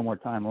question one more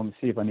time? Let me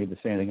see if I need to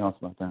say anything else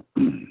about that.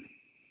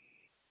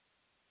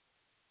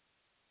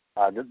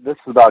 This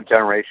is about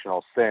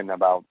generational sin,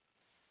 about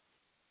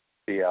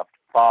the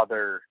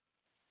father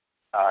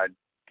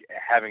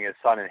having his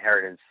son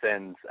inherit his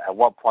sins. At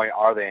what point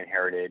are they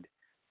inherited?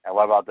 And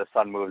what about the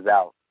son moves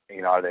out?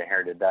 You know, are they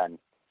inherited then?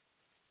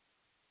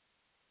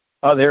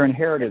 Oh, they're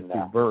inherited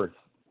through birth.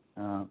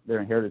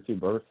 They're inherited through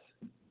birth.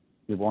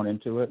 You're born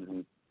into it.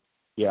 Mm-hmm.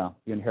 Yeah,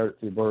 you inherit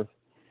through birth.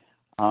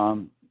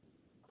 The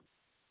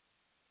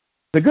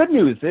good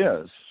news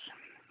is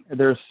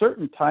there are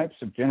certain types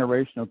of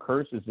generational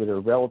curses that are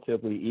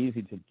relatively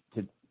easy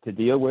to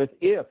deal with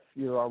if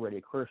you're already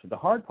a Christian. The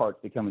hard part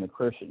is becoming a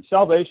Christian.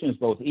 Salvation is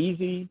both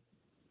easy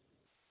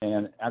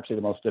and actually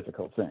the most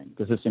difficult thing,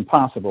 because it's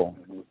impossible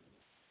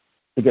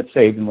to get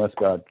saved unless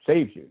God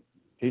saves you.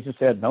 Jesus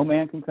said, no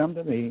man can come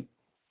to me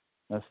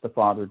unless the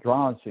Father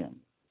draws him.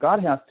 God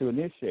has to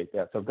initiate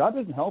that. So if God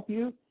doesn't help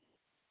you,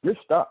 you're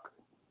stuck.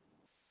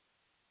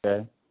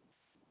 Okay?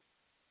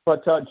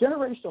 But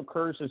generational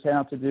curses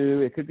have to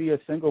do, it could be a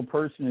single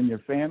person in your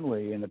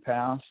family in the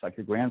past, like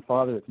your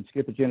grandfather that can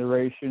skip a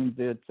generation,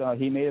 that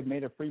he may have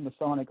made a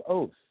Freemasonic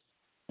oath.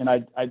 And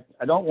I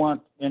don't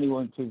want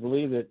anyone to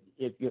believe that,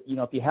 if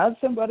you have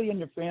somebody in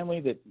your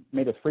family that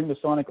made a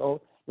Freemasonic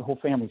oath, the whole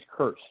family's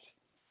cursed.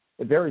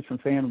 It varies from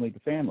family to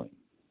family.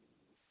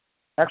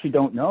 I actually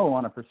don't know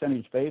on a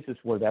percentage basis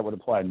where that would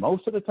apply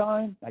most of the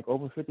time, like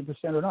over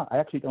 50% or not. I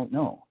actually don't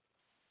know.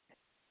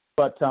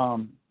 But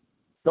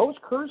those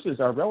curses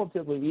are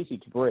relatively easy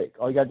to break.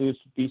 All you got to do is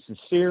be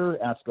sincere,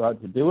 ask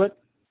God to do it,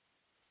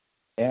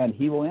 and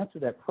he will answer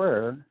that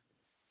prayer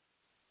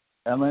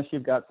unless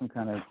you've got some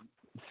kind of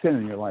sin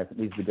in your life that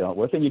needs to be dealt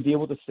with. And you deal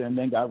with the sin,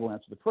 then God will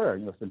answer the prayer.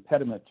 It's an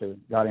impediment to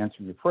God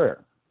answering your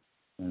prayer.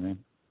 You know what I mean?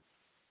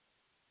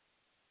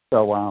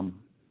 So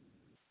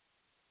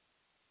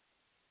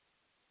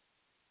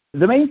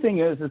the main thing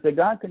is that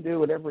God can do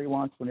whatever he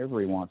wants whenever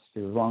he wants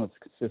to, as long as it's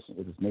consistent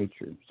with his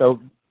nature. So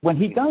when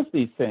he does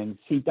these things,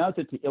 he does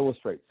it to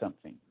illustrate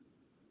something.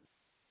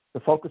 The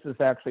focus is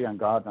actually on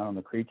God, not on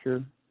the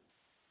creature.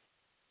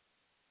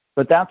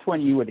 But that's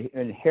when you would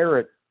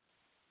inherit.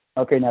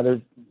 Okay, just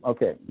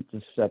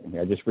a second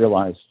here. I just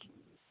realized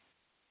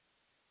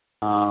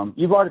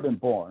you've already been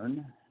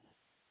born.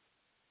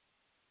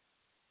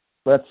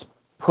 Let's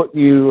put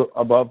you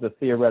above the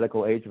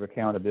theoretical age of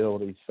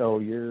accountability. So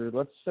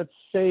let's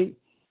say,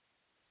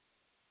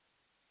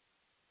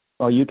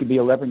 well, you could be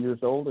 11 years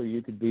old or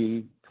you could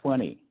be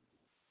 20.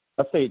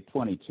 Let's say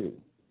 22.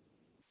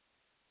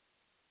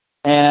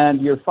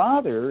 And your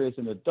father is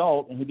an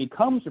adult and he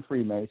becomes a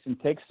Freemason,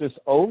 takes this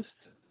oath.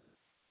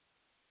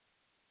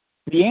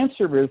 The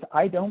answer is,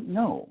 I don't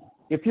know.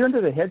 If you're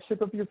under the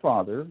headship of your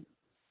father,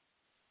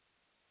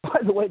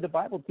 by the way, the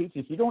Bible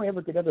teaches you don't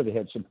ever get under the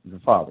headship of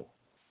your father.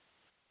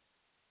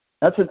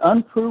 That's an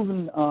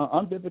unproven,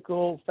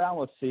 unbiblical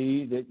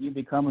fallacy that you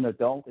become an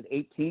adult at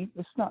 18.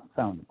 It's not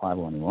found in the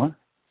Bible anymore.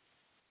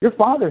 Your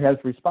father has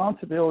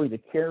responsibility to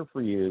care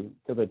for you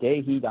till the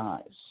day he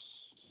dies.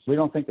 We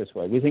don't think this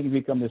way. We think you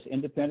become this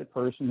independent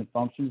person that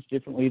functions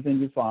differently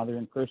than your father,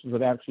 and Christians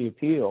would actually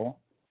appeal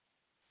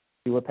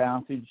to a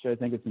passage, I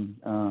think it's in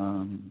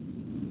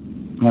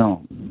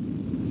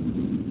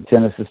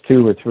Genesis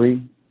 2 or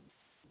 3,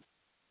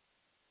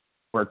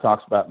 where it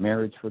talks about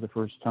marriage for the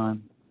first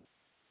time.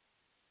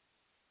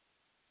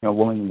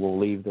 Women will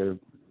leave their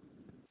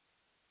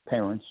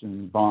parents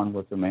and bond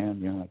with the man,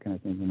 that kind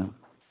of thing,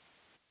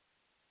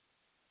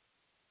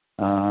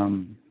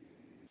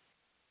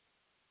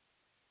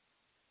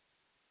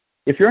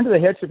 If you're under the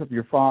headship of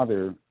your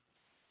father,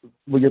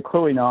 well, you're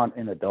clearly not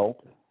an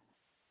adult.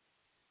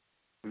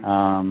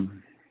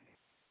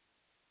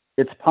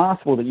 It's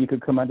possible that you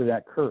could come under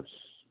that curse.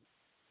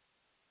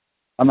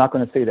 I'm not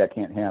going to say that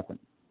can't happen.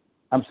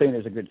 I'm saying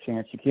there's a good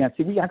chance you can't.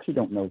 See, we actually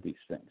don't know these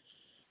things.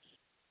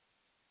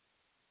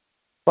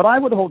 But I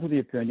would hold to the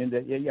opinion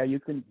that, you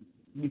can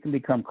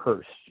become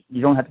cursed.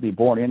 You don't have to be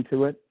born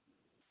into it.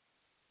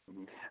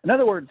 In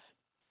other words,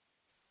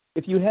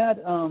 if you had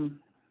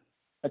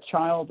a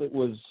child that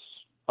was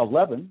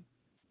 11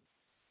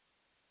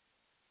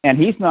 and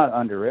he's not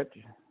under it,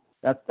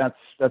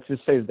 let's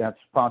just say that's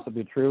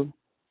possibly true,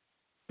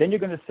 then you're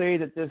going to say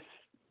that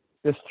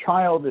this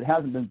child that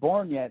hasn't been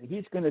born yet,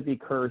 he's going to be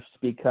cursed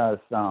because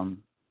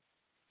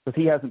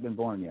he hasn't been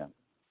born yet.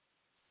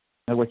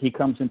 In other words, he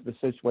comes into the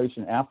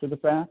situation after the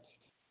fact.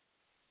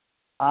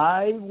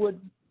 I would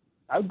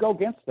go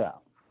against that.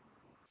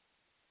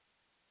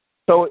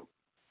 So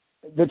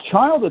the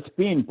child that's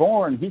being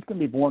born, he's going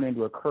to be born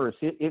into a curse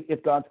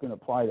if God's going to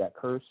apply that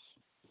curse.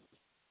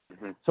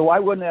 Mm-hmm. So why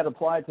wouldn't that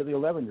apply to the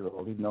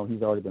 11-year-old, even though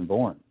he's already been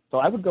born? So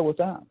I would go with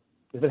that.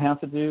 If it has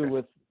to do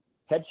with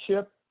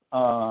headship,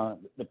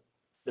 the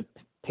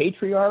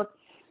patriarch,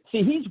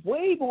 see, he's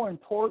way more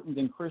important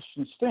than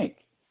Christians think.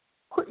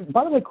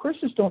 By the way,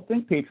 Christians don't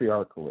think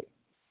patriarchally.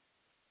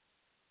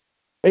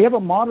 They have a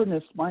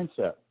modernist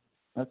mindset.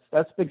 That's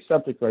a big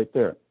subject right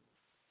there.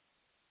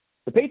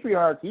 The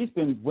patriarch, he's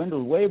been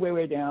dwindled way, way,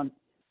 way down.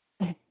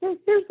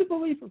 Here's the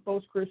belief of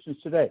most Christians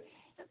today.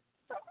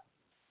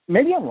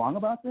 Maybe I'm wrong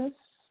about this.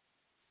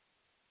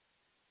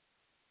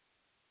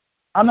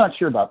 I'm not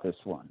sure about this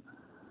one.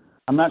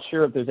 I'm not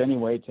sure if there's any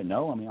way to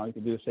know. I mean, all you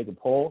can do is take a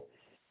poll.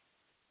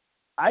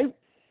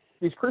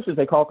 These Christians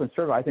they call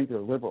conservative, I think they're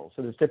liberal.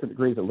 So there's different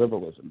degrees of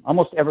liberalism.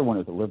 Almost everyone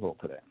is a liberal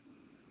today.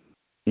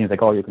 They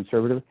call you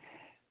conservative.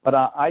 But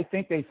I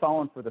think they've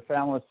fallen for the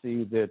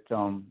fallacy that,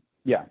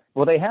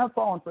 they have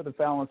fallen for the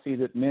fallacy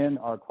that men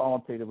are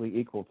qualitatively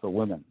equal to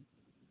women.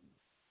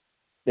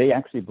 They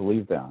actually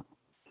believe that.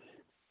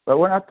 But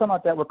we're not talking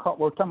about that. We're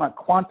talking about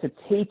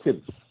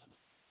quantitative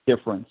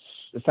difference.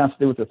 This has to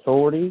do with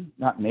authority,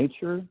 not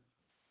nature.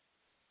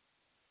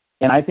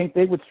 And I think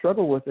they would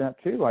struggle with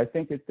that too. I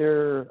think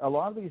that a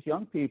lot of these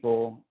young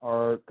people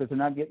are, because they're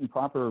not getting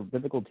proper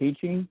biblical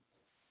teaching,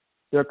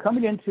 they're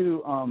coming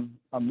into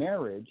a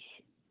marriage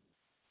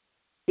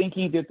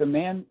thinking that the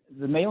male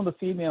and the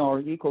female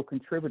are equal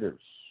contributors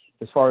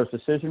as far as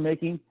decision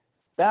making.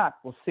 That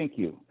will sink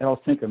you.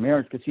 That'll sink a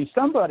marriage. Because see,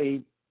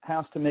 somebody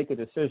has to make a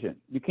decision.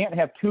 You can't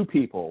have two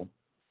people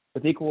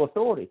with equal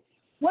authority.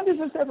 When does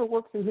this ever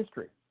work through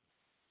history?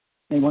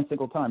 Any one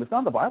single time. It's not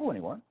in the Bible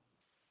anymore.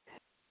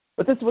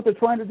 But this is what they're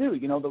trying to do.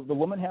 The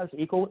woman has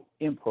equal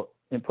input.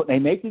 They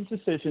make these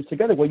decisions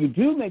together. Well, you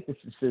do make these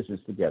decisions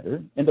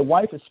together, and the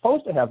wife is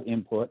supposed to have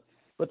input,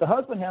 but the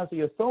husband has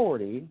the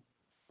authority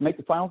to make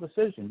the final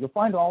decision. You'll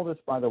find all this,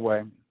 by the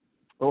way,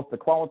 both the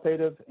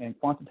qualitative and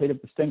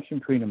quantitative distinction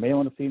between a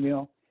male and a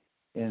female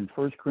in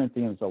 1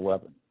 Corinthians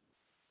 11.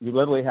 You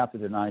literally have to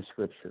deny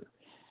Scripture.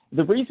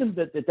 The reason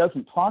that it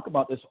doesn't talk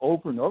about this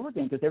over and over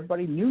again is because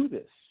everybody knew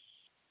this.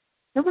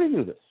 Everybody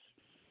knew this.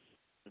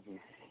 Mm-hmm.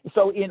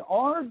 So in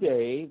our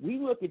day, we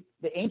look at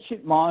the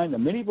ancient mind, the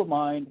medieval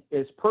mind,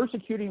 as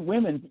persecuting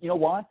women. You know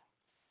why?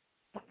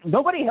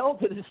 Nobody held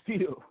to this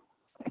view.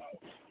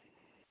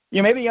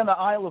 Maybe on the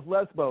Isle of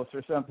Lesbos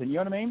or something, you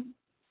know what I mean?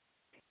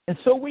 And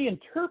so we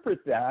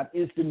interpret that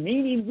as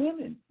demeaning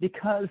women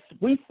because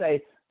we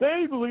say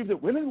they believe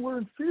that women were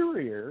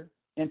inferior,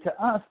 and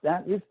to us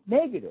that is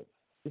negative.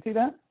 You see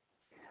that?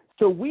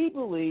 So we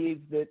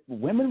believe that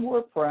women were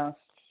oppressed,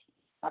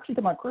 actually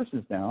to my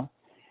Christians now,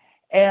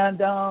 and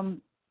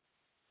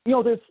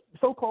this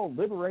so-called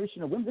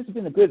liberation of women, this has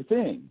been a good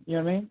thing, you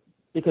know what I mean?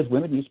 Because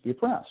women used to be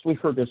oppressed. We've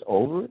heard this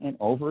over and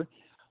over.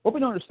 What we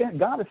don't understand,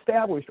 God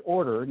established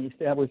order and he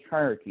established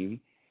hierarchy.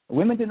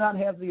 Women did not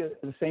have the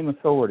same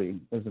authority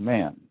as a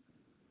man.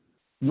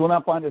 You will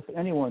not find this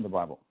anywhere in the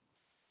Bible.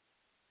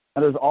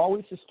 And there's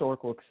always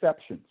historical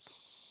exceptions.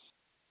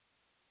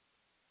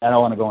 I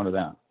don't want to go into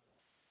that.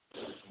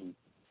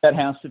 That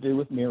has to do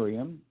with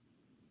Miriam,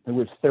 who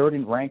was third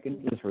in rank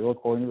in Israel,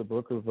 according to the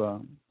book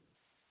of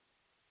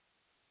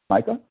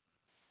Micah.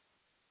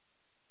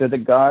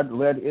 That God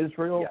led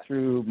Israel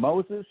through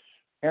Moses,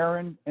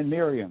 Aaron, and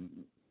Miriam.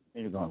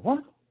 And you're going,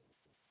 what?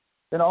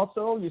 Then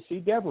also you see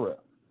Deborah.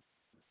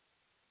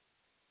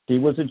 She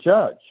was a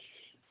judge.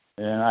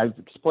 And I've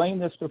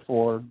explained this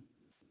before.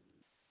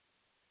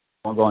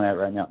 I won't go on that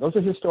right now. Those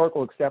are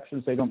historical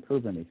exceptions. They don't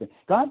prove anything.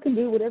 God can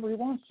do whatever he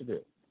wants to do.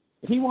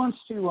 If he wants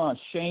to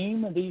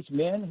shame these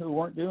men who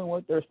weren't doing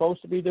what they're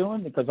supposed to be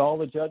doing because all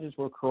the judges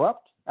were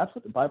corrupt, that's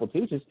what the Bible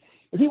teaches.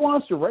 If he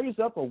wants to raise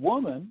up a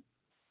woman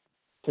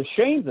to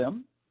shame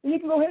them, then he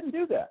can go ahead and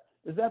do that.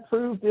 Does that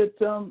prove that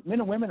men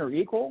and women are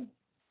equal?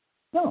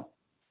 No.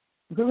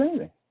 It doesn't prove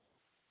anything.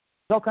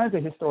 There's all kinds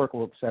of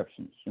historical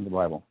exceptions in the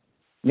Bible.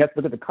 You have to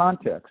look at the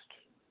context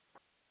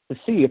to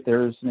see if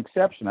there's an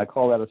exception. I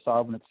call that a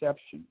sovereign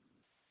exception.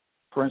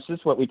 For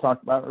instance, what we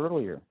talked about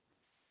earlier.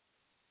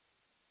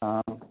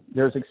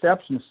 There's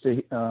exceptions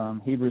to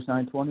Hebrews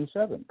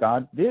 9:27.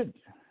 God did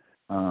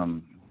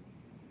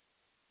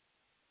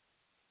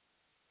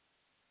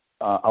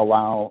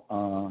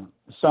allow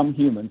some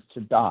humans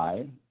to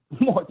die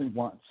more than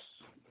once.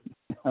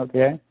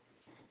 Okay?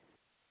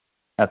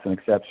 That's an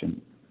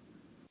exception.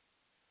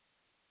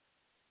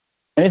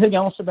 Anything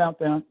else about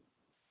that?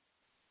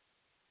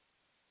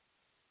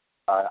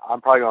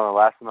 I'm probably going to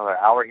last another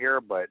hour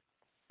here, but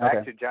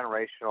back to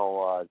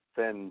generational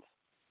sins.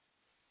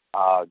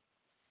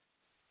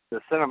 The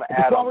sin of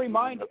Adam. I'll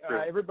remind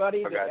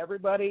everybody that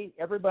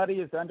everybody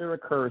is under a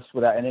curse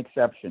without an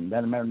exception.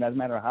 Doesn't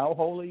matter how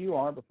holy you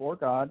are before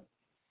God,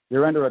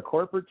 you're under a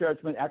corporate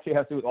judgment. Actually, it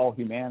has to do with all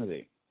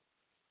humanity.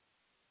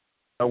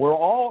 So we're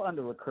all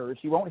under a curse.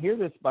 You won't hear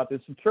about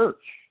this in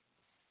church.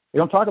 They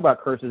don't talk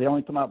about curses. They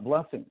only talk about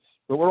blessings.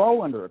 But we're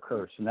all under a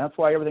curse, and that's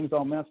why everything's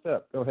all messed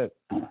up. Go ahead.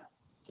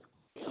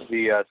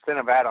 The sin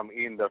of Adam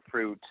eating the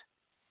fruit,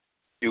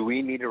 do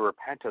we need to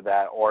repent of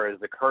that, or is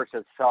the curse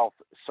itself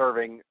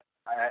serving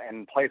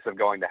in place of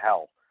going to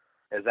hell?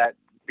 Is that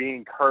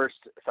being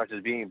cursed, such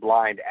as being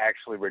blind,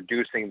 actually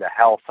reducing the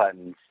hell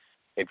sentence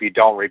if you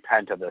don't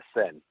repent of the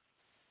sin?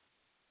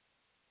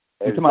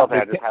 You're talking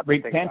about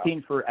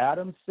repenting for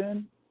Adam's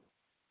sin?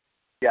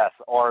 Yes,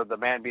 or the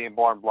man being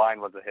born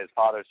blind, was it his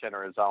father's sin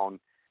or his own?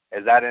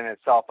 Is that in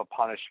itself a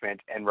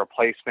punishment and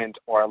replacement,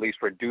 or at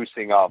least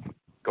reducing of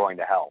going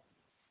to hell?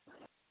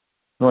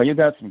 Well, you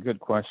got some good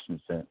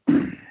questions there.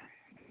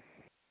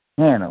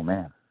 Man, oh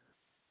man.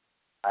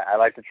 I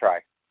like to try.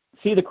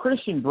 See, the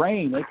Christian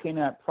brain, they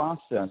cannot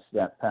process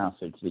that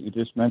passage that you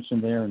just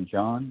mentioned there in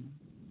John.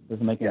 It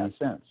doesn't make any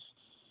sense.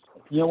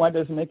 You know why it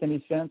doesn't make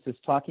any sense? It's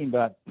talking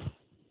about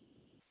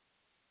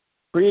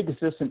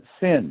pre-existent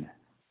sin.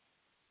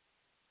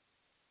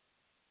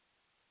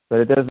 But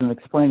it doesn't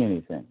explain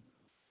anything.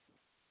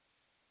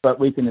 But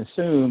we can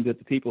assume that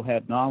the people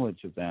had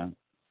knowledge of that. And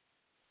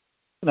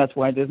that's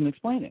why it doesn't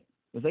explain it.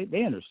 Because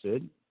they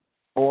understood.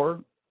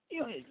 Or,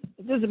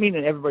 it doesn't mean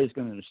that everybody's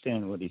going to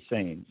understand what he's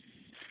saying.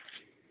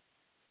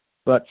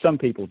 But some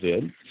people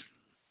did.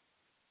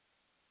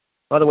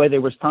 By the way, there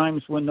was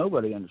times when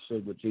nobody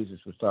understood what Jesus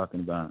was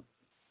talking about.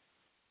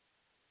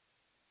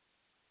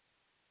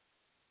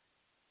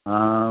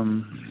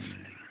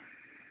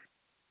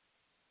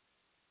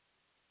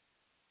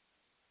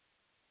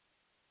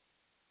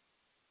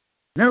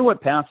 Remember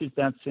what passage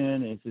that's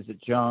in? Is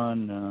it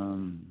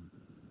John?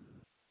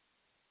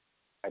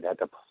 I'd have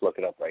to look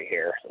it up right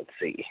here. Let's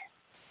see.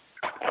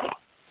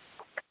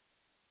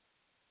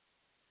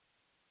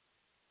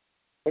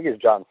 I think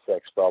it's John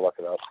 6, but I'll look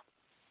it up.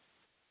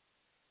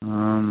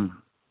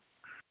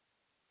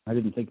 I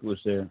didn't think it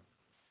was there.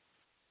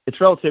 It's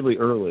relatively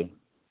early.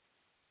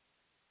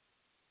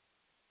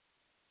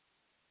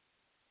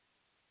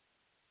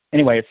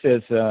 Anyway, it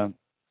says,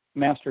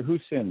 Master, who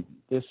sinned,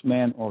 this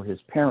man or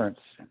his parents,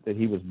 that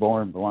he was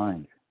born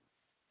blind?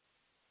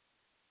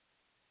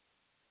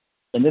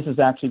 And this is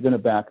actually going to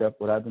back up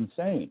what I've been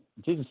saying.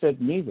 Jesus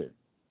said, neither.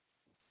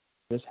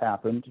 This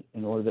happened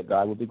in order that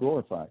God would be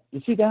glorified.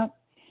 You see that?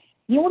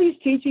 You know what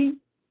he's teaching?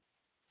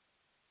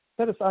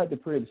 Set aside the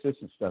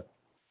pre-existent stuff.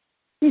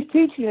 He's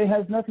teaching it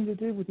has nothing to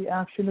do with the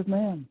action of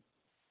man.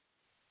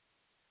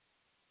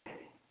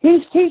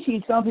 He's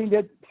teaching something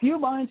that few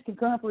minds can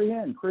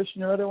comprehend,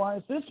 Christian or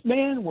otherwise. This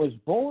man was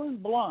born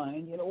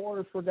blind in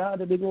order for God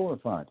to be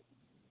glorified.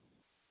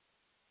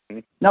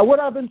 Now, what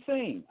I've been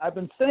saying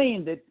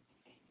that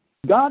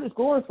God is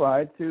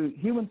glorified through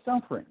human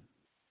suffering,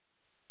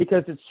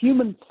 because it's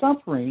human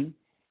suffering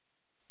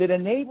that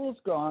enables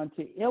God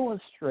to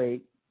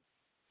illustrate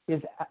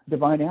his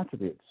divine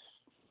attributes.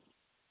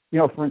 You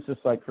know, for instance,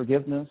 like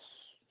forgiveness,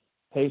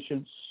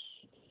 patience,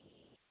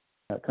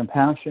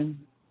 compassion.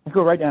 I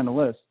go right down the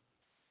list.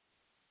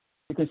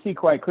 You can see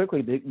quite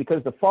quickly,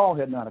 because the fall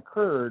had not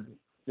occurred,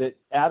 that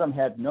Adam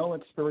had no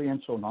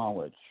experiential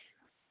knowledge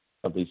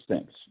of these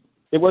things.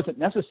 It wasn't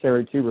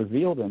necessary to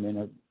reveal them in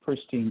a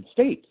pristine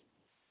state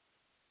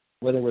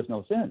where there was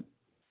no sin.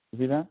 You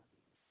see that?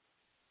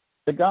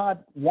 But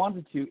God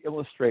wanted to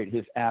illustrate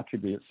his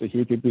attributes so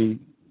he could be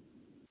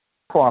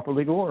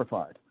properly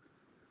glorified.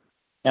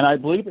 And I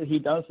believe that he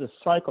does this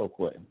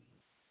cyclically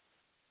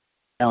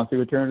down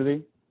through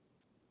eternity.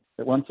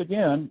 That once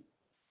again,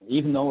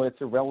 even though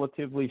it's a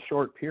relatively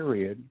short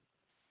period,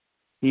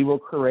 he will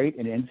create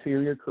an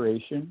inferior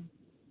creation.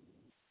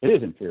 It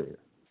is inferior.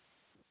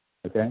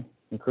 Okay?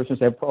 And Christians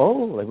say,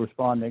 they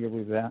respond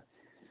negatively to that.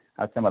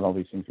 I've talked about all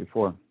these things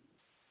before.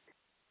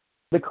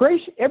 The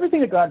creation, everything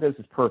that God does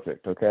is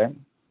perfect, okay?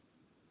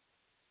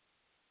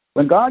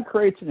 When God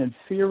creates an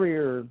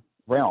inferior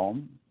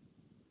realm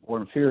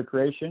or inferior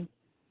creation,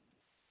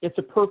 it's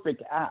a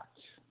perfect act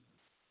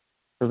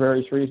for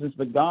various reasons,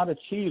 but God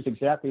achieves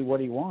exactly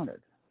what he wanted.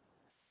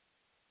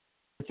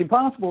 It's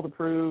impossible to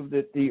prove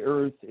that the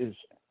earth is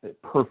a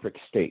perfect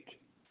state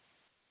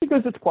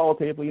because it's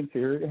qualitatively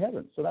inferior to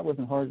heaven, so that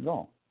wasn't hard at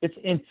all. It's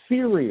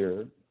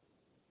inferior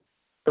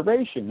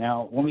creation.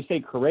 Now, when we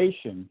say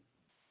creation,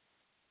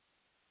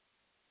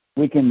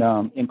 we can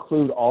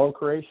include all of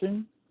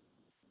creation,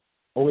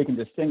 or we can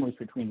distinguish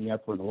between the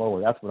upper and the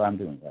lower. That's what I'm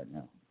doing right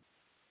now.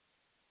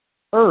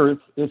 Earth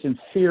is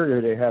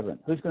inferior to heaven.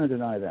 Who's going to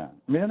deny that?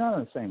 I mean, they're not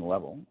on the same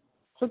level.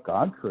 So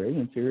God created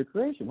inferior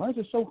creation. Why is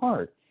it so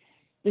hard?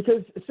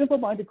 Because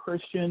simple-minded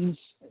Christians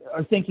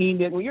are thinking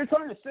that, well, you're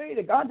trying to say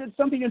that God did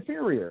something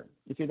inferior.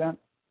 You see that?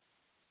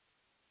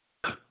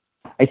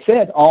 I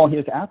said all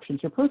his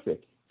actions are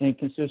perfect and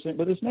consistent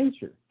with his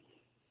nature.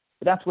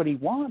 But that's what he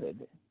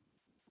wanted.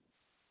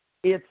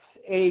 It's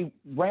a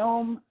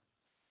realm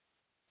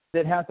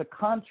that has a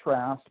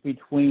contrast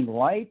between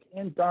light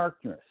and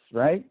darkness,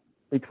 right?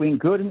 Between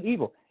good and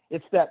evil.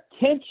 It's that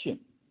tension.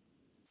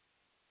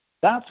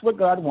 That's what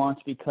God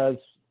wants, because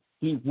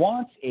he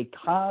wants a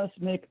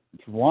cosmic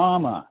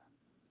drama.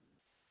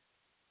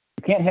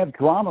 You can't have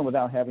drama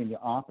without having the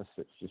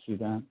opposites. You see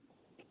that?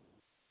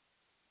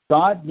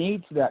 God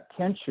needs that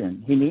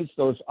tension. He needs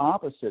those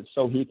opposites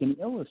so he can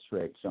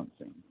illustrate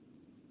something.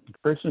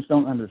 Christians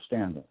don't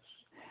understand this.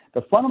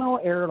 The fundamental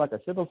error, like I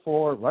said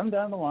before, run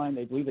down the line,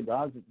 they believe that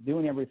God's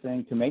doing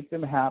everything to make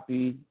them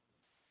happy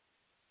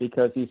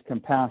because he's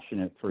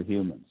compassionate for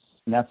humans.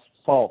 And that's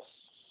false.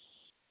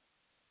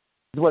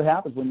 This is what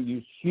happens when you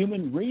use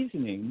human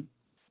reasoning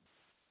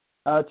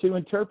to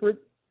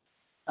interpret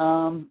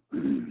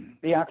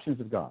the actions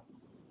of God.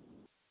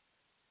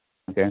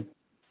 Okay?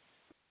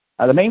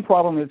 The main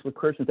problem is with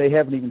Christians, they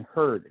haven't even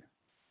heard.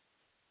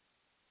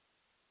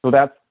 So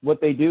that's what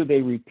they do.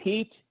 They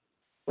repeat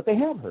what they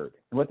have heard.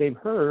 And what they've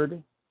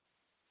heard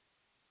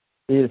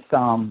is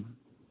an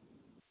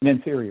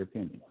inferior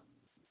opinion.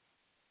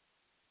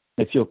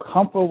 They feel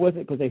comfortable with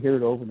it because they hear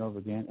it over and over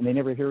again, and they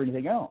never hear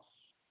anything else.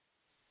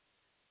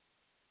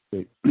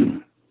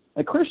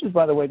 And Christians,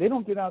 by the way, they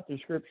don't get out their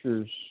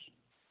scriptures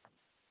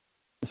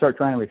and start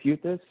trying to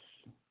refute this.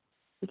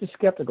 They're just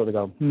skeptical. They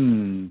go,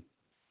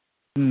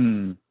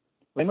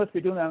 They must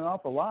be doing that an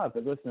awful lot if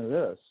they listen to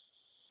this.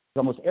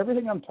 Almost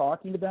everything I'm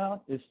talking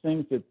about is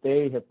things that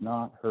they have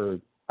not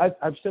heard.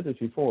 I've said this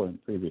before in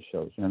previous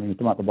shows. You know, when you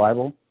talk about the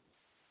Bible,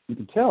 you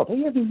can tell they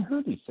haven't even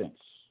heard these things.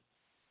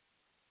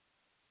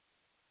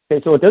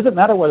 Okay, so it doesn't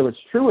matter whether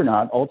it's true or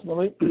not,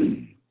 ultimately,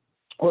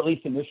 or at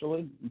least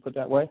initially, you put it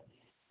that way.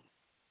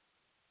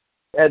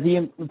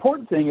 The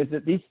important thing is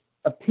that these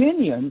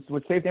opinions,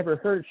 which they've never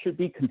heard, should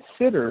be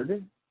considered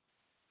so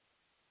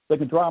they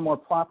can draw a more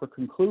proper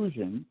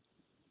conclusion,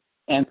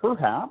 and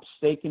perhaps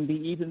they can be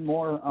even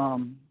more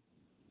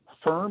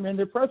firm in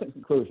their present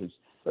conclusions.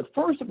 But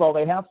first of all,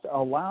 they have to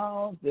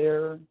allow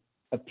their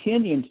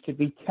opinions to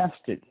be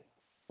tested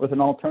with an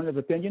alternative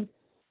opinion.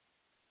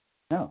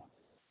 No.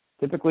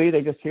 Typically,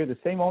 they just hear the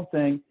same old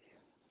thing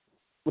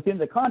within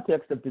the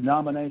context of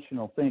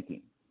denominational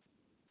thinking.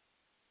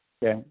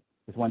 Okay?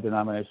 Because one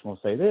denomination will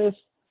say this.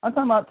 I'm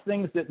talking about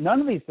things that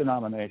none of these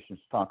denominations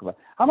talk about.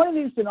 How many of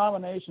these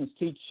denominations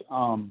teach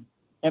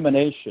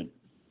emanation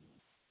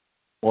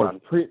or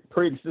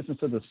pre-existence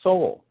of the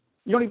soul?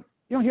 You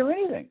don't hear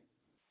anything.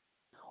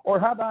 Or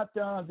how about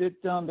that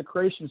the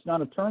creation is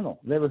not eternal?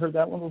 Have you ever heard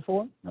that one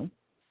before? No.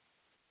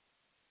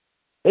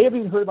 They haven't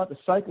even heard about the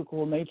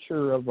cyclical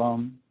nature of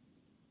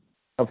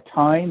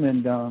time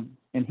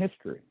and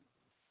history.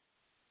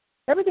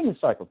 Everything is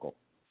cyclical.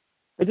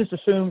 They just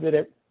assume that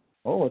it's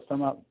talking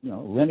about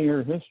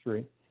linear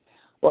history.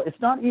 Well,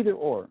 it's not either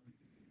or.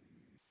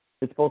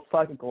 It's both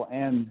cyclical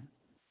and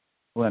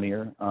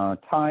linear.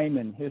 Time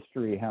and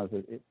history has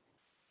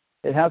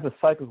it has a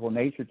cyclical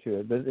nature to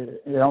it, but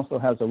it also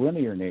has a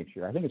linear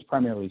nature. I think it's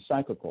primarily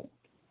cyclical.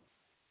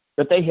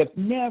 But they have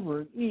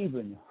never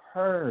even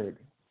heard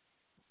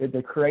that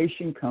the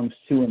creation comes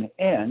to an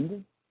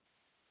end.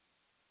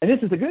 And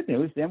this is the good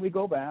news. Then we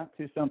go back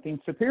to something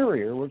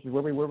superior, which is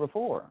where we were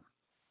before.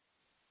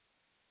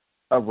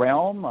 A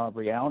realm of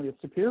reality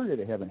that's superior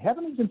to heaven.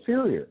 Heaven is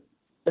inferior.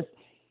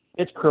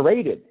 It's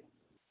created.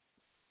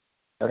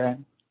 Okay?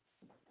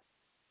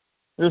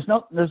 There's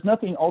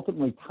nothing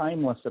ultimately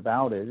timeless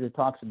about it. It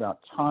talks about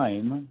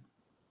time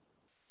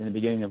in the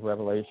beginning of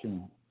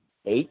Revelation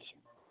 8,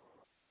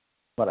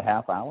 about a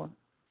half hour.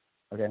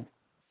 Okay?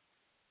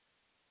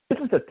 This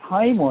is a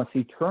timeless,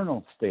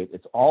 eternal state.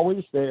 It's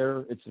always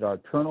there. It's our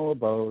eternal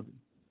abode.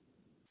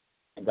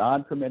 And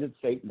God permitted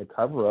Satan to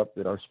cover up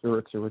that our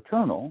spirits are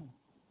eternal.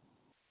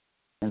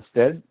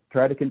 Instead,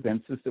 try to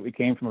convince us that we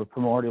came from a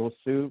primordial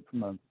soup,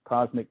 from a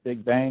cosmic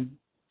Big Bang,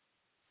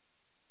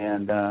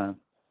 and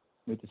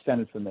we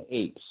descended from the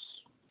apes.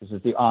 This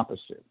is the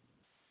opposite.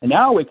 And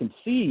now we can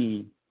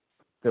see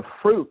the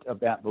fruit of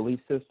that belief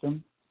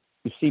system.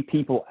 You see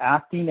people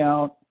acting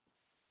out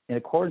in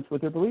accordance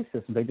with their belief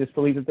system. They just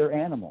believe that they're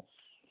animals,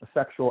 a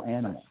sexual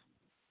animal.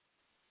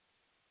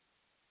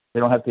 They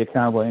don't have to be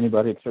accountable to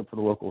anybody except for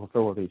the local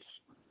authorities.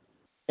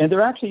 And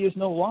there actually is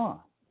no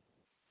law.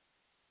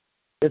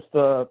 It's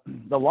the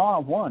law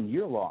of one,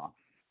 your law.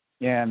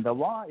 And the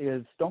law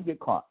is don't get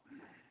caught.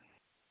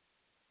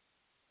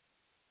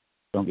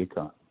 Don't get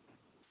caught.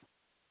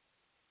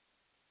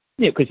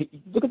 Yeah, because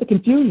look at the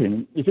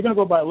confusion. If you're going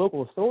to go by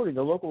local authority,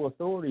 the local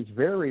authorities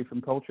vary from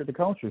culture to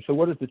culture. So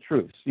what is the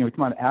truth? We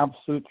come on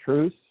absolute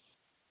truth,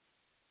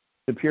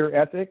 the pure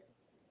ethic.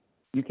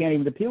 You can't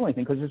even appeal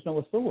anything because there's no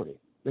authority.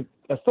 The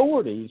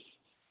authorities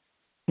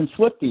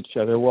conflict each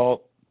other.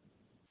 Well,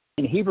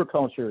 in Hebrew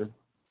culture,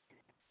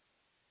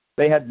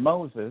 they had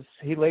Moses.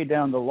 He laid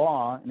down the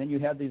law, and then you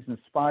had these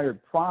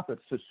inspired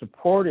prophets that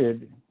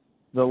supported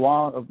the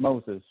law of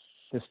Moses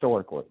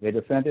historically. They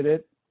defended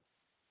it.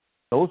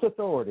 Those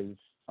authorities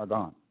are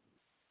gone.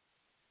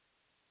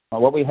 Now,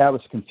 what we have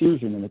is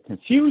confusion, and the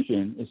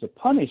confusion is a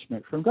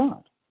punishment from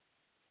God.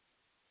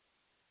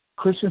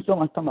 Christians don't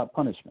like talking about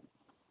punishment.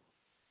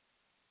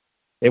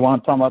 They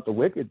want to talk about the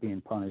wicked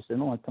being punished. They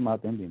don't like talking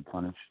about them being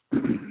punished.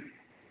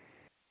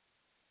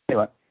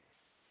 Anyway.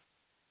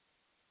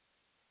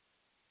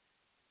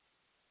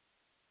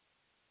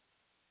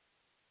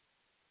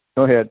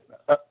 Go ahead.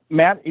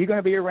 Matt, are you going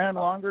to be around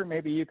longer?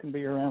 Maybe you can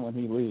be around when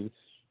he leaves.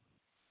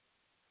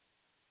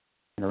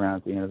 Around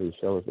at the end of these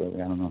shows, I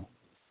don't know.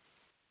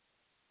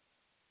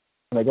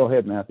 Okay, go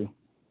ahead, Matthew.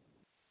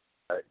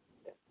 All right.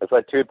 It's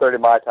like 2:30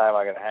 my time.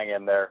 I'm going to hang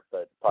in there,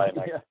 but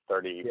probably next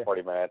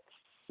 40 minutes.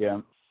 Yeah.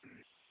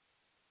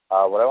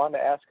 What I wanted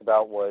to ask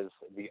about was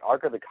the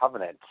Ark of the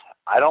Covenant.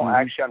 I don't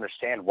actually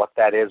understand what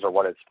that is or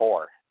what it's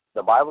for.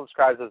 The Bible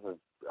describes it as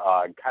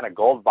a kind of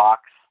gold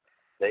box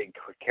they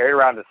carried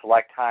around at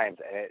select times,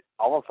 and it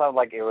almost sounded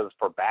like it was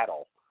for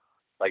battle.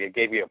 Like it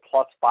gave you a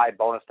 +5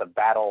 bonus to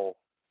battle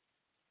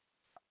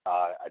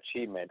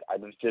achievement. I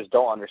just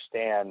don't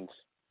understand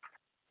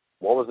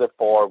what was it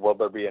for. Will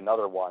there be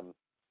another one?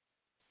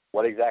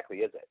 What exactly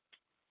is it?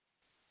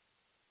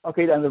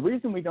 Okay, now the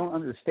reason we don't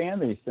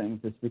understand these things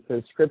is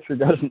because Scripture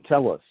doesn't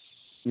tell us.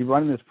 You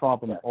run this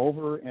problem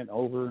over and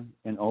over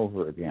and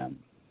over again.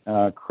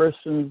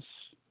 Christians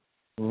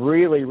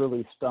really,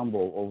 really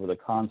stumble over the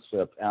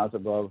concept as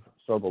above,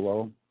 so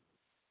below,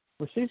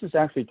 which Jesus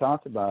actually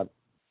talked about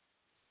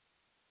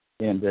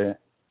in the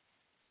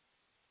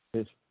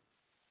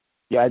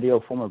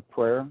ideal form of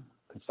prayer,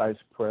 concise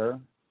prayer.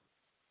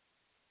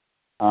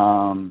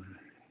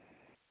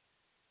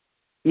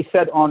 He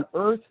said, on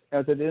earth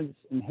as it is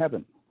in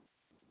heaven.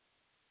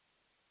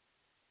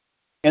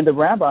 And the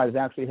rabbis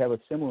actually have a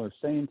similar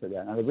saying to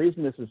that. Now, the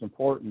reason this is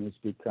important is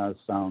because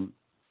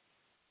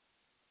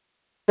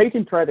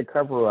Satan tried to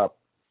cover up.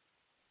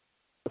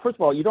 First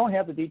of all, you don't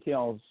have the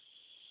details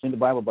in the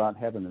Bible about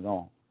heaven at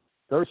all.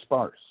 They're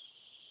sparse.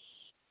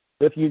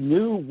 If you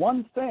knew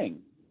one thing,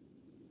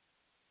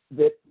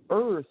 that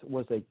earth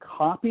was a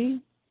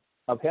copy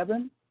of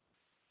heaven,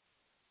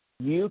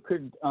 you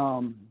could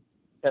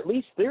at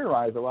least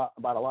theorize about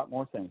a lot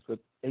more things, but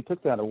they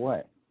took that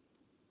away.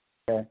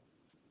 Okay?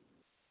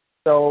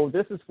 So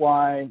this is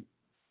why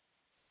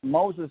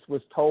Moses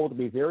was told to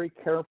be very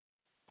careful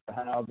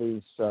how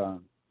these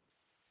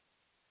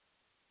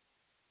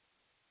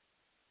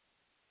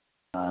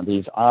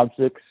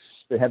objects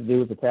that have to do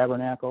with the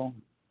tabernacle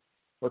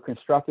were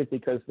constructed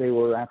because they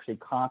were actually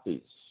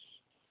copies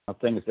of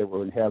things that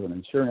were in heaven.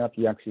 And sure enough,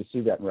 you actually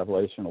see that in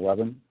Revelation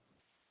 11.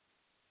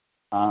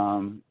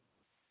 A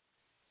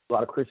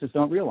lot of Christians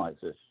don't realize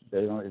this.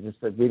 They don't just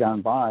read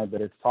on by,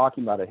 but it's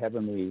talking about a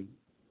heavenly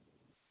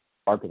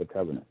Ark of the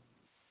Covenant.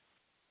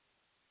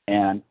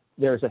 And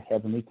there's a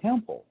heavenly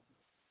temple.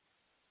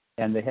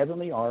 And the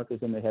heavenly Ark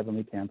is in the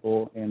heavenly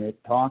temple, and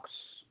it talks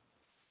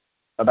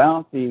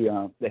about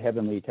the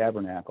heavenly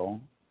tabernacle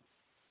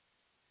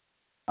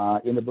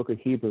in the book of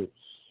Hebrews.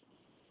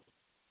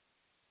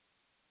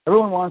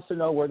 Everyone wants to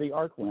know where the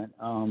Ark went.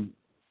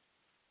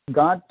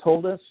 God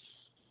told us,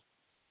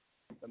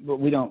 but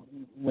we don't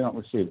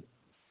receive it.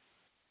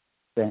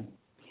 Okay?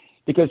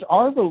 Because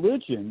our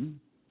religion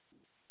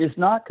is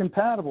not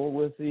compatible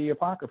with the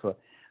Apocrypha.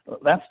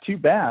 That's too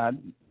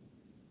bad,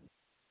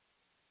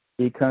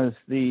 because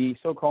the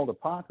so-called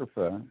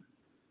Apocrypha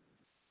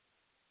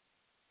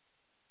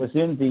was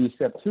in the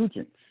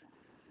Septuagint,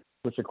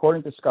 which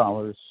according to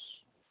scholars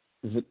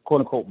is a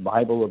quote-unquote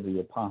Bible of the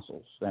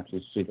Apostles.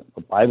 Actually, see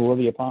the Bible of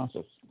the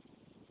Apostles.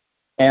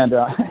 And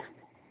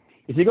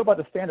if you go by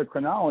the standard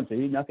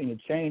chronology, nothing had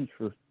changed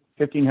for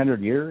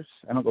 1,500 years.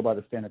 I don't go by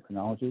the standard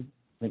chronology.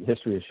 I think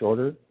history is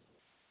shorter.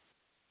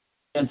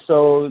 And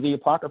so the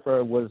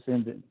Apocrypha was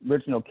in the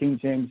original King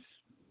James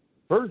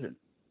Version.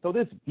 So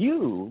this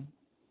view,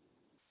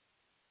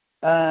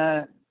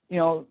 the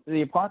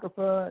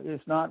Apocrypha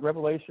is not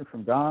revelation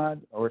from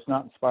God, or it's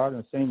not inspired on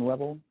the same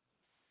level.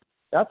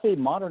 That's a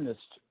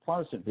modernist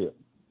Protestant view.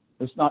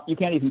 It's not. You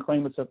can't even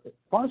claim it's a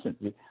Protestant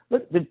view.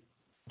 But did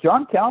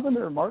John Calvin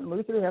or Martin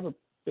Luther have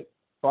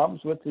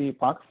problems with the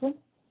Apocrypha?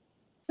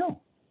 No.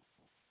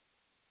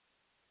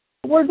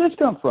 Where did this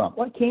come from?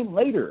 What came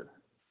later?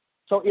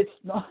 So it's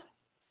not.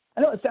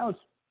 I know it sounds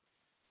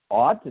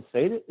odd to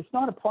say that. It's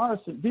not a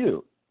Protestant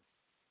view.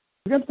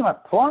 If you're talking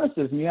about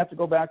Protestantism, you have to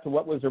go back to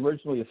what was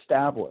originally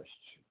established.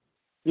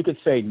 You could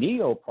say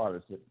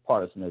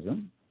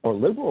neo-Protestantism or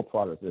liberal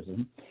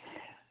Protestantism.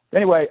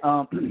 Anyway,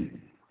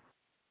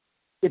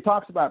 it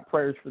talks about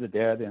prayers for the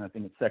dead, and I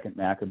think it's Second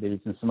Maccabees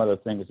and some other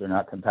things that are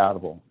not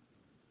compatible.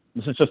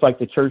 This is just like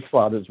the Church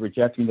Fathers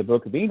rejecting the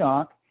Book of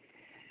Enoch,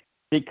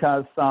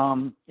 because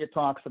it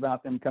talks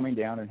about them coming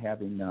down and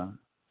having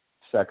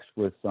sex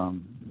with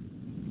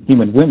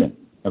human women.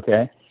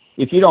 Okay,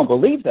 if you don't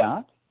believe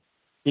that,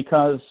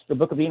 because the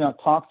Book of Enoch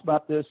talks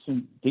about this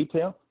in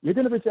detail, you're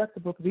going to reject the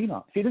Book of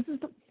Enoch. See, this is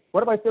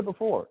what have I said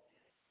before?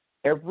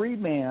 Every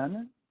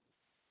man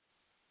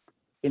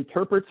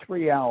interprets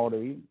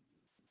reality,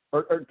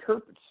 or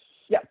interprets,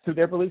 through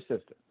their belief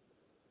system.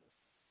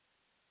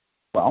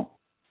 Well,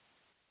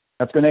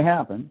 that's going to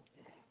happen,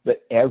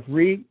 but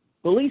every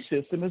belief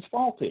system is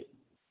faulty.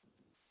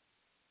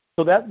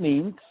 So that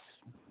means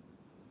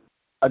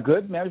a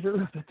good measure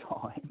of the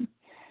time,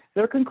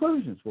 their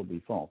conclusions will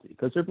be faulty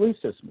because their belief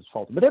system is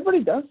faulty. But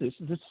everybody does this.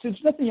 There's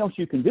nothing else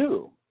you can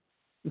do.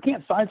 You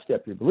can't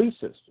sidestep your belief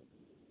system.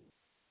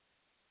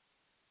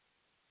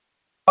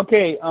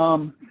 Okay,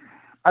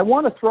 I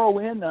want to throw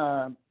in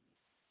a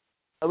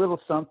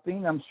little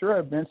something. I'm sure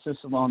I've mentioned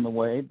this along the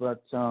way,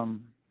 but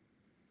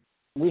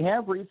we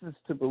have reasons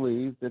to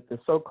believe that the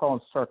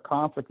so-called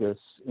sarcophagus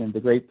in the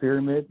Great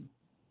Pyramid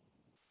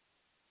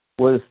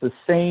was the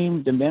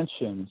same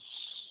dimensions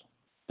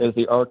as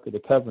the Ark of the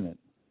Covenant.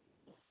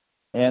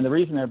 And the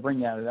reason I bring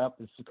that up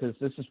is because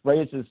this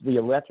raises the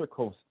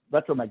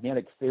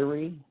electromagnetic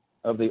theory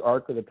of the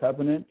Ark of the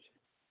Covenant.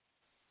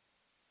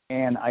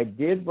 And I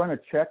did run a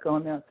check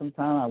on that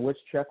sometime. I wish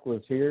Chuck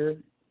was here.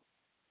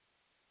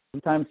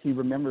 Sometimes he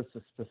remembers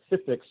the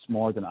specifics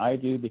more than I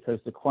do because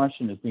the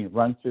question is being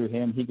run through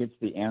him. He gets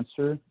the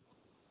answer.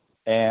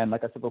 And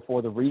like I said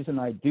before, the reason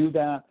I do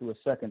that through a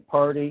second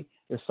party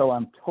is so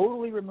I'm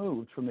totally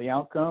removed from the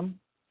outcome.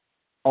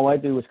 All I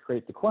do is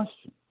create the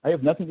question. I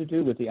have nothing to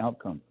do with the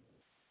outcome.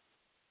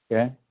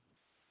 Okay?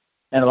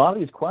 And a lot of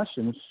these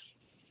questions,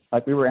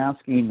 like we were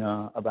asking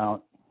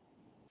about,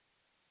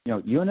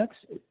 eunuchs,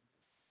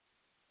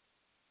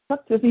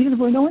 he didn't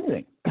really know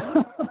anything.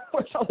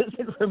 Where's all this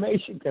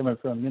information coming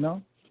from,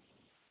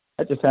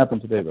 That just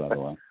happened today, by the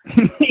way.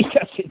 He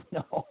doesn't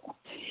know.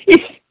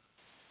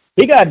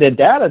 He got the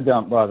data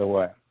dump, by the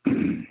way. Oh,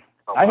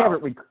 wow.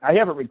 I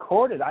have it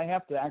recorded. I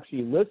have to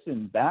actually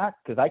listen back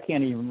because I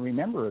can't even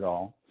remember it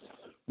all.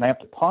 And I have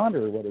to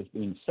ponder what is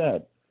being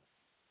said.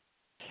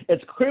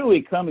 It's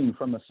clearly coming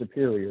from a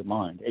superior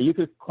mind. You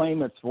could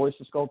claim it's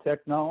voice-to-skull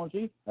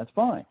technology. That's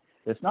fine.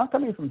 It's not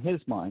coming from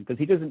his mind because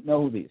he doesn't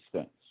know these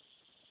things.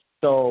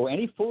 So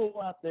any fool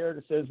out there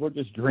that says we're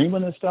just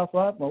dreaming this stuff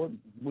up, well,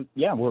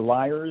 we're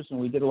liars, and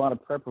we did a lot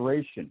of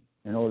preparation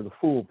in order to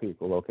fool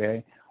people,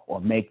 okay, or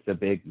make the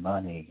big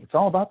money. It's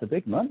all about the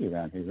big money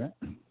around here, right?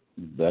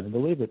 You better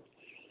believe it.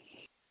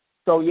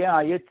 So,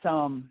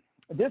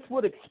 this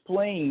would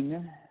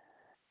explain.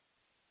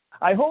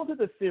 I hold to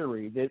the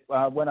theory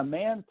that when a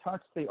man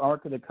touched the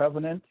Ark of the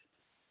Covenant,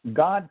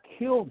 God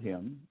killed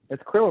him.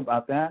 It's clear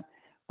about that.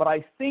 But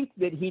I think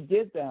that he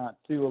did that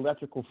through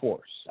electrical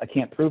force. I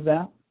can't prove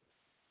that.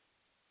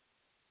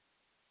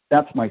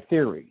 That's my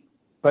theory.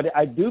 But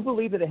I do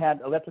believe that it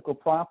had electrical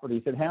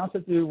properties. It has to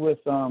do with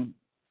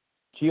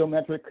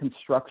geometric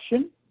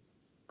construction.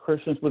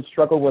 Christians would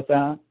struggle with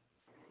that.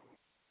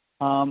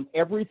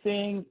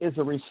 Everything is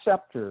a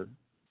receptor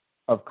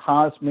of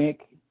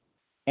cosmic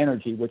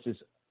energy, which is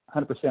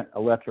 100%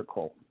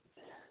 electrical.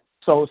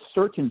 So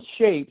certain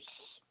shapes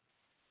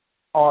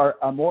are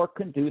a more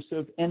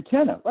conducive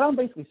antenna. What I'm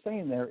basically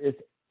saying there is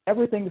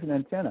everything is an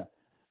antenna,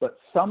 but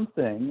some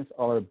things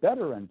are a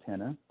better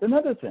antenna than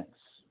other things.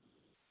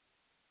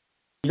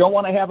 You don't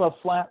want to have a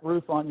flat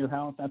roof on your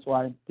house. That's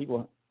why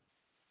people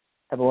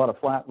have a lot of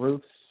flat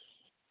roofs.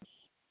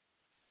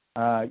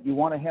 You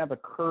want to have a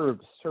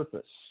curved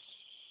surface.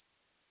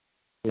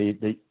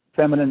 The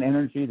feminine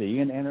energy, the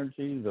yin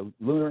energy, the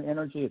lunar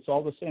energy, it's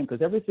all the same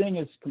because everything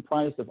is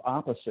comprised of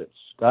opposites.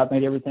 God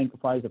made everything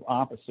comprised of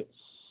opposites.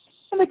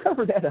 And they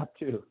cover that up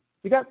too.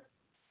 You got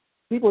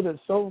people that are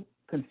so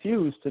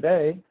confused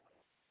today,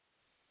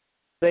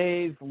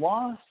 they've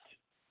lost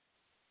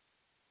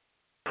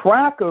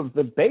track of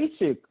the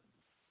basic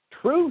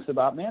truths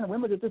about man and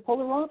women, that they're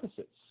polar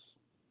opposites.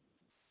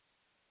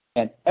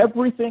 And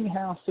everything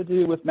has to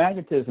do with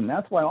magnetism.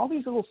 That's why all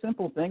these little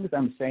simple things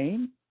I'm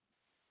saying,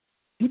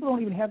 people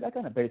don't even have that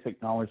kind of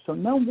basic knowledge. So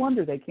no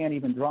wonder they can't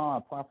even draw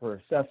a proper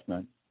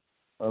assessment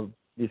of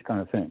these kind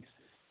of things.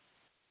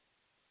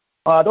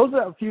 Those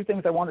are a few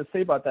things I wanted to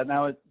say about that.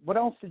 Now, what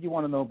else did you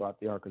want to know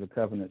about the Ark of the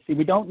Covenant? See,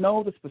 we don't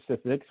know the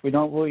specifics. We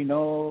don't really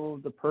know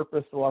the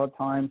purpose a lot of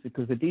times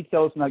because the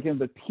details are not given.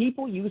 But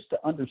people used to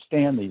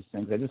understand these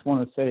things. I just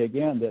want to say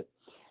again that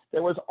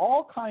there was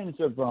all kinds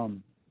of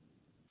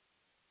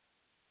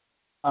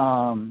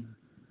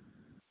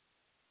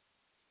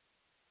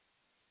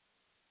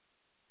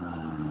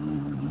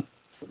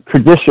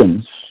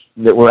traditions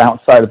that were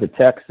outside of the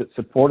text that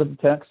supported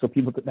the text, so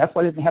people could. That's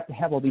why they didn't have to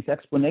have all these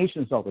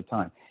explanations all the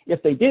time.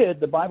 If they did,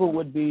 the Bible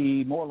would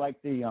be more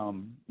like the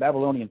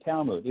Babylonian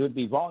Talmud. It would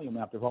be volume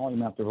after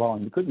volume after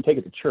volume. You couldn't take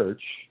it to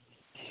church.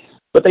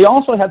 But they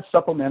also had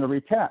supplementary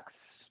texts,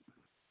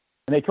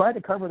 and they tried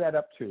to cover that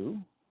up too.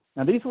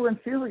 Now, these were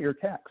inferior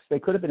texts. They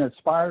could have been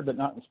inspired, but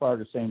not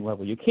inspired at the same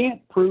level. You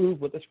can't prove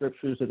with the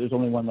Scriptures that there's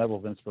only one level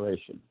of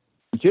inspiration.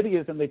 In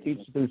Judaism, they teach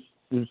there's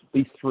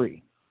these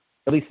three,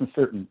 at least in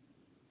certain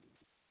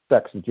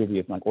sects of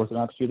Judaism, like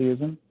Orthodox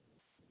Judaism.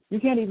 You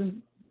can't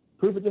even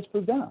prove or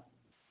disprove that.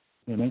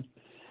 You know what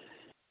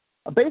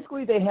I mean?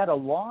 Basically, they had a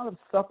lot of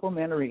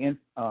supplementary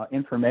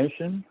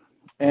information,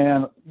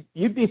 and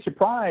you'd be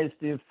surprised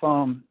if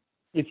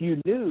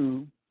you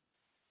knew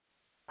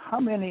how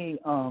many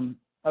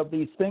of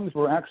these things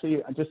were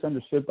actually just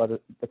understood by the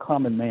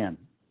common man.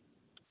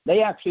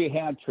 They actually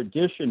had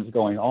traditions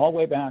going all the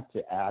way back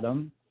to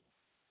Adam,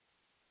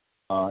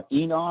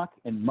 Enoch,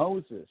 and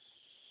Moses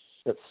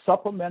that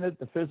supplemented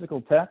the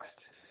physical text.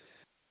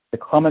 The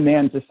common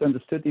man just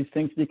understood these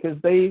things because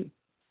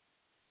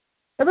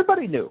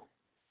everybody knew.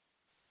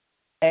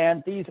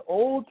 And these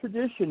old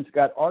traditions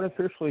got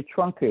artificially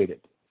truncated.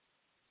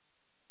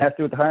 It has to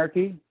do with the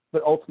hierarchy,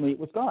 but ultimately it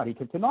was God. He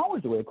took the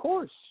knowledge away, of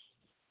course.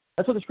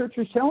 That's what the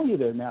Scripture's telling you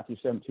there in Matthew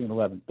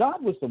 17:11.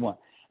 God was the one.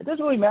 It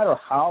doesn't really matter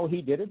how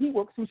he did it. He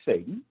worked through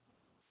Satan.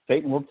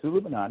 Satan worked through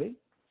Illuminati.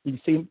 You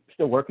see him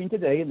still working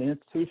today in the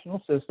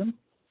institutional system,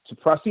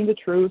 suppressing the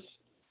truth,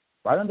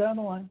 right on down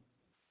the line,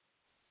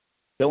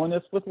 filling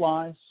us with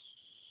lies.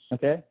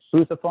 Okay?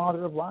 Who's the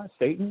father of lies?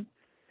 Satan.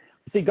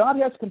 See, God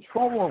has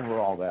control over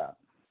all that.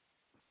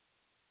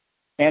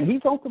 And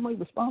he's ultimately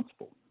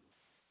responsible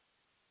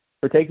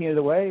for taking it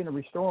away and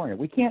restoring it.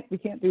 We can't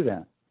do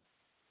that.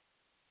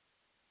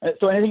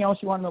 So anything else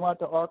you want to know about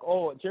the ark?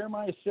 Oh,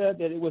 Jeremiah said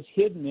that it was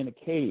hidden in a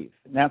cave.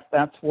 And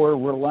that's where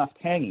we're left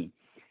hanging.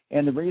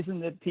 And the reason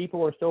that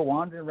people are still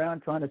wandering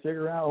around trying to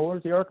figure out,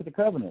 where's the Ark of the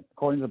Covenant,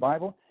 according to the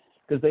Bible?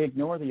 Because they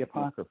ignore the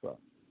Apocrypha.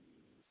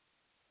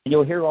 And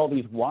you'll hear all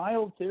these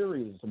wild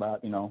theories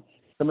about, somebody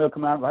will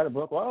come out and write a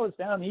book, well, it's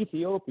down in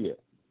Ethiopia.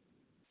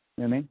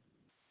 You know what I mean?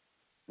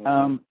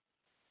 Mm-hmm.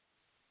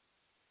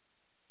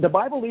 The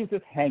Bible leaves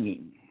us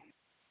hanging.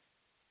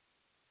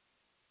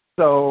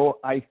 So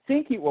I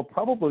think it will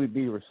probably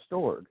be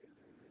restored,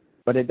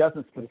 but it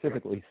doesn't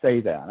specifically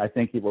say that. I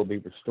think it will be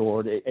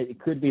restored. It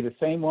could be the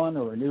same one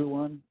or a new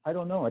one. I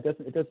don't know. It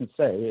doesn't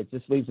say. It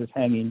just leaves us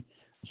hanging.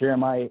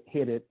 Jeremiah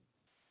hid it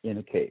in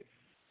a cave.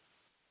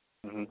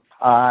 Mm-hmm.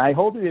 I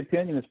hold the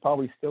opinion it's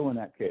probably still in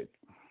that cave.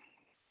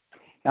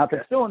 Now, if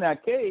it's still in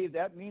that cave,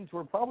 that means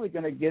we're probably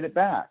going to get it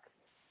back.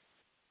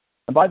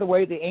 And by the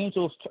way, the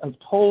angels have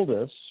told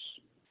us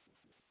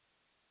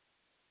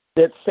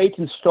that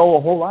Satan stole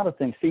a whole lot of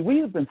things. See, we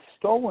have been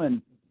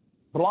stolen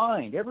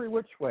blind every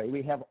which way.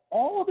 We have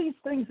all these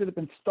things that have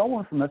been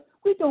stolen from us.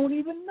 We don't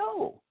even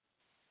know.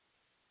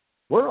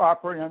 We're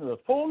operating under the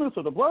fullness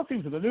of the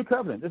blessings of the new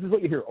covenant. This is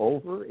what you hear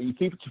over, and you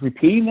keep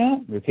repeating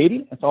that,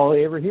 repeating. That's all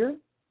they ever hear.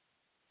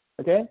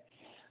 Okay?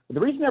 But the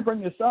reason I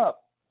bring this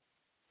up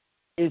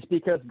is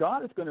because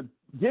God is going to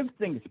give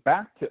things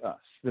back to us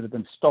that have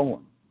been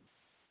stolen.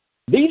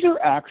 These are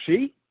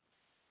actually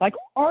like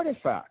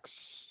artifacts,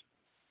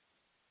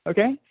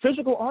 okay?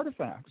 Physical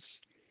artifacts.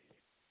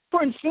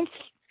 For instance,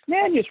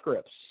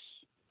 manuscripts.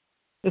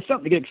 It's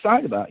something to get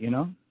excited about,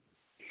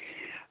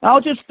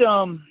 I'll just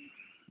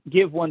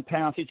give one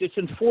passage. It's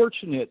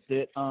unfortunate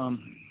that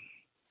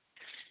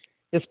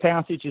this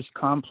passage is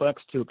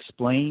complex to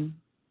explain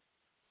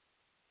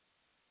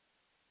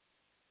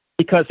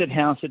because it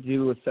has to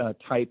do with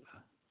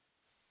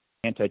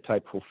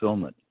anti-type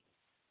fulfillment.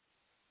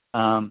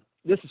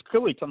 This is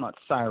clearly talking about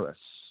Cyrus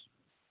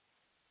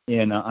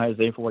in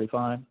Isaiah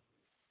 45.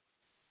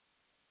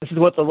 This is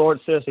what the Lord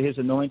says to his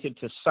anointed,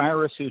 to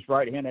Cyrus, whose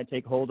right hand I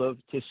take hold of,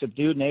 to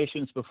subdue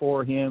nations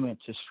before him and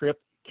to strip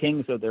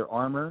kings of their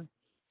armor.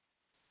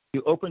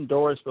 You open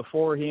doors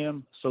before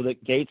him so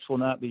that gates will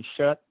not be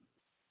shut.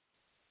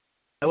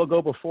 I will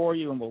go before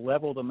you and will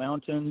level the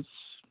mountains.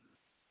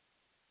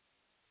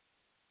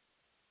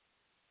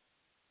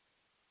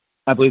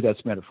 I believe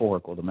that's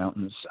metaphorical, the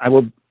mountains.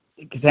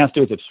 It has to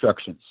do with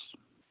obstructions.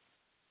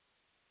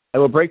 I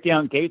will break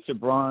down gates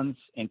of bronze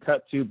and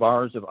cut through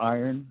bars of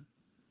iron.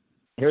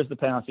 Here's the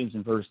passage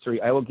in verse 3.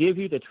 I will give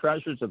you the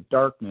treasures of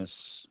darkness,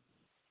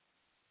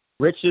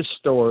 riches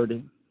stored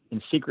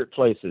in secret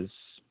places,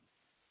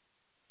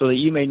 so that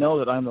you may know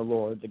that I'm the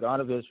Lord, the God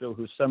of Israel,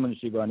 who summons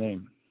you by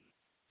name.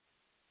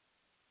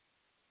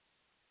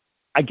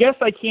 I guess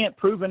I can't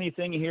prove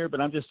anything here,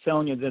 but I'm just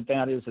telling you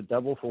that is a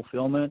double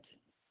fulfillment.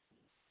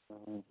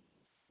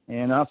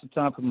 And off the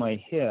top of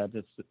my head,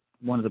 it's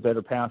one of the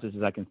better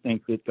passages I can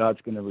think that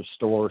God's going to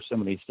restore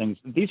some of these things.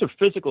 These are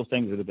physical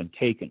things that have been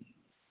taken.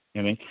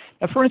 Now,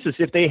 for instance,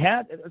 if they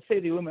had, let's say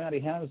the Illuminati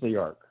has the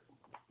Ark,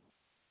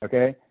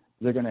 okay,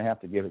 they're going to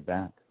have to give it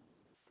back.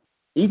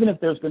 Even if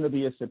there's going to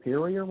be a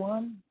superior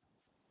one,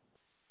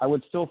 I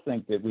would still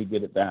think that we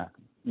get it back,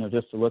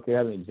 just to look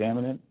at it,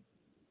 examine it.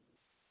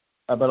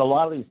 But a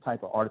lot of these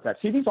type of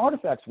artifacts, these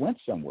artifacts went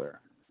somewhere.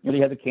 They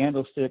had the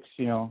candlesticks,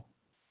 the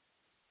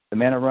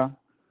menorah,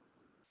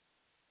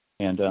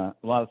 and a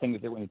lot of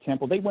things that were in the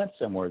temple. They went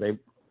somewhere.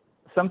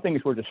 Some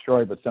things were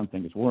destroyed, but some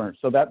things weren't.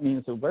 So that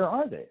means that where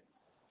are they?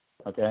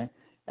 Okay,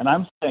 and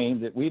I'm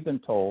saying that we've been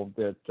told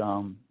that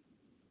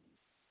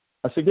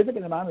a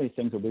significant amount of these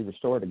things will be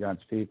restored to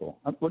God's people.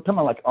 We're talking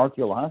about like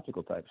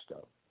archaeological type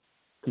stuff.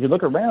 Because you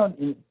look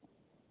around,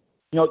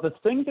 the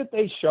things that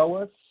they show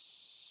us,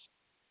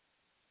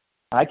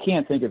 I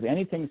can't think of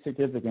anything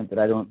significant that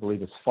I don't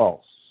believe is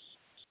false.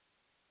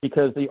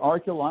 Because the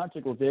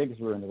archaeological digs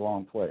were in the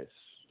wrong place.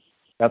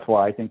 That's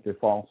why I think they're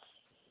false.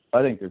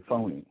 I think they're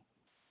phony.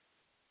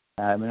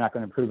 I'm not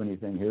going to prove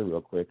anything here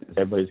real quick, because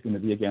everybody's going to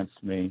be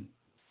against me.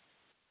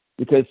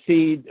 Because,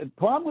 see, the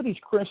problem with these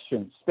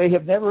Christians, they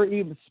have never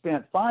even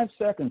spent 5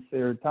 seconds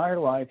their entire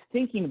life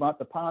thinking about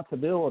the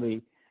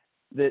possibility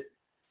that,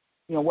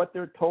 what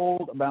they're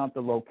told about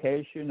the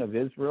location of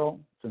Israel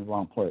is in the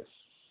wrong place.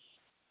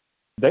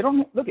 They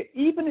don't look at,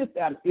 even if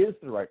that is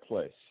the right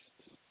place,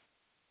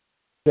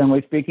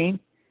 generally speaking,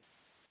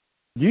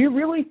 do you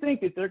really think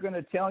that they're going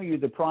to tell you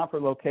the proper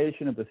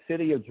location of the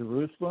city of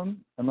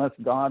Jerusalem unless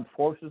God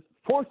forces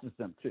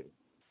them to?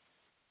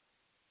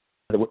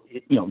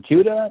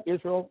 Judah,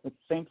 Israel, the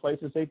same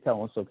places they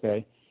tell us,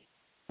 okay?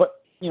 But,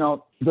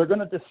 they're going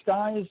to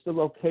disguise the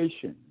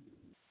location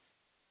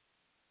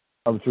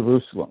of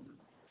Jerusalem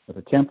with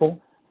a temple.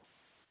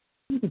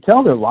 You can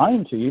tell they're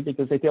lying to you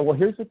because they say, well,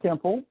 here's the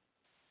temple.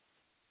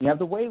 You have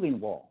the Wailing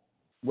Wall.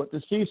 What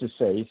does Jesus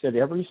say? He said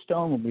every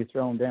stone will be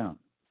thrown down.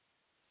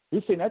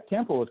 He's saying that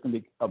temple is going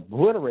to be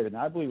obliterated,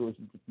 and I believe it was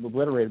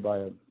obliterated by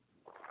a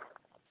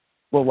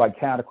worldwide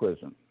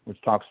cataclysm, which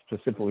talks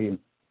specifically in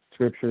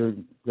Scripture,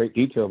 great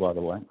detail, by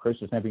the way.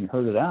 Christians haven't even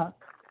heard of that.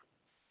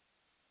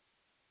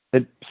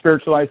 They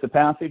spiritualize the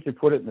passage and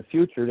put it in the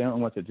future. They don't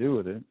know what to do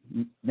with it.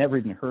 Never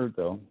even heard,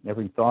 though. Never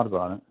even thought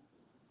about it.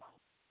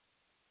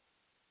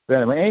 But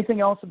anyway,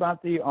 anything else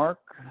about the Ark?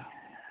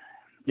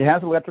 It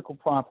has electrical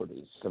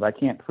properties, but I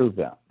can't prove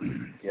that.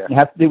 Yeah. It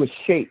has to do with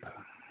shape.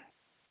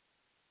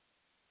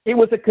 It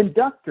was a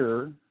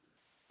conductor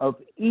of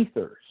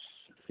ethers.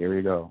 Here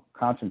you go.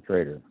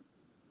 Concentrator.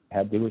 It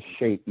had to do with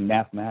shape,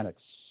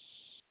 mathematics,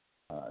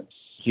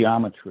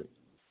 geometry.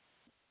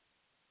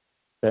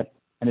 Okay.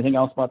 Anything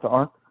else about the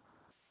Ark?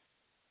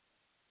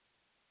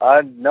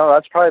 No,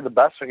 that's probably the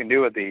best we can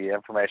do with the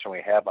information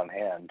we have on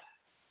hand.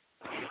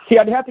 See,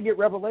 I'd have to get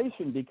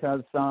Revelation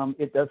because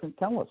it doesn't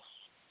tell us.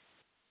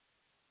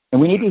 And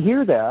we need to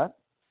hear that.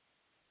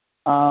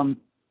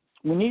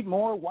 We need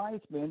more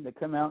wise men that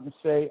come out and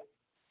say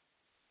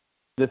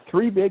the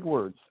 3 big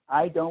words,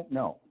 I don't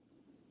know.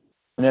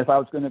 And if I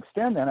was going to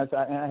extend that,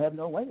 I have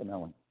no way of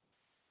knowing.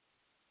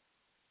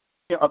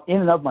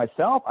 In and of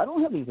myself, I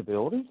don't have these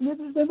abilities,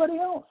 neither does anybody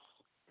else.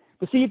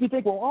 But see, if you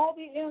think, well, all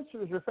the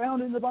answers are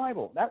found in the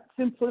Bible, that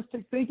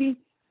simplistic thinking,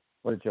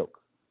 what a joke.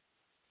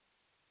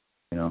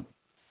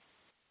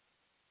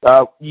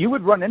 You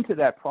would run into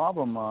that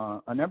problem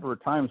a number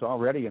of times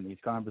already in these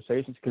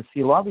conversations because,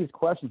 see, a lot of these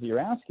questions that you're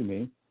asking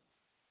me,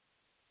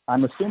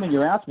 I'm assuming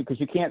you're asking because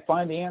you can't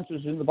find the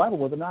answers in the Bible.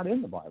 Well, they're not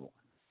in the Bible.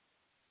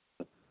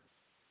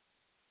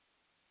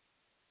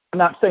 I'm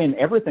not saying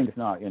everything's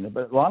not in it,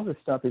 but a lot of the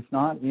stuff is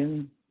not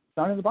in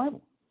the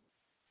Bible.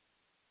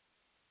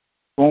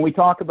 When we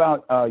talk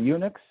about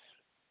eunuchs,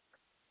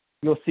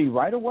 you'll see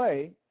right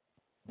away,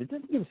 it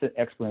doesn't give us an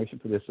explanation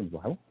for this in the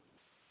Bible.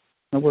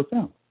 No, where's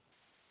that?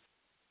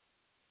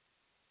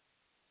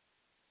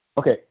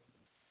 Okay.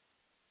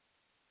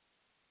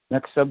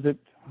 Next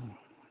subject.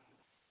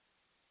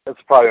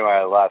 That's probably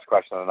my last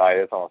question of the night.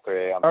 It's almost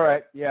 3 a.m. All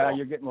right. Yeah,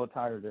 you're getting a little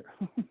tired there.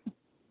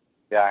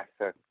 Yeah,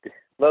 a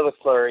little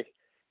slurry.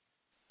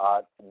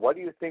 What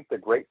do you think the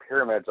Great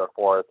Pyramids are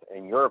for,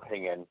 in your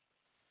opinion?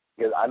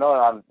 Because I know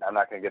I'm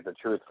not going to get the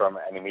truth from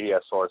any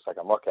media source I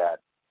can look at,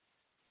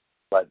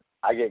 but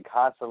I get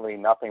constantly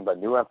nothing but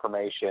new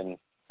information,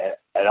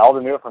 and all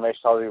the new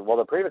information tells you, well,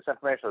 the previous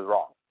information was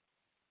wrong.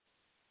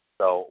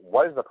 So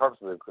what is the purpose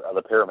of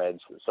the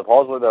pyramids?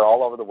 Supposedly they're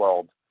all over the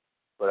world,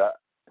 but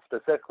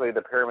specifically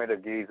the Pyramid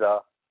of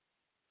Giza.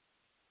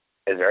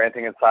 Is there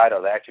anything inside?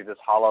 Are they actually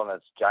just hollow and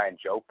it's a giant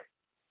joke?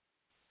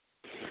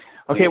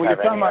 Okay, well,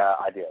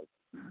 ideas?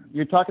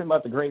 You're talking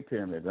about the Great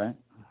Pyramid, right?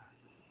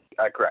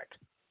 Correct.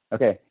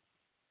 Okay.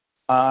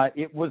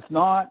 It was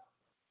not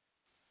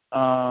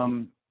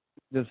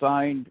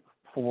designed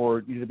for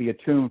you to be a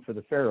tomb for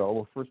the pharaoh.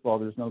 Well, first of all,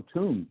 there's no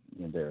tomb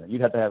in there.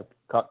 You'd have to have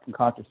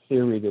concocted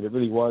theory that it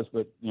really was,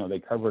 but they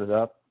covered it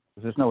up.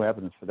 There's no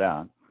evidence for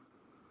that.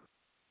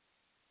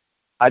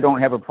 I don't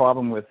have a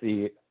problem with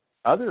the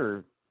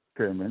other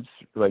pyramids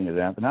relating to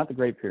that, but not the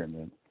Great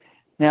Pyramid.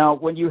 Now,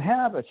 when you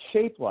have a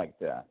shape like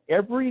that,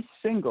 every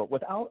single,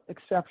 without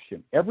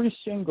exception, every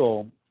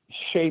single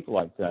shape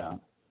like that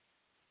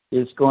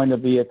is going to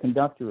be a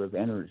conductor of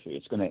energy.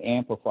 It's going to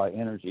amplify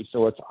energy.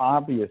 So it's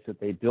obvious that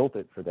they built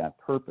it for that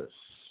purpose.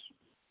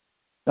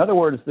 In other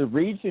words, the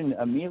region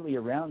immediately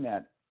around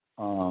that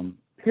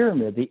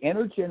pyramid, the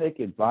energetic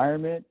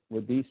environment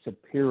would be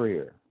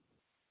superior.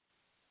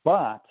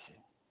 But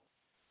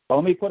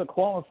let me put a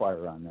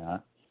qualifier on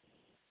that.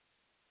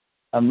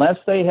 Unless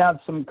they have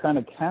some kind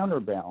of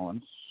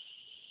counterbalance,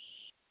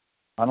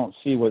 I don't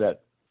see where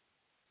that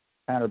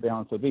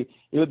counterbalance would be.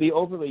 It would be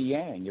overly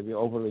yang. It would be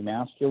overly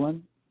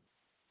masculine.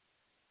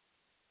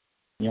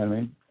 You know what I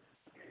mean?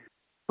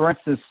 For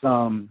instance,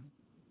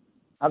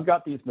 I've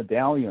got these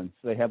medallions.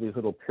 They have these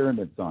little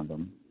pyramids on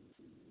them.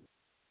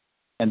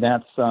 And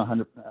that's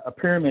a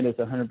pyramid is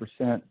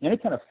 100% any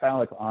kind of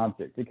phallic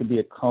object. It could be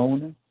a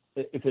cone.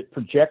 If it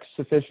projects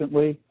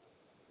sufficiently,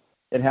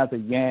 it has a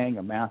yang,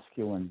 a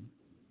masculine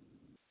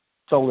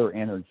solar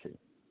energy.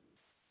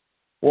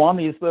 Well, on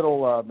these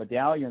little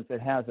medallions,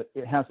 it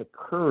has a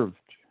curved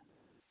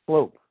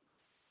slope.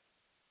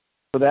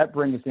 So that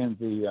brings in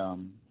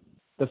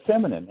the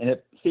feminine. And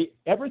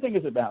everything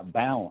is about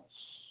balance.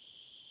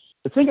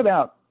 The thing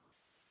about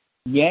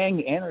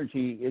yang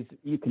energy is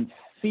you can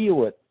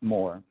feel it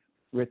more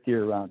with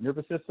your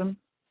nervous system.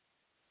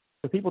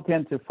 So people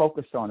tend to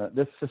focus on it.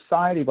 This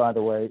society, by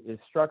the way, is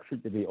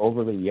structured to be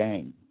overly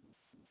yang,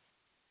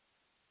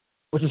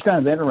 which is kind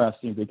of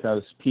interesting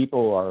because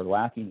people are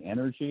lacking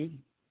energy.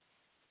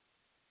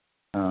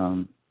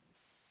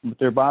 But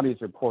their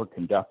bodies are poor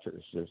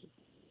conductors.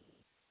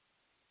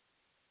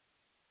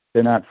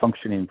 They're not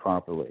functioning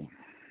properly.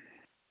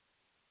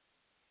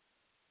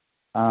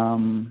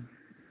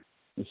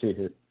 Let's see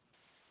here.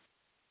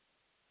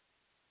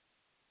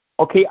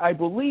 Okay, I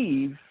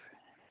believe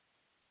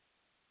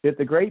that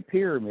the Great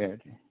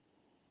Pyramid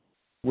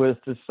was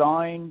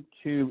designed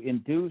to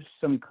induce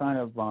some kind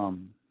of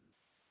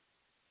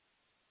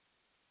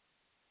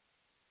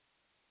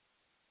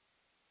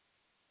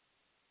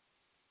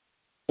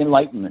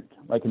enlightenment,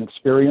 like an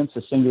experience,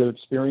 a singular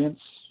experience.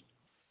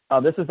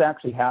 This has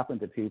actually happened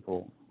to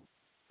people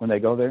when they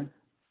go there.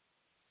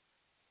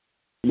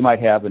 You might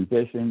have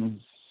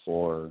visions,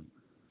 or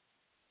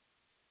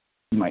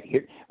you might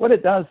hear. What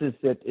it does is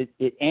that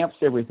it amps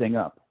everything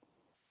up.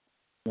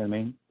 You know what I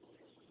mean?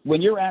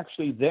 When you're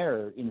actually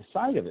there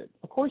inside of it,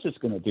 of course it's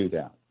going to do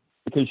that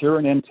because you're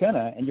an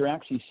antenna and you're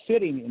actually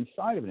sitting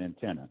inside of an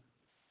antenna.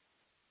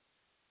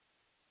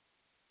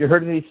 You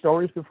heard of these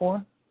stories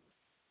before?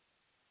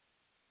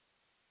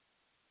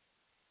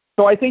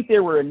 So I think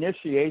there were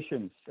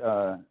initiations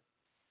that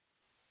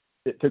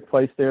took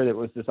place there that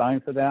was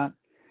designed for that.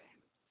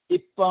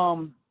 If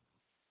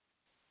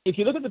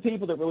you look at the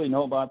people that really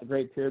know about the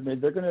Great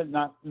Pyramid, they're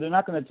not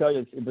going to tell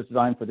you it was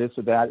designed for this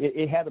or that.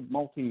 It had a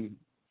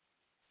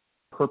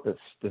multi-purpose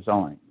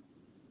design.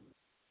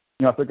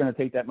 If they're going to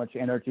take that much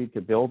energy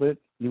to build it,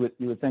 you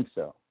would think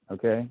so.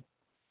 Okay.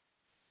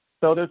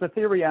 So there's a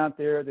theory out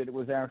there that it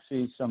was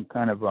actually some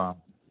kind of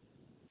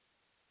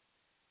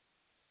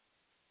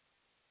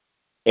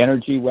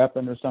energy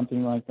weapon or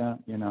something like that,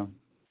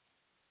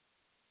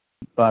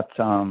 But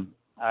I'm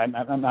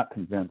not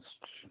convinced.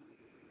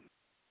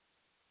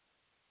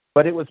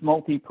 But it was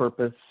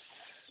multi-purpose,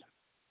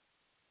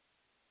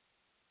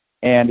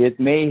 and it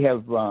may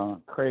have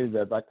created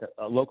a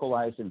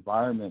localized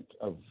environment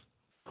of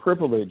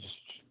privileged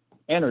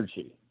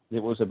energy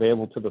that was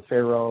available to the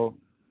pharaoh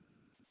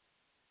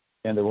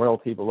and the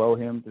royalty below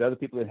him that other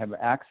people didn't have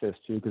access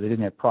to because they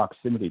didn't have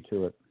proximity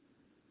to it.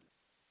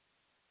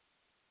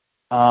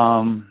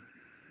 I'm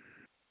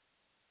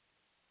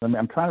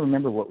trying to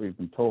remember what we've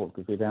been told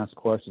because we've asked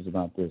questions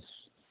about this.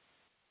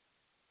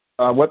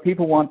 What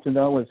people want to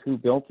know is who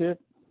built it.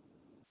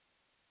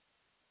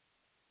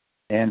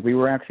 And we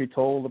were actually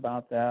told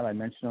about that. I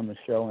mentioned on the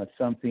show, and it's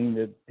something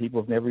that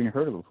people have never even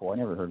heard of before. I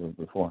never heard of it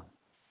before.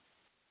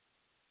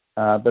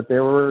 But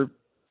there were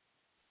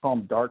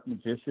called dark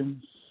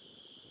magicians.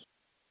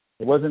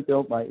 It wasn't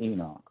built by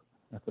Enoch.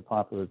 That's a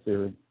popular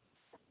theory.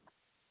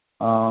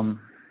 I'm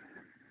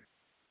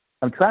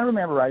trying to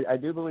remember. I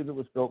do believe it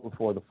was built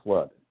before the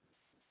flood.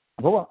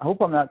 I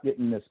hope I'm not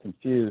getting this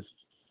confused.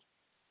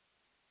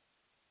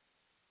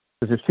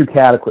 Because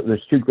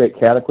there's two great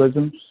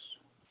cataclysms.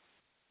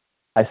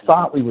 I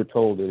thought we were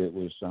told that it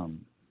was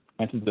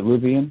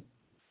antediluvian.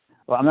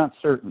 Well, I'm not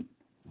certain.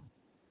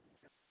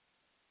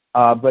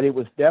 But it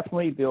was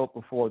definitely built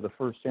before the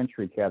first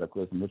century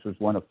cataclysm, which was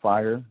one of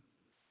fire.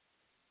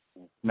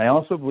 And I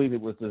also believe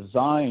it was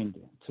designed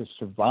to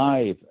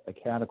survive a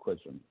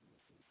cataclysm.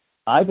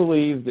 I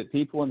believe that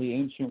people in the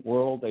ancient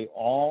world, they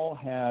all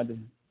had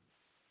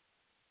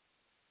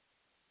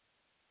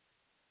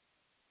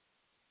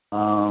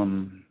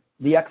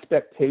the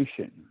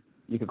expectation,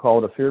 you could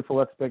call it a fearful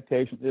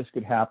expectation, this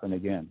could happen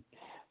again.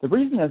 The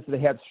reason is they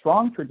had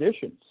strong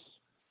traditions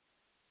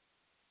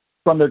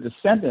from their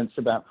descendants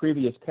about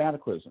previous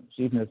cataclysms,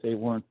 even if they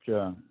weren't,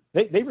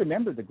 they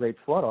remembered the Great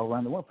Flood all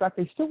around the world. In fact,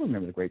 they still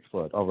remember the Great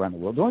Flood all around the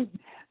world.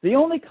 The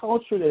only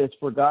culture that has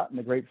forgotten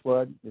the Great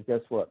Flood is,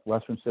 guess what,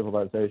 Western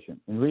civilization.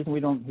 And the reason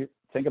we don't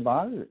think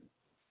about it is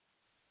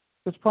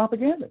it's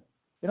propaganda.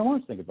 They don't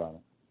want us to think about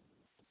it.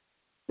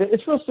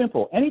 It's real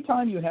simple.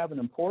 Anytime you have an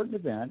important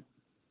event,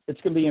 it's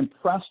going to be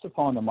impressed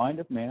upon the mind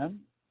of man,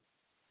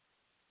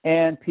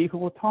 and people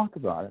will talk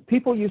about it.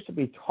 People used to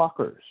be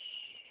talkers.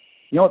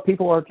 You know what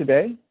people are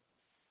today?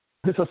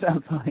 This will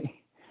sound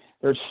funny.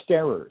 They're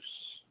starers.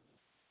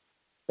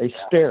 They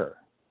stare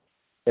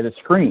at a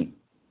screen.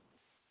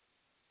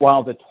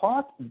 While the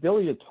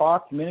ability to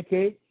talk,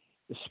 communicate,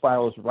 it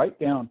spirals right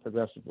down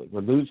progressively.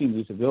 We're losing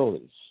these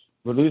abilities.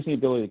 We're losing the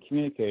ability to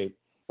communicate.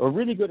 We're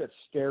really good at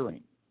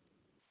staring.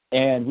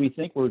 And we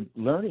think we're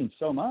learning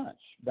so much.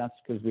 That's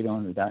because we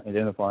don't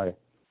identify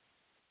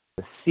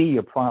the sea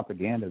of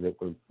propaganda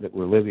that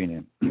we're living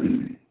in.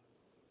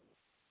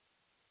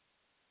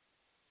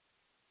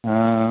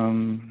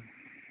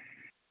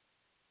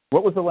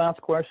 What was the last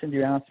question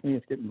you asked me?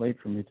 It's getting late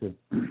for me to.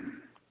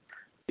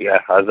 Yeah,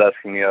 I was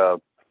asking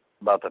you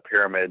about the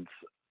pyramids.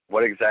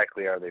 What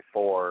exactly are they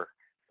for,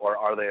 or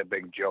are they a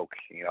big joke?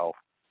 You know,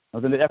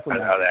 Are they actually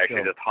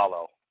just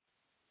hollow?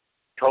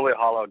 Totally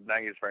hollow,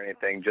 not used for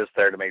anything, just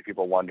there to make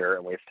people wonder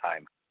and waste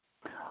time.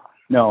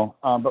 No,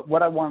 but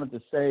what I wanted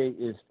to say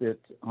is that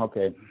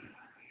that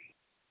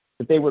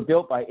they were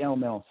built by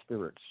elemental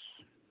spirits.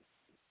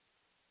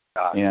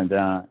 And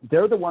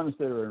they're the ones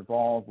that are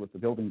involved with the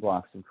building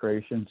blocks of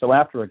creation. So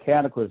after a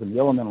cataclysm, the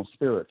elemental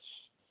spirits,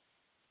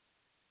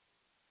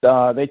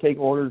 they take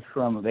orders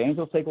from, the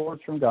angels take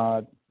orders from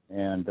God,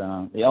 and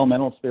the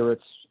elemental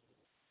spirits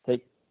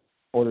take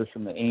orders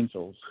from the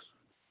angels.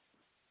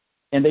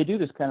 And they do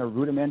this kind of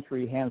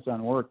rudimentary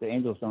hands-on work. The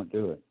angels don't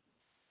do it.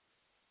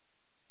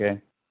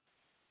 Okay?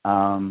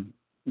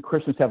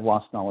 Christians have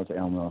lost knowledge of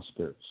elemental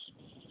spirits.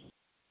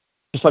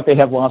 Just like they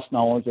have lost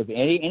knowledge of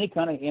any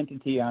kind of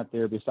entity out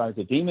there besides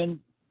a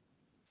demon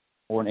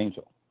or an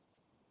angel.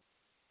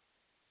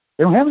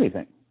 They don't have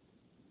anything.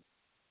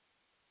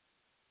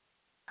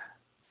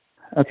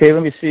 Okay,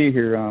 let me see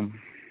here.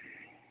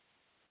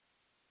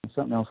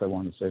 Something else I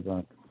wanted to say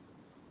about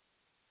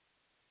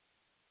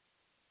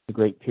the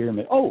Great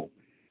Pyramid. Oh,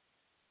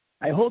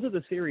 I hold to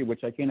the theory,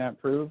 which I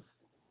cannot prove,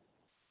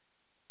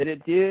 that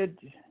it did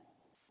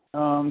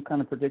kind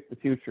of predict the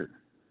future.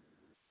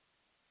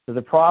 So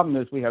the problem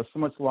is we have so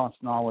much lost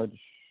knowledge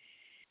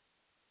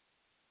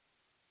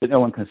that no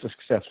one can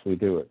successfully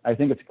do it. I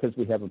think it's because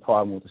we have a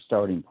problem with the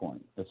starting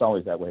point. It's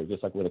always that way,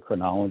 just like with a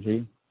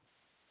chronology.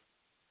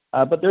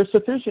 But there's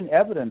sufficient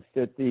evidence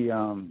that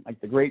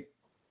the great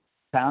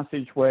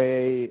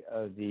passageway,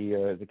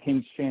 the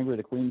king's chamber,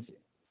 the queen's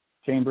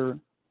chamber,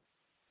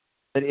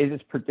 that it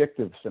is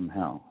predictive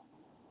somehow.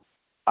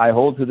 I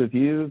hold to the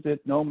view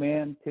that no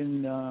man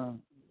can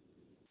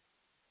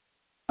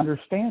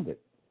understand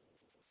it.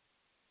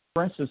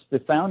 For instance, the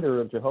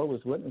founder of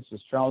Jehovah's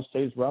Witnesses, Charles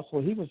Taze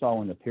Russell, he was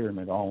all into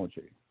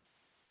pyramidology.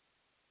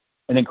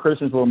 And then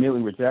Christians will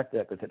immediately reject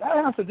that because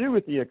that has to do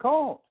with the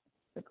occult.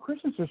 The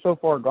Christians are so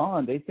far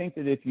gone, they think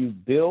that if you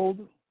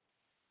build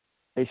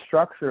a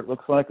structure that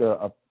looks like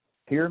a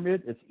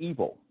pyramid, it's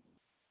evil.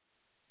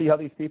 See how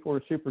these people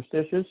are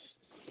superstitious?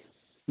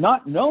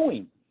 Not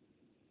knowing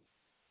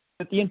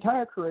that the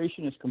entire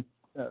creation is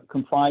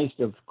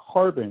comprised of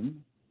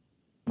carbon.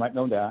 You might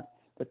know that.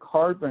 The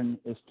carbon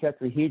is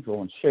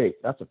tetrahedral in shape.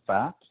 That's a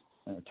fact.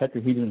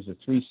 Tetrahedron is a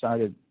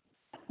three-sided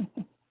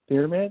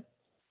pyramid.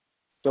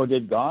 So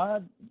did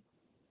God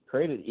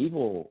create an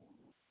evil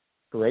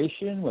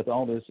creation with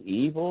all this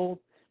evil?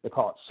 They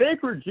call it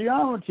sacred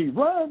geometry.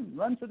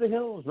 Run to the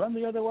hills. Run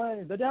the other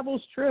way. The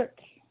devil's trick.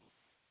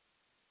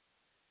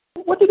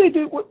 What do they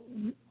do?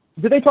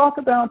 Do they talk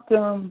about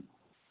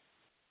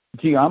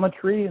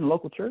geometry in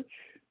local church?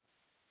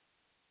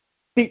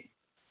 See,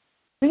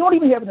 they don't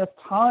even have enough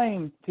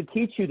time to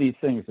teach you these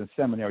things in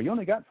seminary. You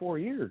only got 4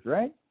 years,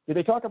 right? Did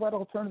they talk about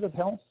alternative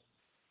health?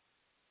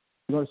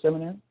 You go to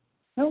seminary?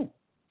 No.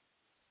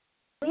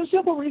 There's a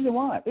simple reason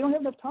why. They don't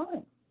have enough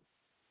time.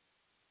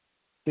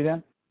 See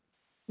that?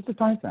 It's a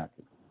time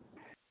factor.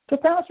 So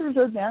pastors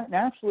are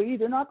naturally,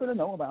 they're not going to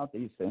know about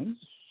these things.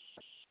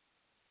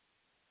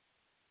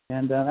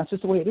 And that's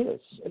just the way it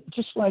is.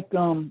 Just like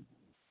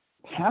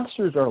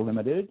pastors are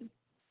limited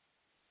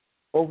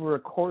over a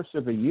course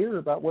of a year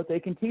about what they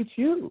can teach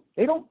you.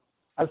 They don't,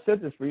 I've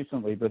said this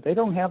recently, but they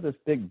don't have this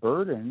big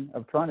burden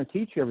of trying to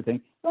teach you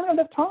everything. They don't have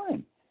enough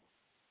time.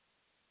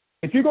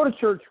 If you go to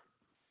church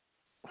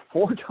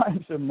 4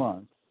 times a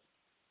month,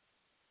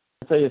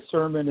 say a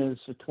sermon is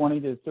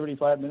 20 to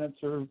 35 minutes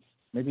or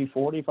maybe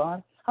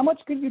 45, how much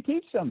could you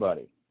teach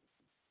somebody?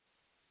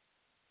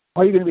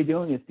 All you're going to be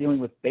doing is dealing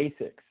with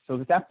basics. So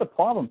that's the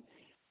problem.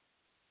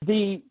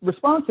 The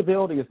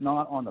responsibility is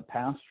not on the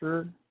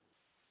pastor.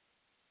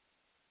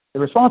 The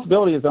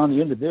responsibility is on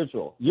the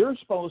individual. You're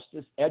supposed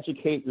to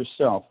educate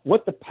yourself.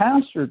 What the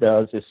pastor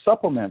does is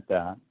supplement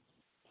that.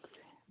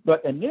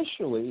 But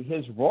initially,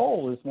 his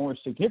role is more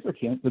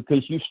significant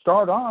because you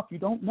start off, you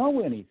don't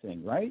know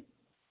anything, right?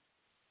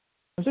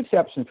 There's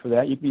exceptions for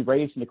that. You can be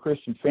raised in a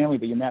Christian family,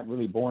 but you're not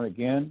really born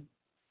again.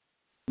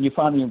 And you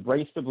finally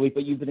embrace the belief,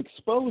 but you've been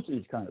exposed to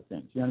these kind of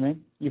things. You know what I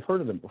mean? You've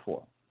heard of them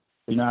before.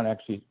 But you're not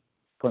actually,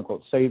 quote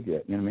unquote, saved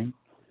yet. You know what I mean?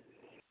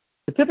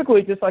 But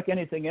typically, just like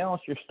anything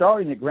else, you're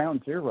starting at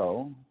ground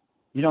zero.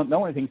 You don't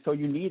know anything, so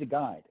you need a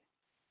guide.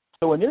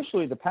 So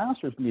initially, the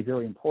pastor is going to be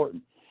very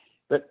important.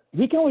 But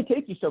he can only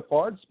take you so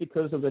far just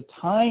because of the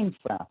time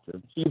factor. So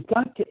you've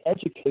got to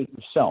educate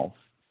yourself.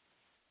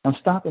 Now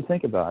stop and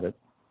think about it.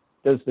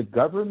 Does the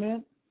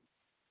government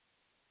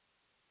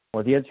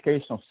or the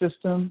educational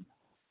system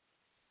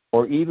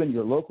or even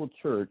your local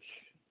church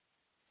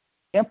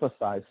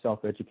emphasize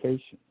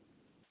self-education?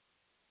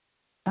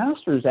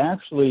 Pastors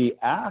actually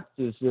act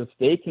as if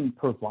they can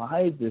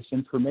provide this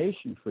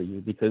information for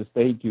you because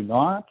they do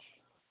not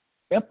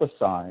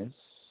emphasize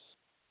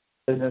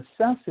the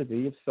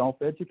necessity of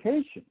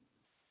self-education.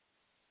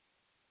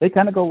 They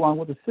kind of go along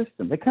with the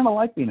system. They kind of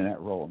like being in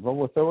that role.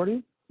 Role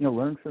authority,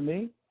 learn from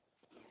me.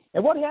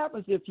 And what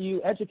happens if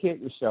you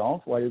educate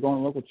yourself while you're going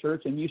to a local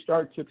church and you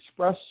start to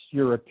express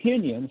your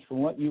opinions from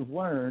what you've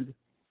learned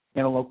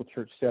in a local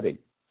church setting?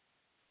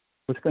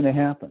 What's going to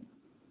happen?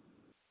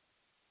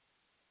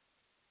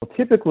 Well,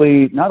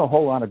 typically, not a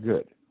whole lot of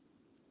good.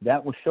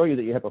 That will show you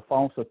that you have a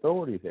false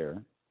authority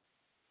there.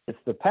 It's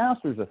the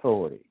pastor's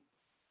authority.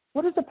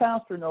 What does the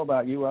pastor know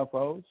about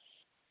UFOs?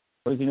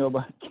 What does he know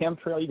about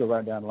chemtrail? You go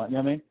right down the line. You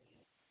know what I mean?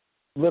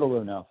 Little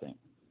or nothing.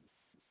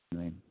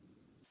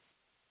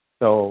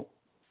 So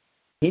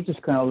he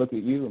just kind of look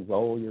at you and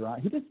roll your eyes.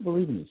 He doesn't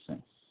believe in these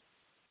things.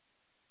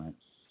 Right.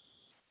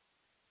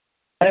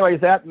 Anyway,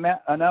 is that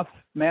enough,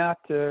 Matt,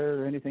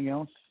 or anything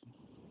else?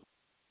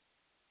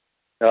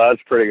 No,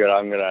 that's pretty good.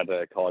 I'm going to have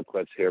to call it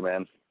quits here,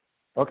 man.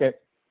 Okay.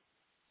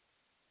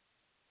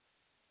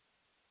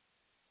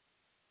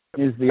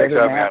 Is the Thanks,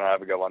 other man.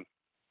 Have a good one.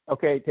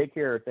 Okay, take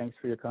care. Thanks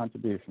for your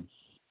contributions.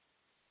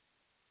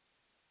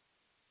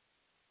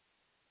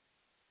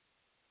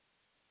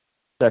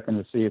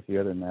 Second to see if the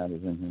other Matt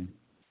is in here.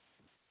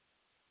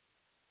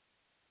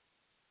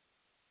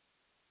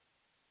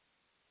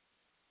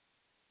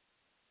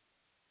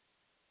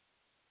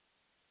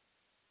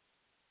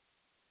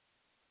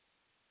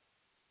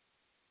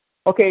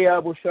 Okay,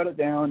 we'll shut it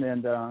down,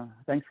 and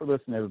thanks for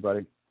listening,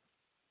 everybody.